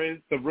rumor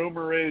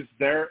is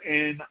they're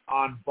in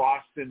on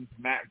Boston's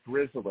Matt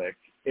Grzelcyk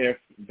if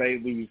they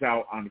lose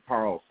out on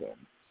Carlson.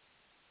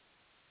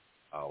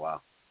 Oh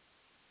wow,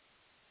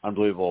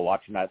 unbelievable!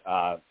 Watching that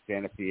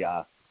fantasy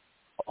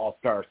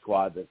all-star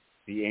squad that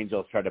the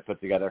Angels tried to put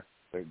together.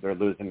 They're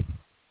losing.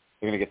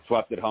 They're going to get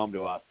swept at home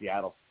to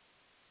Seattle.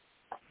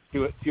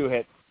 Two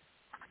hits.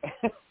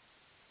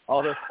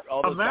 all those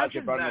guys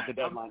are burning at the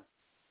deadline.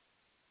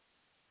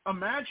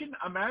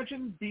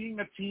 Imagine being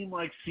a team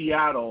like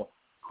Seattle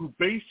who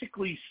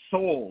basically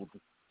sold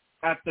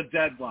at the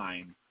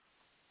deadline,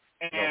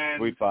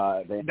 and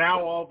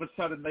now all of a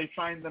sudden they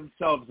find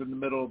themselves in the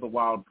middle of the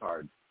wild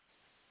card.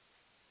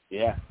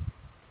 Yeah.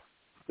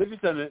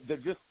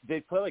 They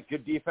play like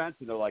good defense,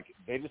 and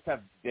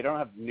they don't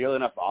have nearly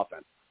enough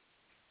offense.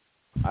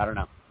 I don't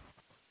know.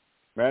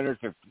 Mariners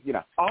are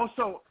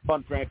also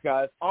fun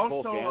franchise,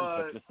 also full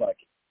fans, but just like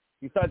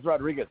besides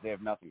Rodriguez, they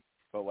have nothing.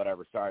 But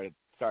whatever. Sorry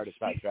to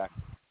sidetrack.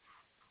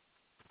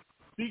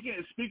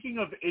 Speaking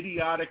of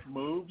idiotic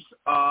moves,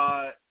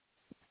 the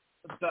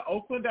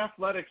Oakland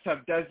Athletics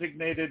have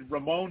designated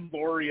Ramon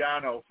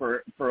Laureano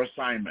for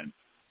assignment.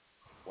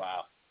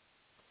 Wow.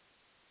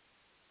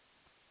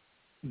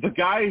 The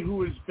guy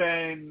who has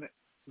been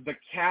the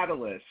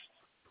catalyst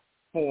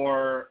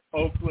for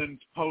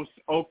Oakland's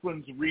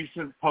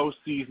recent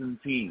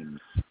postseason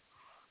teams.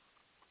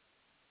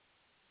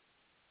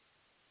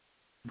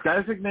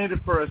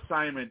 Designated for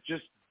assignment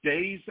just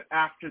days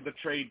after the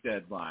trade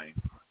deadline.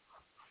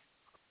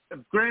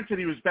 Granted,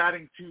 he was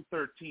batting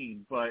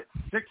 .213, but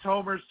 6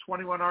 homers,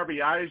 21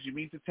 RBIs. You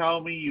mean to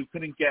tell me you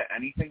couldn't get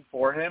anything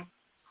for him?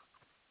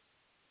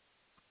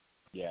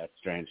 Yeah, it's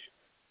strange.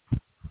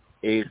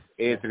 A's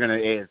are going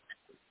to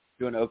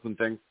do an Oakland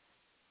thing.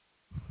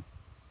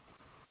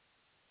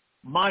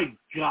 My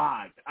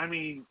God. I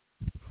mean,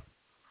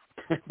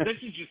 this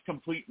is just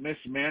complete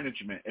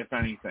mismanagement, if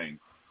anything.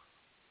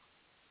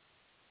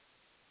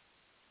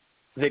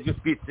 They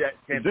just beat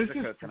San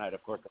Francisco tonight,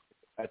 of course.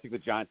 I think the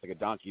Giants like a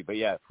donkey. But,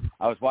 yeah,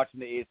 I was watching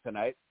the A's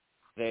tonight.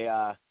 They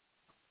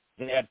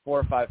had 4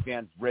 or 5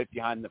 fans right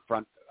behind the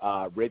front,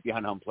 right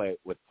behind home plate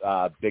with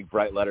big,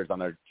 bright letters on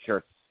their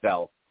shirts,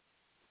 sell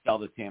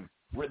the team.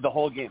 The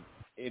whole game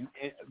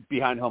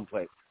behind home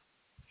plate.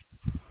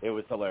 It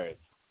was hilarious.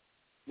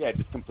 Yeah,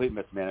 just complete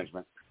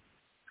mismanagement.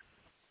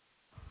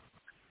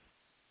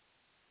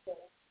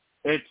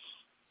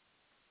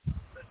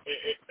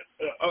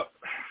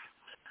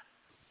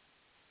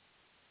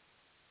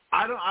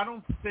 I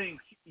don't think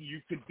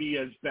you could be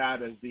as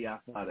bad as the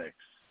Athletics.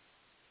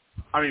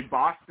 I mean,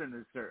 Boston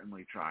is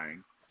certainly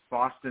trying.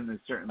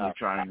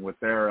 Trying with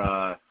their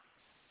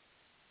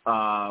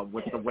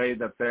with the way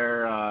that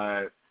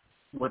they're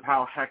with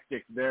how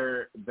hectic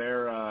their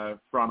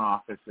front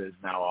office is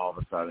now all of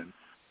a sudden.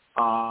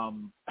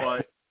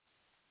 But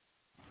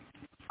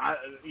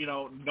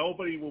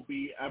nobody will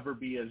ever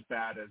be as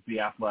bad as the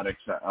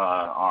Athletics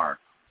are.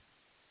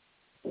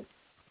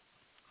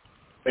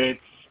 It's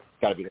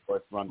got to be the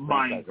worst run.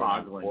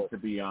 Mind-boggling, to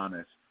be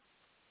honest.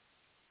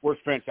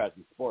 Worst franchise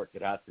in sports.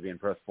 It has to be in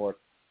pro sports.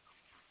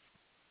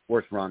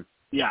 Worst run.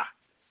 Yeah.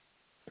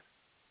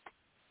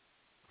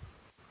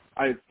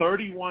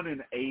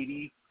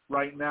 31-80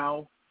 right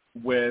now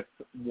with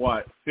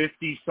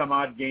 50 some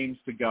odd games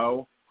to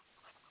go.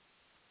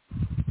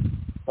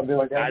 Something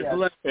like that.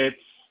 Yeah. It's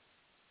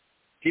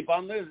keep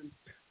on losing.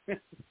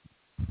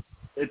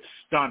 It's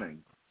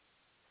stunning.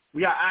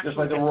 Yeah, actually,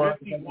 like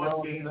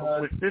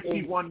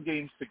 51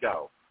 games to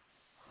go.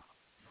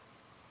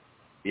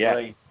 Yeah,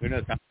 Right. who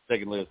knows how much they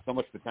can lose? So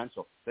much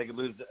potential. They can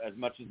lose as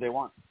much as they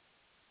want.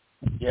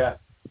 Yeah.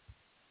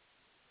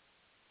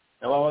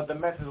 And well, with the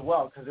Mets as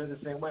well, because they're the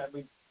same way. I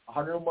mean,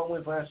 101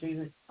 wins last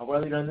season. And what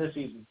are they doing this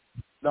season?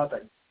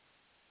 Nothing.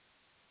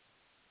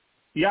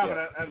 Yeah,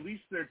 but at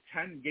least they're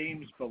 10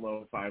 games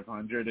below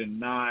 500 and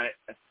not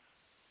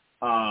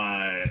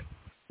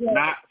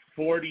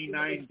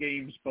 49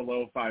 games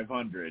below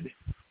 500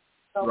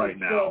 right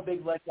now. Still a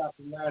big letdown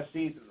from last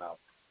season, though.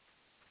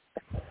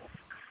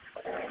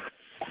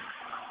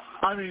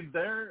 I mean,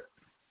 they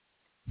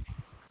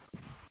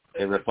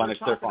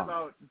replenished their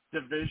farm.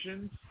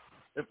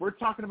 If we're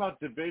talking about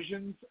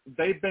divisions,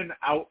 they've been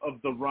out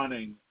of the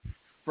running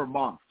for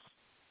months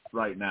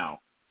right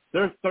now.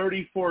 They're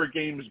 34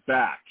 games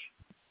back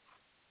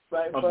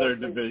of their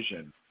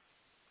division.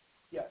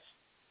 Yes.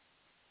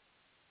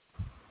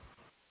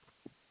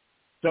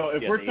 So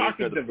if we're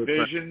talking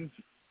divisions,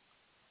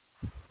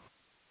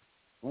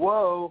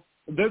 whoa,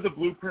 they're the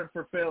blueprint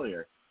for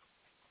failure.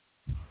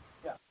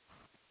 Yeah.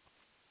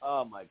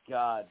 Oh, my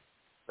God.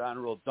 Down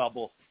rule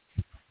double.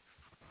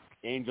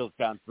 Angels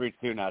down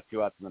 3-2 now,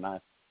 2 outs in the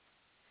ninth.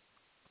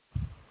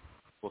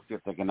 We'll see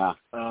if they can oh,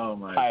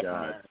 my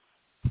God.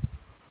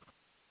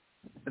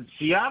 And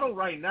Seattle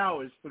right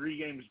now is 3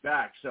 games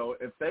back. So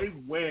if they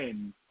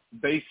win,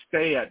 they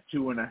stay at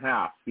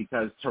 2.5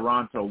 because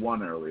Toronto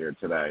won earlier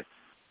today.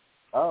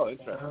 Oh,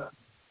 interesting.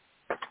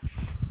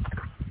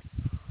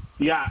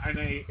 Yeah,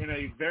 in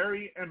a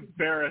very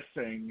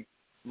embarrassing,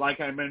 like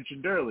I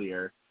mentioned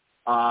earlier,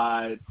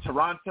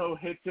 Toronto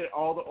hits it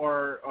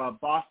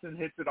Boston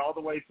hits it all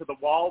the way to the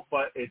wall,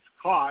 but it's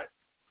caught,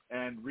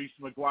 and Reese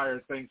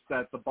McGuire thinks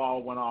that the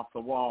ball went off the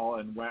wall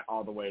and went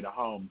all the way to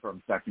home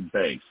from second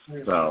base.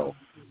 So,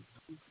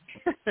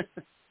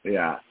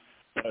 yeah.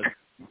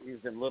 He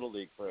was in Little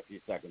League for a few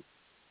seconds.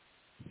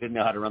 Didn't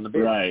know how to run the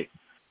base. Right.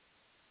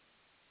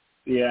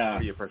 Yeah.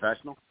 Are you a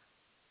professional?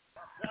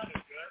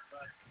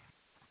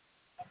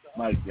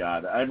 My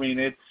God. I mean,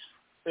 it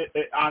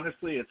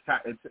honestly,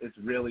 it's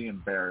really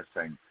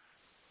embarrassing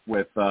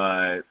with,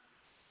 I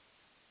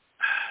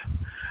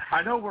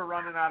know we're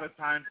running out of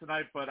time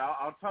tonight, but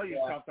I'll tell you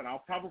something.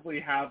 I'll probably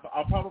have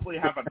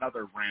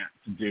another rant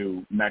to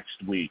do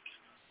next week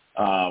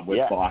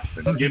with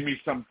Boston. Give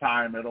me some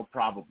time; it'll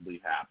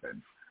probably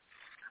happen.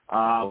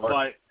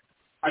 But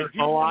I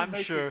do want to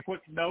make a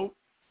quick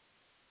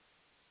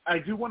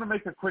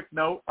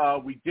note.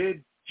 We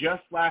did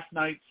just last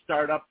night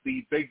start up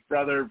the Big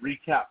Brother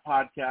Recap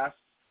podcast.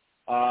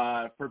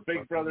 For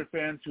Big Brother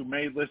fans who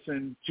may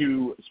listen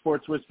to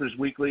Sports Whispers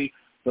Weekly,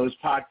 those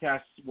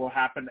podcasts will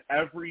happen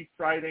every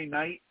Friday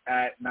night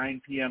at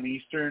 9 p.m.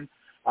 Eastern.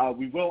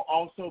 We will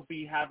also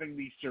be having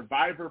the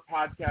Survivor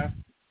podcast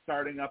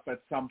starting up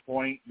at some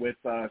point with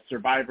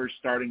Survivor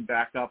starting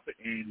back up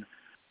in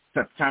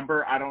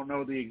September. I don't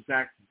know the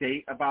exact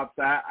date about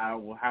that. I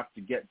will have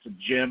to get to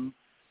Jim.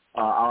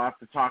 I'll have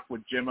to talk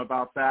with Jim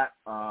about that,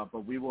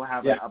 but we will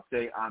have an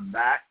update on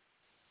that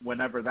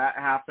whenever that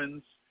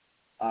happens.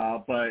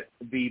 But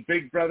the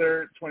Big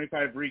Brother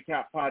 25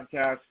 Recap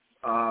podcast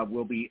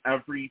will be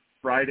every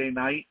Friday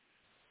night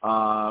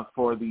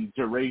for the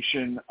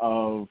duration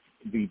of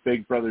the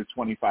Big Brother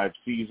 25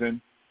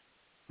 season.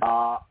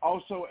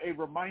 Also, a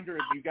reminder,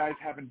 if you guys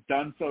haven't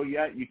done so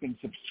yet, you can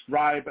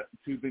subscribe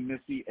to the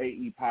Missy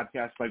AE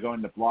podcast by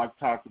going to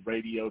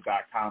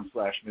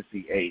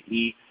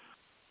blogtalkradio.com/MissyAE.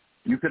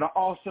 You can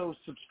also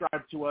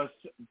subscribe to us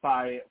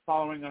by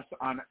following us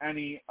on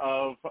any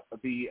of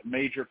the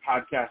major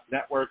podcast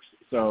networks.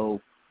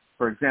 So,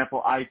 for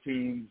example,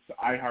 iTunes,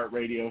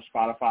 iHeartRadio,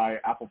 Spotify,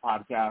 Apple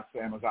Podcasts,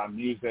 Amazon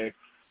Music,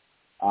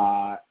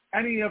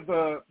 any of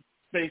the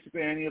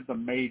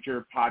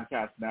major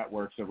podcast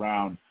networks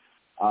around.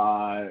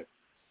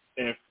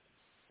 If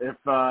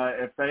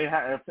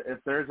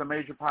there's a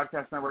major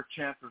podcast network,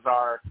 chances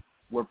are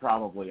we're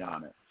probably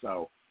on it.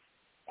 So,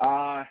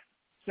 I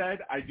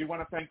do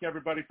want to thank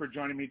everybody for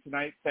joining me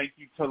tonight. Thank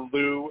you to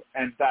Lou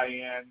and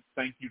Diane.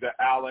 Thank you to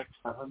Alex.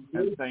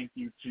 And thank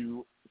you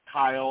to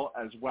Kyle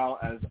as well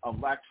as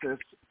Alexis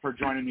for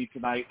joining me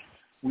tonight.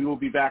 We will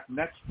be back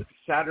next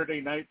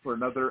Saturday night for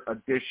another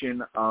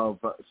edition of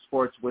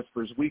Sports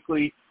Whispers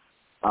Weekly.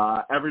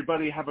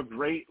 Everybody have a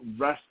great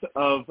rest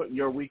of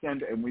your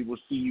weekend, and we will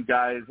see you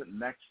guys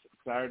next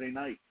Saturday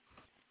night.